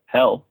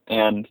hell.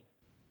 And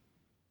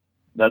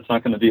that's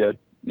not going to be I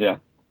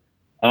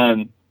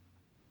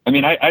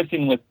mean, I've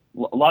seen with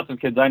lots of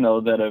kids I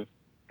know that have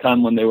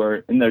come when they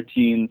were in their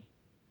teens,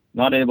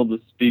 not able to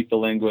speak the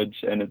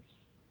language, and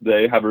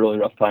they have a really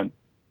rough time.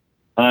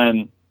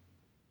 I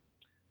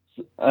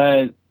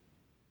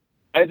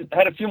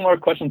had a few more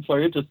questions for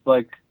you, just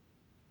like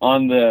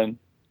on the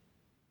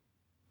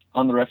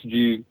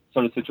refugee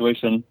sort of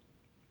situation.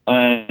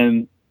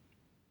 So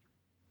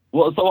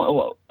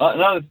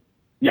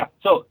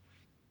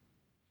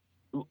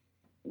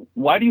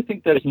why do you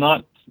think there's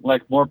not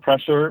like more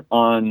pressure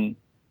on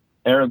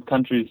Arab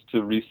countries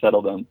to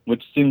resettle them,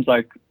 which seems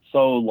like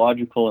so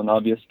logical and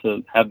obvious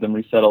to have them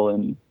resettle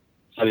in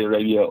Saudi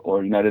Arabia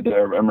or United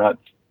Arab Emirates?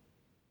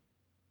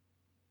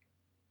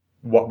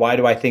 Why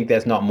do I think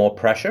there's not more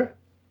pressure?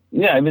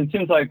 Yeah, I mean, it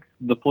seems like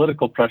the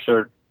political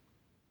pressure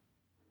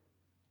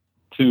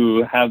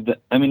to have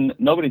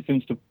nobody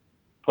seems to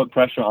put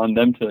pressure on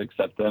them to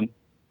accept them,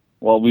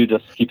 while we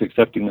just keep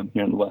accepting them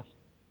here in the West.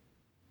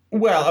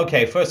 Well,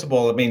 okay, first of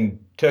all, I mean,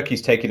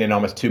 Turkey's taken in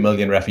almost 2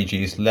 million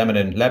refugees,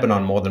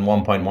 Lebanon more than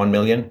 1.1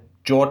 million,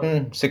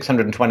 Jordan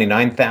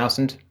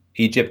 629,000,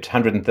 Egypt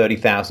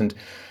 130,000,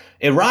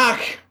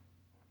 Iraq,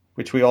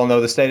 which we all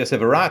know the status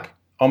of Iraq,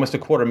 almost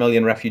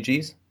 250,000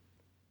 refugees.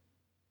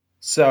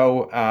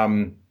 So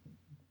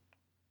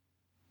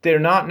they're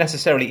not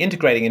necessarily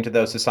integrating into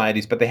those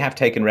societies, but they have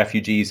taken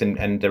refugees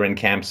and they're in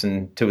camps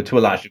and to a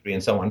large degree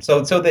and so on. So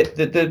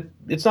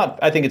it's not.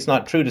 I think it's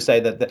not true to say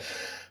that.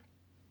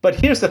 But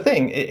here's the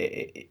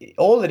thing: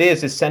 all it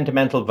is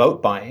sentimental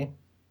vote buying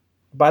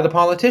by the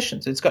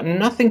politicians. It's got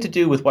nothing to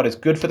do with what is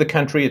good for the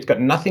country. It's got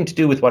nothing to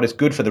do with what is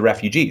good for the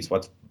refugees.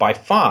 What's by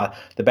far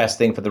the best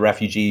thing for the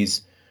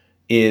refugees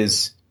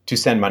is to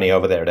send money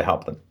over there to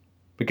help them.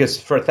 Because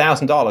for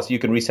 $1,000, you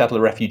can resettle a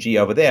refugee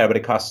over there, but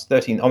it costs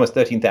almost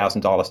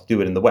 $13,000 to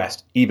do it in the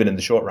West, even in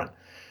the short run.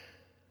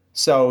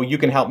 So you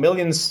can help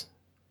millions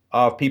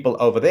of people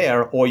over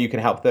there, or you can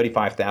help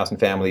 35,000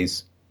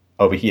 families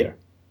over here.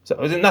 So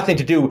there's nothing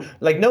to do,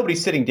 like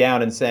nobody's sitting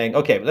down and saying,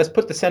 okay, let's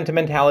put the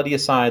sentimentality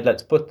aside.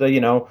 Let's put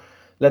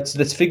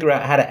let's figure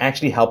out how to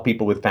actually help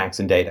people with facts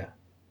and data.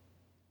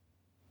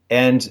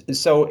 And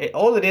so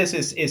all it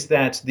is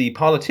that the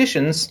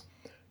politicians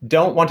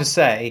don't want to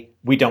say,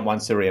 we don't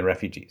want Syrian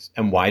refugees.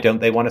 And why don't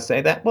they want to say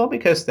that? Well,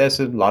 because there's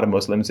a lot of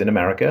Muslims in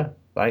America,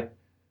 right?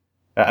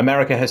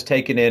 America has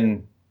taken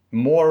in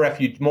more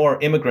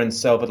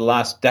immigrants over the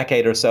last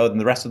decade or so than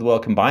the rest of the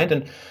world combined,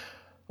 and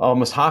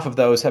almost half of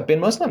those have been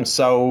Muslims.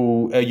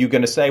 So are you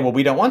going to say, well,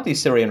 we don't want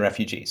these Syrian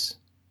refugees.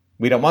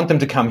 We don't want them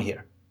to come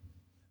here.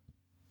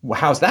 Well,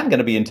 how's that going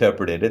to be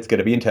interpreted? It's going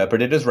to be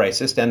interpreted as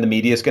racist, and the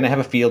media is going to have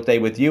a field day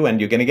with you, and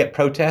you're going to get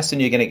protests,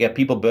 and you're going to get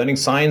people burning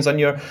signs on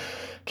your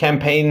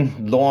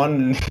campaign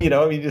lawn.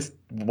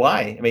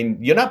 Why? I mean,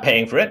 you're not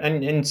paying for it,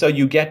 and so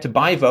you get to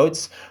buy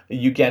votes.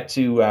 You get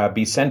to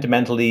be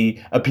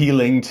sentimentally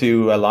appealing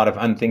to a lot of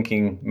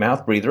unthinking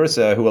mouth breathers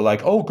who are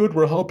like, oh, good,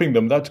 we're helping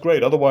them. That's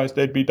great. Otherwise,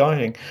 they'd be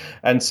dying.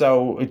 And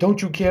so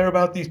don't you care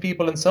about these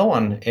people and so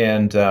on?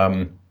 And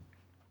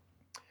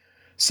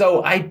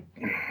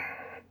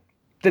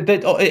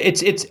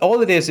it's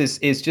all it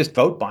is just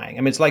vote buying.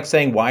 I mean, it's like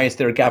saying, why is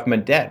there a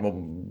government debt? Well,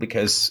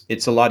 because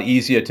it's a lot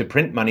easier to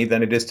print money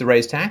than it is to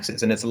raise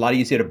taxes. And it's a lot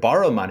easier to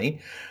borrow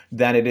money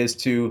than it is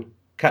to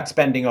cut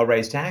spending or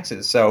raise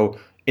taxes. So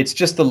it's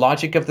just the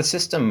logic of the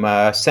system.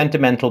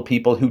 Sentimental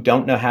people who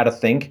don't know how to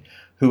think,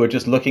 who are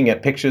just looking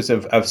at pictures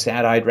of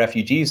sad-eyed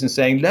refugees and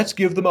saying, let's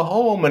give them a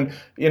home. And,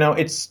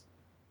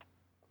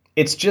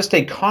 it's just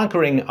a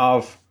conquering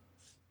of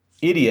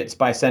idiots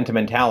by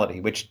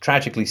sentimentality, which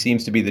tragically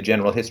seems to be the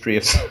general history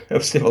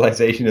of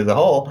civilization as a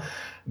whole.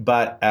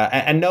 But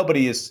and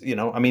nobody is,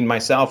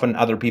 myself and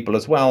other people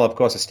as well, of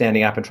course, are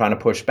standing up and trying to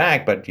push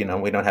back. But,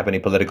 we don't have any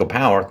political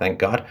power, thank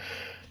God.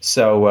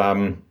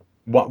 So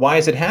why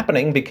is it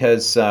happening?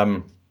 Because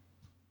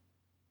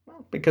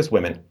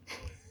women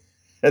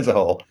as a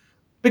whole.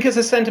 Because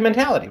of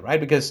sentimentality, right?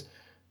 Because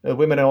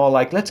women are all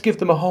like, let's give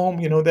them a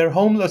home. They're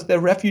homeless.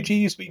 They're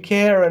refugees. We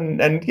care. And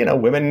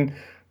women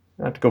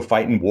have to go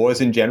fight in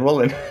wars in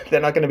general, and they're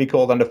not going to be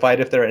called on to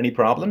fight if there are any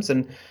problems.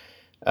 And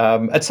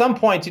at some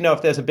point,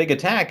 if there's a big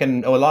attack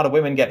and a lot of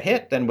women get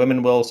hit, then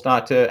women will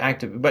start to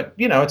act. But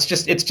it's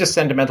just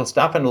sentimental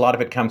stuff, and a lot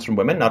of it comes from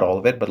women. Not all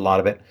of it, but a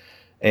lot of it.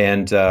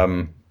 And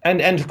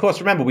of course,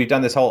 remember, we've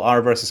done this whole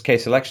R versus K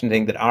selection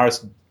thing, that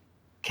R's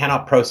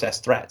cannot process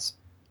threats,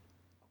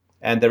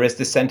 and there is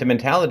this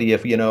sentimentality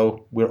of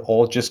we're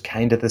all just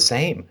kind of the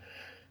same.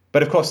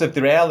 But of course, if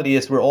the reality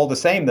is we're all the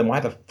same, then why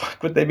the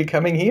fuck would they be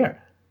coming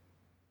here?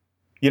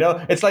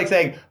 It's like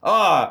saying,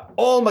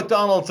 all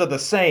McDonald's are the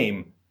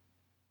same.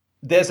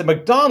 There's a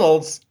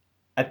McDonald's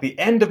at the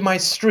end of my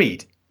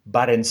street,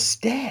 but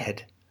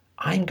instead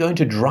I'm going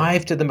to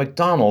drive to the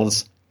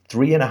McDonald's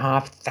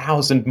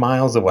 3,500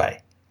 miles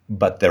away.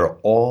 But they're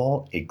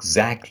all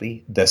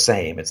exactly the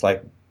same. It's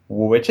like,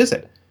 which is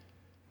it?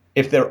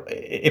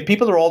 If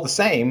people are all the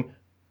same,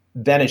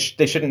 then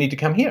they shouldn't need to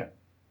come here.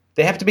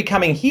 They have to be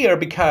coming here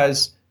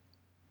because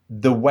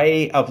the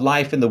way of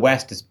life in the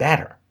West is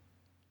better.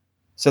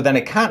 So then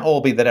it can't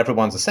all be that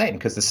everyone's the same,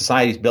 because the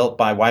societies built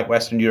by white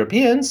Western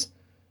Europeans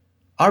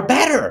are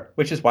better,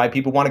 which is why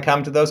people want to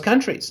come to those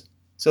countries.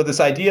 So this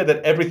idea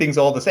that everything's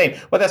all the same,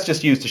 well, that's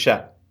just used to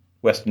shut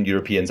Western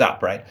Europeans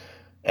up, right?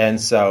 And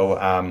so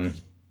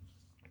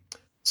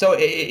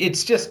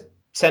it's just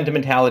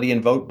sentimentality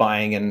and vote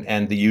buying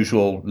and the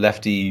usual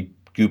lefty,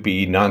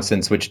 goopy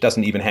nonsense, which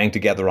doesn't even hang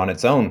together on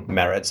its own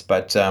merits.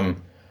 But,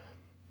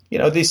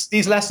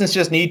 these lessons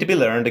just need to be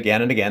learned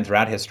again and again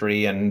throughout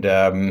history. And,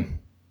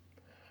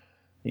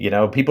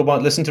 people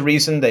won't listen to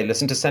reason. They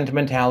listen to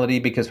sentimentality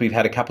because we've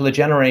had a couple of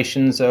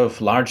generations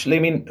of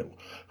largely,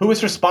 who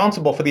is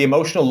responsible for the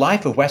emotional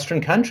life of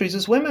Western countries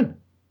is women.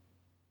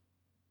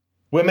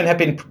 Women have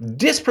been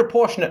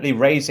disproportionately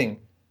raising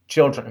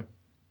children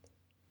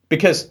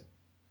because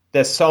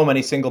there's so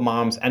many single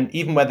moms. And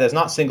even where there's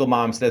not single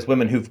moms, there's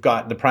women who've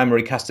got the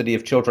primary custody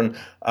of children.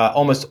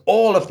 Almost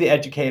all of the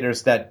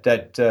educators that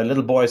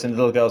little boys and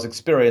little girls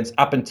experience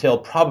up until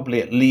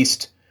probably at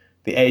least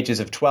the ages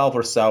of 12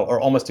 or so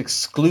are almost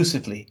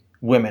exclusively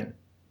women.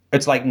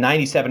 It's like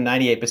 97,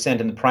 98%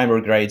 in the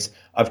primary grades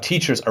of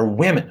teachers are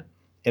women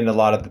in a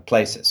lot of the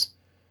places.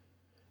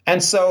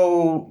 And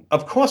so,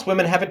 of course,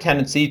 women have a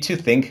tendency to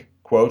think,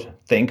 quote,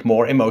 think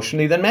more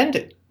emotionally than men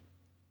do.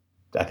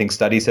 I think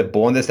studies have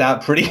borne this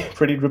out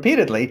pretty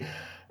repeatedly.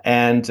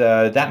 And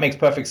that makes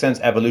perfect sense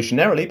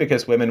evolutionarily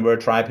because women were a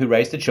tribe who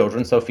raised the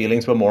children, so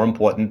feelings were more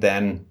important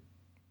than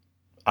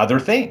other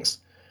things.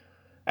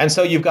 And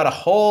so you've got a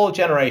whole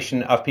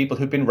generation of people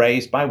who've been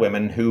raised by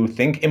women who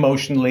think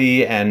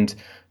emotionally, and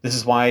this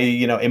is why,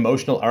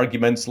 emotional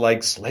arguments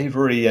like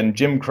slavery and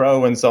Jim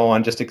Crow and so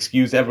on just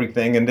excuse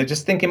everything, and they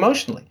just think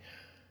emotionally,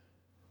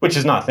 which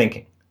is not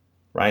thinking,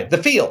 right? The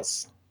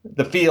feels,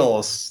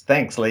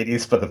 thanks,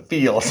 ladies, for the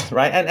feels,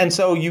 right? And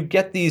so you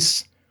get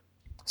these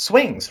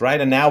swings, right?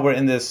 And now we're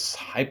in this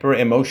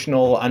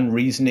hyper-emotional,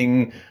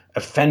 unreasoning,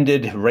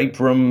 offended rape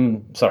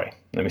room. Sorry,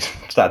 let me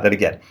start that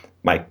again.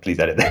 Mike, please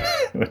edit that.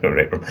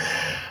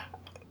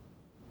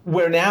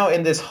 We're now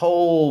in this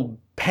whole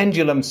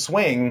pendulum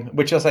swing,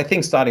 which is, I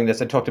think, starting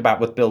this, I talked about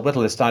with Bill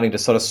Whittle, is starting to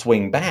sort of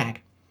swing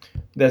back.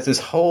 There's this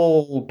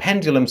whole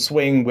pendulum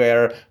swing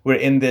where we're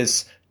in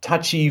this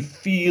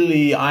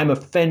touchy-feely, I'm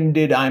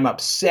offended, I'm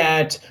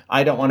upset,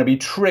 I don't want to be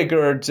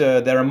triggered,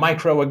 there are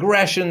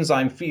microaggressions,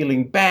 I'm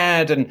feeling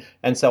bad,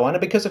 and so on.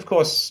 And because, of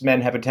course,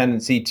 men have a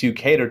tendency to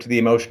cater to the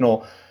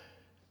emotional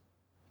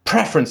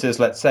preferences,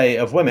 let's say,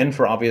 of women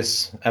for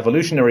obvious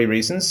evolutionary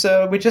reasons.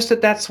 So we're just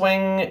at that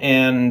swing,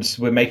 and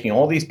we're making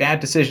all these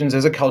bad decisions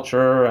as a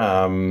culture,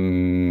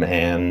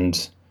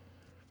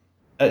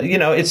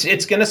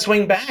 it's going to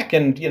swing back.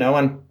 And,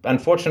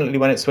 unfortunately,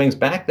 when it swings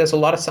back, there's a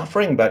lot of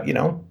suffering. But,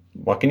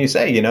 what can you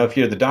say? If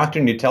you're the doctor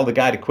and you tell the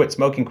guy to quit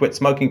smoking,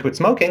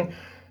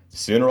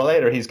 sooner or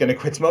later he's going to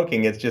quit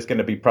smoking. It's just going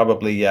to be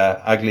probably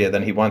uglier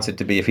than he wants it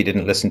to be if he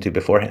didn't listen to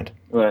beforehand.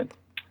 Right.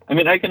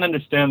 I can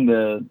understand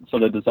the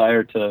sort of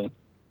desire to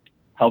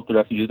help the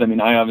refugees.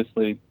 I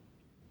obviously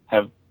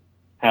have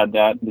had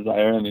that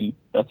desire.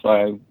 That's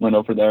why I went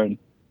over there.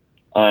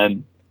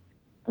 And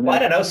well, I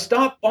don't know,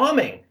 stop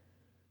bombing.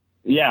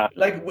 Yeah.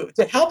 Like,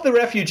 to help the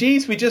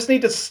refugees, we just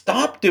need to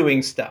stop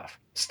doing stuff.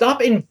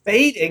 Stop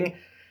invading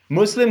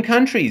Muslim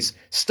countries.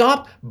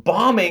 Stop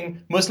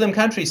bombing Muslim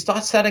countries.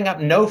 Stop setting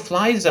up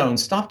no-fly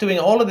zones. Stop doing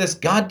all of this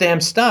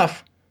goddamn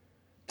stuff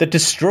that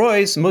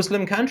destroys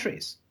Muslim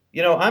countries.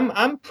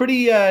 I'm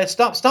pretty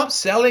stop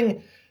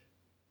selling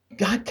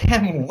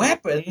goddamn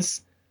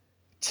weapons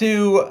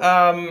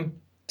to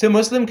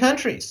Muslim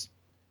countries.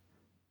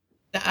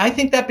 I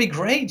think that'd be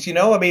great.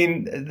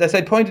 As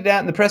I pointed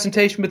out in the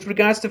presentation with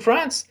regards to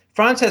France,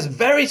 France has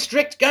very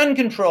strict gun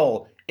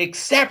control,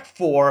 except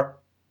for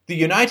the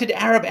United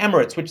Arab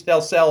Emirates, which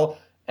they'll sell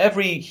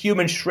every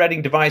human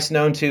shredding device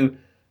known to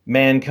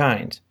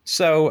mankind.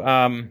 So,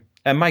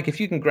 and Mike, if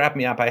you can grab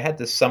me up, I had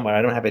this somewhere.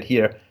 I don't have it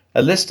here.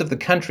 A list of the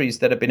countries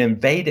that have been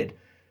invaded,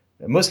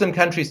 Muslim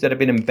countries that have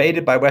been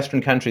invaded by Western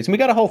countries. And we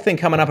got a whole thing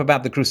coming up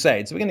about the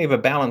Crusades. We're going to have a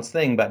balanced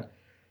thing. But,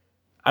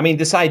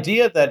 this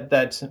idea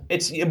that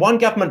it's one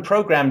government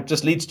program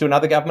just leads to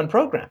another government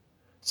program.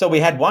 So we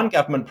had one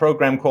government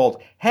program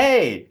called,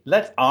 hey,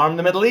 let's arm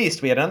the Middle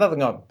East. We had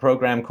another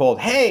program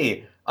called,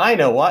 hey, I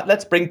know what,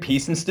 let's bring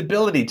peace and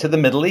stability to the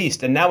Middle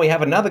East. And now we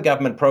have another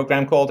government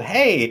program called,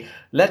 hey,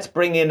 let's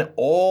bring in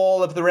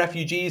all of the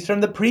refugees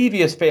from the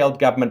previous failed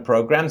government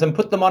programs and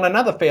put them on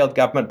another failed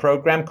government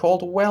program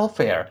called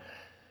welfare.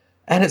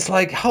 And it's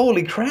like,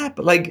 holy crap,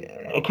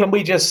 can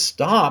we just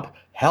stop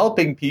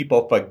helping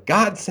people? For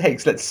God's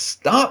sakes, let's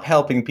stop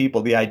helping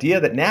people. The idea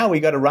that now we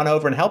got to run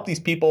over and help these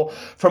people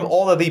from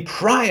all of the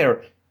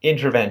prior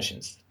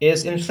interventions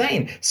is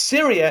insane.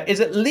 Syria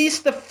is at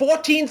least the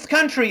 14th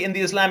country in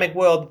the Islamic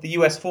world that the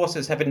U.S.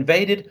 forces have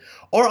invaded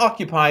or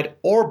occupied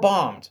or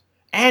bombed,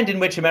 and in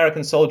which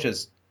American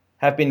soldiers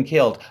have been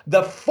killed.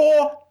 The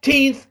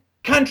 14th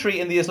country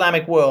in the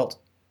Islamic world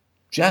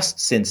just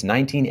since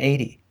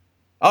 1980.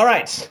 All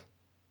right,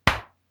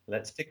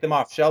 let's tick them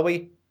off, shall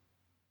we?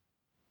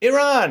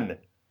 Iran,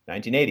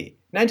 1980.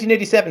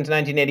 1987 to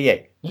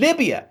 1988.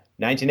 Libya,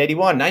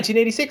 1981,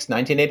 1986,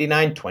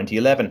 1989,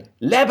 2011.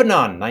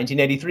 Lebanon,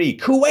 1983.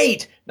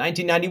 Kuwait,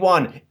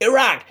 1991.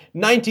 Iraq,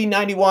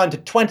 1991 to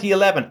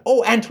 2011.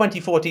 Oh, and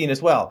 2014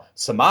 as well.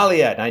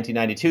 Somalia,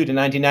 1992 to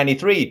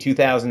 1993.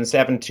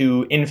 2007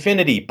 to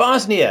infinity.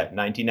 Bosnia,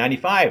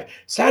 1995.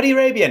 Saudi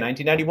Arabia,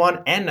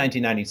 1991 and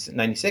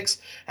 1996.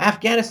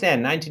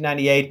 Afghanistan,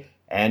 1998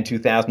 and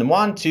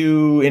 2001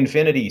 to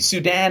infinity.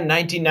 Sudan,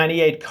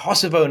 1998.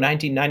 Kosovo,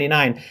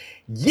 1999.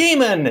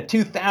 Yemen,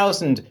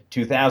 2000,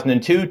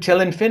 2002 till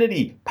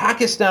infinity.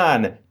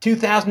 Pakistan,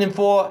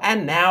 2004,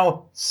 and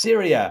now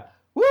Syria.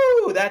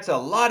 Woo, that's a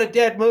lot of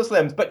dead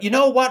Muslims. But you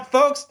know what,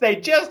 folks? They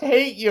just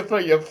hate you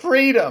for your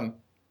freedom.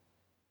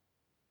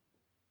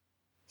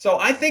 So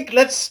I think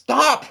let's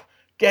stop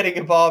getting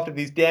involved in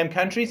these damn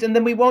countries, and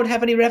then we won't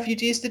have any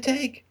refugees to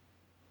take.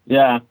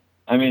 Yeah,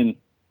 and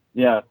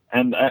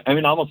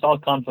almost all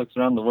conflicts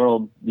around the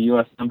world, the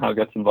U.S. somehow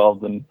gets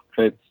involved and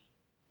creates.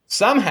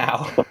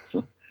 Somehow.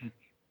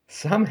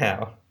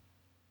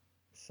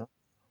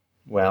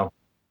 Well,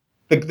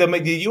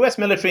 the U.S.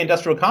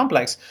 military-industrial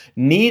complex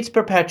needs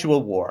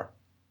perpetual war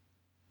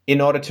in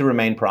order to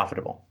remain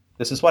profitable.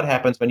 This is what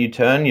happens when you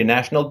turn your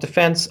national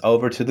defense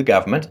over to the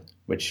government,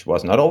 which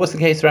was not always the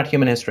case throughout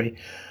human history.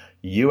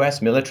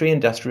 U.S.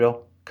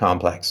 military-industrial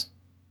complex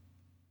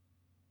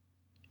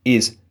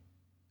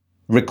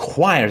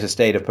requires a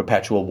state of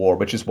perpetual war,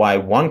 which is why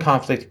one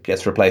conflict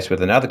gets replaced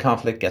with another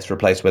conflict, gets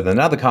replaced with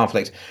another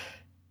conflict.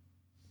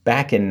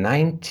 Back in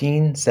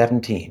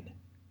 1917,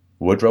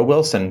 Woodrow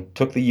Wilson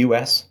took the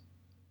U.S.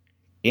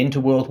 into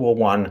World War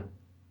I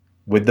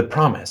with the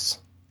promise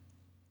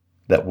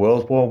that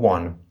World War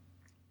I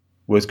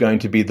was going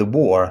to be the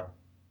war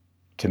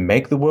to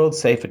make the world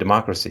safe for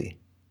democracy.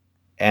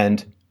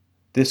 And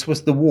this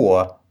was the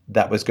war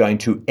that was going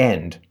to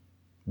end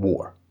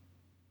war.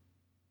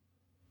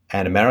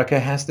 And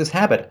America has this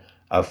habit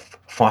of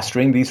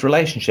fostering these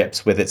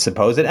relationships with its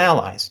supposed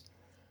allies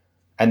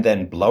and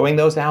then blowing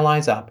those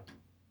allies up,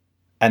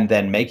 and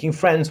then making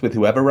friends with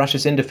whoever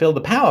rushes in to fill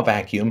the power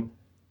vacuum,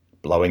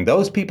 blowing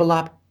those people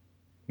up,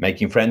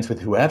 making friends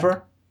with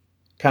whoever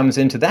comes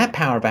into that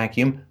power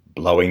vacuum,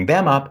 blowing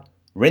them up,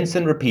 rinse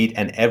and repeat,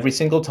 and every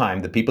single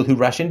time the people who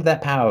rush into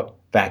that power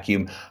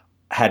vacuum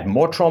had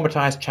more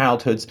traumatized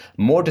childhoods,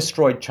 more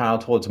destroyed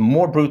childhoods,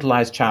 more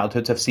brutalized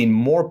childhoods, have seen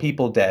more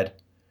people dead,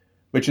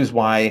 which is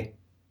why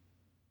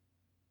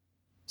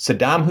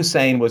Saddam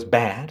Hussein was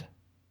bad.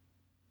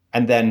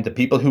 And then the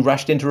people who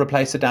rushed in to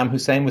replace Saddam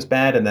Hussein was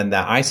bad. And then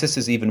the ISIS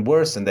is even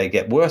worse. And they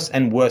get worse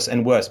and worse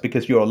and worse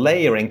because you're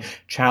layering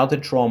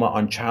childhood trauma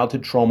on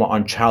childhood trauma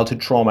on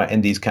childhood trauma in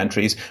these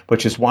countries,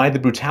 which is why the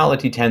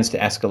brutality tends to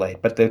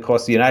escalate. But of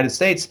course, the United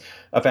States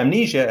of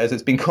amnesia, as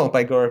it's been called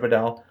by Gore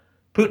Vidal,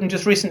 Putin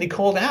just recently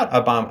called out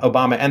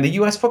Obama and the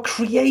U.S. for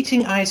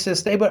creating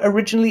ISIS. They were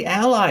originally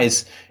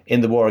allies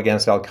in the war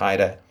against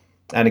al-Qaeda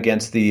and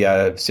against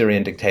the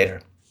Syrian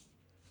dictator.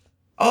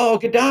 Oh,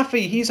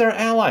 Gaddafi, he's our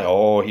ally.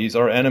 Oh, he's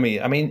our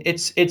enemy. I mean,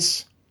 it's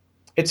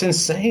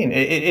insane.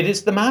 It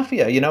is the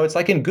mafia. You know, it's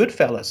like in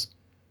Goodfellas.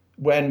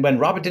 When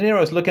Robert De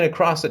Niro is looking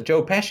across at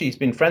Joe Pesci, he's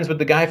been friends with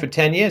the guy for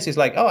 10 years. He's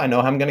like, oh, I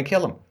know how I'm going to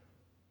kill him.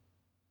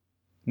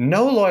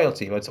 No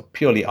loyalty. Well, it's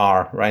purely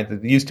R, right?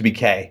 It used to be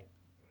K.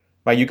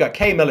 Right? You got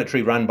K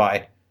military run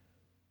by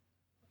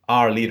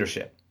R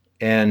leadership.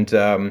 And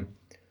do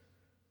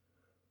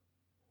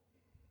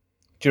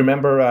you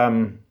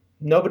remember...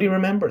 Nobody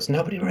remembers.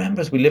 Nobody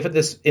remembers. We live at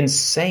this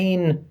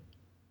insane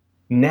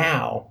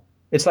now.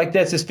 It's like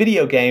there's this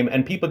video game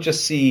and people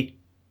just see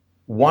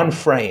one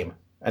frame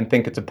and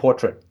think it's a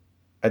portrait.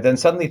 And then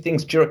suddenly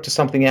things jerk to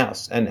something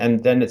else.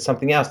 And then it's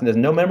something else. And there's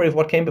no memory of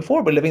what came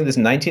before. We're living in this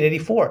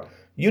 1984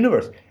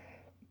 universe.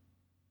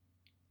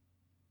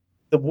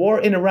 The war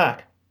in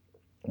Iraq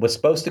was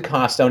supposed to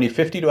cost only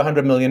 $50 to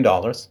 $100 million.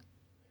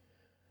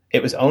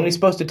 It was only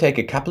supposed to take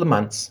a couple of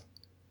months.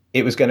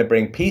 It was going to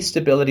bring peace,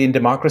 stability, and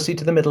democracy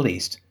to the Middle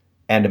East,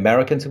 and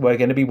Americans were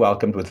going to be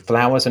welcomed with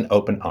flowers and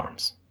open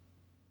arms.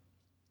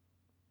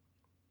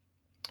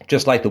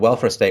 Just like the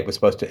welfare state was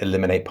supposed to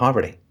eliminate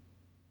poverty.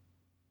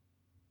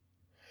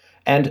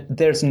 And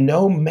there's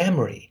no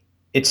memory.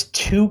 It's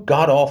too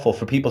god-awful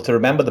for people to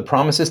remember the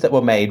promises that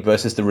were made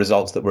versus the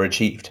results that were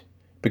achieved,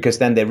 because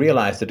then they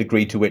realize the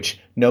degree to which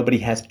nobody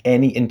has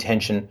any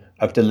intention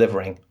of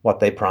delivering what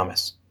they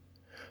promise.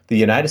 The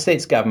United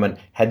States government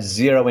had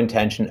zero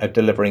intention of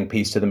delivering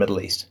peace to the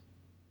Middle East.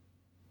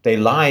 They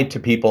lied to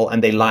people,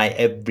 and they lie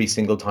every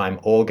single time.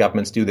 All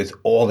governments do this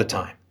all the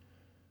time.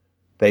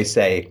 They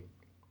say,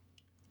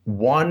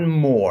 one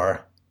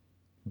more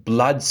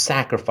blood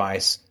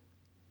sacrifice,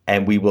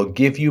 and we will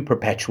give you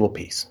perpetual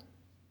peace.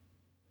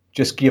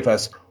 Just give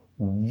us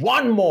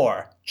one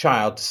more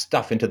child to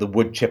stuff into the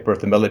wood chipper of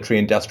the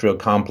military-industrial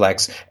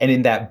complex, and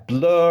in that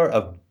blur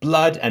of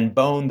blood and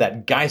bone,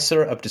 that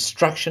geyser of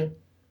destruction,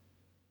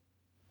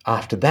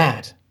 after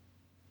that,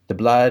 the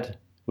blood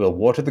will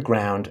water the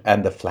ground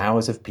and the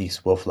flowers of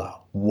peace will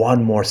flow.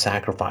 One more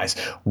sacrifice,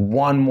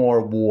 one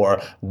more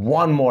war,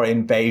 one more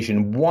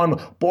invasion,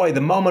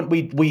 the moment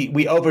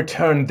we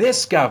overturn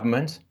this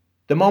government,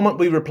 the moment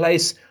we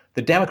replace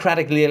the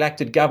democratically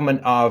elected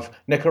government of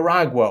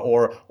Nicaragua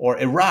or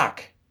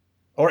Iraq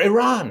or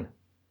Iran,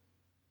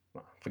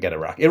 forget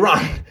Iraq,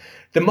 Iran,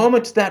 the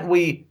moment that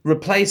we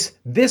replace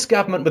this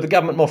government with a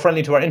government more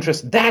friendly to our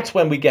interests, that's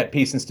when we get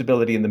peace and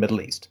stability in the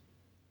Middle East.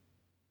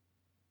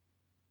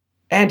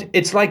 And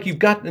it's like you've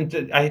got,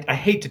 I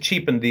hate to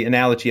cheapen the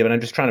analogy of it, I'm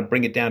just trying to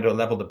bring it down to a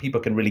level that people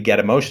can really get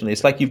emotionally.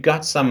 It's like you've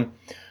got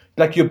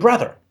like your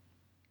brother.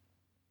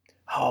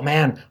 Oh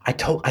man,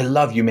 I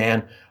love you,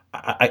 man.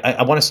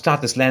 I want to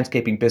start this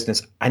landscaping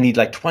business. I need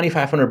like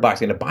 $2,500. I'm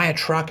going to buy a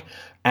truck,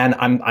 and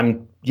I'm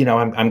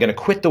going to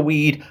quit the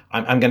weed.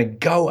 I'm going to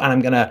go,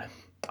 and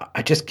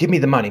just give me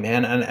the money,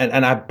 man.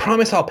 And I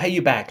promise I'll pay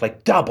you back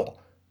like double,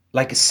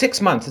 like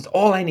 6 months. It's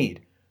all I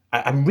need.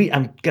 I'm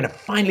going to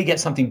finally get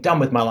something done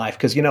with my life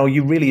because,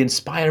 you really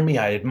inspire me.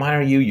 I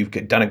admire you. You've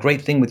done a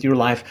great thing with your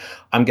life.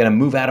 I'm going to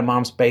move out of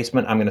mom's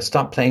basement. I'm going to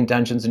stop playing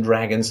Dungeons and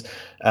Dragons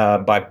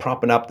by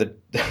propping up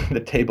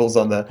the tables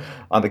on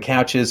the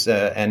couches.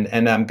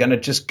 And I'm going to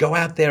just go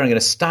out there. I'm going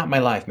to start my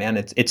life, man.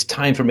 It's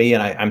time for me.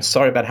 And I'm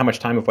sorry about how much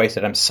time I've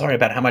wasted. I'm sorry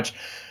about how much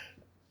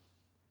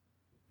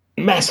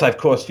mess I've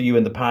caused for you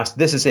in the past.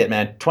 This is it,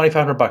 man.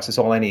 $2,500 is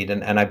all I need.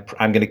 And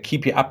I'm going to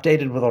keep you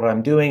updated with what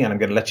I'm doing, and I'm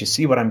going to let you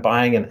see what I'm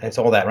buying, and it's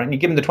all that, right? And you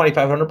give him the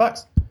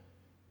 $2,500. A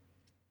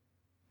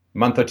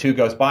month or two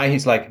goes by.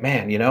 He's like,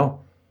 man,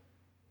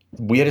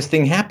 weirdest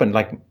thing happened.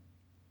 Like,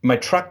 my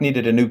truck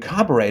needed a new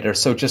carburetor.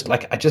 So I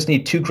just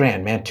need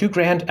 $2,000, man,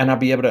 $2,000. And I'll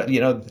be able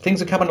to,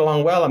 things are coming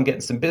along well. I'm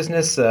getting some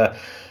business.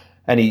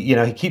 And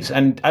he keeps,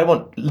 and I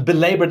won't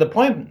belabor the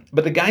point,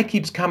 but the guy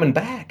keeps coming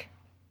back.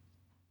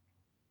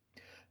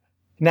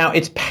 Now,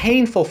 it's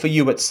painful for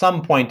you at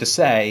some point to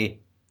say,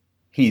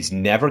 he's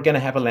never going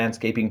to have a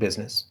landscaping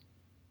business.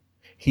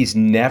 He's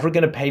never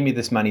going to pay me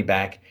this money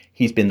back.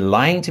 He's been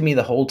lying to me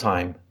the whole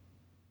time.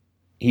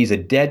 He's a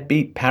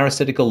deadbeat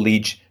parasitical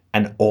leech,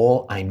 and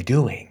all I'm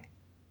doing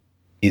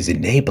is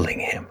enabling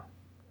him.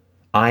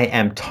 I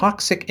am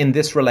toxic in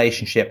this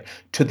relationship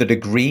to the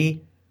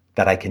degree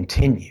that I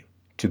continue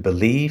to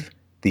believe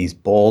these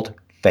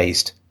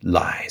bald-faced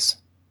lies.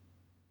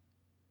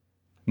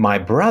 My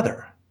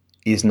brother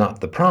is not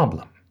the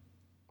problem.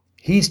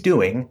 He's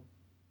doing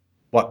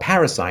what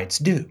parasites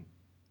do.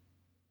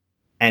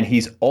 And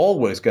he's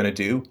always going to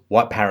do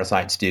what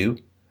parasites do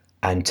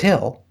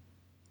until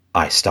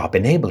I stop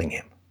enabling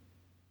him.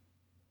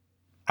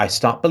 I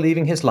stop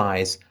believing his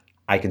lies.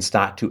 I can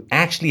start to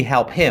actually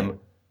help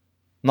him,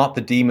 not the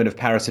demon of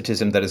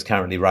parasitism that is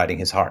currently riding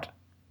his heart.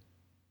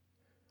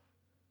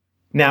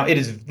 Now,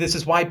 this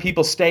is why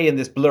people stay in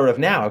this blur of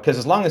now, because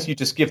as long as you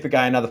just give the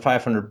guy another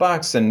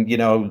 $500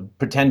 and,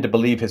 pretend to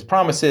believe his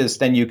promises,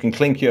 then you can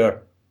clink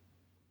your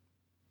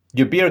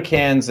beer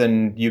cans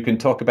and you can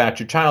talk about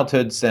your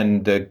childhoods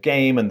and the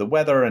game and the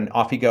weather, and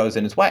off he goes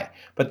in his way.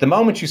 But the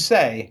moment you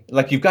say,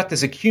 like, you've got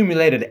this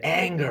accumulated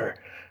anger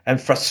and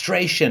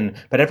frustration,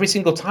 but every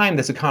single time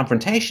there's a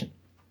confrontation.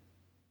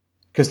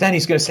 Because then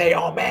he's going to say,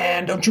 oh,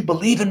 man, don't you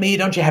believe in me?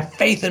 Don't you have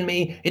faith in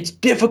me? It's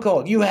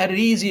difficult. You had it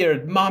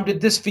easier. Mom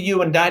did this for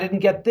you, and I didn't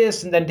get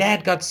this. And then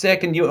Dad got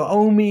sick, and you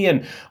owe me,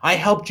 and I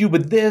helped you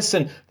with this.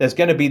 And there's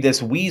going to be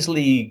this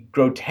Weasley,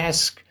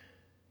 grotesque,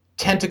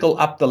 tentacle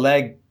up the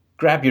leg,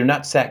 grab your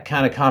nutsack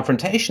kind of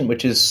confrontation,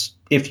 which is,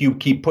 if you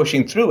keep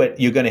pushing through it,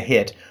 you're going to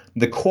hit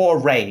the core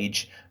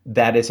rage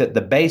that is at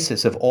the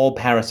basis of all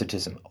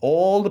parasitism.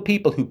 All the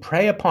people who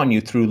prey upon you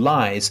through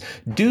lies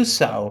do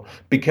so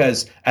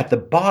because at the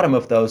bottom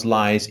of those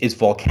lies is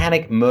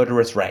volcanic,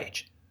 murderous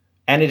rage.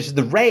 And it is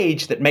the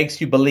rage that makes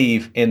you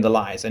believe in the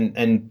lies.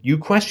 And you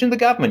question the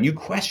government, you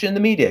question the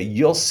media,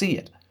 you'll see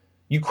it.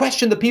 You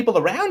question the people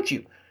around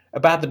you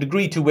about the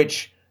degree to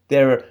which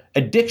their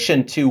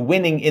addiction to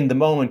winning in the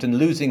moment and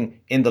losing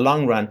in the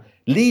long run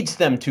leads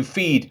them to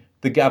feed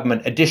the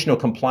government additional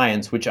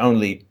compliance, which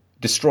only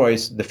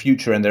destroys the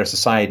future in their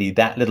society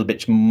that little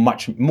bit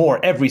much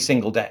more every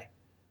single day.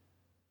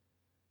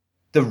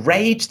 The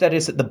rage that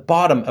is at the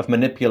bottom of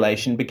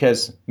manipulation,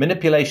 because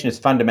manipulation is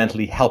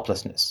fundamentally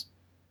helplessness.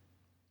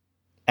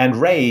 And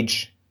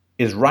rage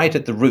is right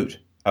at the root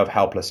of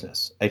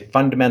helplessness, a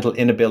fundamental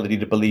inability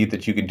to believe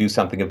that you can do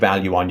something of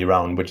value on your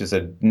own, which is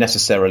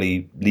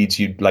necessarily leads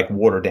you like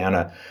water down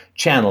a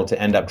channel to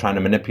end up trying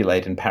to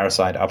manipulate and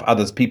parasite of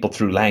others people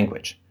through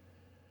language.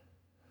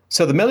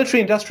 So the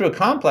military-industrial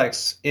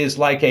complex is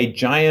like a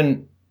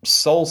giant,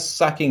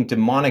 soul-sucking,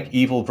 demonic,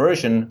 evil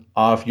version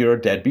of your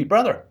deadbeat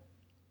brother.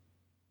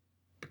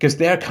 Because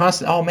they're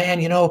constant, oh man,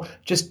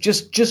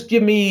 just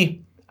give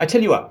me, I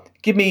tell you what,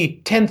 give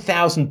me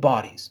 10,000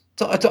 bodies.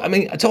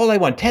 It's all I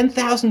want.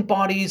 10,000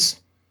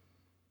 bodies,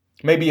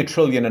 maybe $1.5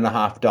 trillion.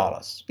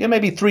 Yeah,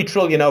 maybe $3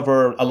 trillion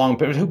over a long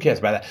period. Who cares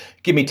about that?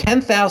 Give me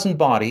 10,000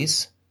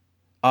 bodies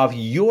of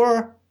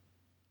your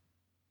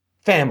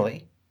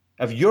family,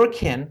 of your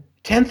kin,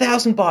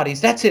 10,000 bodies.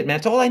 That's it, man.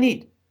 That's all I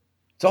need.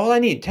 It's all I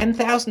need,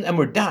 10,000 and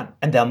we're done.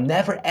 And there'll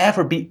never,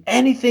 ever be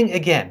anything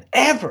again,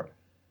 ever.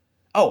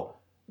 Oh,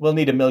 we'll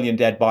need 1 million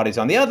dead bodies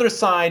on the other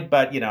side,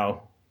 but,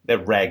 they're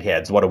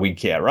ragheads. What do we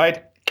care,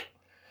 right?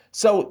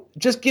 So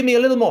just give me a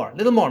little more,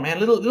 man,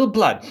 little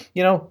blood.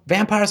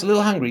 Vampires are a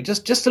little hungry.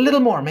 Just a little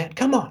more, man.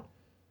 Come on.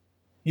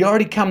 You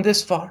already come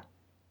this far.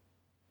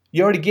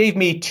 You already gave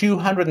me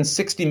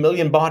 260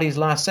 million bodies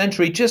last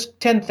century.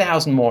 Just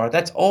 10,000 more.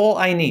 That's all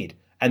I need.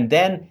 And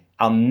then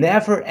I'll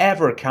never,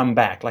 ever come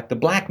back, like the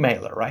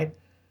blackmailer, right?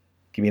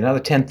 Give me another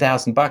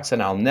 $10,000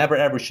 and I'll never,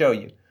 ever show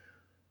you.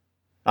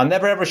 I'll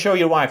never, ever show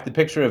your wife the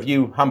picture of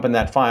you humping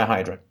that fire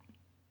hydrant.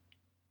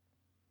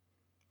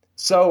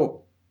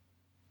 So,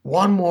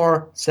 one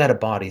more set of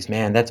bodies,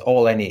 man. That's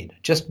all I need.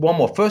 Just one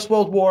more. First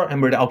World War,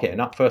 and okay,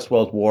 not First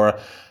World War.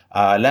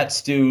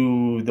 Let's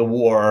do the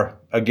war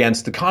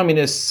against the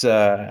communists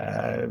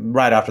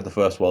right after the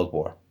First World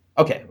War.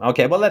 Okay.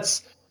 Well,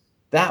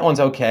 that one's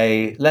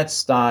okay. Let's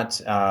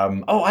start.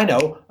 I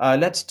know.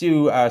 Let's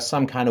do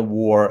some kind of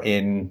war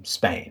in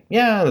Spain.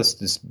 Yeah,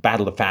 this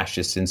battle of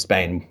fascists in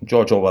Spain.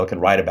 George Orwell can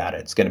write about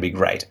it. It's going to be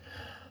great.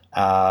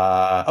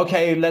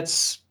 Okay,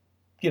 let's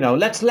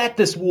let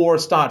this war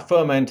start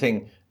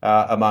fermenting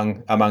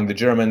among the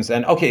Germans.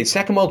 And okay,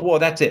 Second World War.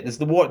 That's it. It's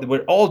the war.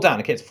 We're all done.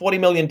 Okay, it's 40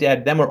 million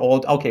dead. Then we're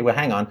all okay. Well,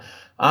 hang on.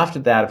 After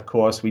that, of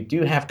course, we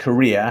do have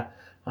Korea.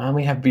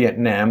 We have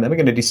Vietnam. Then we're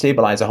going to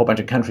destabilize a whole bunch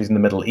of countries in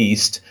the Middle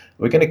East.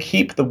 We're going to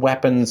keep the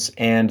weapons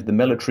and the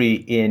military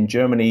in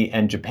Germany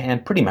and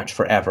Japan pretty much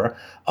forever.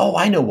 Oh,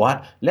 I know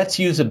what. Let's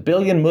use 1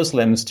 billion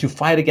Muslims to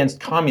fight against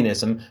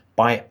communism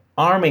by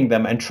arming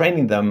them and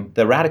training them,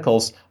 the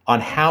radicals, on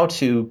how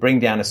to bring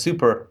down a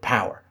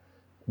superpower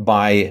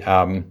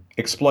by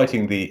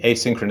exploiting the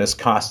asynchronous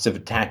costs of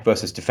attack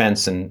versus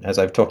defense. And as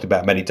I've talked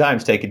about many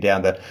times, taking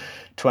down the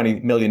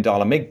 $20 million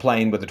MiG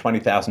plane with a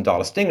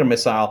 $20,000 Stinger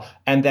missile.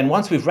 And then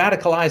once we've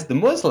radicalized the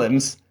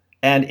Muslims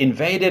and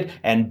invaded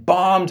and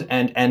bombed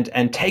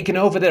and taken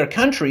over their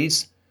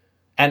countries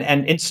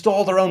and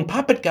installed their own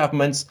puppet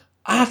governments,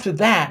 after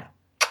that,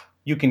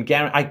 you can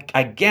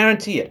I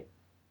guarantee it,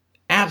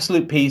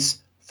 absolute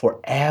peace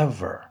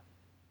forever.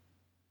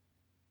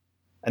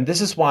 And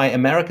this is why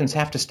Americans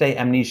have to stay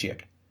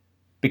amnesiac.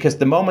 Because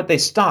the moment they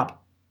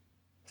stop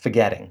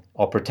forgetting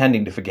or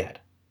pretending to forget,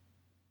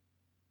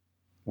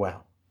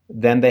 well,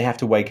 then they have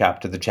to wake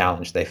up to the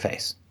challenge they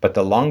face. But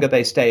the longer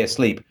they stay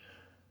asleep,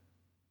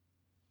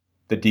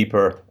 the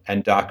deeper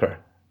and darker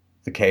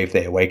the cave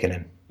they awaken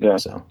in. Yeah,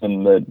 so.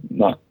 And they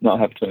not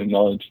have to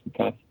acknowledge the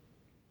past.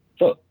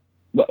 So,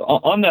 but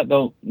on that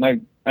though, I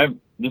have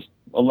just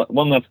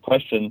one last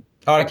question.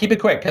 All right, keep it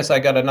quick, because I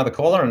got another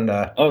caller. And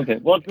okay,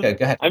 well, okay,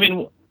 go ahead. I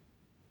mean,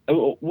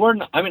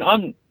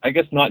 I'm I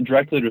guess not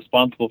directly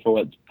responsible for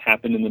what's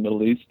happened in the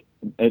Middle East.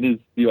 It is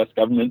the U.S.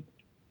 government,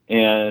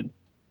 and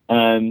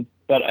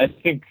but I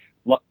think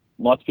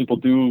lots of people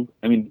do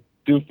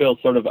feel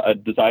sort of a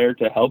desire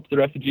to help the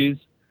refugees.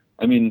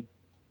 I mean,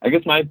 I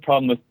guess my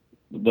problem with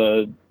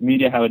the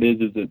media, how it is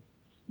it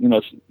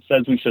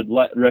says we should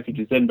let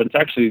refugees in, but it's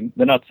actually,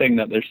 they're not saying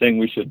that. They're saying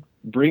we should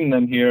bring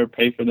them here,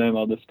 pay for them,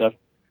 all this stuff.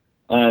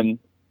 Well,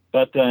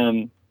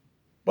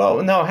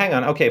 no, hang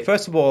on. Okay,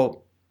 first of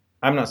all,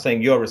 I'm not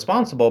saying you're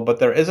responsible, but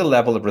there is a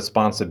level of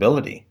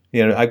responsibility.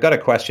 I've got a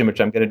question which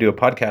I'm going to do a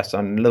podcast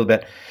on in a little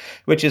bit,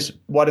 which is,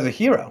 what is a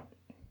hero?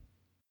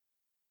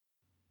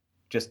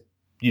 Just,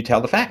 you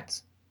tell the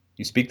facts.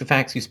 You speak the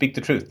facts, you speak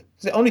the truth.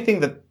 It's the only thing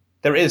that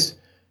there is.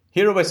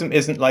 Heroism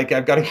isn't like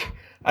I've got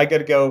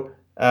to go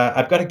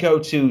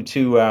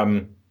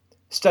to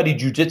study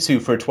jiu-jitsu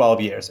for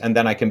 12 years and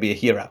then I can be a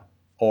hero.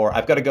 Or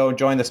I've got to go and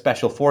join the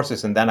special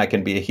forces and then I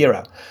can be a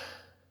hero.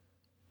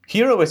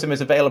 Heroism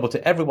is available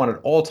to everyone at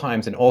all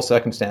times in all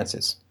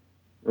circumstances.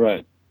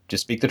 Right.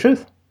 Just speak the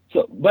truth.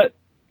 So, but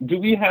do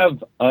we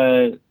have,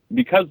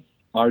 because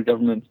our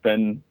government's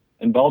been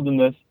involved in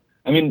this,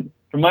 I mean,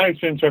 from my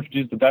experience,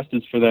 refugees, the best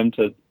is for them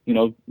to,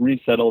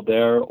 resettle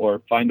there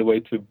or find a way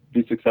to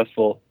be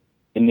successful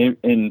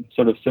in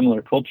sort of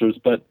similar cultures.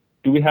 But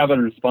do we have a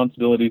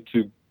responsibility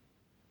to,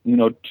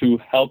 to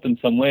help in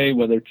some way,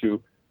 whether to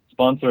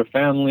sponsor a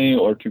family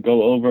or to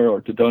go over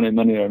or to donate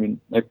money? I mean,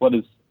 like, what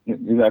is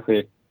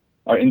exactly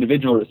our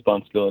individual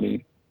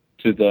responsibility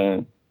to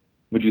the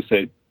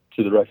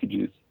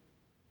refugees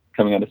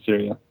coming out of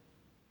Syria?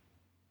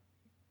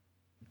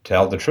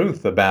 Tell the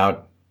truth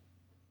about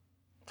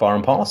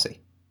foreign policy.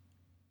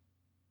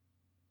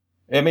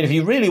 I mean, if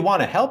you really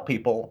want to help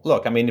people,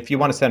 look, I mean, if you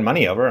want to send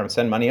money over,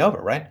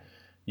 right?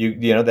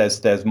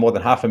 There's more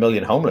than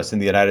 500,000 homeless in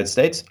the United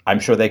States.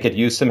 I'm sure they could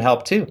use some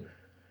help too.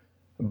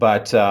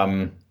 But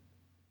you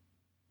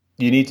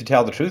need to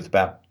tell the truth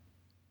about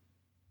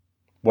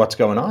what's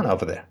going on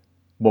over there.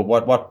 Well,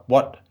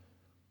 what?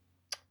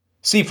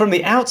 See, from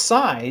the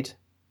outside,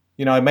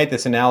 I made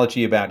this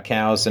analogy about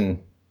cows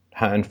and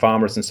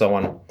farmers and so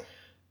on,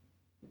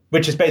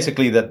 which is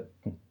basically that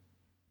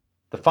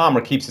the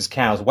farmer keeps his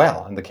cows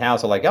well, and the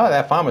cows are like, oh,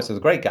 that farmer's a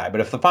great guy. But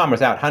if the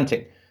farmer's out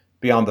hunting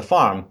beyond the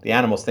farm, the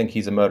animals think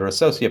he's a murderous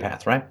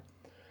sociopath, right?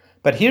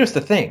 But here's the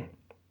thing.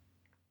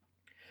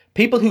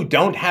 People who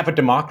don't have a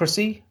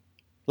democracy,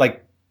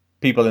 like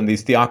people in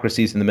these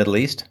theocracies in the Middle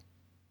East,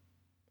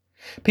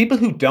 people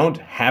who don't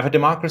have a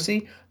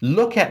democracy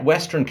look at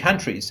Western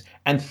countries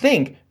and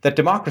think that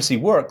democracy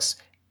works,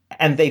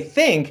 and they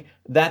think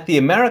that the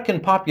American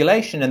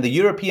population and the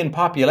European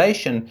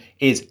population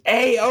is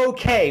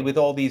A-OK with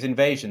all these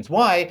invasions.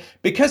 Why?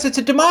 Because it's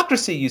a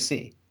democracy, you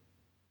see.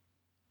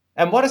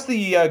 And what is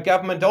the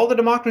government, all the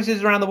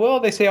democracies around the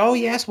world? They say, oh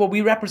yes, well,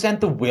 we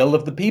represent the will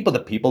of the people. The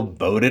people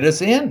voted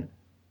us in.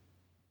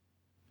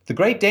 The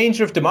great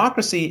danger of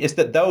democracy is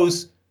that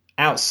those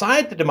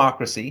outside the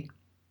democracy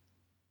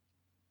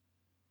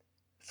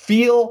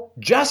feel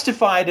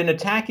justified in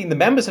attacking the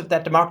members of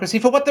that democracy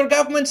for what their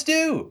governments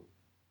do.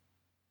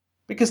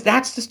 Because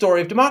that's the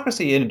story of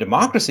democracy. In a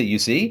democracy, you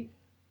see,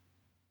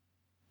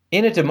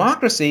 in a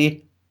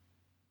democracy,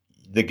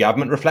 the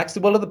government reflects the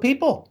will of the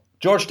people.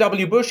 George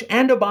W. Bush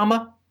and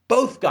Obama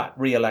both got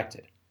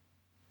reelected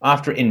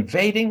after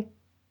invading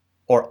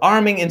or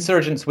arming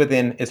insurgents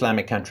within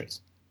Islamic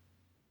countries.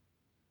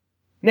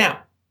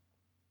 Now,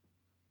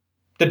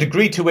 the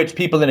degree to which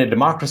people in a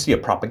democracy are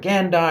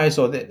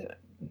propagandized, or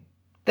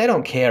they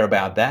don't care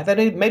about that.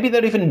 Maybe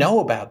they don't even know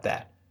about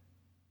that.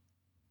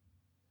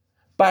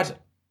 But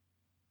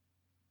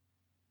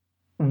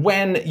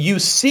when you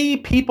see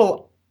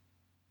people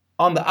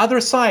on the other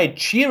side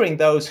cheering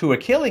those who are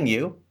killing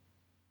you,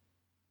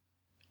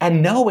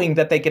 and knowing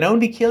that they can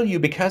only kill you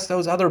because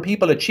those other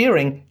people are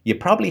cheering, you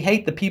probably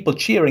hate the people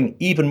cheering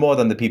even more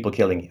than the people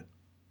killing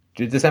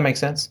you. Does that make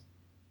sense?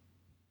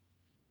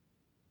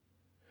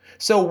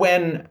 So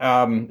when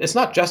it's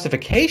not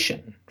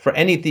justification for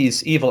any of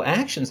these evil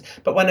actions,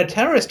 but when a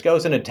terrorist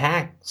goes and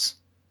attacks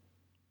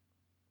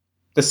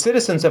the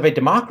citizens of a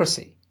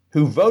democracy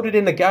who voted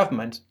in a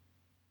government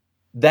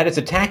that is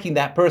attacking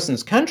that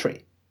person's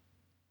country,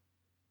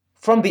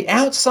 from the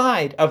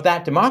outside of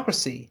that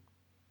democracy,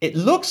 it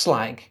looks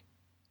like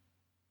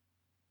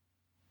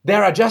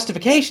there are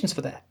justifications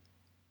for that.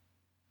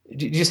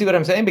 Do you see what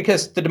I'm saying?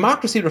 Because the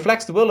democracy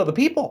reflects the will of the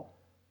people.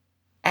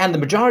 And the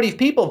majority of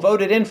people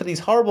voted in for these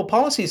horrible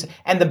policies.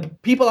 And the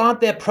people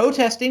aren't there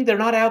protesting. They're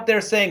not out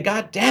there saying,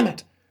 God damn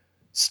it,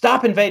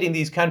 stop invading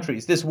these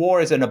countries. This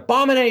war is an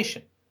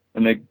abomination.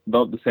 And they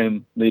vote the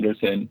same leaders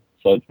in.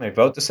 So they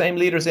vote the same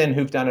leaders in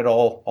who've done it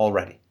all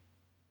already.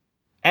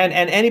 And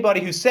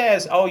anybody who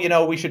says, oh, you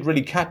know, we should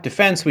really cut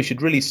defense, we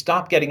should really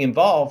stop getting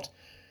involved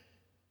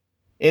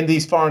in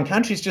these foreign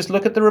countries, just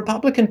look at the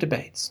Republican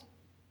debates.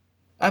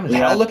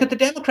 Hell, look at the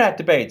Democrat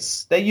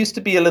debates. They used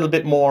to be a little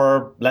bit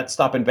more, let's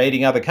stop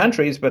invading other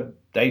countries, but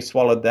they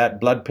swallowed that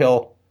blood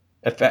pill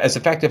as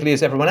effectively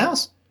as everyone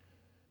else.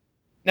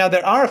 Now,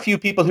 there are a few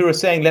people who are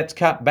saying, let's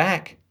cut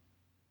back.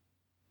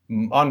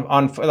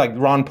 On like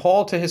Ron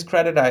Paul, to his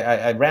credit,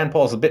 Rand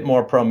Paul's a bit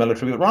more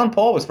pro-military, but Ron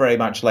Paul was very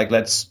much like,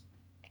 let's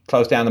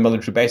close down the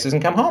military bases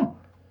and come home.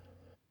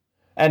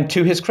 And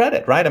to his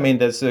credit, right? I mean,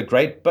 there's a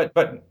great, but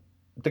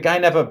the guy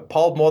never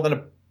polled more than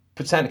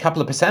a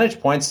couple of percentage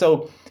points.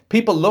 So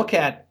people look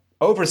at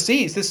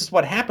overseas. This is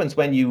what happens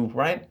when you,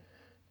 right?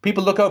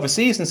 People look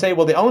overseas and say,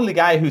 well, the only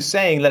guy who's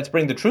saying, let's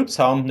bring the troops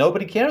home,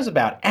 nobody cares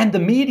about. And the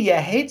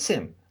media hates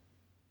him.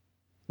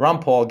 Ron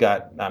Paul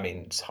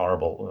it's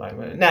horrible,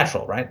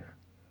 natural, right?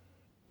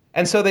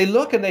 And so they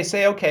look and they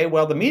say, okay,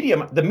 well, the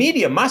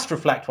media must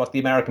reflect what the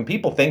American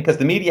people think because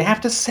the media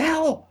have to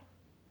sell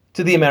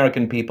to the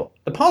American people.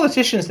 The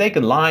politicians, they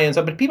can lie and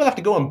stuff, but people have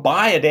to go and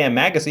buy a damn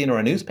magazine or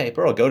a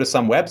newspaper or go to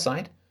some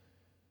website.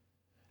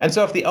 And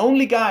so if the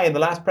only guy in the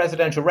last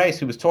presidential race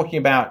who was talking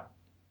about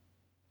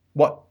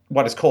what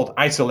is called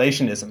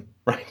isolationism,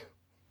 right,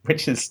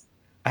 which is,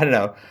 I don't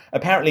know,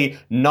 apparently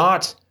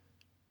not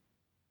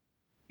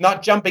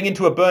jumping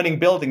into a burning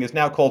building is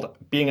now called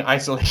being an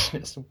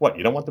isolationist. What,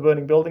 you don't want the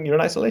burning building? You're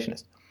an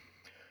isolationist.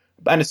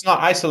 And it's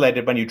not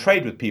isolated when you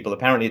trade with people.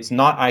 Apparently it's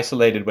not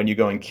isolated when you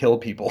go and kill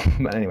people.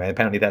 But anyway,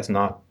 apparently that's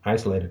not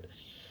isolated.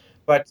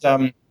 But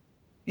from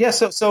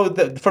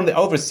the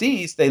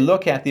overseas, they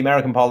look at the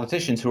American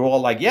politicians who are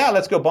all like, yeah,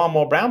 let's go bomb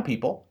more brown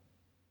people.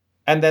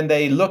 And then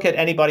they look at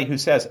anybody who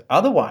says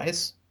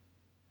otherwise.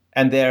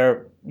 And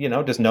there's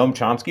Noam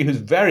Chomsky, who's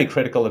very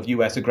critical of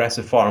U.S.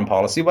 aggressive foreign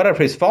policy,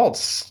 whatever his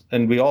faults,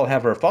 and we all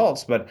have our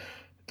faults, but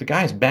the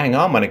guy's bang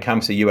on when it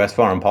comes to U.S.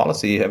 foreign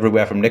policy,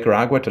 everywhere from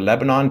Nicaragua to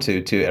Lebanon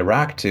to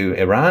Iraq to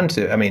Iran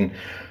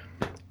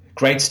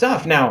great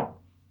stuff. Now,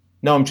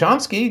 Noam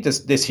Chomsky,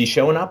 is he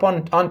showing up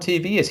on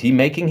TV? Is he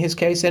making his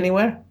case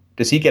anywhere?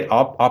 Does he get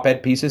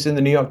op-ed pieces in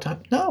the New York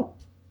Times? No.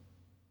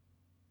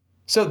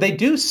 So they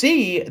do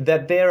see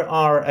that there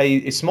are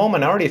a small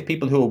minority of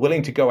people who are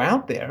willing to go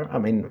out there. I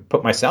mean,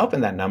 put myself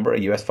in that number.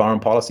 U.S. foreign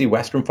policy,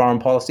 Western foreign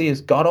policy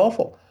is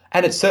god-awful.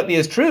 And it certainly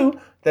is true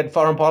that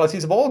foreign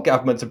policies of all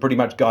governments are pretty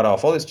much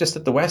god-awful. It's just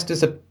that the West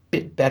is a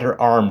bit better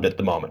armed at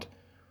the moment.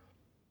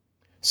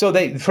 So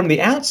from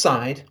the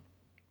outside,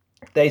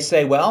 they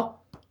say,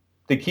 well,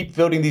 they keep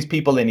voting these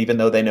people in even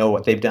though they know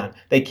what they've done.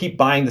 They keep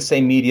buying the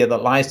same media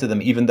that lies to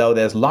them even though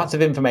there's lots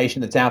of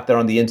information that's out there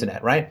on the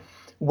internet, right?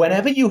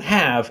 Whenever you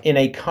have in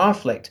a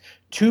conflict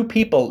two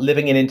people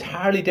living in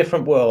entirely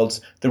different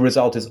worlds, the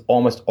result is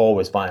almost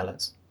always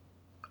violence.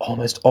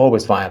 Almost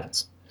always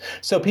violence.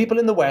 So people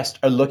in the West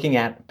are looking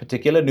at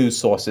particular news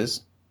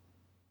sources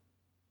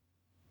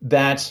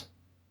that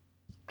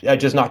are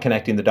just not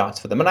connecting the dots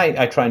for them. And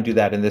I try and do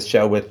that in this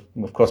show with,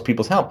 of course,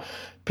 people's help.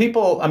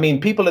 People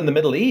in the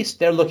Middle East,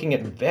 they're looking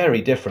at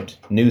very different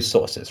news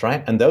sources,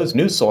 right? And those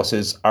news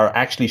sources are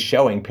actually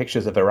showing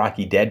pictures of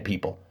Iraqi dead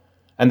people.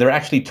 And they're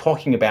actually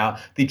talking about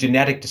the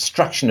genetic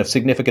destruction of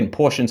significant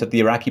portions of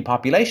the Iraqi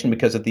population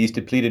because of these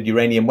depleted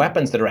uranium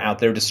weapons that are out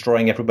there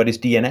destroying everybody's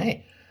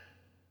DNA.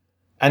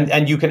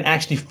 And you can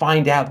actually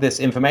find out this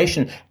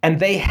information. And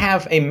they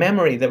have a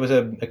memory. There was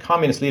a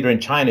communist leader in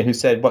China who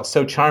said what's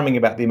so charming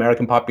about the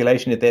American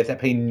population is they have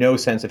absolutely no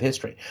sense of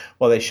history.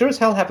 Well, they sure as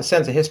hell have a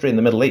sense of history in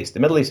the Middle East. The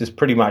Middle East is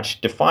pretty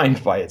much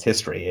defined by its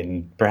history,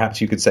 and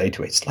perhaps you could say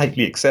to a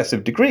slightly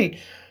excessive degree.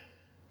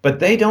 But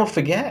they don't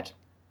forget.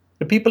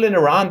 The people in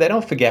Iran, they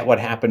don't forget what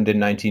happened in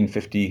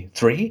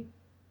 1953.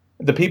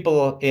 The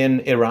people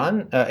in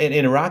Iran,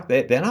 in Iraq,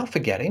 they're not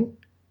forgetting.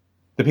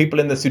 The people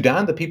in the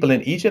Sudan, the people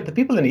in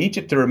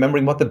Egypt are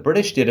remembering what the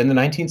British did in the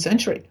 19th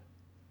century.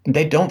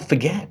 They don't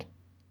forget.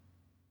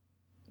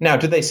 Now,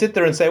 do they sit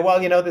there and say, well,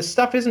 this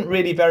stuff isn't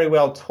really very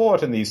well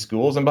taught in these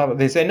schools? And blah, blah.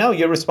 They say, no,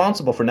 you're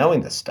responsible for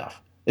knowing this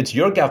stuff. It's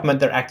your government.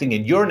 They're acting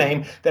in your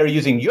name. They're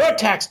using your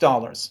tax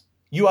dollars.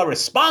 You are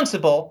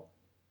responsible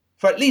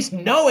for at least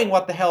knowing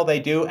what the hell they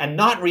do and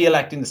not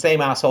re-electing the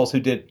same assholes who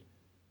did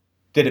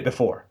it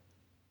before.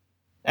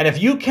 And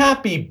if you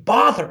can't be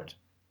bothered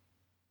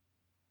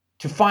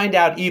to find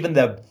out even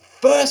the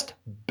first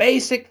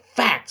basic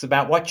facts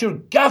about what your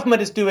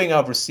government is doing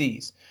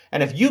overseas,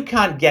 and if you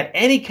can't get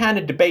any kind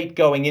of debate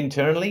going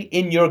internally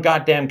in your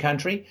goddamn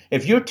country,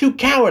 if you're too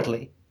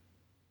cowardly,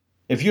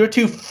 if you're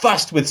too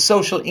fussed with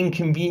social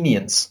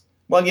inconvenience,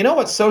 well, you know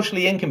what's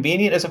socially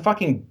inconvenient is a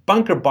fucking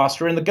bunker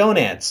buster in the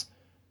gonads.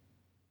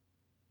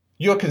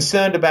 You're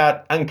concerned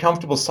about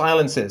uncomfortable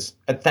silences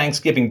at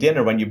Thanksgiving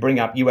dinner when you bring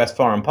up U.S.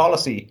 foreign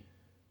policy.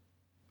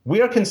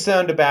 We are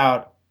concerned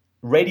about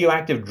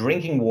radioactive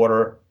drinking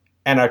water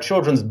and our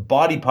children's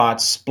body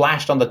parts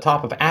splashed on the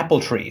top of apple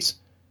trees.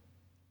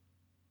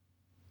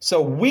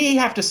 So we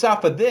have to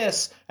suffer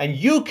this, and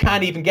you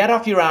can't even get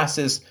off your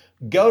asses,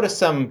 go to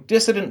some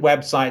dissident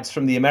websites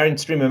from the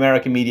mainstream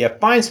American media,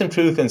 find some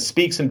truth and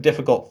speak some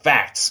difficult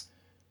facts.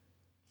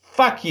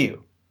 Fuck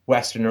you,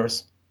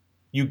 Westerners.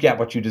 You get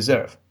what you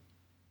deserve.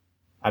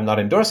 I'm not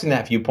endorsing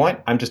that viewpoint.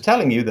 I'm just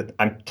telling you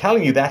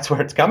that's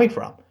where it's coming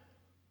from.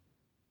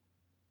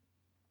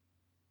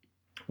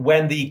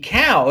 When the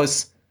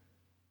cows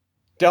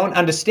don't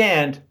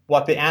understand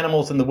what the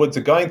animals in the woods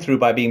are going through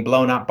by being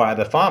blown up by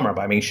the farmer,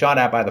 by being shot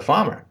at by the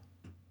farmer,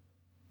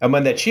 and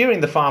when they're cheering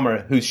the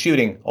farmer who's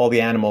shooting all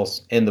the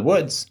animals in the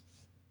woods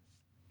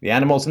are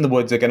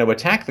going to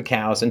attack the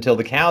cows until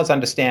the cows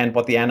understand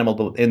what the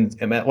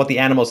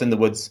animals in the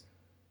woods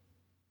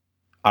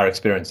are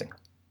experiencing.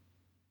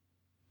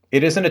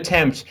 It is an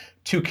attempt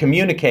to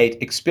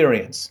communicate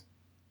experience.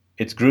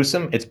 It's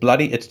gruesome, it's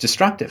bloody, it's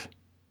destructive.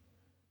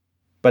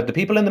 But the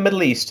people in the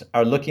Middle East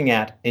are looking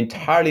at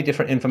entirely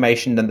different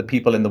information than the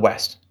people in the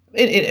West,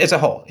 as a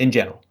whole, in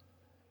general.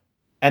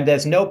 And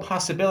there's no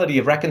possibility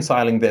of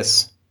reconciling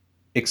this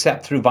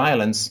except through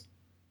violence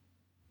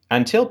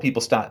until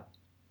people start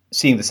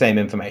seeing the same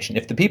information.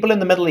 If the people in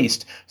the Middle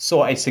East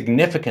saw a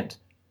significant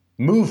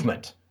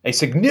movement, a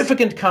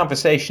significant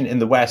conversation in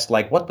the West,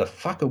 like, what the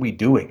fuck are we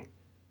doing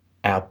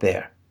out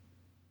there?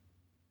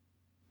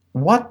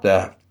 What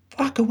the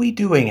fuck are we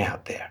doing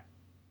out there?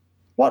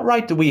 What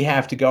right do we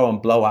have to go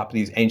and blow up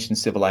these ancient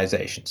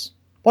civilizations?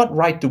 What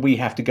right do we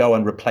have to go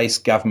and replace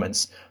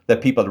governments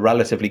that people are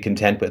relatively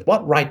content with?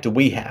 What right do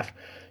we have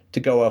to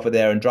go over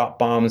there and drop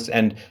bombs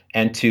and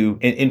to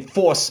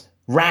enforce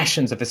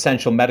rations of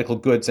essential medical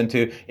goods and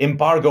to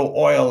embargo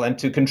oil and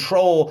to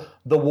control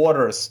the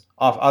waters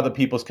of other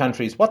people's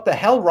countries? What the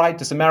hell right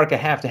does America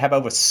have to have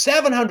over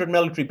 700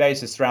 military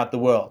bases throughout the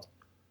world?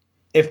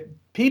 If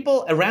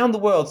people around the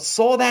world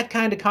saw that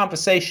kind of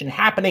conversation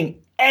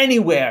happening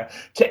anywhere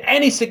to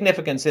any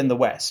significance in the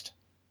West,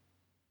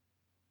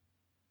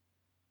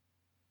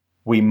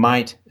 we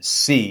might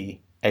see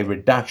a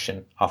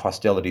reduction of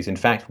hostilities. In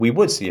fact, we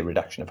would see a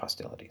reduction of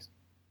hostilities.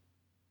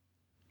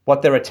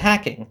 What they're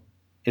attacking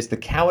is the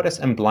cowardice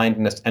and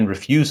blindness and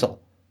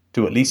refusal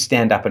to at least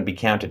stand up and be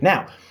counted.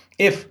 Now,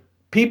 if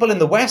people in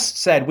the West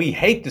said, we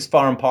hate this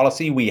foreign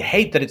policy, we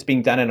hate that it's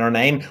being done in our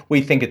name,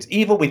 we think it's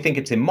evil, we think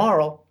it's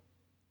immoral,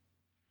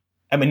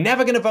 and we're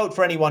never going to vote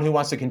for anyone who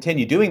wants to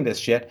continue doing this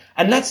shit,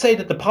 and let's say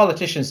that the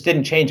politicians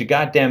didn't change a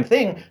goddamn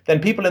thing,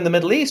 then people in the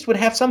Middle East would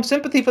have some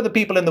sympathy for the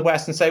people in the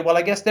West and say, well,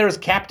 I guess they're as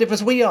captive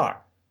as we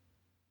are.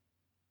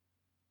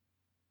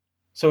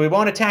 So we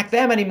won't attack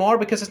them anymore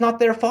because it's not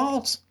their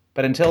fault.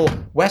 But until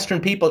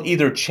Western people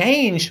either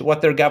change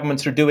what their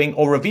governments are doing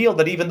or reveal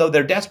that even though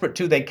they're desperate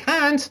to, they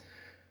can't,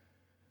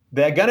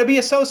 they're going to be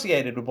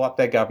associated with what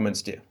their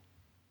governments do.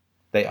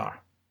 They are.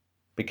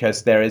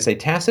 Because there is a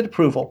tacit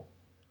approval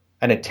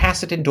and a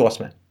tacit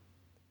endorsement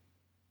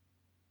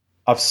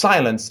of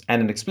silence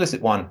and an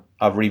explicit one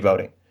of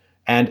revoting.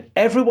 And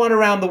everyone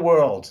around the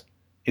world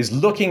is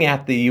looking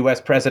at the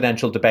US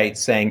presidential debate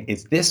saying,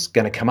 is this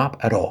going to come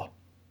up at all?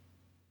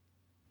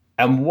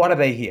 And what do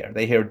they hear?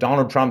 They hear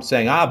Donald Trump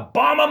saying,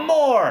 bomb them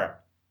more.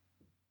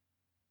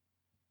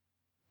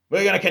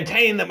 We're going to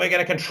contain them. We're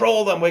going to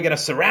control them. We're going to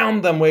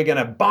surround them. We're going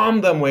to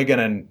bomb them. We're going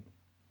to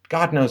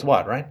God knows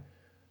what, right?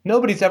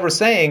 Nobody's ever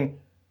saying,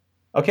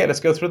 okay, let's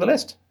go through the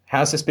list.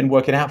 How's this been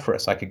working out for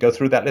us? I could go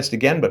through that list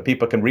again, but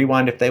people can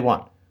rewind if they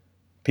want.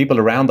 People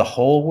around the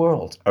whole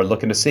world are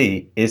looking to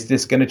see, is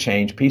this going to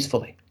change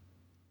peacefully?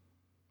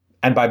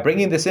 And by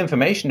bringing this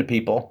information to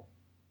people,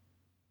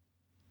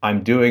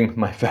 I'm doing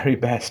my very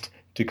best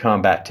to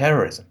combat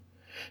terrorism.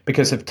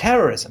 Because if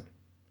terrorism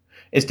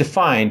is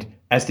defined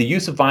as the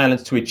use of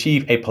violence to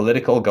achieve a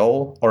political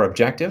goal or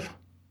objective,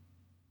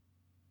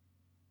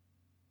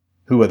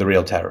 who are the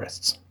real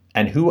terrorists?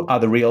 And who are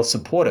the real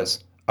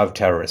supporters of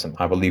terrorism?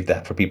 I will leave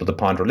that for people to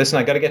ponder. Listen,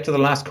 I got to get to the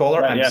last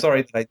caller. I'm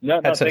sorry that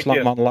I had such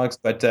long monologues,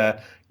 but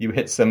you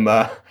hit some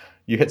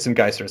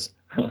geysers.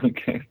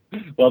 Okay.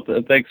 Well,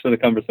 thanks for the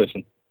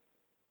conversation.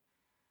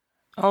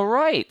 All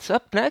right.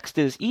 Up next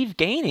is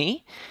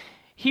Evgeny.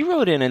 He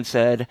wrote in and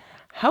said,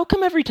 how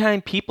come every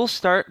time people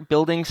start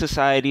building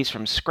societies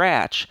from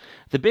scratch,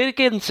 the big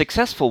and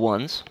successful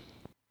ones...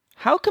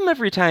 How come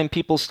every time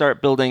people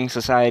start building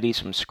societies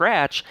from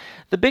scratch,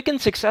 the big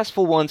and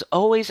successful ones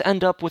always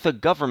end up with a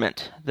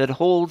government that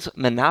holds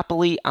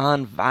monopoly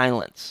on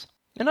violence?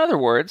 In other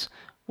words,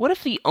 what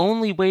if the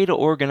only way to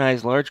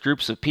organize large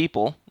groups of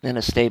people in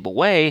a stable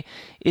way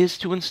is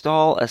to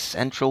install a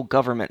central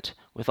government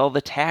with all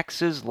the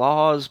taxes,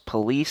 laws,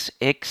 police,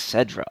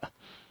 etc.?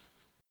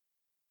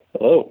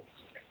 Hello.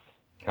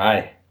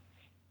 Hi.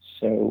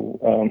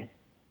 So,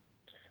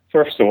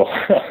 first of all,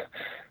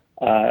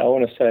 I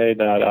want to say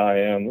that I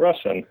am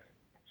Russian.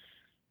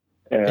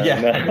 And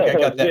I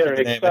got that.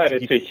 Very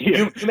excited to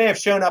hear. You may have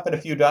shown up in a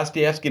few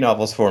Dostoevsky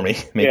novels for me.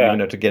 Maybe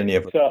even to get any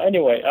of it. So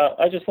anyway,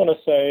 I just want to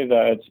say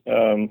that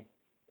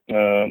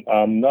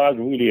I'm not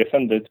really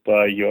offended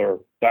by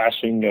your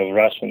bashing of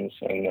Russians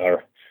and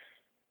our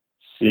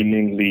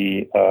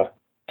seemingly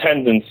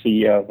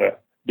tendency of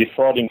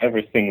defrauding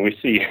everything we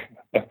see.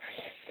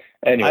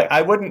 Anyway,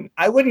 I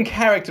wouldn't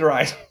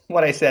characterize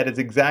what I said as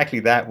exactly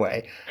that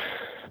way.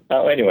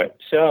 Anyway,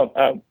 so,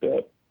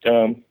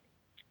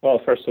 well,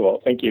 first of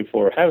all, thank you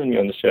for having me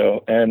on the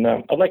show. And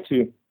I'd like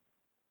to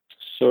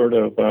sort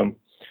of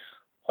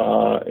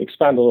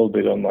expand a little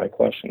bit on my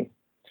question.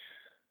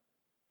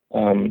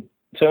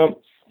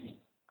 So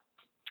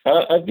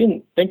I've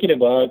been thinking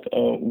about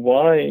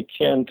why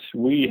can't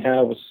we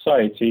have a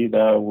society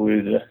that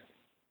would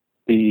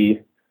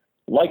be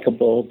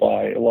likable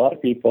by a lot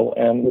of people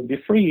and would be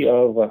free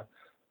of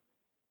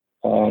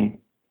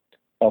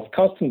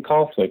constant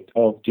conflict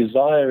of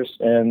desires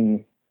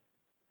and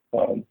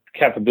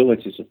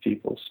capabilities of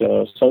people.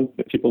 So some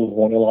people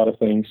want a lot of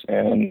things,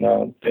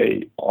 and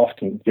they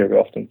very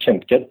often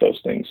can't get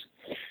those things.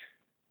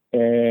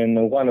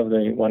 And one of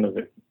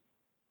the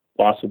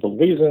possible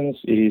reasons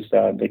is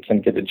that they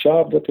can't get a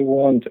job that they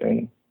want,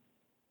 and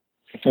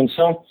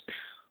so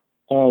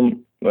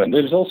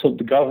there's also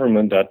the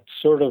government that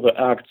sort of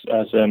acts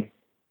as a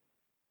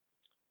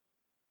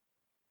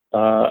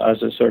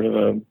sort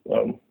of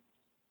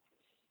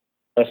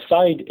a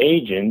side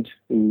agent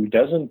who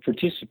doesn't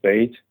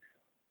participate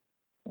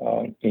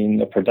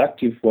in a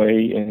productive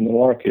way in the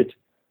market,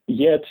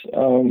 yet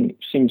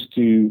seems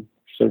to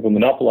sort of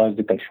monopolize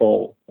the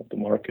control of the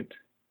market.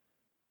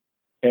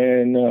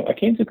 And I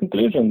came to the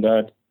conclusion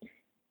that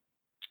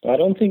I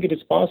don't think it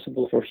is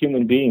possible for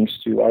human beings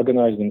to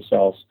organize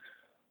themselves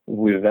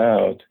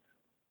without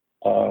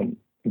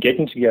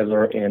getting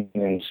together and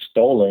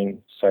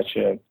installing such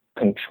a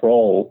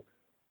control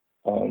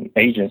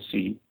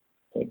agency.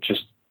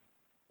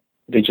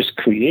 They just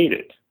create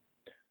it.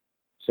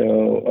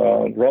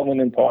 So Roman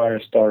Empire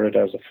started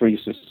as a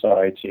free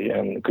society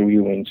and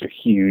grew into a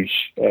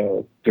huge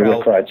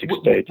bureaucratic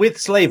state. With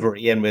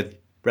slavery and with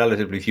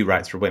relatively few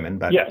rights for women,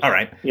 but yes. All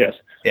right. Yes.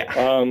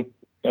 Yeah.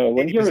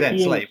 When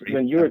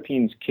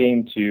Europeans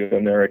came to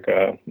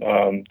America,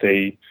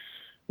 they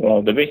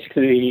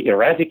basically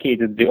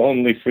eradicated the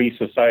only free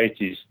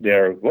societies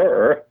there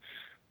were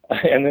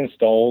and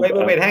installed...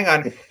 Wait, hang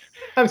on.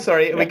 I'm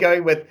sorry, are we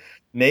going with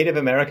Native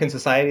American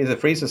society as a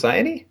free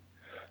society?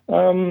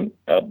 The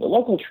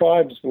local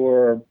tribes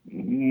were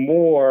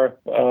more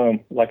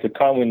like a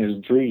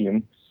communist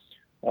dream.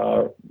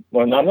 Well,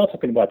 I'm not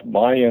talking about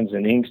Mayans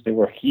and Inks. They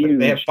were huge.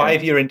 They have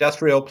 5-year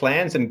industrial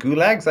plans and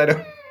gulags? I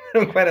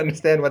don't quite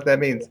understand what that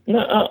means. No,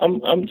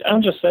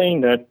 I'm just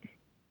saying that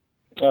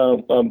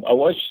I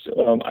watched.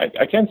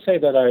 I can't say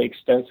that I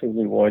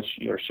extensively watched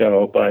your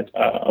show, but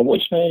I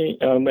watched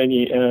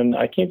many, and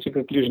I came to the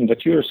conclusion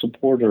that you're a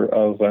supporter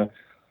of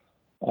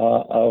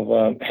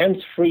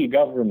hands-free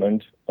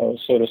government,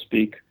 so to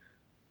speak,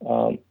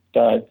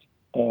 that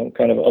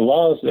kind of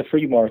allows the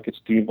free markets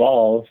to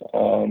evolve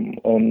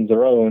on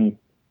their own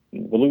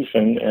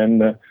evolution,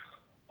 and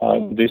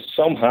this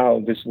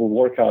will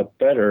work out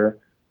better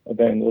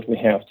than what we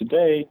have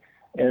today.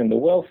 and the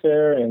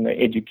welfare and the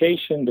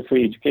education, the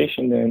free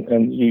education,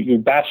 and you're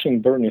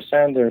bashing Bernie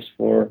Sanders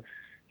for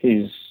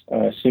his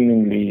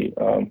seemingly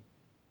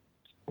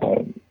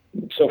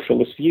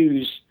socialist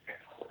views.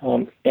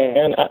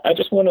 And I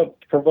just want to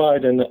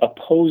provide an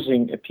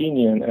opposing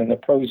opinion and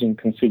opposing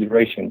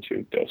consideration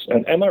to this.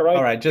 And am I right?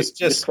 All right, just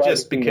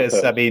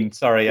because, I mean,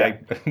 sorry, yeah.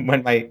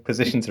 When my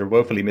positions are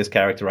woefully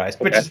mischaracterized,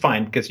 which is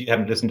fine because you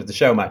haven't listened to the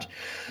show much.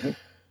 Mm-hmm.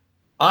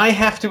 I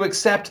have to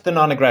accept the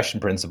non-aggression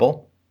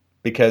principle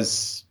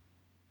because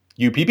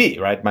UPB,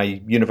 right,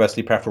 my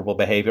universally preferable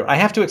behavior, I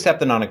have to accept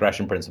the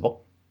non-aggression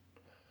principle.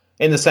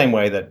 In the same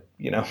way that,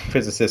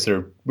 physicists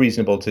are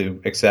reasonable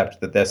to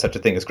accept that there's such a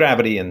thing as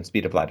gravity and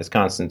speed of light is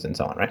constant and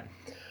so on, right?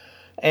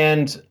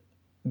 And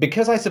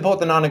because I support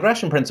the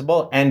non-aggression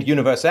principle and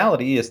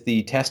universality is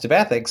the test of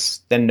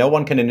ethics, then no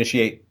one can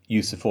initiate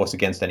use of force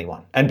against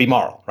anyone and be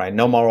moral, right?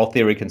 No moral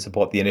theory can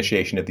support the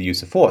initiation of the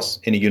use of force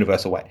in a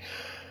universal way.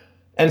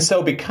 And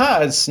so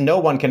because no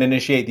one can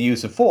initiate the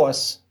use of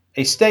force,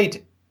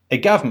 a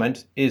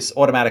government is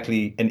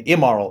automatically an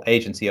immoral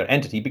agency or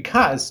entity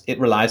because it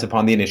relies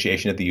upon the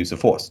initiation of the use of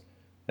force.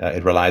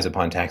 It relies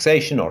upon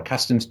taxation or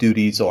customs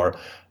duties or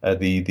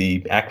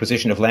the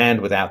acquisition of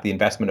land without the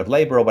investment of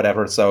labor or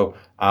whatever. So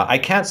I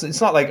can't. It's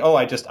not like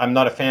I'm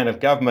not a fan of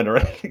government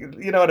or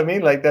you know what I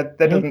mean. Like that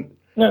doesn't.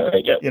 No,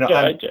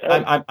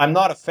 I'm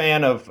not a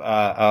fan of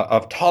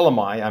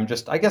Ptolemy.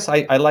 I guess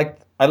I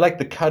like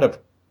the cut of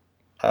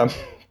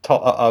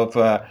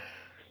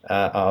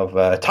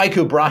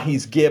Tycho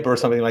Brahe's Gib or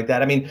something like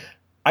that. I mean,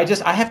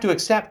 I have to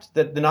accept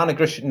that the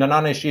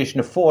non-initiation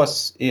of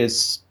force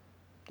is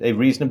a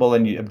reasonable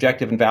and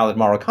objective and valid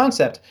moral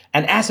concept,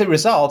 and as a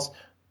result,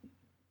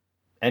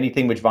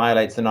 anything which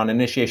violates the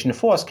non-initiation of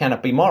force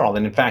cannot be moral,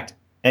 and in fact,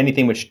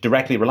 anything which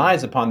directly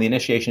relies upon the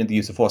initiation of the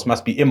use of force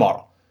must be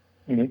immoral.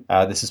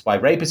 Mm-hmm. This is why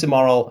rape is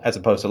immoral as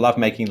opposed to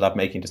lovemaking.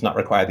 Lovemaking does not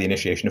require the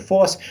initiation of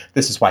force.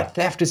 This is why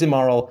theft is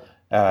immoral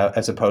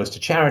as opposed to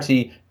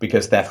charity,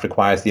 because theft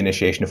requires the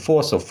initiation of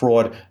force or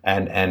fraud,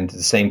 and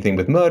the same thing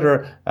with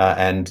murder,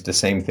 and the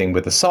same thing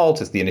with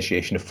assault is the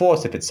initiation of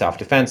force. If it's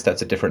self-defense,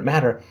 that's a different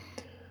matter.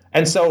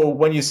 And so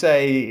when you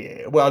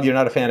say, well, you're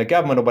not a fan of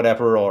government or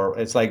whatever, or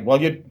it's like,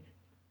 well, you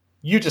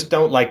just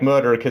don't like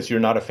murder because you're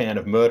not a fan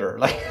of murder.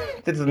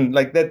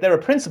 There are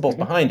principles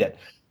behind it.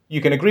 You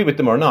can agree with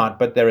them or not,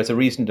 but there is a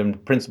reasoned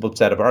and principled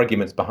set of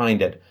arguments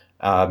behind it.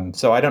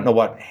 So I don't know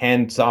what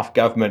hands-off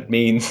government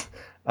means,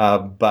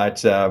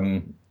 but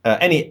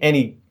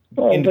any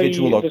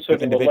individual or group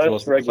of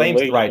individuals that claims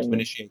the right to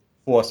initiate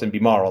force and be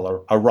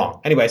moral are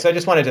wrong. Anyway, so I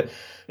just wanted to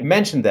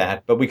mention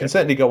that, but we can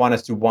certainly go on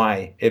as to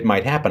why it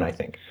might happen, I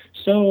think.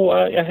 So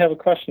I have a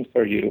question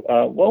for you.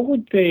 What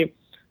would the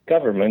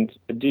government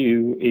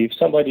do if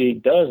somebody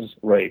does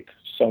rape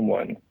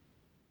someone?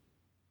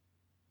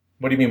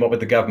 What do you mean, what would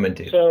the government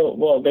do? So,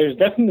 well, there's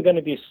definitely going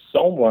to be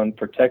someone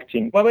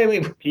protecting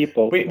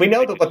people. We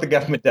know that what the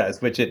government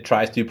does, which it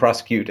tries to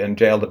prosecute and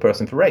jail the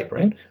person for rape,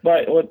 right?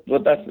 Right.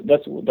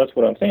 That's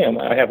what I'm saying.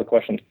 I have a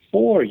question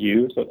for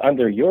you. So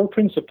under your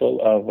principle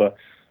of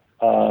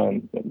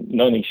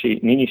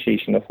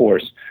non-initiation of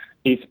force,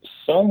 if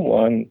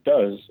someone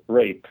does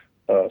rape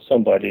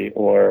somebody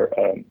or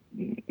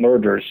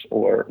murders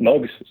or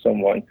mugs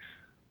someone,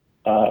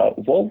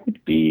 what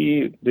would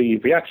be the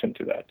reaction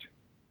to that?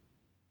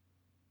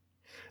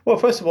 Well,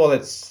 first of all,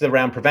 it's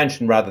around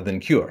prevention rather than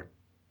cure,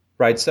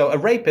 right? So a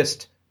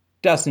rapist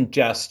doesn't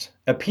just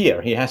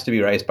appear. He has to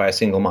be raised by a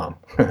single mom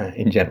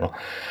in general,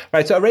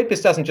 right? So a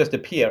rapist doesn't just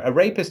appear. A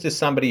rapist is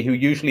somebody who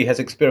usually has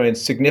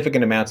experienced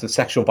significant amounts of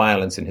sexual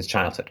violence in his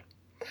childhood.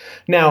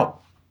 Now,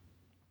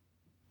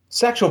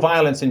 sexual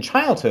violence in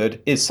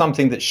childhood is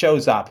something that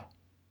shows up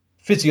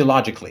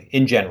physiologically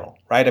in general,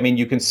 right? I mean,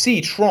 you can see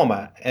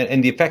trauma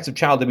and the effects of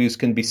child abuse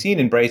can be seen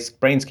in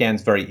brain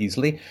scans very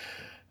easily.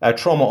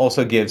 Trauma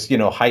also gives,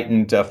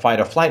 heightened fight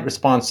or flight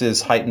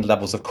responses, heightened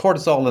levels of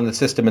cortisol in the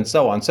system, and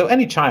so on. So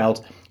any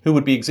child who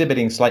would be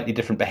exhibiting slightly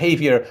different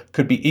behavior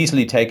could be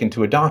easily taken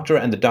to a doctor,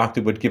 and the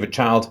doctor would give a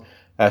child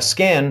a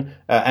scan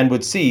and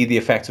would see the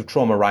effects of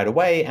trauma right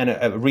away, and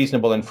a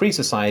reasonable and free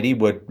society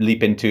would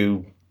leap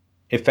into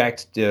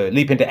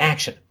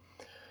action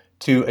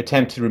to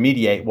attempt to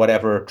remediate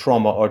whatever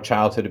trauma or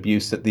childhood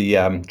abuse that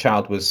the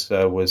child was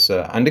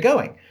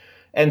undergoing.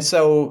 And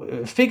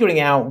so figuring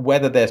out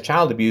whether there's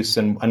child abuse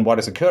and what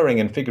is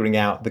occurring, and figuring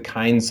out the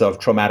kinds of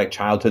traumatic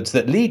childhoods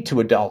that lead to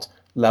adult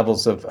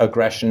levels of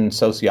aggression,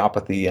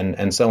 sociopathy,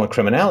 and so on,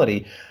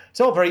 criminality, it's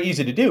all very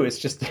easy to do. It's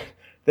just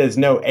there's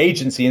no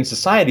agency in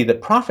society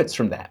that profits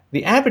from that.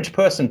 The average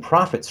person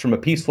profits from a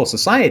peaceful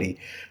society,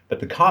 but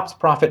the cops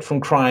profit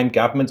from crime,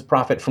 governments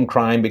profit from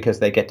crime because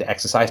they get to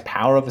exercise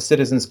power over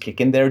citizens,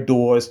 kick in their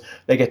doors,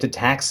 they get to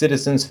tax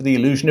citizens for the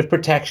illusion of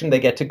protection, they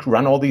get to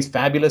run all these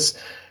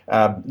fabulous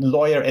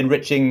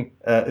lawyer-enriching,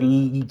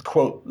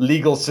 quote,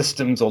 legal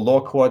systems or law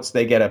courts.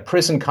 They get a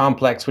prison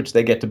complex, which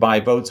they get to buy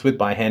votes with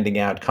by handing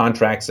out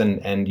contracts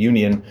and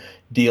union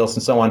deals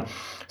and so on.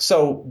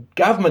 So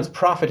governments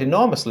profit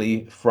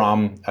enormously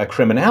from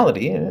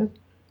criminality.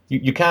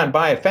 you can't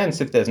buy a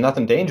fence if there's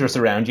nothing dangerous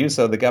around you.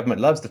 So the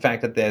government loves the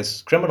fact that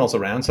there's criminals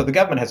around. So the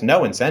government has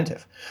no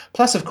incentive.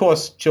 Plus, of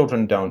course,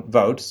 children don't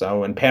vote.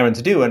 So, and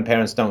parents do, and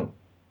parents don't.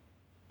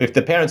 If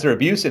the parents are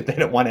abusive, they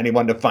don't want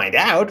anyone to find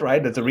out,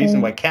 right? There's a reason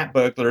why cat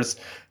burglars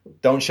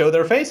don't show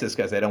their faces,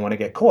 because they don't want to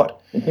get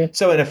caught.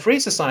 So in a free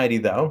society,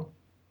 though,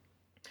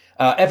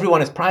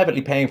 everyone is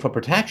privately paying for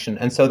protection.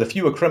 And so the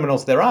fewer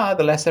criminals there are,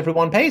 the less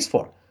everyone pays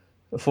for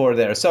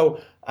there. So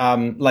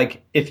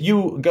like if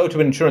you go to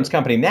an insurance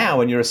company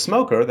now and you're a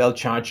smoker, they'll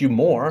charge you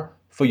more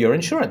for your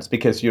insurance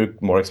because you're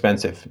more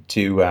expensive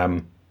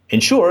to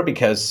insure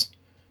because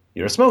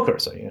you're a smoker.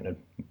 So you're going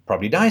to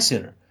probably die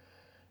sooner.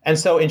 And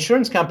so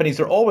insurance companies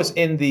are always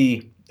in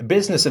the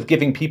business of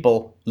giving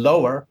people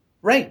lower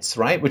rates,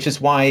 right? Which is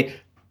why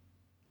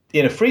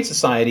in a free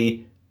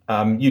society,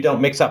 you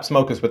don't mix up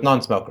smokers with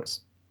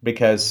non-smokers,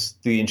 because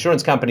the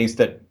insurance companies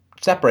that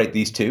separate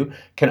these two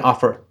can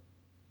offer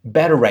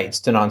better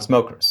rates to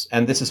non-smokers.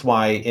 And this is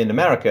why in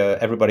America,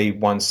 everybody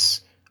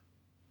wants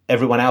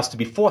everyone else to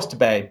be forced to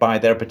buy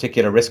their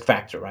particular risk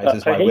factor, right? This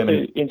is why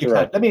women.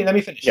 Let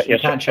me finish. You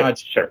can't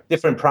charge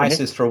different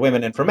prices for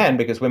women and for men,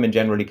 because women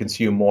generally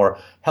consume more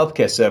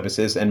healthcare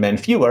services and men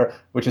fewer,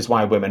 which is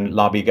why women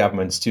lobby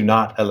governments to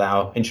not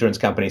allow insurance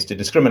companies to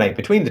discriminate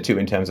between the two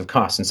in terms of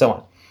costs and so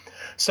on.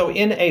 So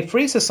in a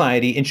free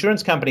society,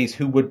 insurance companies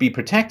who would be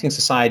protecting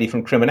society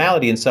from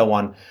criminality and so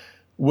on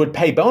would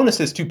pay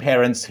bonuses to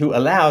parents who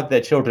allowed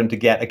their children to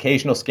get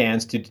occasional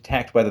scans to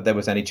detect whether there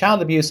was any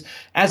child abuse.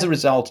 As a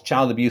result,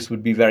 child abuse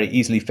would be very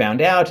easily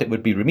found out. It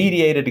would be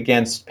remediated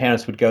against.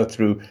 Parents would go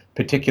through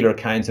particular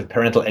kinds of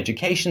parental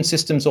education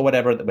systems or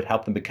whatever that would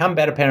help them become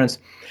better parents.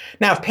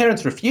 Now, if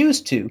parents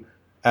refuse to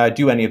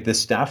do any of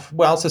this stuff,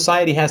 well,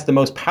 society has the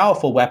most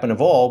powerful weapon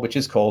of all, which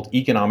is called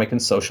economic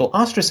and social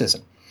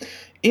ostracism.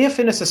 If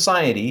in a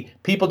society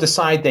people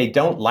decide they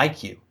don't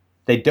like you,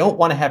 they don't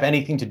want to have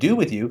anything to do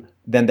with you,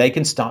 then they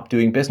can stop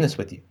doing business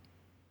with you.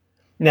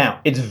 Now,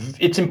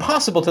 it's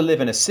impossible to live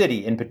in a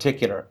city in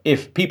particular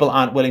if people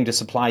aren't willing to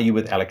supply you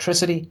with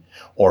electricity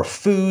or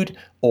food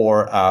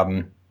or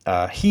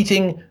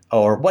heating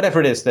or whatever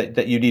it is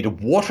that you need.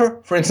 Water,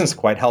 for instance,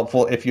 quite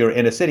helpful if you're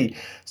in a city.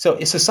 So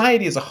a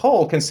society as a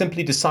whole can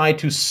simply decide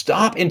to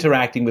stop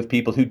interacting with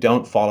people who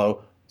don't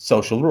follow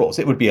social rules.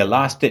 It would be a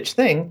last-ditch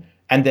thing.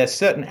 And there's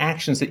certain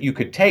actions that you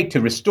could take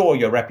to restore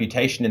your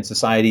reputation in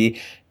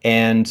society,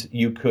 and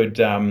you could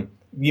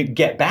you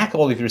get back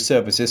all of your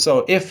services.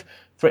 So if,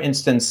 for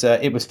instance,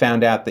 it was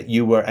found out that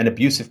you were an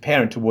abusive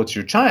parent towards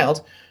your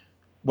child,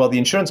 well, the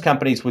insurance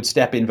companies would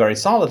step in very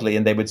solidly,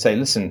 and they would say,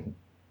 listen,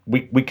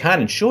 we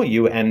can't insure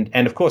you.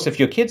 And of course, if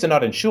your kids are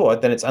not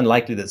insured, then it's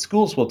unlikely that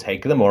schools will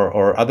take them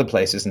or other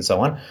places and so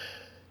on.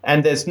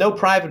 And there's no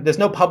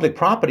public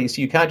property,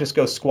 so you can't just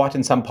go squat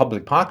in some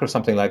public park or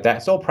something like that.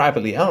 It's all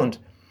privately owned.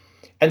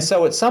 And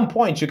so at some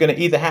point, you're going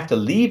to either have to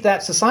leave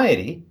that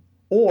society,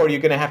 or you're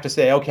going to have to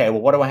say, okay,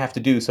 well, what do I have to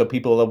do so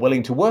people are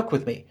willing to work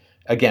with me?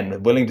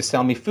 Again, willing to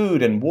sell me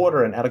food and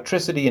water and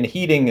electricity and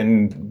heating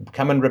and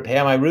come and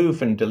repair my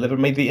roof and deliver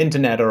me the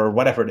internet or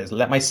whatever it is,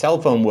 let my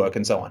cell phone work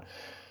and so on.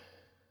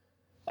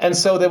 And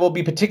so there will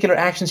be particular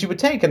actions you would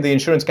take. And the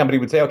insurance company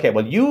would say, okay,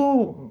 well,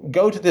 you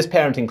go to this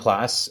parenting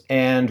class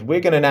and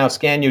we're going to now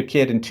scan your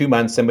kid in 2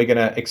 months, and we're going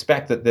to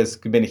expect that there's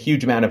been a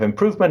huge amount of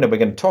improvement, and we're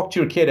going to talk to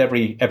your kid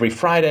every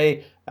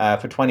Friday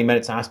for 20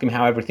 minutes, ask him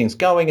how everything's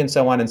going and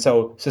so on. And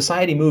so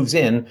society moves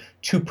in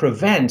to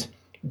prevent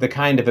the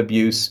kind of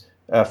abuse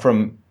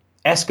from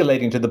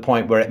escalating to the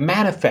point where it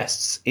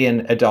manifests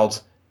in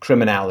adult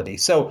criminality.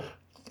 So,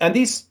 and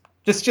this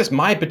is just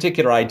my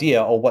particular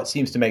idea, or what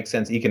seems to make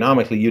sense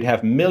economically. You'd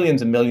have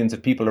millions and millions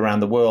of people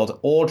around the world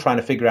all trying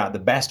to figure out the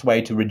best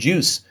way to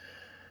reduce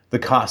the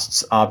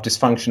costs of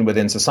dysfunction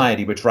within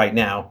society, which right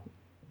now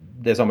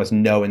there's almost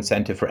no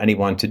incentive for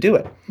anyone to do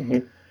it.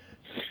 Mm-hmm.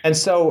 And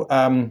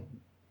so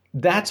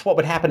that's what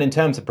would happen in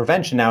terms of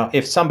prevention. Now,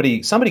 if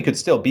somebody could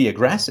still be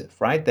aggressive,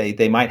 right?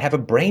 They might have a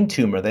brain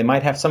tumor. They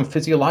might have some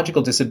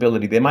physiological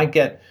disability. They might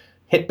get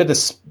hit with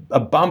a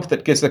bump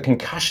that gives a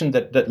concussion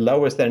that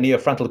lowers their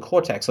neofrontal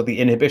cortex, or the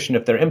inhibition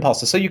of their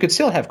impulses. So you could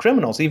still have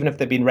criminals, even if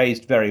they've been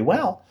raised very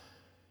well.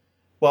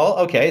 Well,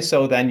 okay,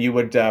 so then you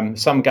would,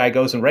 some guy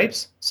goes and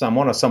rapes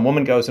someone, or some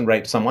woman goes and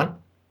rapes someone.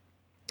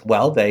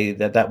 Well,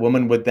 that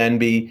woman would then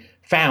be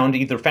found,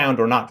 either found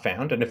or not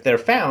found. And if they're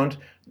found,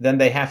 then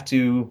they have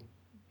to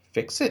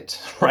fix it,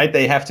 right?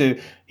 They have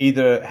to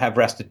either have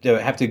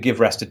to give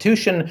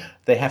restitution.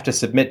 They have to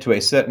submit to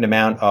a certain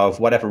amount of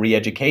whatever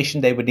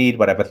re-education they would need,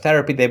 whatever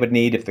therapy they would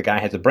need. If the guy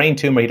has a brain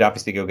tumor, he'd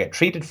obviously go get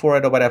treated for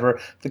it or whatever.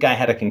 If the guy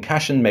had a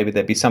concussion, maybe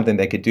there'd be something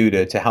they could do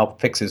to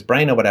help fix his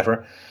brain or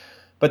whatever.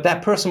 But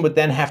that person would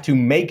then have to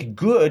make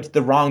good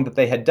the wrong that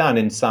they had done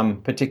in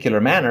some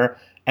particular manner.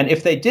 And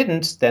if they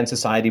didn't, then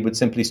society would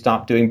simply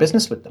stop doing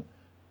business with them.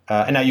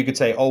 And now you could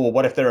say, oh, well,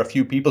 what if there are a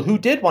few people who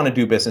did want to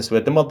do business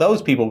with them? Well,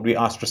 those people would be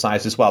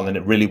ostracized as well, and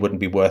it really wouldn't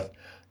be worth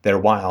their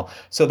while.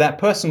 So that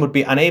person would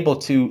be unable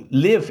to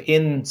live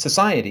in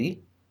society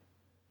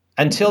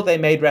until they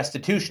made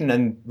restitution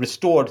and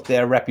restored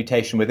their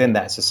reputation within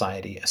that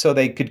society. So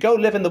they could go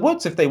live in the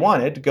woods if they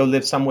wanted, go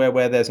live somewhere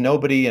where there's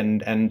nobody,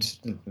 and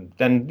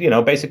then, you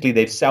know, basically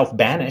they've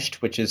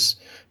self-banished, which is,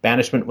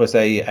 banishment was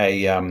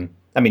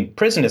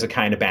prison is a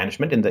kind of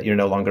banishment in that you're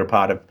no longer a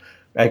part of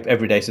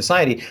everyday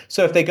society.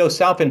 So if they go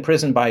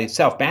self-imprison by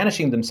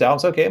self-banishing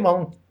themselves, okay,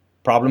 well,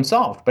 problem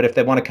solved. But if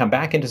they want to come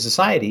back into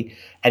society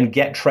and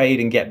get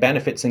trade and get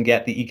benefits and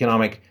get the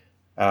economic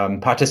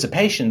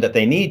participation that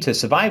they need to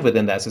survive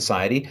within that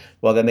society,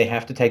 well, then they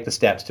have to take the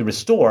steps to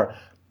restore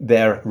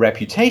their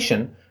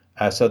reputation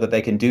so that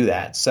they can do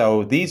that.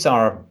 So these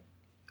are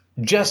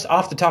just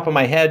off the top of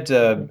my head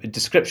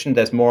description.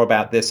 There's more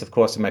about this, of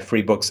course, in my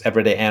free books,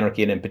 Everyday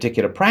Anarchy, and in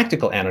particular,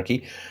 Practical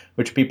Anarchy,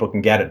 which people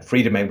can get at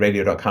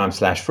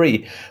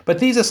freedomainradio.com/free. But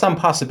these are some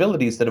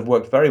possibilities that have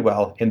worked very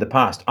well in the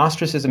past.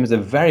 Ostracism is a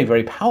very,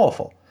 very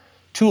powerful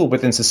tool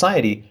within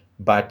society,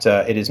 but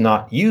it is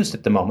not used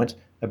at the moment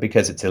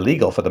because it's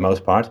illegal for the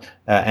most part,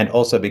 and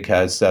also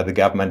because the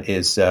government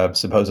is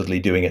supposedly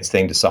doing its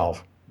thing to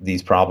solve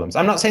these problems.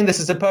 I'm not saying this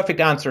is a perfect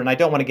answer, and I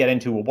don't want to get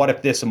into, well, what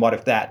if this and what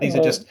if that. These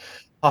are just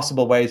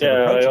possible ways of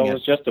approaching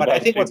it. But I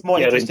think what's more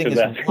interesting is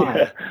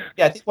why.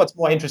 I think what's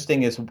more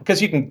interesting is,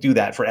 because you can do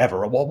that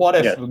forever. Well, what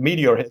if a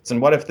meteor hits,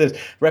 and what if the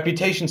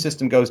reputation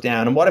system goes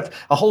down, and what if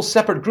a whole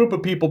separate group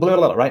of people, blah,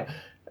 blah, blah, right?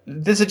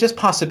 These are just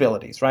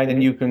possibilities, right?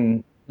 And you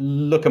can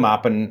look them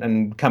up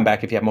and come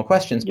back if you have more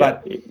questions.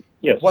 But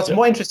what's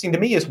more interesting to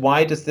me is,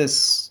 why does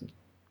this,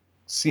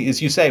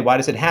 as you say, why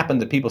does it happen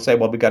that people say,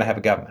 well, we've got to have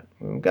a government?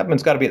 Well,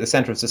 government's got to be at the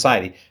center of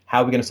society.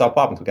 How are we going to solve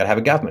problems? We've got to have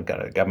a government.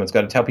 Government's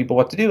got to tell people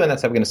what to do, and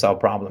that's how we're going to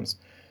solve problems.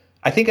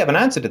 I think I have an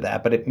answer to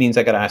that, but it means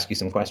I got to ask you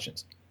some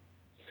questions.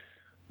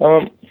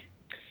 I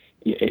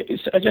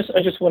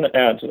just want to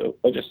add.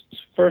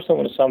 First, I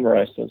want to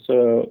summarize this.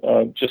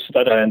 So, just so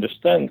that I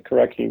understand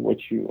correctly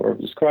what you are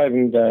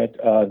describing, that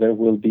there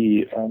will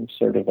be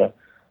sort of a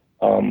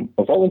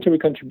voluntary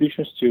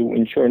contributions to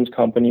insurance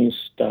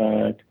companies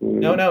that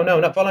will... No,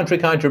 not voluntary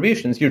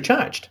contributions. You're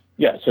charged.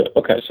 Yeah. So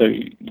so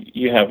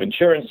you have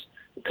insurance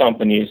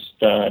companies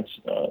that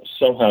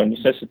somehow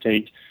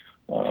necessitate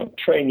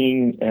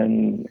training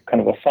and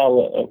kind of a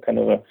follow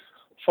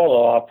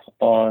up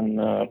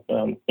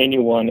on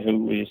anyone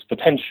who is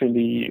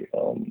potentially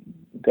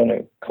going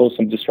to cause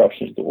some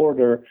disruptions to the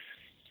order.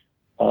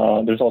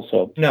 There's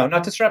also... No,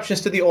 not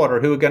disruptions to the order,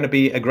 who are going to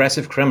be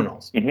aggressive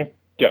criminals. Mm-hmm.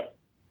 Yeah.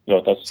 No,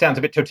 that sounds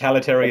a bit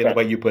totalitarian the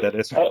way you put it.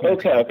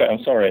 Okay,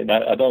 I'm sorry.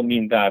 I don't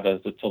mean that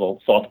as the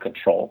total thought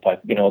control,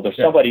 but, you know, there's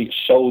somebody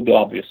showed the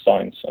obvious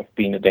signs of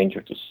being a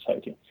danger to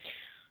society.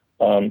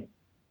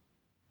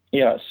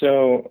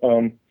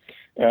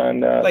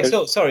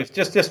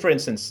 Just for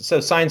instance, so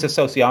signs of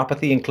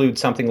sociopathy include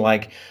something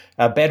like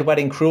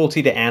bedwetting,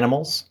 cruelty to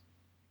animals,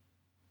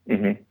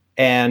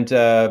 and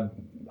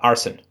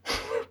arson,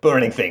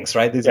 burning things,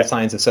 right? These are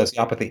signs of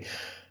sociopathy.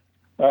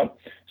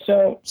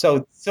 So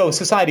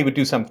society would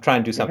try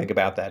and do something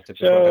about that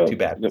before it got too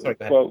bad. Sorry, go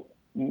ahead. Well,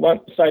 one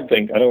side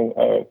thing, I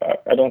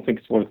don't think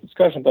it's worth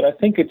discussion, but I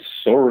think it's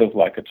sort of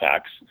like a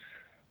tax.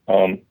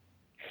 No,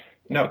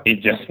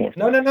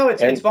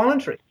 it's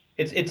voluntary.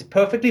 It's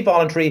perfectly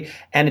voluntary,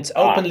 and it's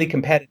openly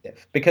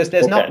competitive, because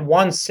there's not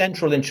one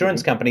central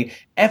insurance company.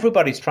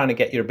 Everybody's trying to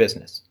get your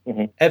business.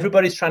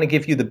 Everybody's trying to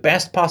give you the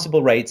best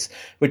possible rates,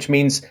 which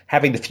means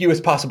having the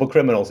fewest possible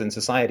criminals in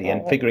society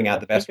and figuring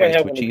out the best ways to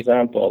achieve. I have an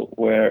example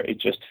where it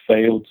just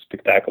failed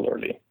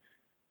spectacularly.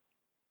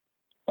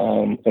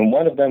 And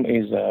one of them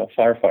is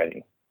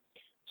firefighting.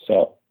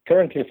 So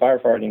currently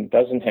firefighting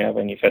doesn't have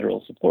any federal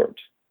support.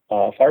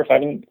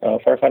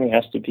 Firefighting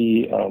has to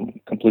be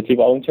completely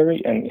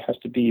voluntary, and it has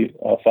to be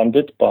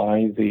funded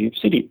by the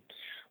city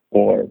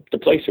or the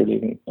place you're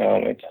living.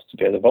 It has to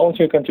be the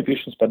voluntary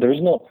contributions, but there is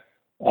no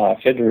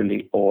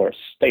federally or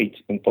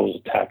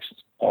state-imposed tax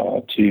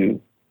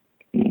to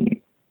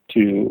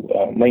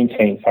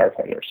maintain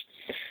firefighters.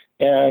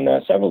 And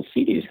several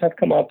cities have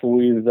come up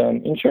with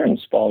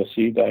insurance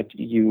policy that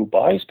you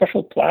buy a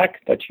special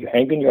plaque that you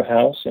hang in your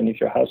house, and if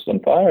your house is on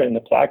fire and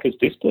the plaque is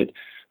displayed,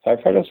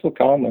 firefighters will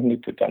come and they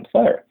put down the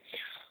fire.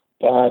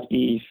 But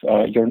if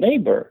your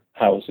neighbor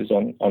house is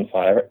on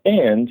fire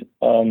and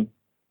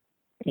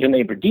your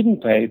neighbor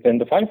didn't pay, then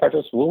the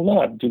firefighters will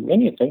not do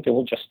anything. They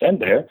will just stand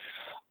there,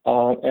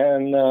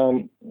 and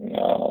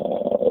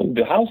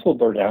the house will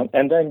burn down,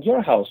 and then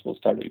your house will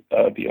start to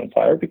be on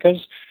fire,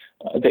 because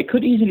they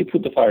could easily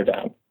put the fire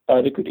down.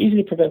 They could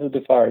easily prevent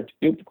the fire.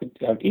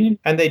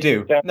 And they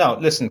do. No,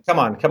 listen. Come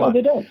on. No,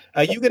 they don't.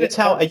 Are you going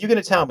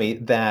to tell me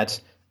that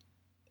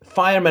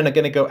firemen are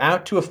going to go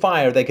out to a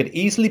fire they could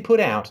easily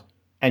put out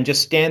and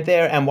just stand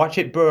there and watch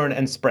it burn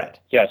and spread?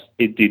 Yes,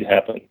 it did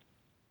happen.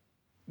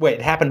 Wait,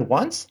 it happened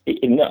once?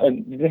 It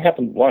didn't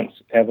happen once.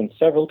 It happened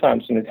several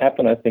times, and it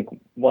happened, I think,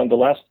 the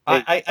last.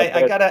 I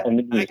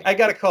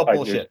gotta call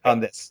bullshit on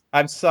this.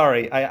 I'm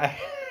sorry. I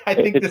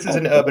think this is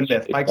an urban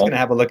myth. Mike's going to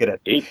have a look at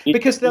it.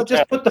 Because they'll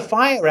just put the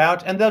fire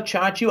out and they'll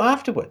charge you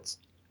afterwards.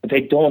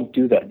 They don't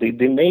do that. The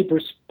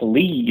neighbors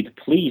plead,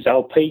 please,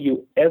 I'll pay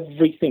you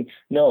everything.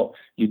 No,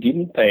 you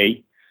didn't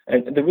pay.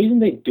 And the reason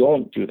they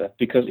don't do that,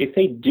 because if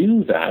they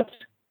do that,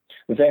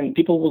 then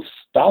people will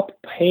stop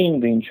paying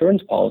the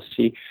insurance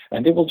policy,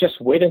 and they will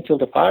just wait until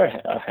the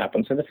fire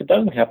happens. And if it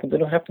doesn't happen, they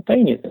don't have to pay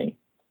anything.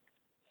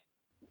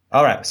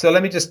 All right, so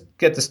let me just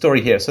get the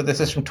story here. So this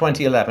is from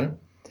 2011.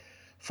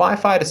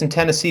 Firefighters in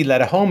Tennessee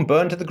let a home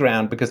burn to the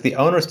ground because the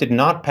owners did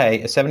not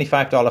pay a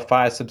 $75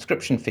 fire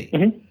subscription fee.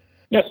 Mm-hmm.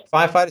 Yes.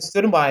 Firefighters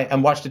stood by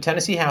and watched a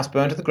Tennessee house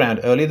burn to the ground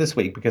earlier this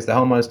week because the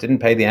homeowners didn't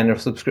pay the annual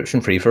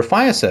subscription fee for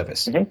fire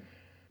service.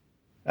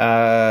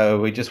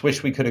 Mm-hmm. We just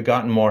wish we could have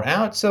gotten more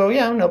out. So,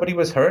 yeah, nobody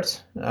was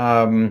hurt.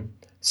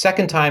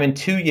 Second time in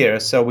 2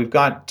 years. So we've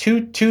got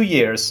two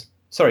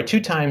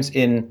times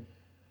in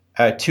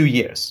 2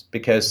 years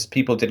because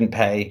people didn't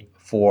pay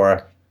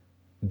for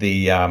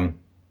the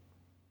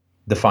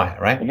fire,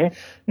 right? Mm-hmm.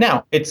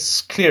 Now,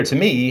 it's clear to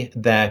me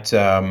that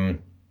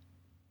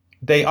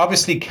they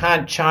obviously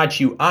can't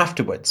charge you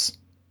afterwards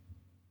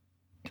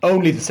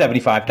only the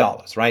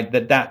 $75, right?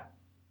 That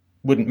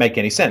wouldn't make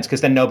any sense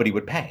because then nobody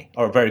would pay,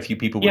 or very few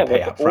people would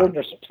pay up front. Yeah, but the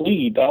owners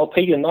plead, I'll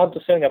pay you not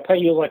the same. I'll pay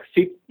you like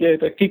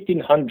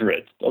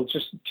 $1,500. I'll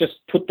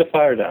just put the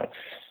fire down.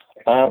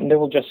 They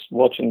will just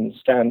watch and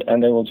stand,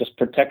 and they will just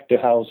protect the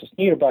houses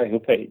nearby who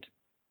paid.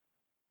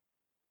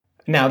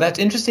 Now, that's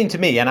interesting to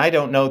me, and I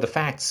don't know the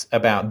facts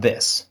about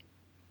this,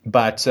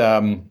 but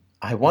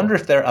I wonder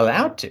if they're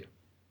allowed to.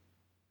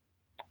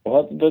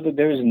 Well,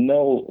 there is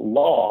no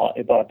law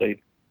about the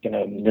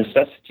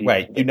necessity.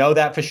 Wait, you know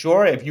that for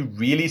sure? Have you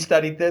really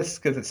studied this?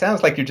 Because it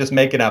sounds like you're just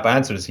making up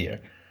answers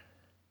here.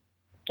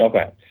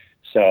 Okay,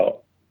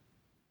 so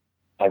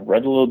I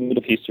read a little bit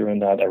of history on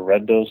that. I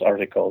read those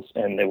articles,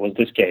 and there was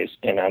this case,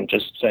 and I'm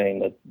just saying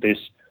that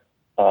this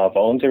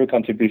voluntary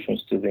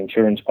contributions to the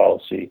insurance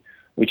policy,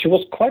 which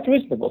was quite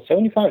reasonable,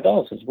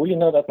 $75 is really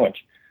not that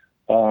much,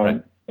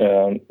 Right.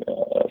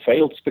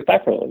 Failed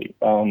spectacularly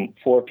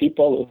for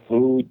people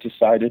who just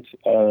decided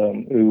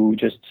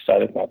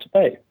not to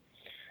pay.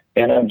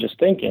 And I'm just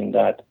thinking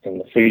that in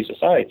the free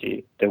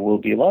society, there will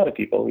be a lot of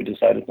people who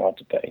decided not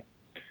to pay.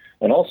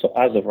 And also,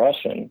 as a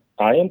Russian,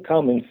 I am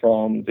coming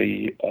from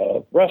the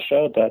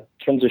Russia that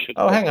transitioned.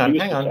 Oh, hang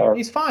on.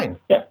 He's fine.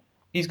 Yeah.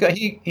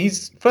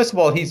 He's first of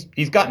all,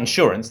 he's got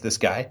insurance, this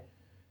guy.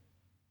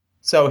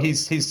 So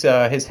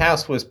his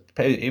house was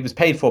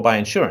paid for by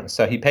insurance.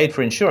 So he paid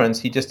for insurance.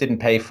 He just didn't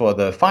pay for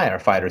the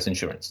firefighters'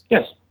 insurance.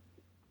 Yes.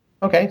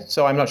 Okay,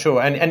 so I'm not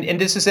sure. And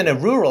this is in a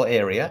rural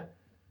area.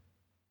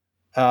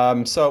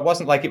 So it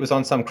wasn't like it was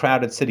on some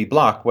crowded city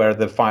block where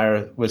the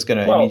fire was going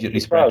to immediately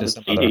spread to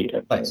some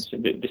other place.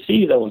 The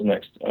city that was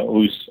next,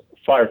 whose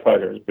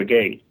firefighters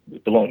brigade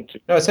belonged to.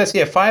 No, it says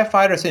here,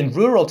 firefighters in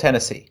rural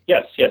Tennessee.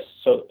 Yes.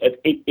 So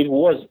it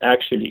was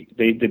actually,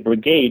 the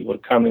brigade was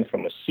coming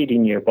from a city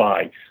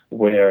nearby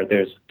where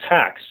there's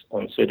tax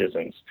on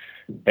citizens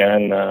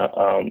and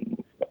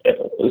on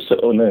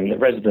the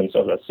residents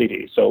of that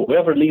city. So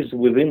whoever lives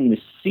within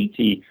the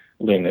city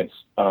limits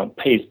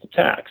pays the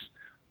tax.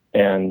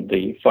 And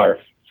the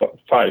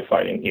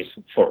firefighting is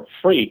for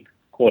free,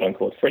 quote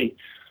unquote free.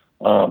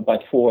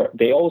 But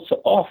they also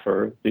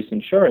offer this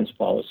insurance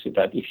policy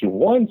that if you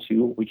want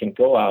to, we can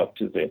go out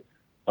to the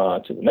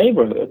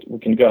neighborhood, we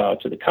can go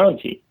out to the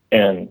county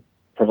and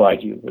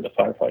provide you with the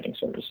firefighting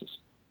services.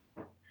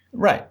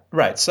 Right.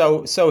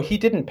 So he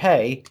didn't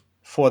pay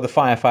for the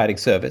firefighting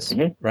service,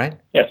 right?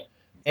 Yes.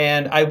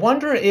 And I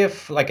wonder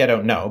if, I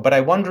don't know, but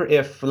I wonder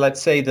if,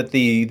 let's say that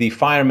the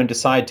firemen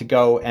decide to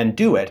go and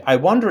do it, I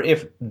wonder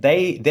if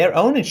their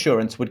own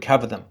insurance would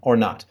cover them or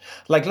not.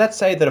 Let's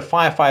say that a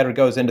firefighter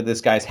goes into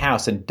this guy's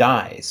house and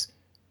dies,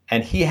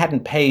 and he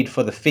hadn't paid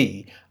for the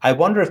fee. I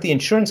wonder if the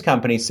insurance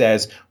company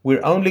says,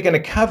 we're only going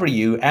to cover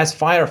you as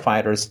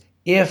firefighters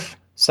if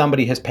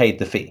somebody has paid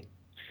the fee.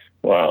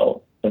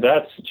 Well,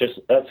 that's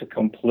a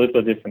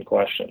completely different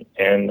question.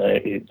 And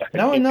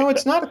no,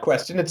 it's not a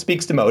question. It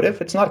speaks to motive.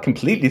 It's not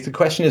completely. The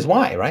question is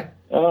why, right?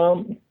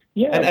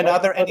 Yeah. And are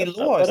there any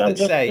laws that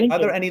say? Are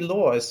there any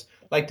laws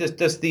do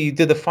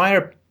the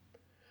fire?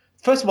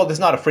 First of all, this is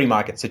not a free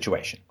market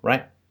situation,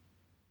 right?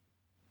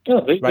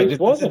 No, this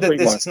was a free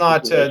market is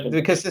not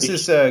because this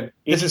is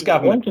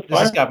government. This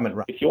is government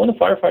run. If you want a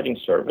firefighting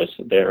service,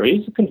 there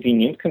is a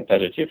convenient,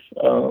 competitive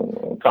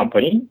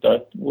company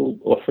that will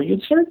offer you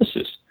the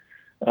services.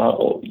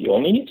 You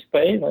only need to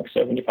pay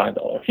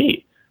 $75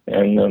 fee,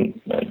 and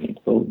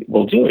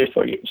we'll do it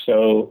for you.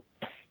 So,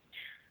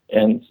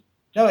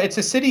 no, it's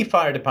a city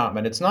fire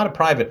department. It's not a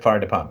private fire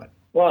department.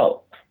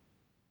 Well,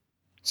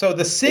 so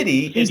the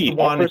city is the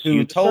one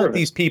who told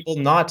these people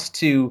not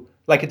to.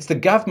 It's the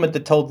government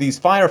that told these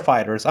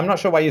firefighters. I'm not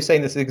sure why you're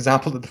saying this is an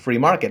example of the free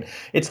market.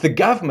 It's the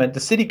government, the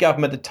city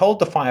government, that told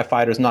the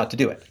firefighters not to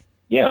do it.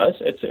 Yeah,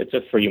 it's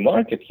a free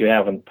market. You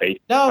haven't paid.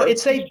 No,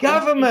 it's a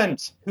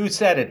government who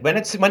said it.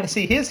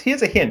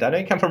 Here's a hint. I know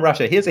you come from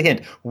Russia. Here's a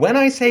hint. When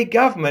I say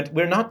government,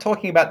 we're not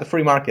talking about the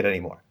free market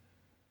anymore.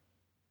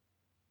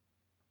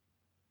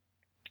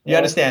 You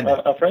understand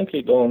that? I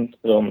frankly don't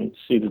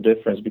see the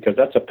difference because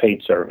that's a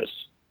paid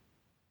service.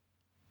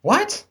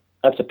 What?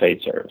 That's a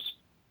paid service.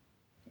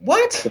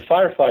 What? The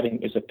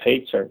firefighting is a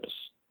paid service.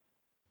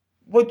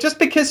 Well, just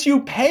because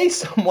you pay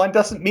someone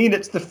doesn't mean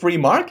it's the free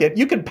market.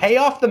 You can pay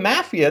off the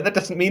mafia. That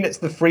doesn't mean it's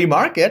the free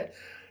market.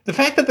 The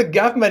fact that the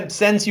government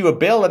sends you a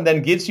bill and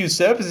then gives you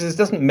services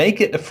doesn't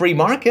make it a free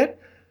market.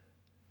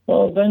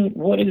 Well, then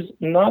what is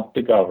not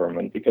the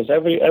government? Because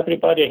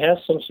everybody has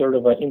some sort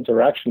of an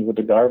interaction with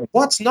the government.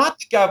 What's not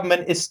the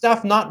government is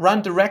stuff not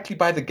run directly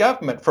by the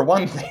government, for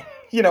one thing.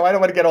 I don't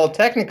want to get all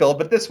technical,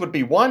 but this would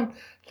be one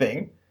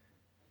thing.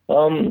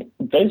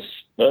 This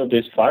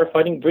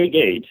firefighting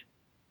brigade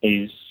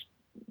is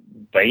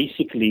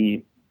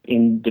basically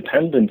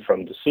independent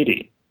from the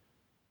city.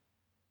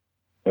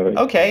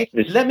 Okay,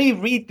 let me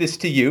read this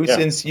to you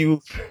since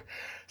you...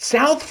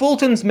 South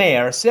Fulton's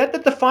mayor said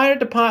that the fire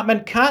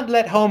department can't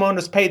let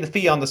homeowners pay the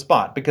fee on the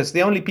spot because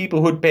the only people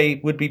who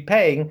would be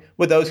paying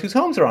were those whose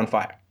homes are on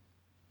fire.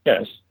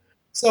 Yes.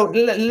 So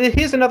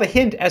here's another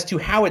hint as to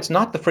how it's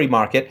not the free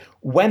market.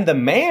 When the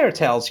mayor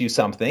tells you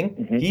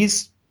something,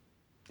 it's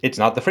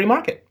not the free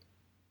market.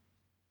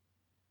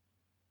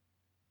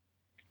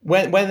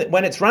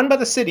 When it's run by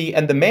the city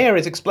and the mayor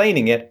is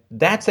explaining it,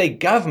 that's a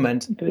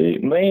government. The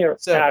mayor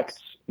acts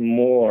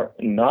more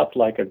not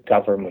like a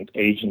government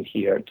agent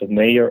here. The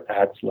mayor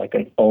acts like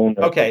an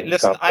owner. Okay,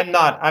 listen,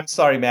 I'm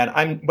sorry,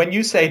 man. When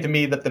you say to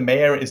me that the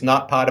mayor is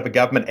not part of a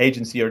government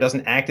agency or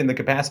doesn't act in the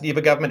capacity of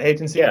a government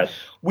agency,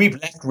 we've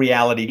left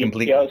reality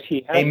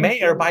completely. A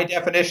mayor, by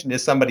definition,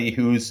 is somebody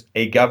who's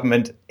a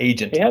government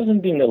agent. He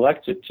hasn't been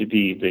elected to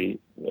be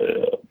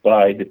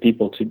by the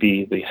people to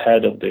be the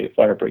head of the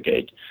fire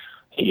brigade.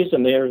 He is the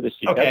mayor of the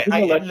city. Okay,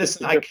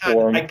 listen, I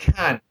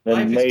can't.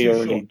 Life is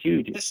too short.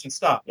 Duties. Listen,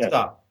 stop.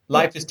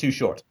 Life is too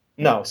short.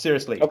 No,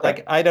 seriously. Okay.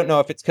 Like, I don't know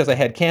if it's because I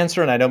had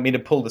cancer, and I don't mean to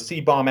pull the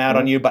C-bomb out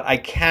on you, but I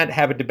can't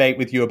have a debate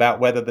with you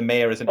about whether the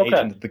mayor is an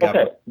agent of the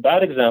government. Okay,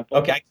 bad example.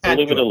 Okay, I can't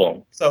leave it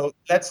alone. So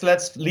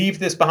let's leave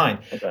this behind.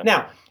 Okay.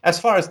 Now, as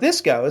far as this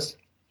goes,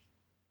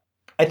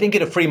 I think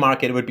in a free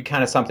market it would be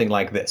kind of something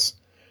like this.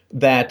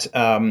 That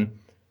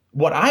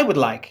what I would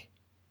like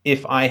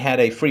if I had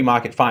a free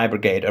market fire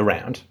brigade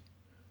around,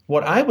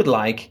 what I would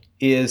like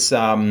is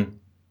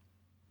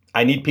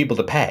I need people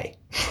to pay.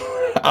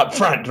 Up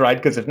front, right?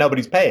 Because if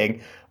nobody's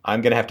paying,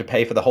 I'm going to have to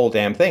pay for the whole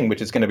damn thing,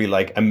 which is going to be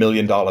like $1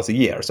 million a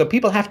year. So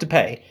people have to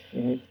pay.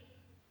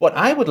 What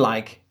I would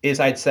like is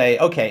I'd say,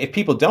 okay, if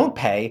people don't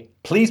pay,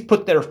 please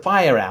put their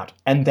fire out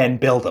and then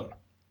build them.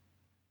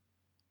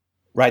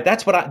 Right?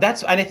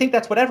 And I think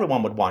that's what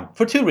everyone would want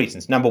for two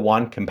reasons. Number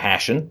one,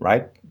 compassion,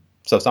 right?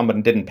 So if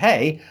someone didn't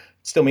pay, it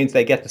still means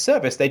they get the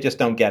service. They just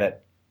don't get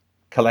it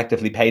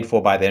collectively paid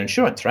for by their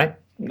insurance, right?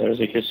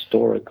 There's a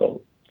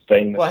historical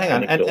thing. Well, hang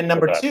on. And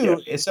number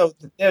two, so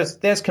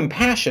there's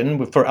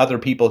compassion for other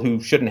people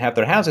who shouldn't have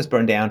their houses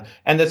burned down,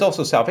 and there's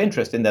also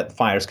self-interest in that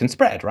fires can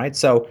spread, right?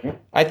 So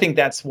I think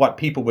that's what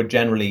people would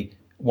generally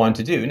want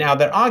to do. Now,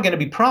 there are going to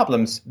be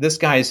problems. This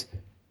guy's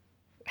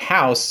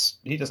house,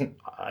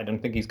 I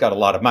don't think he's got a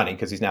lot of money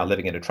because he's now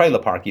living in a trailer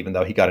park, even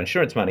though he got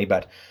insurance money.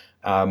 But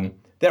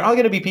there are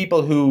going to be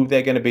people who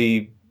they're going to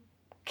be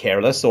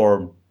careless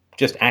or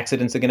just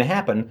accidents are going to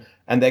happen,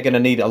 and they're going to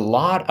need a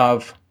lot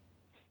of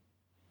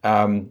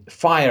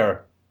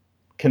fire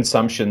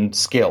consumption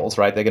skills,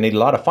 right? They're going to need a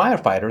lot of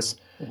firefighters,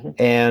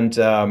 and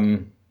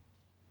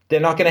they're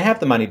not going to have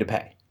the money to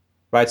pay,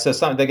 right? So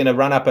they're going to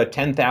run up a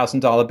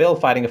 $10,000 bill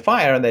fighting a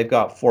fire, and they've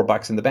got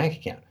 $4 in the bank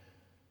account,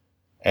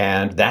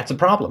 and that's a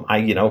problem.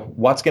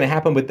 What's going to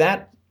happen with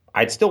that?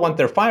 I'd still want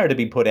their fire to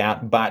be put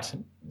out, but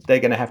they're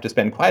going to have to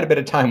spend quite a bit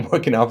of time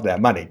working off that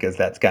money because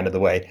that's kind of the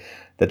way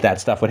that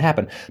stuff would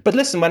happen. But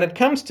listen, when it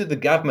comes to the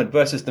government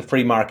versus the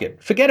free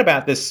market, forget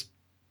about this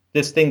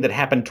thing that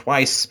happened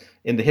twice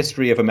in the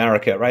history of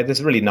America, right? This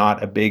is really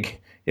not a big,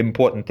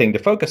 important thing to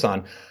focus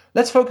on.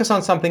 Let's focus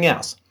on something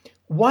else.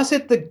 Was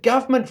it the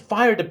government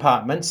fire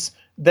departments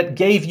that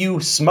gave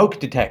you smoke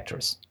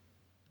detectors?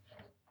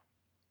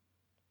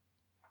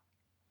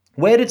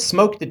 Where did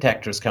smoke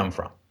detectors come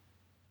from?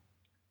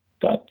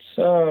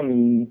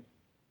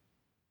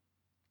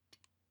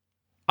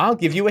 I'll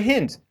give you a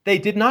hint. They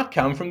did not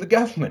come from the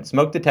government,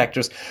 smoke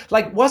detectors.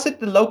 Like, was it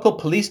the local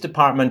police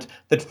department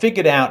that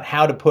figured out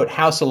how to put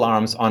house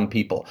alarms on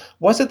people?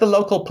 Was it the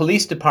local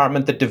police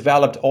department that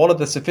developed all of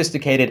the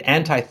sophisticated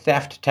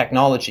anti-theft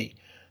technology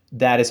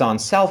that is on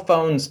cell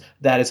phones,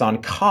 that is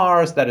on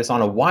cars, that is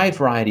on a wide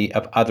variety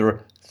of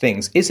other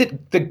things? Is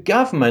it the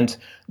government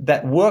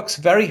that works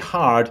very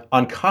hard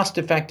on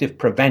cost-effective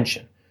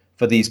prevention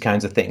for these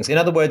kinds of things? In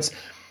other words,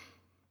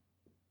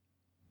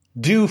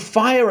 do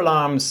smoke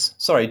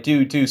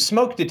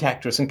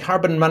detectors and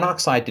carbon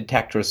monoxide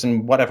detectors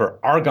and whatever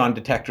argon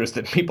detectors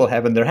that people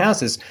have in their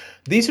houses,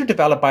 these are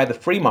developed by the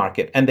free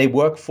market and they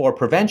work for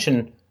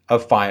prevention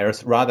of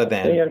fires rather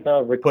than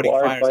putting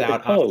fires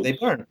out after they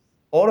burn.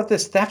 All of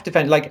this theft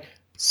defense, like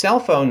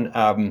cell phone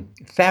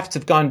thefts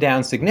have gone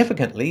down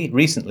significantly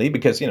recently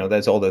because,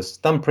 there's all those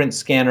thumbprint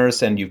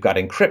scanners and you've got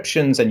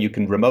encryptions and you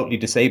can remotely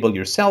disable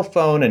your cell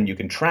phone and you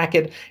can track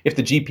it if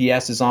the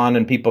GPS is on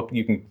and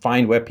you can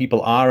find where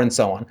people are and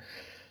so on.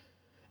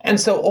 And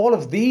so all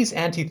of these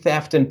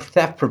anti-theft and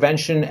theft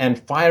prevention and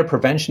fire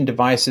prevention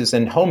devices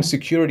and home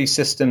security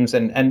systems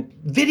and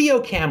video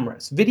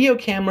cameras,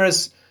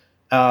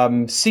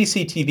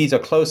 CCTVs or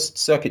closed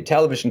circuit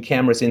television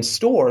cameras in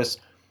stores,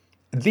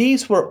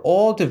 these were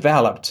all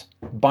developed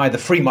by the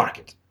free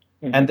market.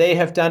 Mm-hmm. And they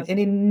have done an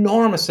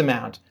enormous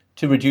amount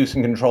to reduce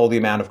and control the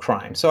amount of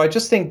crime. So I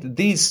just think that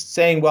these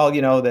saying, well,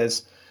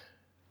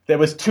 there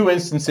was 2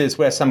 instances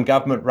where some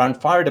government-run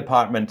fire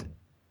department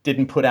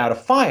didn't put out a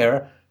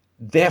fire,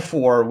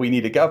 therefore we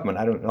need a government.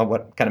 I don't know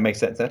what kind of makes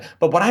sense.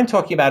 But what I'm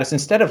talking about is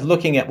instead of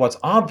looking at what's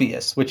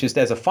obvious, which is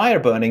there's a fire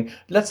burning,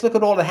 let's look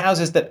at all the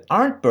houses that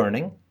aren't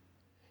burning,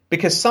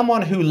 because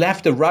someone who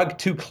left a rug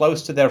too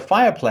close to their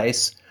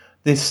fireplace,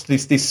 this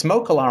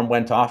smoke alarm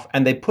went off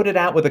and they put it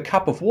out with a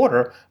cup of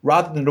water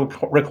rather than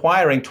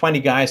requiring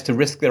 20 guys to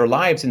risk their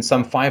lives in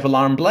some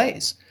 5-alarm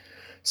blaze.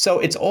 So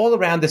it's all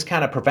around this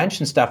kind of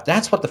prevention stuff.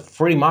 That's what the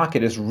free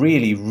market is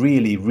really,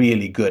 really,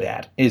 really good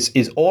at,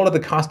 is all of the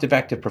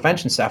cost-effective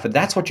prevention stuff. And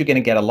that's what you're going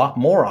to get a lot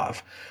more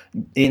of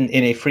in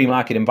a free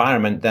market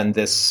environment than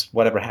this,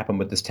 whatever happened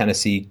with this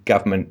Tennessee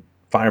government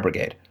fire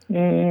brigade.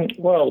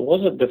 Well,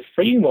 was it the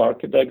free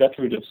market that got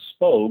rid of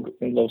smog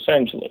in Los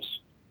Angeles?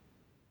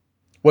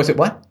 Was it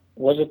what?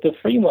 Was it the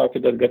free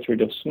market that got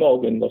rid of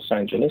smog in Los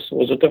Angeles?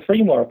 Was it the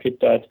free market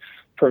that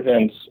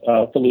prevents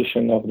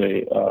pollution of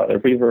the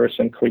rivers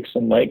and creeks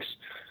and lakes?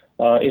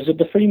 Is it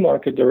the free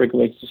market that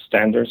regulates the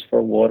standards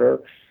for water?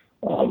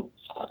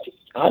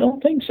 I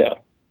don't think so.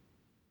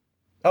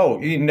 Oh,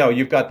 no,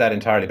 you've got that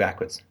entirely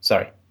backwards.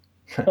 Sorry.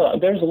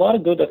 There's a lot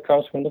of good that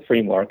comes from the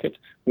free market,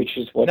 which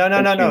is what No.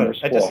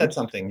 I just said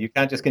something. You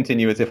can't just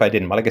continue as if I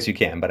didn't. Well, I guess you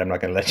can, but I'm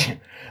not going to let you.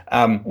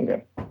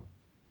 Okay.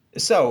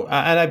 So,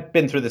 and I've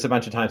been through this a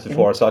bunch of times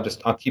before, so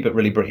I'll keep it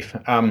really brief.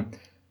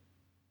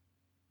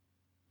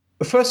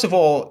 First of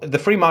all, the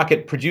free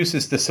market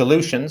produces the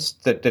solutions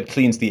that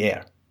cleans the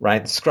air,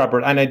 right? The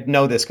scrubber, and I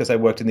know this because I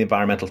worked in the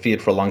environmental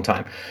field for a long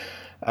time.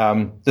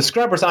 The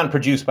scrubbers aren't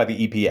produced by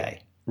the EPA,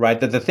 right?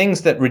 The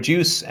things that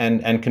reduce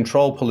and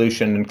control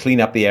pollution and clean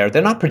up the air,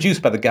 they're not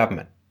produced by the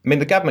government. I mean,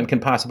 the government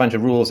can pass a bunch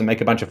of rules and make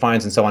a bunch of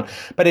fines and so on.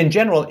 But in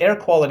general, air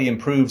quality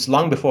improves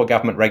long before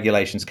government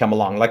regulations come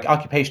along, like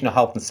occupational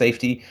health and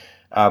safety.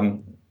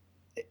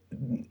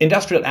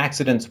 Industrial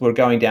accidents were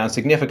going down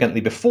significantly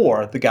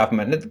before the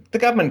government. The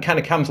government kind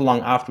of comes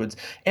along afterwards.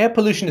 Air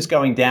pollution is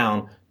going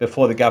down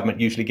before the government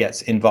usually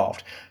gets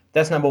involved.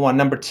 That's number one.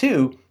 Number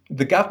two,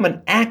 the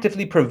government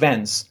actively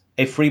prevents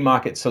a free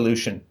market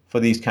solution for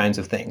these kinds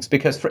of things.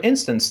 Because, for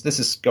instance, this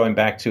is going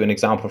back to an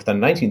example from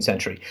the 19th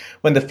century.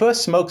 When the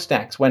first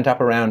smokestacks went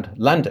up around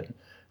London,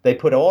 they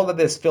put all of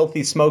this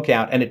filthy smoke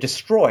out and it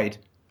destroyed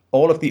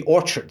all of the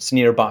orchards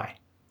nearby,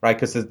 right?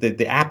 Because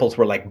the apples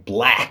were like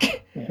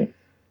black. Mm-hmm.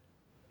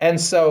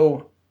 And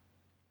so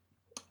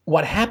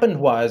what happened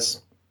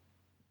was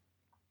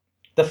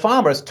the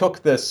farmers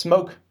took the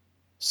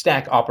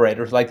smokestack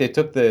operators, like they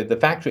took the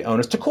factory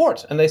owners, to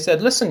court. And they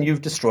said, listen,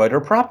 you've destroyed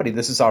our property.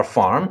 This is our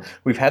farm.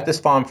 We've had this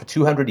farm for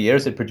 200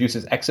 years. It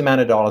produces X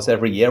amount of dollars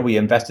every year. We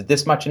invested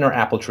this much in our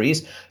apple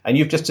trees, and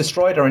you've just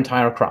destroyed our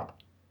entire crop.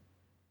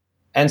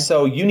 And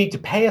so you need to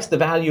pay us the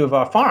value of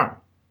our farm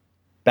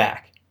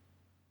back.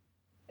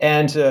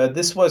 And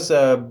this was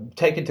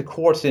taken to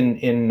court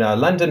in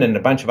London and a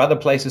bunch of other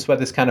places where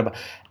this kind of...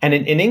 And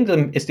in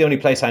England, it's the only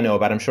place I know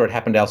about. I'm sure it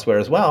happened elsewhere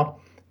as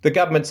well. The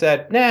government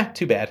said, nah,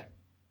 too bad.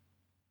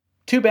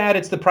 Too bad,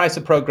 it's the price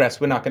of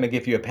progress. We're not going to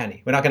give you a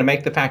penny. We're not going to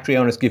make the factory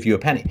owners give you a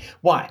penny.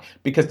 Why?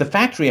 Because the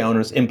factory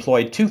owners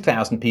employed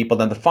 2,000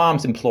 people and the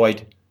farms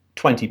employed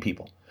 20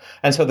 people.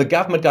 And so the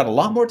government got a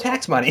lot more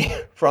tax money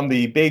from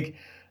the big...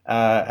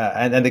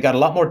 and they got a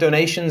lot more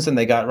donations, and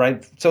they got,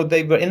 right, so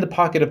they were in the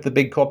pocket of the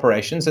big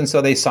corporations, and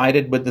so they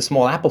sided with the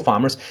small apple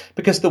farmers,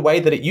 because the way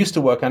that it used to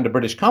work under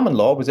British common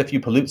law was if you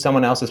pollute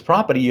someone else's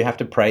property, you have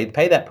to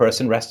pay that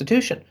person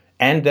restitution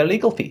and their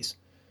legal fees.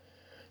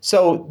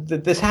 So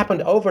this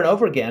happened over and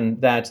over again,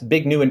 that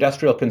big new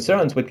industrial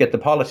concerns would get the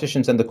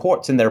politicians and the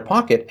courts in their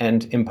pocket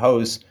and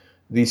impose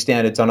these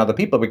standards on other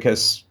people,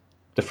 because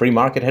the free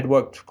market had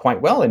worked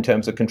quite well in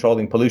terms of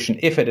controlling pollution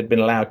if it had been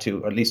allowed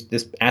to, or at least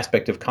this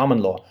aspect of common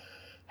law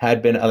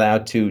had been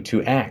allowed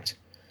to act.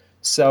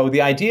 So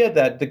the idea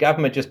that the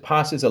government just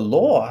passes a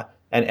law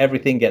and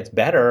everything gets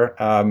better,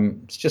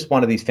 it's just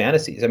one of these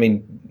fantasies. I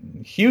mean,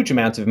 huge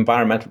amounts of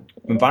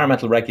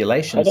environmental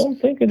regulations I don't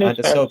think it is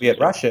under Soviet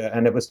Russia,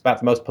 and it was about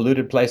the most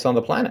polluted place on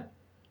the planet.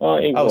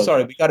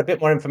 Sorry, we got a bit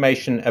more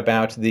information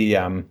about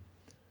the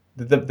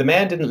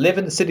man didn't live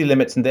in the city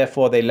limits, and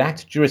therefore they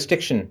lacked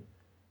jurisdiction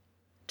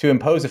to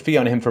impose a fee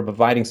on him for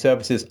providing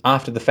services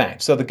after the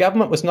fact. So the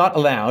government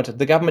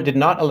did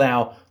not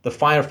allow the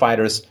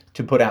firefighters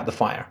to put out the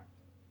fire.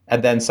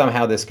 And then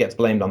somehow this gets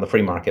blamed on the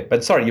free market.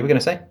 But sorry, you were going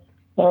to say?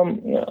 I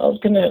was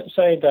going to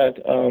say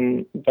that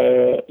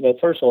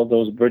first of all,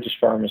 those British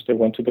farmers, they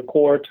went to the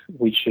court,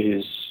 which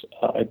is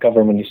a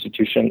government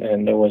institution,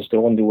 and that was the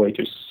only way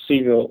to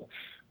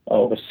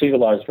a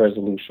civilized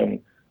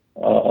resolution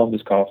of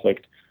this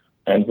conflict.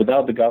 And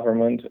without the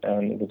government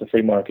and with the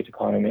free market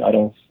economy, I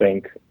don't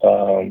think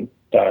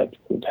that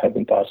would have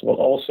been possible.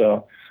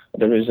 Also,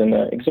 there is an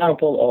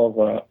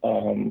example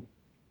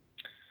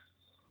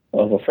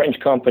of a French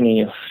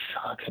company.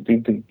 I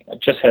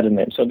just had a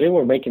name. So they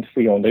were making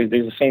Freon. There's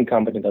the same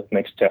company that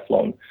makes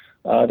Teflon.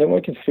 They're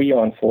making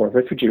Freon for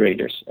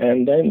refrigerators.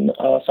 And then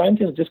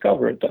scientists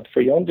discovered that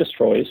Freon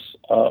destroys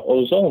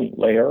ozone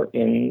layer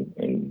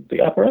in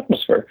the upper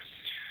atmosphere.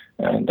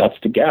 And that's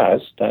the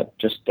gas that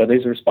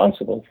is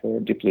responsible for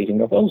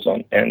depleting of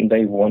ozone. And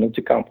they wanted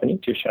the company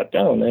to shut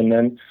down. And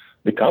then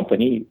the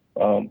company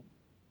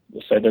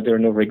said that there are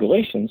no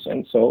regulations.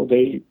 And so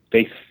they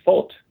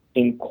fought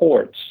in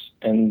courts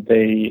and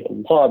they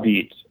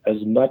lobbied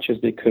as much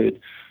as they could.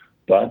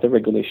 But the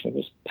regulation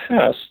was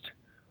passed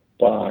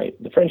by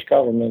the French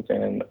government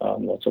and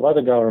lots of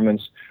other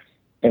governments.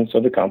 And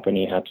so the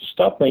company had to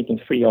stop making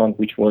Freon,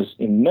 which was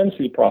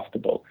immensely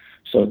profitable.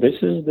 So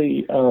this is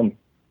the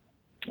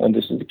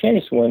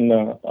case when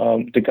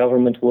the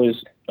government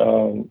was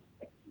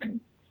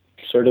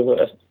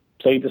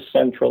played a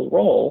central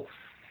role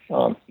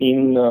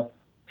in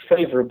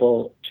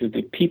favorable to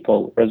the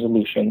people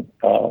resolution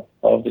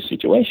of the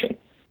situation.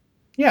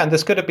 Yeah, and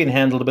this could have been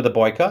handled with a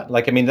boycott.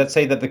 Let's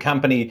say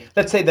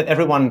that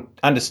everyone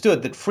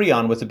understood that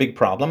Freon was a big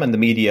problem, and the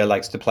media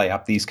likes to play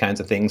up these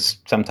kinds of things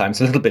sometimes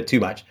a little bit too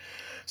much.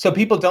 So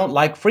people don't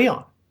like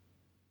Freon.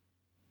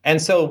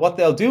 And so what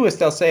they'll do is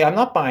they'll say, I'm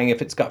not buying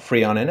if it's got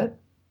Freon in it.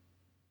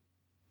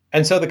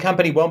 And so the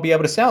company won't be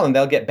able to sell, and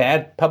they'll get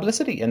bad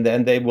publicity, and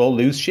then they will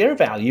lose share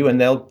value,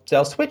 and they'll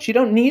switch. You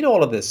don't need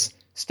all of this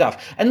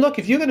stuff. And look,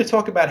 if you're going to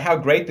talk about how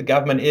great the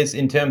government is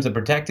in terms of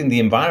protecting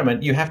the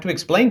environment, you have to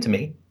explain to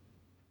me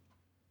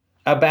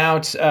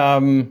about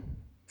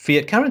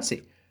fiat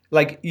currency.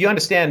 Like, you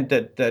understand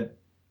that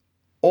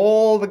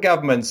all the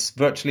governments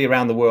virtually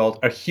around the world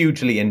are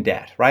hugely in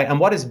debt, right? And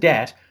what is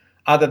debt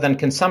other than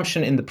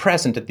consumption in the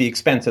present at the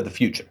expense of the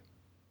future,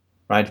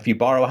 right? If you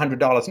borrow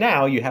 $100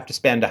 now, you have to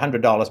spend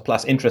 $100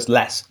 plus interest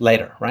less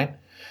later, right?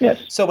 Yes.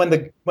 So when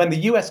the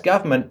U.S.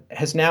 government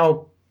has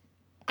now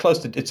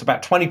it's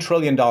about $20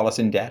 trillion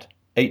in debt.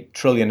 $8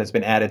 trillion has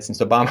been added since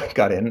Obama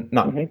got in,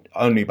 not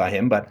only by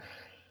him, but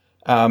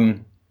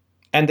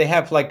and they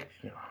have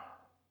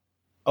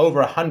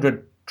over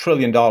 $100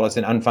 trillion in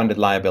unfunded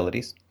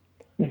liabilities.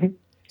 Mm-hmm.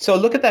 So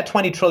look at that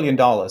 $20 trillion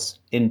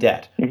in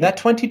debt. Mm-hmm. That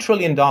 $20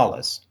 trillion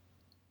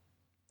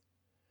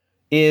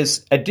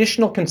is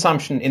additional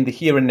consumption in the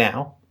here and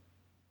now,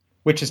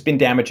 which has been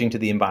damaging to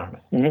the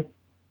environment. Mm-hmm.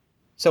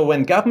 So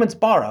when governments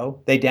borrow,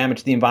 they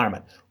damage the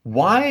environment.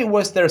 Why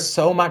was there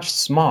so much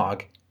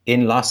smog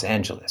in Los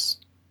Angeles?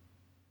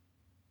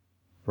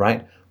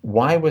 Right?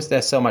 Why was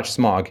there so much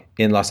smog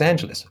in Los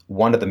Angeles?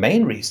 One of the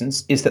main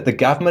reasons is that the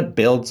government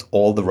builds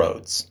all the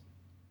roads.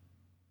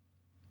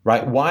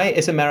 Right? Why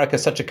is America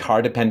such a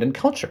car-dependent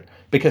culture?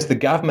 Because the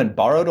government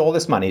borrowed all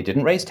this money,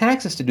 didn't raise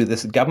taxes to do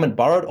this. The government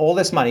borrowed all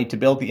this money to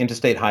build the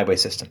interstate highway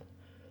system.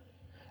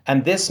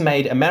 And this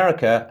made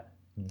America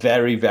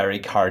very, very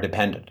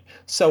car-dependent.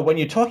 So when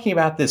you're talking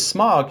about this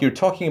smog, you're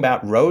talking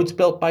about roads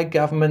built by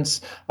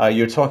governments.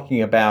 You're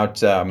talking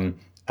about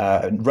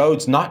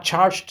roads not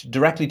charged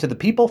directly to the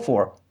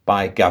people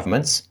by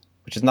governments,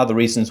 which is another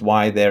reason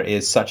why there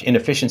is such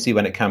inefficiency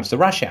when it comes to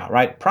rush hour,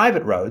 right?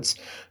 Private roads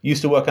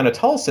used to work on a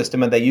toll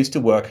system, and they used to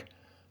work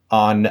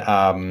on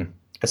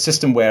a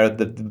system where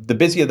the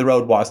busier the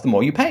road was, the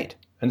more you paid.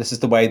 And this is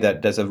the way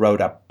that there's a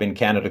road up in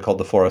Canada called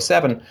the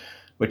 407,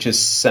 which is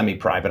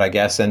semi-private, I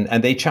guess,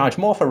 and they charge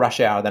more for rush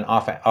hour than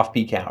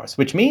off-peak hours,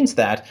 which means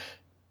that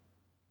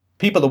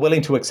people are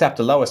willing to accept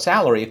a lower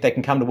salary if they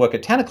can come to work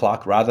at 10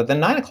 o'clock rather than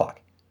 9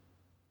 o'clock.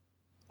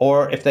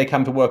 Or if they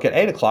come to work at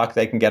 8 o'clock,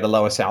 they can get a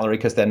lower salary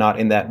because they're not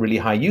in that really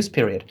high use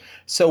period.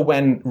 So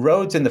when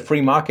roads in the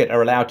free market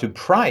are allowed to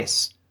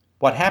price,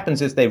 what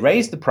happens is they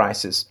raise the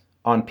prices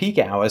on peak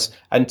hours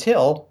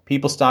until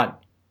people start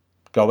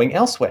going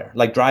elsewhere,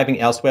 like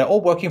driving elsewhere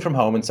or working from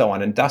home and so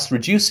on, and thus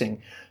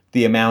reducing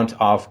the amount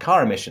of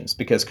car emissions,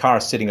 because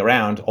cars sitting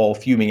around all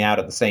fuming out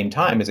at the same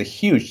time is a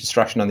huge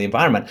destruction on the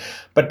environment.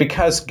 But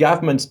because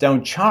governments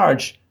don't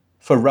charge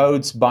for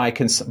roads by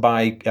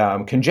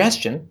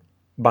congestion,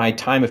 by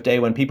time of day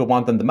when people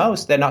want them the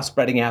most, they're not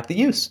spreading out the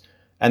use.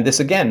 And this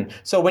again,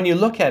 so when you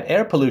look at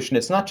air pollution,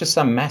 it's not just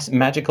some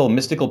magical,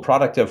 mystical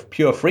product of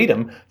pure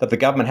freedom that the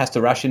government has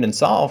to rush in and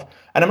solve.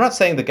 And I'm not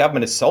saying the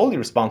government is solely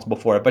responsible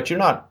for it, but you're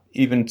not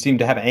even seem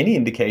to have any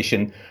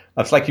indication.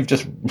 It's like you've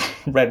just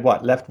read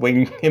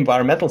left-wing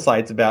environmental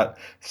sites about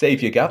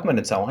save your government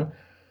and so on.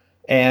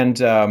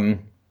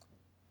 And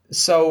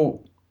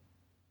so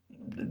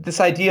this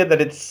idea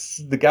that it's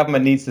the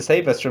government needs to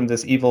save us from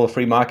this evil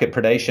free market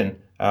predation,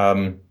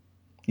 $20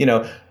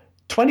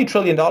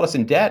 trillion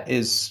in debt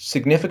is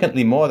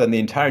significantly more than the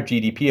entire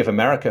GDP of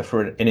America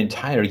for an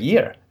entire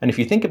year. And if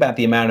you think about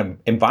the amount of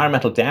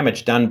environmental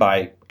damage done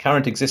by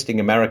current existing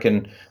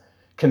American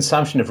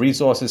consumption of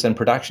resources and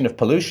production of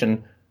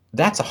pollution,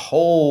 that's a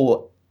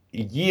whole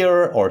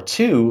year or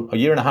two, a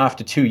year and a half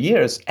to 2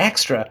 years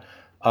extra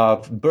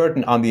of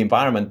burden on the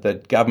environment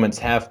that governments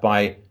have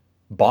by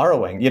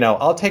borrowing.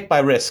 I'll take my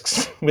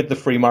risks with the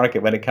free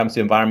market when it comes to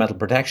environmental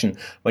protection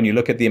when you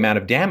look at the amount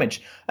of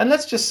damage. And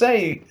let's just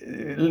say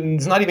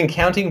it's not even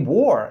counting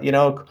war.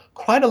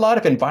 Quite a lot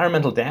of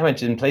environmental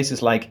damage in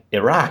places like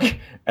Iraq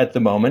at the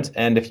moment.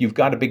 And if you've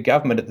got a big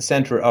government at the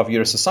center of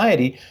your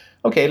society,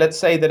 okay, let's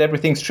say that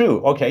everything's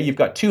true. Okay, you've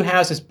got 2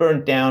 houses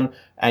burned down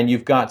and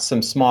you've got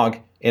some smog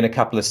in a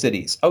couple of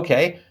cities.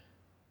 Okay,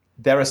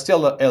 there are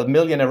still a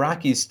million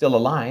Iraqis still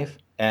alive,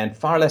 and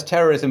far less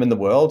terrorism in the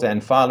world,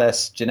 and far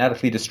less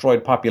genetically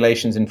destroyed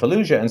populations in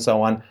Fallujah and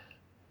so on.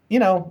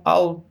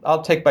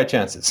 I'll take my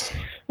chances.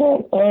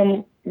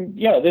 Well,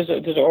 yeah, these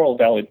are all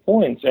valid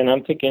points, and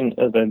I'm thinking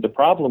the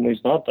problem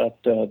is not that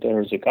there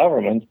is a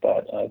government,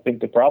 but I think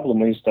the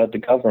problem is that the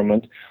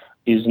government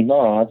is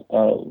not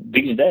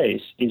these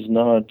days is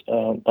not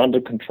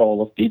under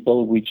control of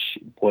people, which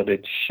what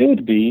it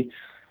should be,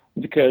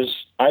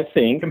 because I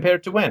think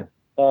compared to when.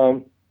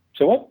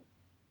 So what?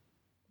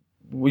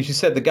 You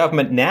said the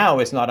government now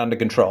is not under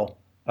control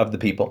of the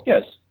people.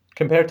 Yes.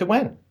 Compared to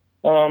when?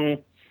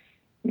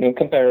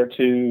 Compared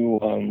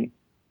to,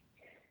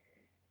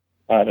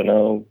 I don't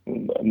know,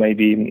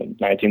 maybe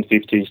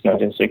 1950s,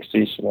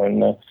 1960s,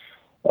 when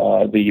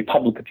the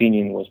public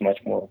opinion was much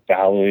more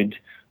valid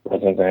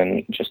rather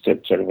than just a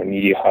sort of a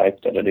media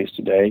hype that it is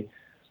today.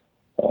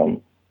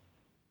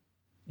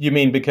 You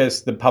mean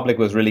because the public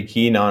was really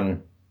keen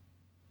on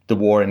the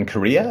war in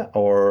Korea,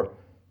 or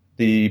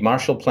the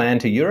Marshall Plan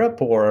to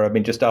Europe, or,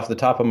 just off the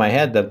top of my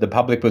head, the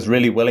public was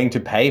really willing to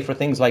pay for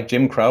things like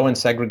Jim Crow and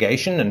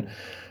segregation? And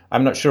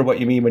I'm not sure what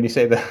you mean when you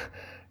say that.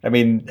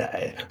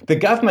 The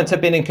governments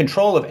have been in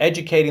control of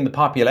educating the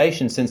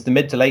population since the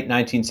mid to late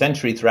 19th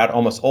century throughout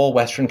almost all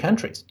Western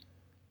countries.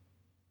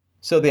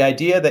 So the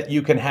idea that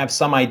you can have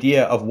some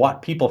idea of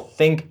what people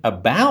think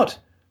about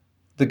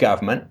the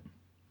government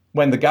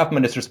when the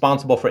government is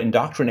responsible for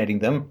indoctrinating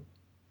them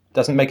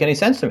doesn't make any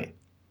sense to me.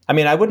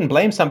 I wouldn't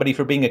blame somebody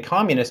for being a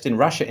communist in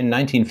Russia in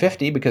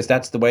 1950 because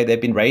that's the way they've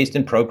been raised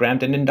and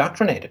programmed and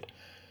indoctrinated.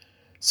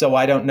 So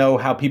I don't know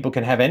how people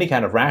can have any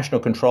kind of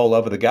rational control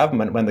over the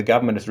government when the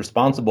government is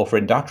responsible for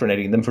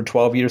indoctrinating them for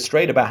 12 years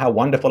straight about how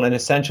wonderful and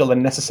essential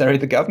and necessary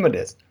the government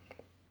is.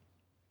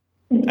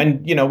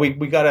 And,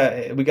 we got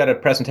a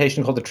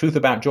presentation called The Truth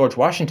About George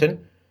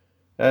Washington.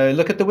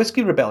 Look at the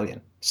Whiskey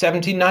Rebellion,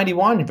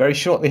 1791, very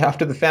shortly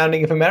after the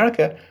founding of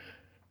America.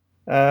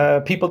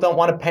 People don't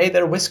want to pay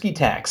their whiskey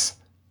tax.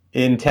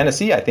 In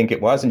Tennessee, I think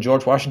it was, and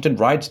George Washington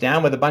rides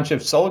down with a bunch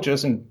of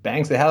soldiers and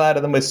bangs the hell out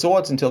of them with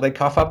swords until they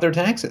cough up their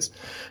taxes.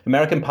 The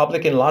American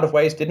public, in a lot of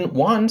ways, didn't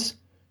want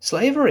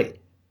slavery.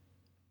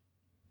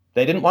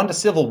 They didn't want a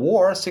civil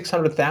war.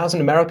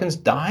 600,000 Americans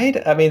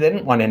died. They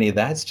didn't want any of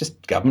that. It's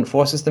just government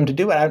forces them to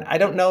do it. I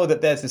don't know that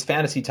there's this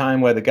fantasy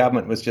time where the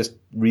government was just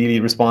really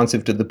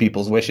responsive to the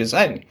people's wishes.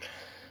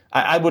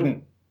 I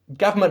wouldn't.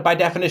 Government, by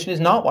definition,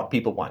 is not what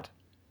people want.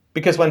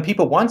 Because when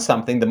people want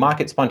something, the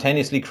market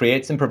spontaneously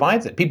creates and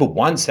provides it. People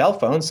want cell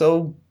phones,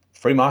 so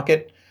free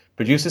market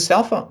produces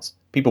cell phones.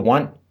 People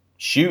want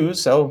shoes,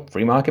 so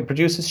free market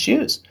produces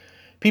shoes.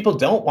 People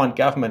don't want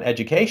government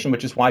education,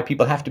 which is why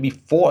people have to be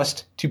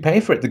forced to pay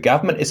for it. The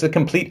government is the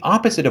complete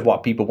opposite of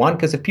what people want,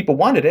 because if people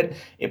wanted it,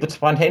 it would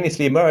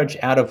spontaneously emerge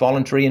out of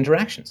voluntary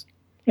interactions.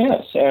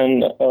 Yes,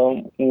 and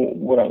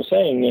what I'm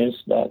saying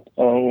is that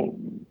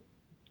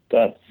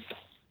that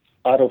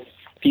out of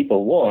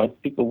people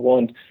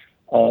want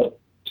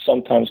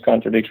sometimes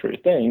contradictory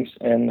things,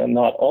 and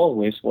not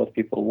always what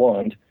people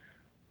want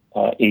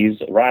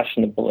is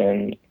rational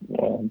and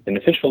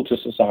beneficial to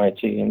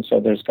society. And so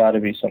there's got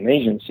to be some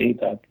agency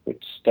that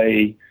would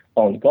stay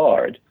on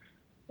guard.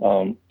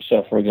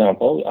 So, for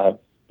example, I've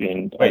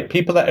been... Wait,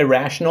 people are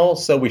irrational,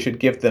 so we should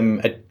give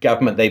them a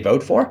government they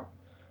vote for?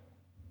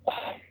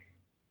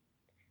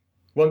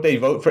 Won't they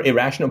vote for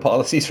irrational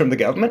policies from the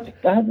government?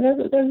 That's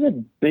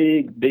a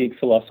big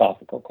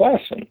philosophical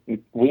question.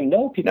 We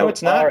know people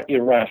are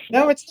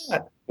irrational. No, it's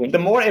not. The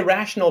more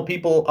irrational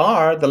people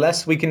are, the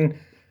less we can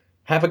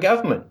have a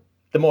government.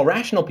 The more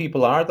rational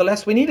people are, the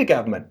less we need a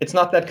government. It's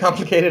not that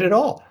complicated at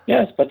all.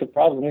 Yes, but the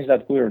problem is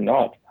that we're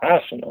not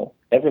rational.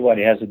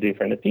 Everybody has a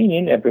different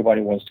opinion.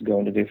 Everybody wants to go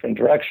in a different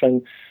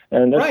direction.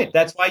 And right.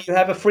 That's why you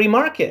have a free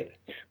market.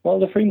 Well,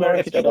 the free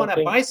market... If you want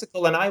a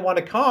bicycle and I want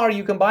a car,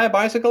 you can buy a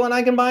bicycle and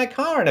I can buy a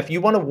car. And if you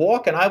want to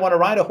walk and I want to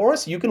ride a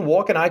horse, you can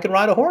walk and I can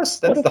ride a horse.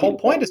 That's the whole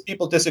point, is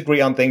people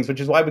disagree on things,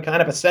 which is why we kind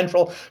of have a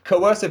central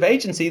coercive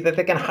agency that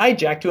they can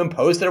hijack to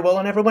impose their will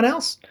on everyone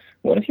else.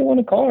 What if you want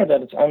a car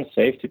that is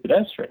unsafe to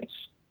pedestrians?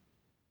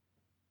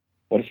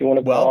 What if you want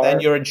a car... Well, then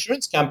your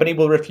insurance company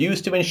will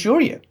refuse to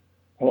insure you.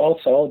 Well,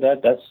 so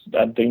that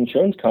the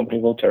insurance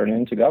company will turn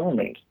into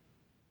government.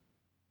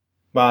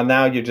 Well,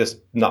 now you're just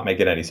not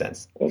making any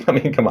sense.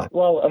 Come on.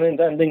 Well,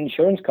 then the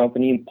insurance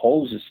company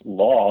imposes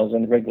laws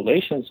and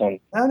regulations on...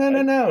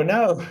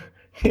 No.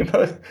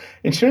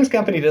 Insurance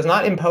company does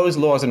not impose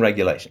laws and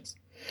regulations.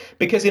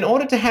 Because in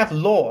order to have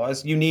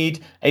laws, you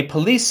need a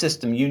police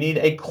system, you need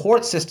a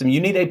court system, you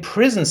need a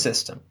prison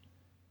system.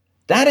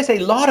 That is a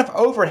lot of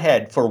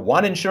overhead for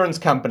one insurance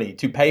company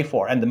to pay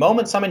for. And the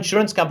moment some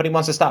insurance company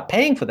wants to stop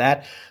paying for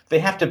that, they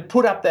have to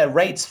put up their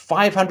rates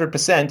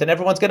 500%, and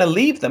everyone's going to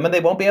leave them, and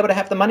they won't be able to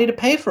have the money to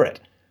pay for it.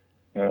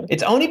 Yeah.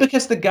 It's only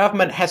because the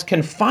government has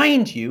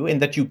confined you in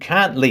that you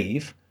can't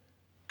leave,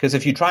 because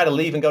if you try to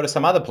leave and go to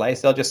some other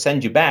place, they'll just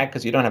send you back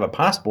because you don't have a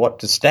passport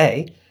to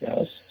stay.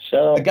 Yes.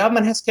 So the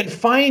government has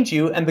confined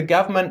you, and the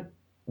government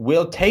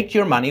will take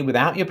your money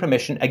without your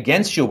permission,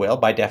 against your will,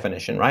 by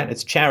definition, right?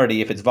 It's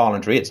charity if it's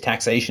voluntary. It's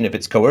taxation if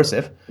it's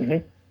coercive.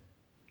 Mm-hmm.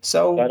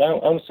 So but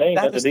I'm saying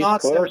that is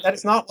not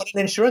what an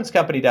insurance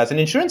company does. An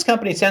insurance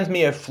company sends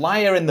me a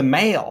flyer in the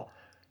mail.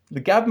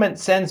 The government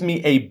sends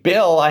me a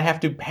bill I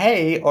have to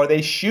pay, or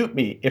they shoot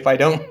me if I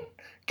don't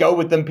go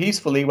with them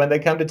peacefully when they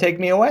come to take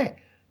me away.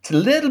 It's a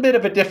little bit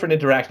of a different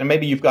interaction.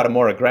 Maybe you've got a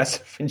more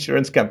aggressive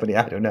insurance company.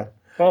 I don't know.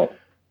 Well,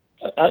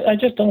 I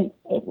just don't.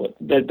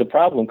 The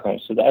problem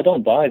comes to that. I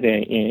don't buy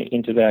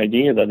into the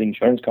idea that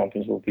insurance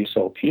companies will be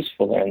so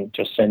peaceful and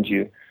just send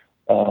you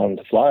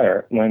the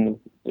flyer.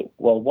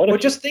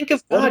 Just think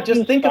of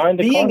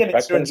being an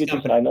insurance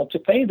company. Decide not to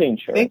pay the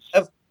insurance.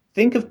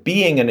 Think of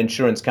being an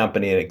insurance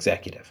company and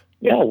executive.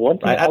 Yeah, right?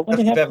 I don't know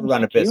if you've ever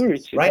run a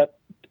business, right?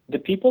 The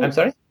people. I'm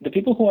sorry. The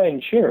people who are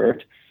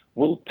insured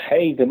will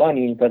pay the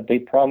money that they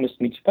promised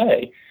me to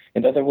pay,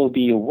 and that there will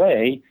be a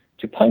way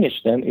to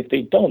punish them if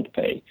they don't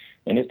pay.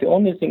 And if the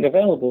only thing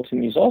available to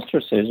me is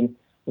ostracism,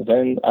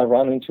 then I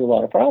run into a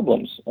lot of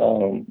problems.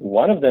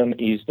 One of them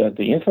is that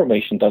the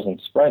information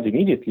doesn't spread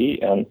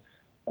immediately, and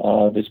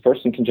this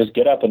person can just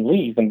get up and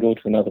leave and go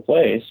to another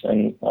place.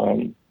 And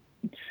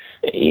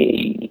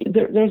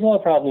there's a lot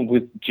of problem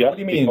with just what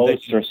do you mean,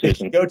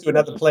 ostracism. Go to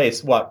another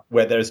place,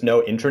 where there's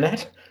no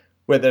internet?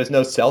 Where there's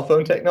no cell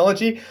phone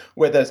technology,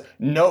 where there's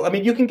no,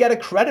 you can get a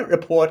credit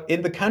report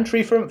in the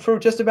country for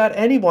just about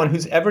anyone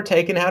who's ever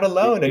taken out a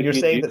loan. And you're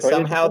saying that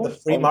somehow the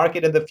free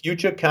market in the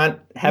future can't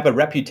have a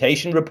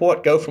reputation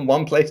report go from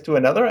one place to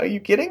another? Are you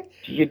kidding?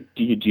 Do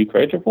you do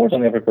credit reports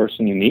on every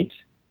person you meet?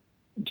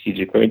 Do you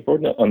do credit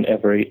report on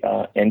every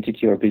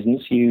entity or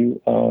business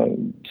you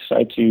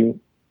decide to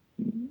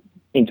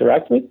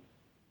interact with?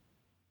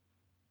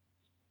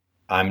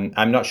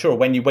 I'm not sure.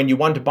 When you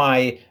want to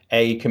buy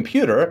a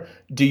computer,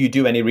 do you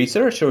do any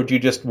research, or do you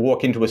just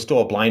walk into a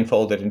store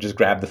blindfolded and just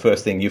grab the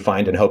first thing you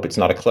find and hope it's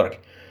not a clerk?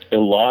 A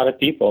lot of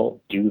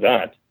people do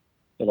that.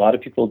 A lot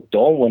of people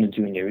don't want to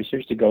do any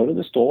research. They go to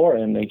the store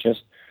and they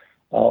just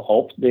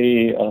hope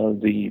the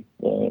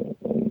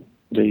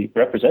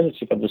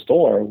representative of the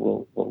store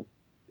will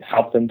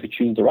help them to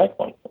choose the right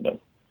one for them.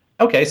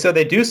 Okay, so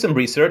they do some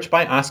research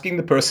by asking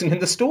the person in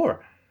the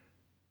store.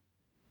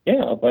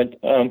 Yeah, but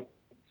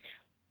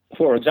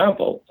for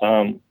example,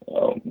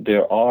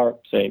 there are,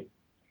 say,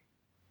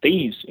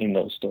 thieves in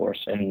those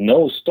stores, and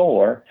no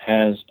store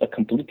has a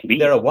complete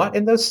lead. There are what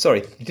in those?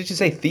 Sorry, did you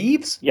say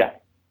thieves? Yeah.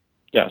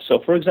 So,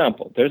 for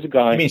example, there's a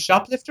guy... You mean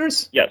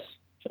shoplifters? Yes.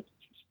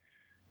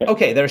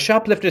 Okay, there are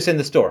shoplifters in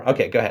the store.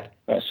 Okay, go ahead.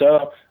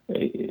 So,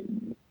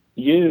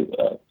 you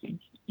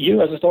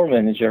as a store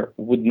manager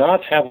would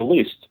not have a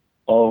list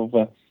of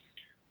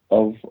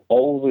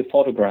all the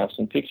photographs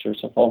and pictures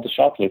of all the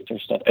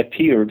shoplifters that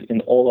appeared in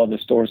all other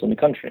stores in the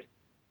country.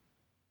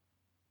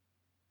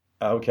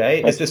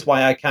 Okay. Is this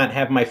why I can't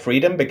have my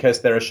freedom because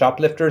there are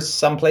shoplifters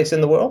someplace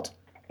in the world?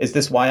 Is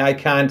this why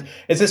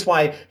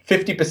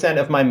 50%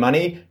 of my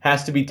money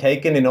has to be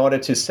taken in order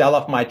to sell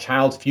off my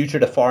child's future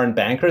to foreign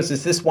bankers?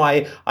 Is this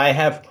why I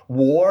have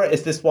war?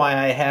 Is this why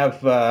I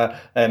have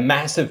a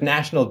massive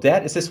national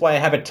debt? Is this why I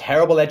have a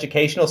terrible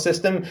educational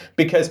system?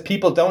 Because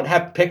people don't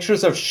have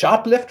pictures of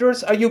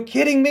shoplifters? Are you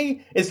kidding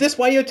me? Is this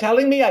why you're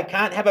telling me I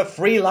can't have a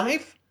free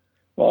life?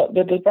 Well,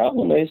 the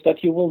problem is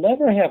that you will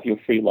never have your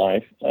free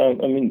life.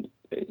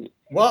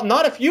 Well,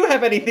 not if you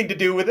have anything to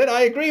do with it.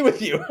 I agree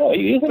with you. Well,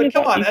 but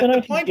come on,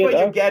 the point where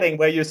you're getting,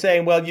 where you're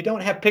saying, well, you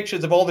don't have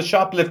pictures of all the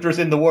shoplifters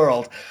in the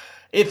world.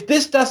 If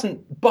this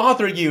doesn't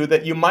bother you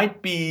that you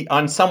might be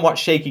on somewhat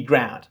shaky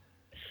ground,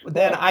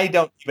 then I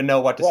don't even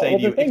know what to say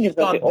to you. If you've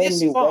gone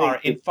this far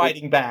in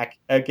fighting back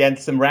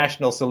against some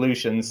rational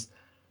solutions,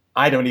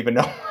 I don't even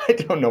know. I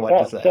don't know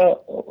what to say.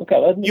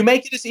 You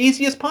make it as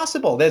easy as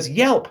possible. There's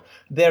Yelp.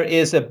 There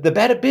is the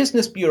Better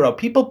Business Bureau.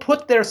 People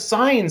put their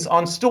signs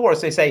on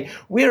stores. They say,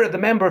 we're the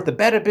member of the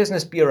Better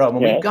Business Bureau,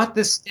 and we've got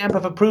this stamp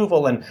of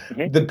approval, and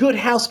the Good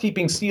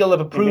Housekeeping seal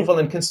of approval,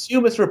 and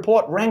Consumers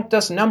Report ranked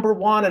us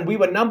 #1, and we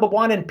were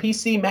 #1 in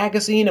PC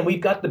Magazine, and we've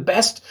got the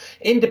best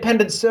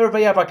independent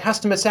survey of our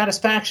customer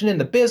satisfaction in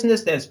the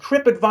business. There's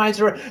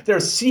TripAdvisor.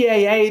 There's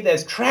CAA.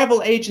 There's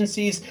travel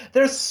agencies.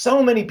 There's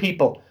so many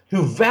people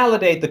who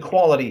validate the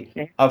quality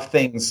of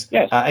things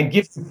and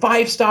give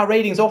 5-star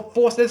ratings or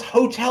 4. There's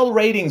hotel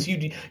ratings.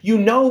 You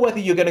know whether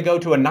you're going to go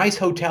to a nice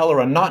hotel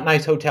or a not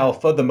nice hotel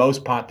for the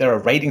most part. There are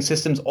rating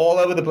systems all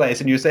over the place.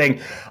 And you're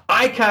saying,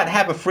 I can't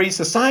have a free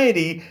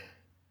society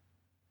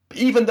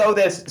even though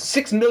there's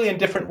 6 million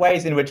different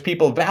ways in which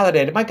people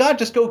validate it. My God,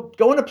 just go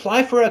and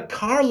apply for a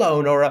car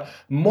loan or a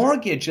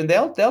mortgage, and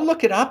they'll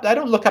look it up. I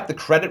don't look up the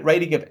credit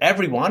rating of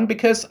everyone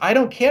because I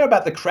don't care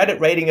about the credit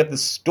rating of the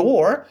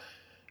store.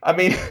 I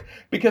mean,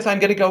 because I'm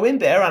going to go in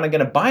there and I'm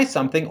going to buy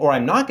something or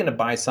I'm not going to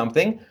buy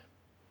something.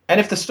 And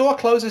if the store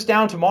closes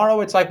down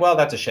tomorrow, it's like, well,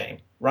 that's a shame,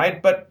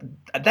 right? But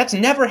that's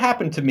never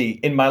happened to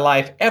me in my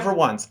life ever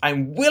once.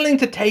 I'm willing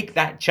to take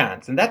that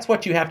chance. And that's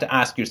what you have to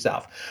ask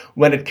yourself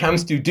when it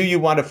comes to, do you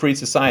want a free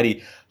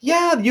society?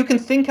 Yeah, you can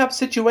think up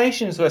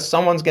situations where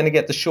someone's going to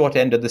get the short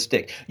end of the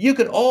stick. You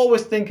can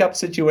always think up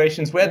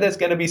situations where there's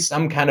going to be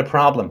some kind of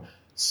problem.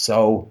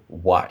 So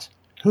what?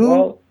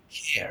 Who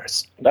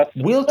cares?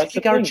 We'll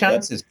take our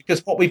chances,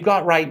 because what we've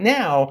got right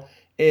now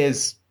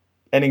is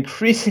an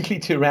increasingly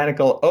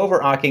tyrannical,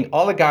 overarching,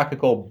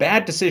 oligarchical,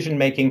 bad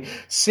decision-making,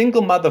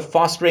 single mother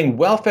fostering,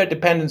 welfare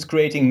dependence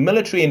creating,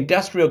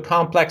 military-industrial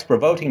complex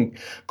provoking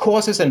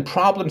causes and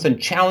problems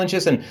and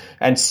challenges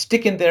and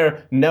sticking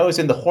their nose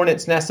in the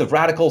hornet's nest of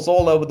radicals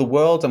all over the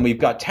world. And we've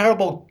got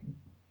terrible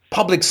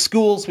public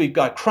schools, we've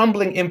got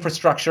crumbling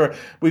infrastructure,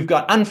 we've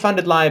got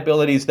unfunded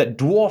liabilities that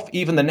dwarf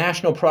even the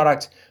national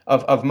product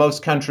of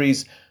most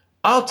countries.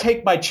 I'll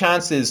take my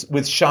chances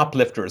with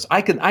shoplifters.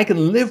 I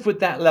can live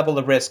with that level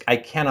of risk. I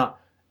cannot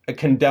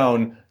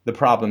condone the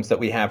problems that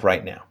we have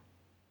right now.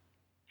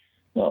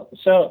 Well,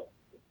 so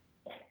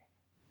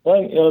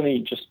let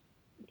me just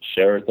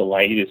share the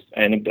latest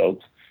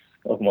anecdote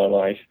of my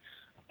life.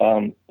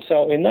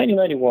 So in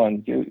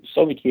 1991, the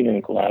Soviet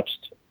Union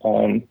collapsed,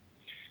 and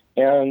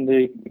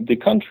the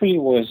country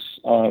was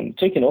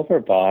taken over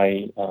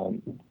by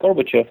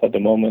Gorbachev at the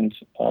moment,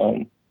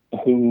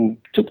 who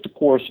took the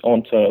course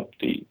onto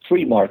the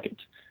free market.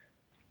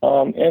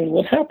 And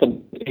what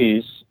happened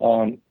is,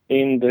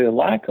 in the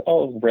lack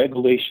of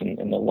regulation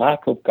and the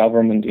lack of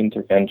government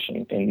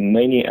intervention in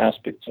many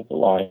aspects of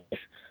life,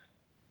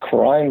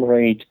 crime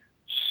rate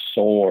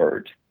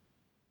soared.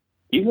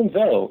 Even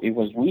though it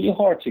was really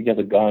hard to get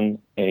a gun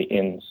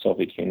in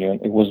Soviet Union,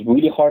 it was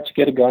really hard to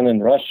get a gun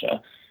in Russia,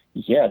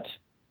 yet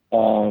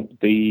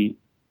the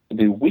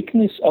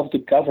weakness of the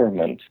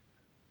government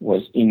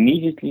was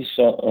immediately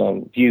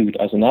viewed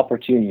as an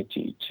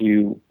opportunity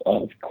to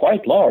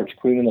quite large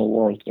criminal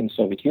world in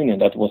Soviet Union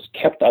that was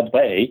kept at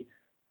bay.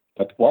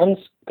 But once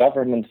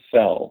government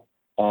fell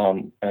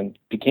and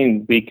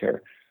became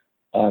weaker,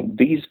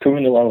 these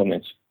criminal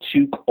elements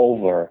took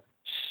over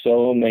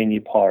so many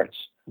parts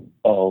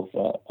of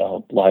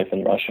life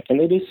in Russia, and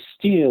it is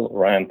still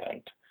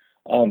rampant.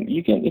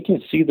 You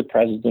can see the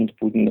President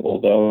Putin,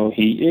 although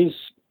he is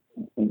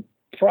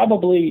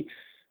probably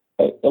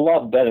a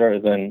lot better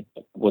than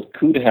what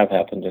could have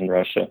happened in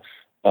Russia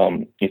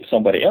if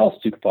somebody else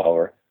took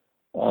power.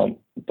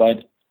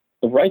 But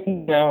right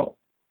now,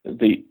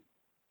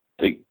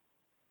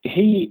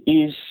 he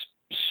is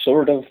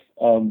sort of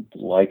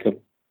like a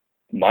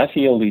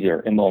mafia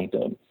leader among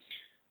them.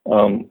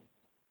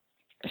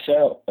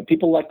 So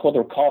people like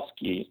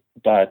Khodorkovsky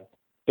that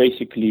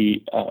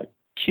basically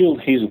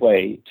killed his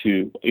way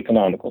to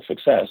economical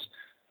success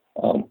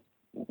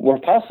were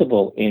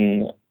possible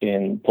in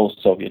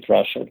post-Soviet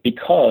Russia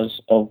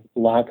because of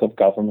lack of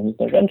government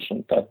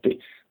intervention, that the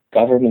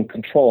government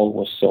control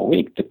was so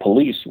weak, the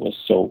police was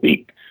so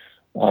weak.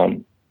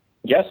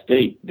 Yes,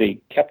 they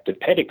kept the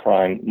petty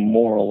crime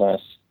more or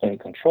less in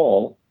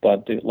control,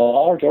 but the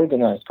large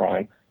organized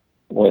crime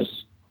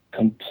was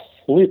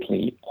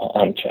completely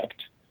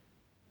unchecked.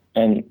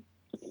 And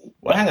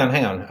well,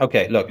 hang on.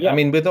 Okay, look, yeah. I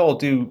mean, with all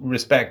due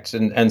respect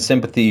and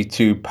sympathy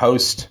to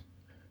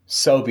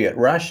post-Soviet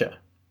Russia,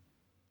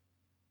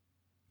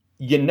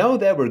 you know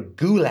there were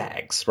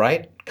gulags,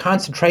 right?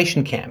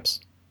 Concentration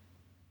camps.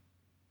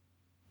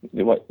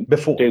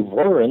 Before they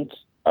weren't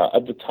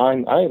at the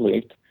time I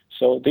lived.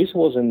 So this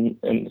was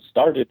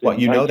started. What,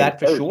 you know that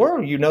for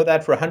sure? You know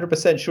that for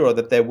 100% sure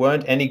that there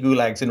weren't any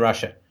gulags in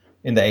Russia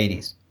in the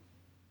 80s?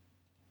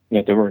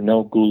 Yeah, there were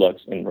no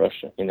gulags in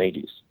Russia in the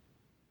 80s.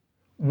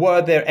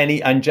 Were there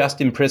any unjust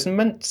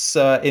imprisonments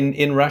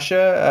in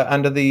Russia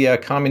under the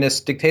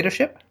communist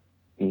dictatorship?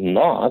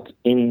 Not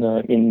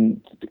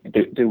in.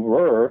 There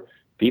were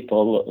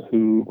people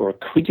who were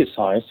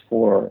criticized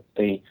for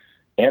the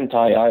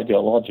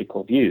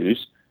anti-ideological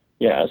views.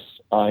 Yes,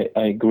 I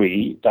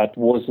agree. That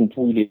wasn't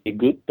really a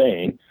good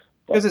thing.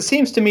 Because it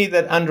seems to me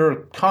that under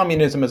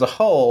communism as a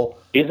whole,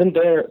 isn't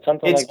there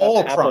something like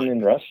that happen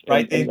in Russia?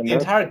 Right, the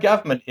entire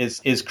government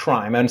is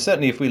crime, and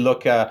certainly if we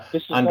look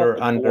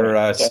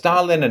under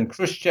Stalin and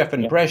Khrushchev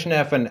and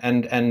Brezhnev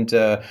and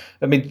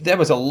I mean there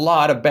was a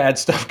lot of bad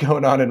stuff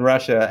going on in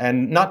Russia,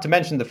 and not to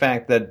mention the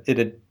fact that it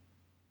had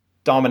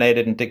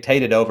dominated and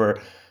dictated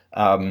over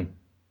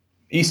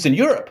Eastern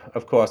Europe,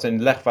 of course,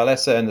 and Lech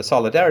Walesa and the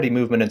Solidarity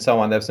movement and so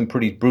on. There was some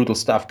pretty brutal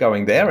stuff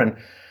going there, and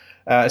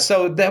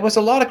so there was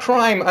a lot of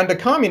crime under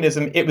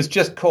communism. It was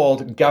just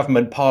called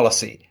government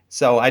policy.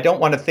 So I don't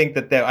want to think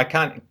that I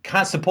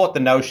can't support the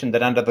notion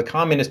that under the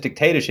communist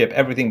dictatorship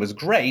everything was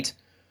great.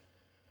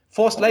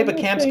 Forced labor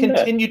camps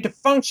continued to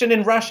function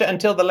in Russia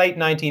until the late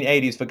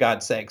 1980s, for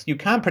God's sakes. You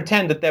can't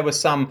pretend that there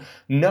was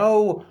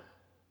no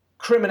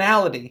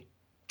criminality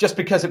just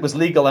because it was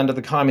legal under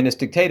the communist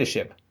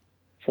dictatorship.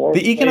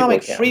 The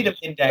Economic Freedom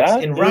Index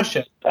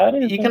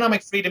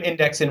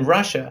in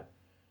Russia,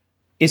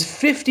 is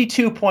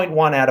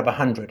 52.1 out of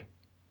 100.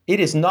 It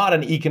is not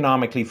an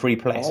economically free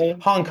place.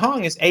 Hong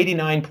Kong is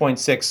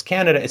 89.6.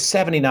 Canada is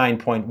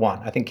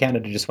 79.1. I think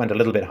Canada just went a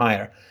little bit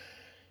higher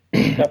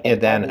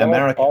than America. I'm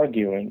not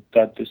arguing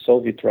that the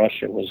Soviet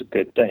Russia was a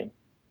good thing.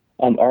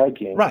 I'm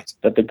arguing that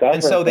the government...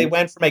 And so they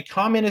went from a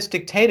communist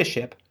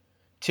dictatorship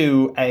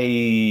to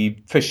a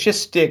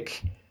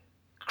fascistic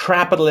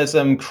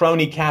capitalism,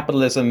 crony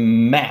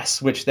capitalism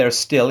mess, which they're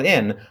still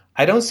in.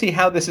 I don't see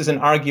how this is an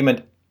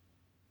argument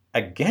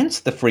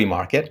against the free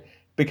market,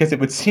 because it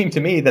would seem to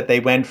me that they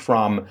went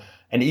from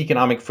an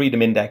economic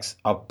freedom index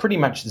of pretty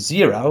much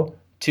 0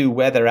 to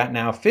where they're at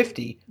now,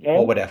 50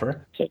 or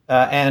whatever.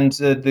 And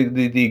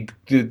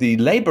the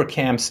labor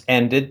camps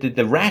ended,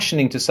 the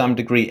rationing to some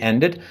degree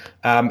ended.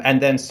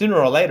 And then sooner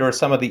or later,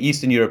 some of the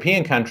Eastern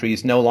European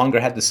countries no longer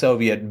had the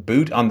Soviet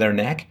boot on their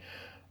neck.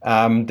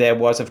 There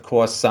was, of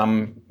course,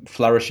 some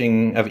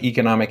flourishing of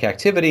economic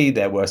activity.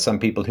 There were some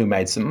people who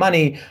made some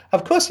money.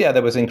 Of course, yeah,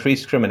 there was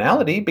increased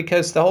criminality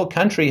because the whole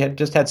country had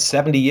just had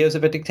 70 years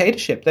of a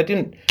dictatorship.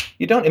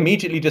 You don't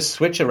immediately just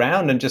switch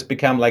around and just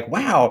become like,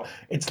 wow,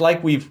 it's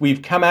like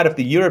we've come out of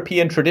the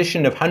European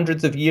tradition of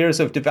hundreds of years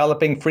of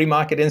developing free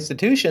market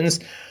institutions.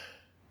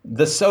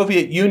 The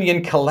Soviet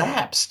Union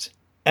collapsed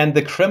and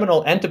the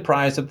criminal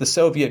enterprise of the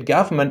Soviet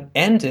government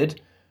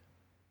ended.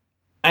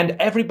 And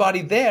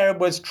everybody there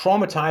was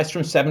traumatized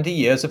from 70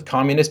 years of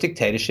communist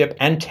dictatorship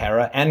and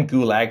terror and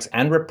gulags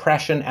and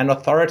repression and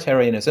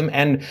authoritarianism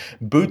and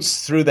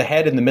boots through the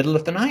head in the middle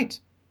of the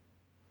night.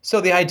 So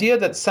the idea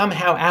that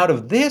somehow out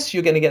of this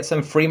you're going to get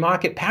some free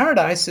market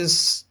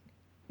paradise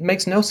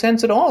makes no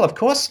sense at all. Of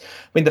course,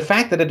 I mean, the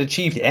fact that it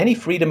achieved any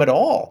freedom at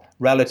all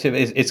relative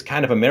is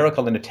kind of a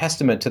miracle and a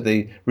testament to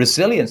the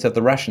resilience of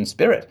the Russian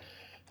spirit.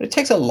 It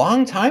takes a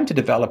long time to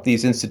develop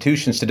these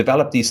institutions, to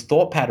develop these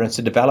thought patterns,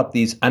 to develop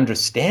these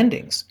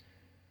understandings.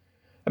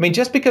 I mean,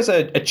 just because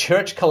a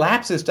church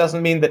collapses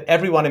doesn't mean that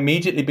everyone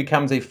immediately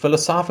becomes a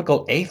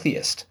philosophical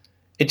atheist.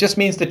 It just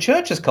means the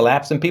church has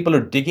collapsed and people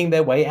are digging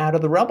their way out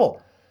of the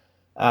rubble.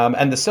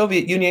 And the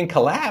Soviet Union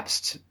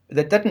collapsed.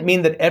 That doesn't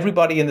mean that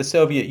everybody in the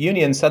Soviet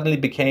Union suddenly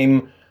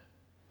became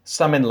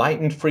some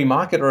enlightened free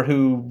marketer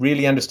who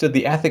really understood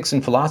the ethics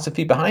and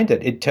philosophy behind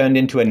it. It turned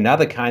into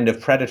another kind of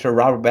predator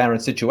robber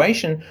baron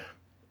situation,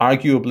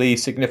 arguably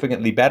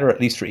significantly better, at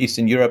least for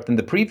Eastern Europe, than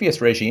the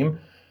previous regime.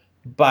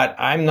 But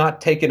I'm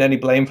not taking any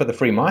blame for the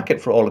free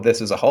market for all of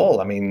this as a whole.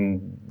 I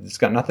mean, it's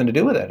got nothing to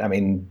do with it. I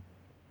mean,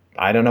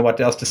 I don't know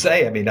what else to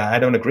say. I mean, I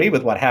don't agree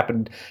with what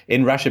happened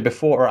in Russia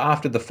before or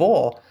after the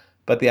fall.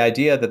 But the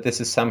idea that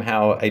this is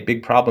somehow a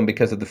big problem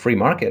because of the free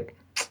market,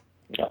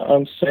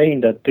 I'm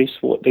saying that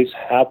this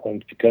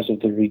happened because of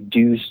the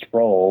reduced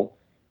role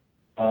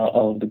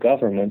of the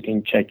government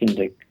in checking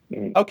the...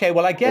 Okay,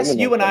 well, I guess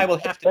you and I will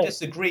have to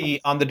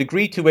disagree on the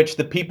degree to which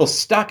the people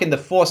stuck in the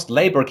forced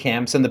labor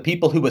camps and the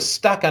people who were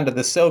stuck under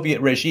the Soviet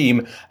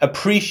regime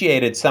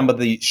appreciated some of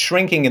the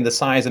shrinking in the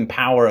size and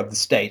power of the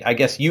state. I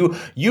guess you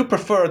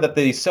prefer that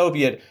the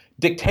Soviet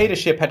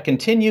dictatorship had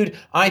continued.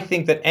 I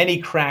think that any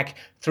crack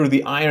through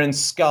the iron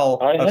skull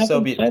of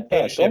Soviet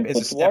dictatorship is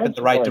a step in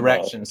the right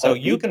direction. So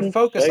you can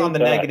focus on the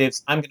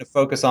negatives. I'm going to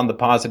focus on the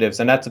positives.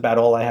 And that's about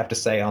all I have to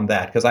say on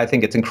that, because I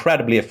think it's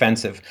incredibly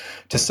offensive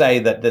to say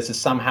that this is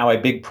somehow a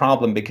big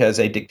problem because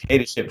a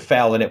dictatorship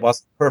fell and it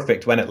wasn't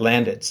perfect when it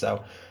landed.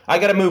 So I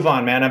got to move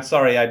on, man. I'm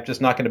sorry. I'm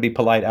just not going to be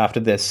polite after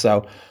this.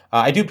 So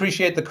I do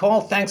appreciate the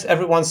call. Thanks,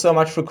 everyone, so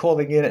much for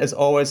calling in. As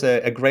always,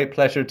 a great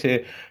pleasure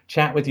to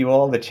chat with you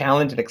all. The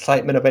challenge and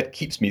excitement of it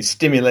keeps me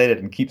stimulated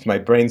and keeps my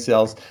brain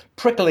cells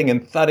prickling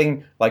and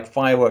thudding like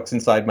fireworks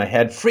inside my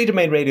head.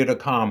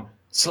 freedomainradio.com/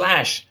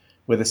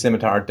 with a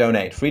scimitar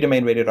donate.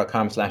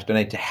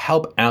 freedomainradio.com/donate to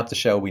help out the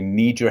show. We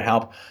need your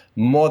help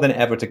more than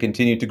ever to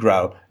continue to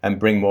grow and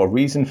bring more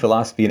reason,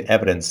 philosophy, and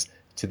evidence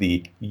to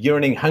the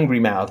yearning,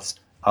 hungry mouths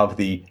of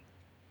the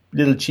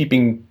little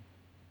cheeping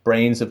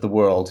brains of the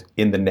world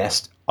in the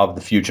nest of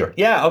the future.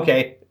 Yeah,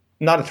 okay.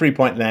 Not a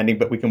 3-point landing,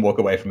 but we can walk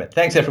away from it.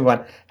 Thanks,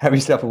 everyone. Have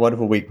yourself a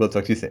wonderful week. We'll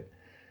talk to you soon.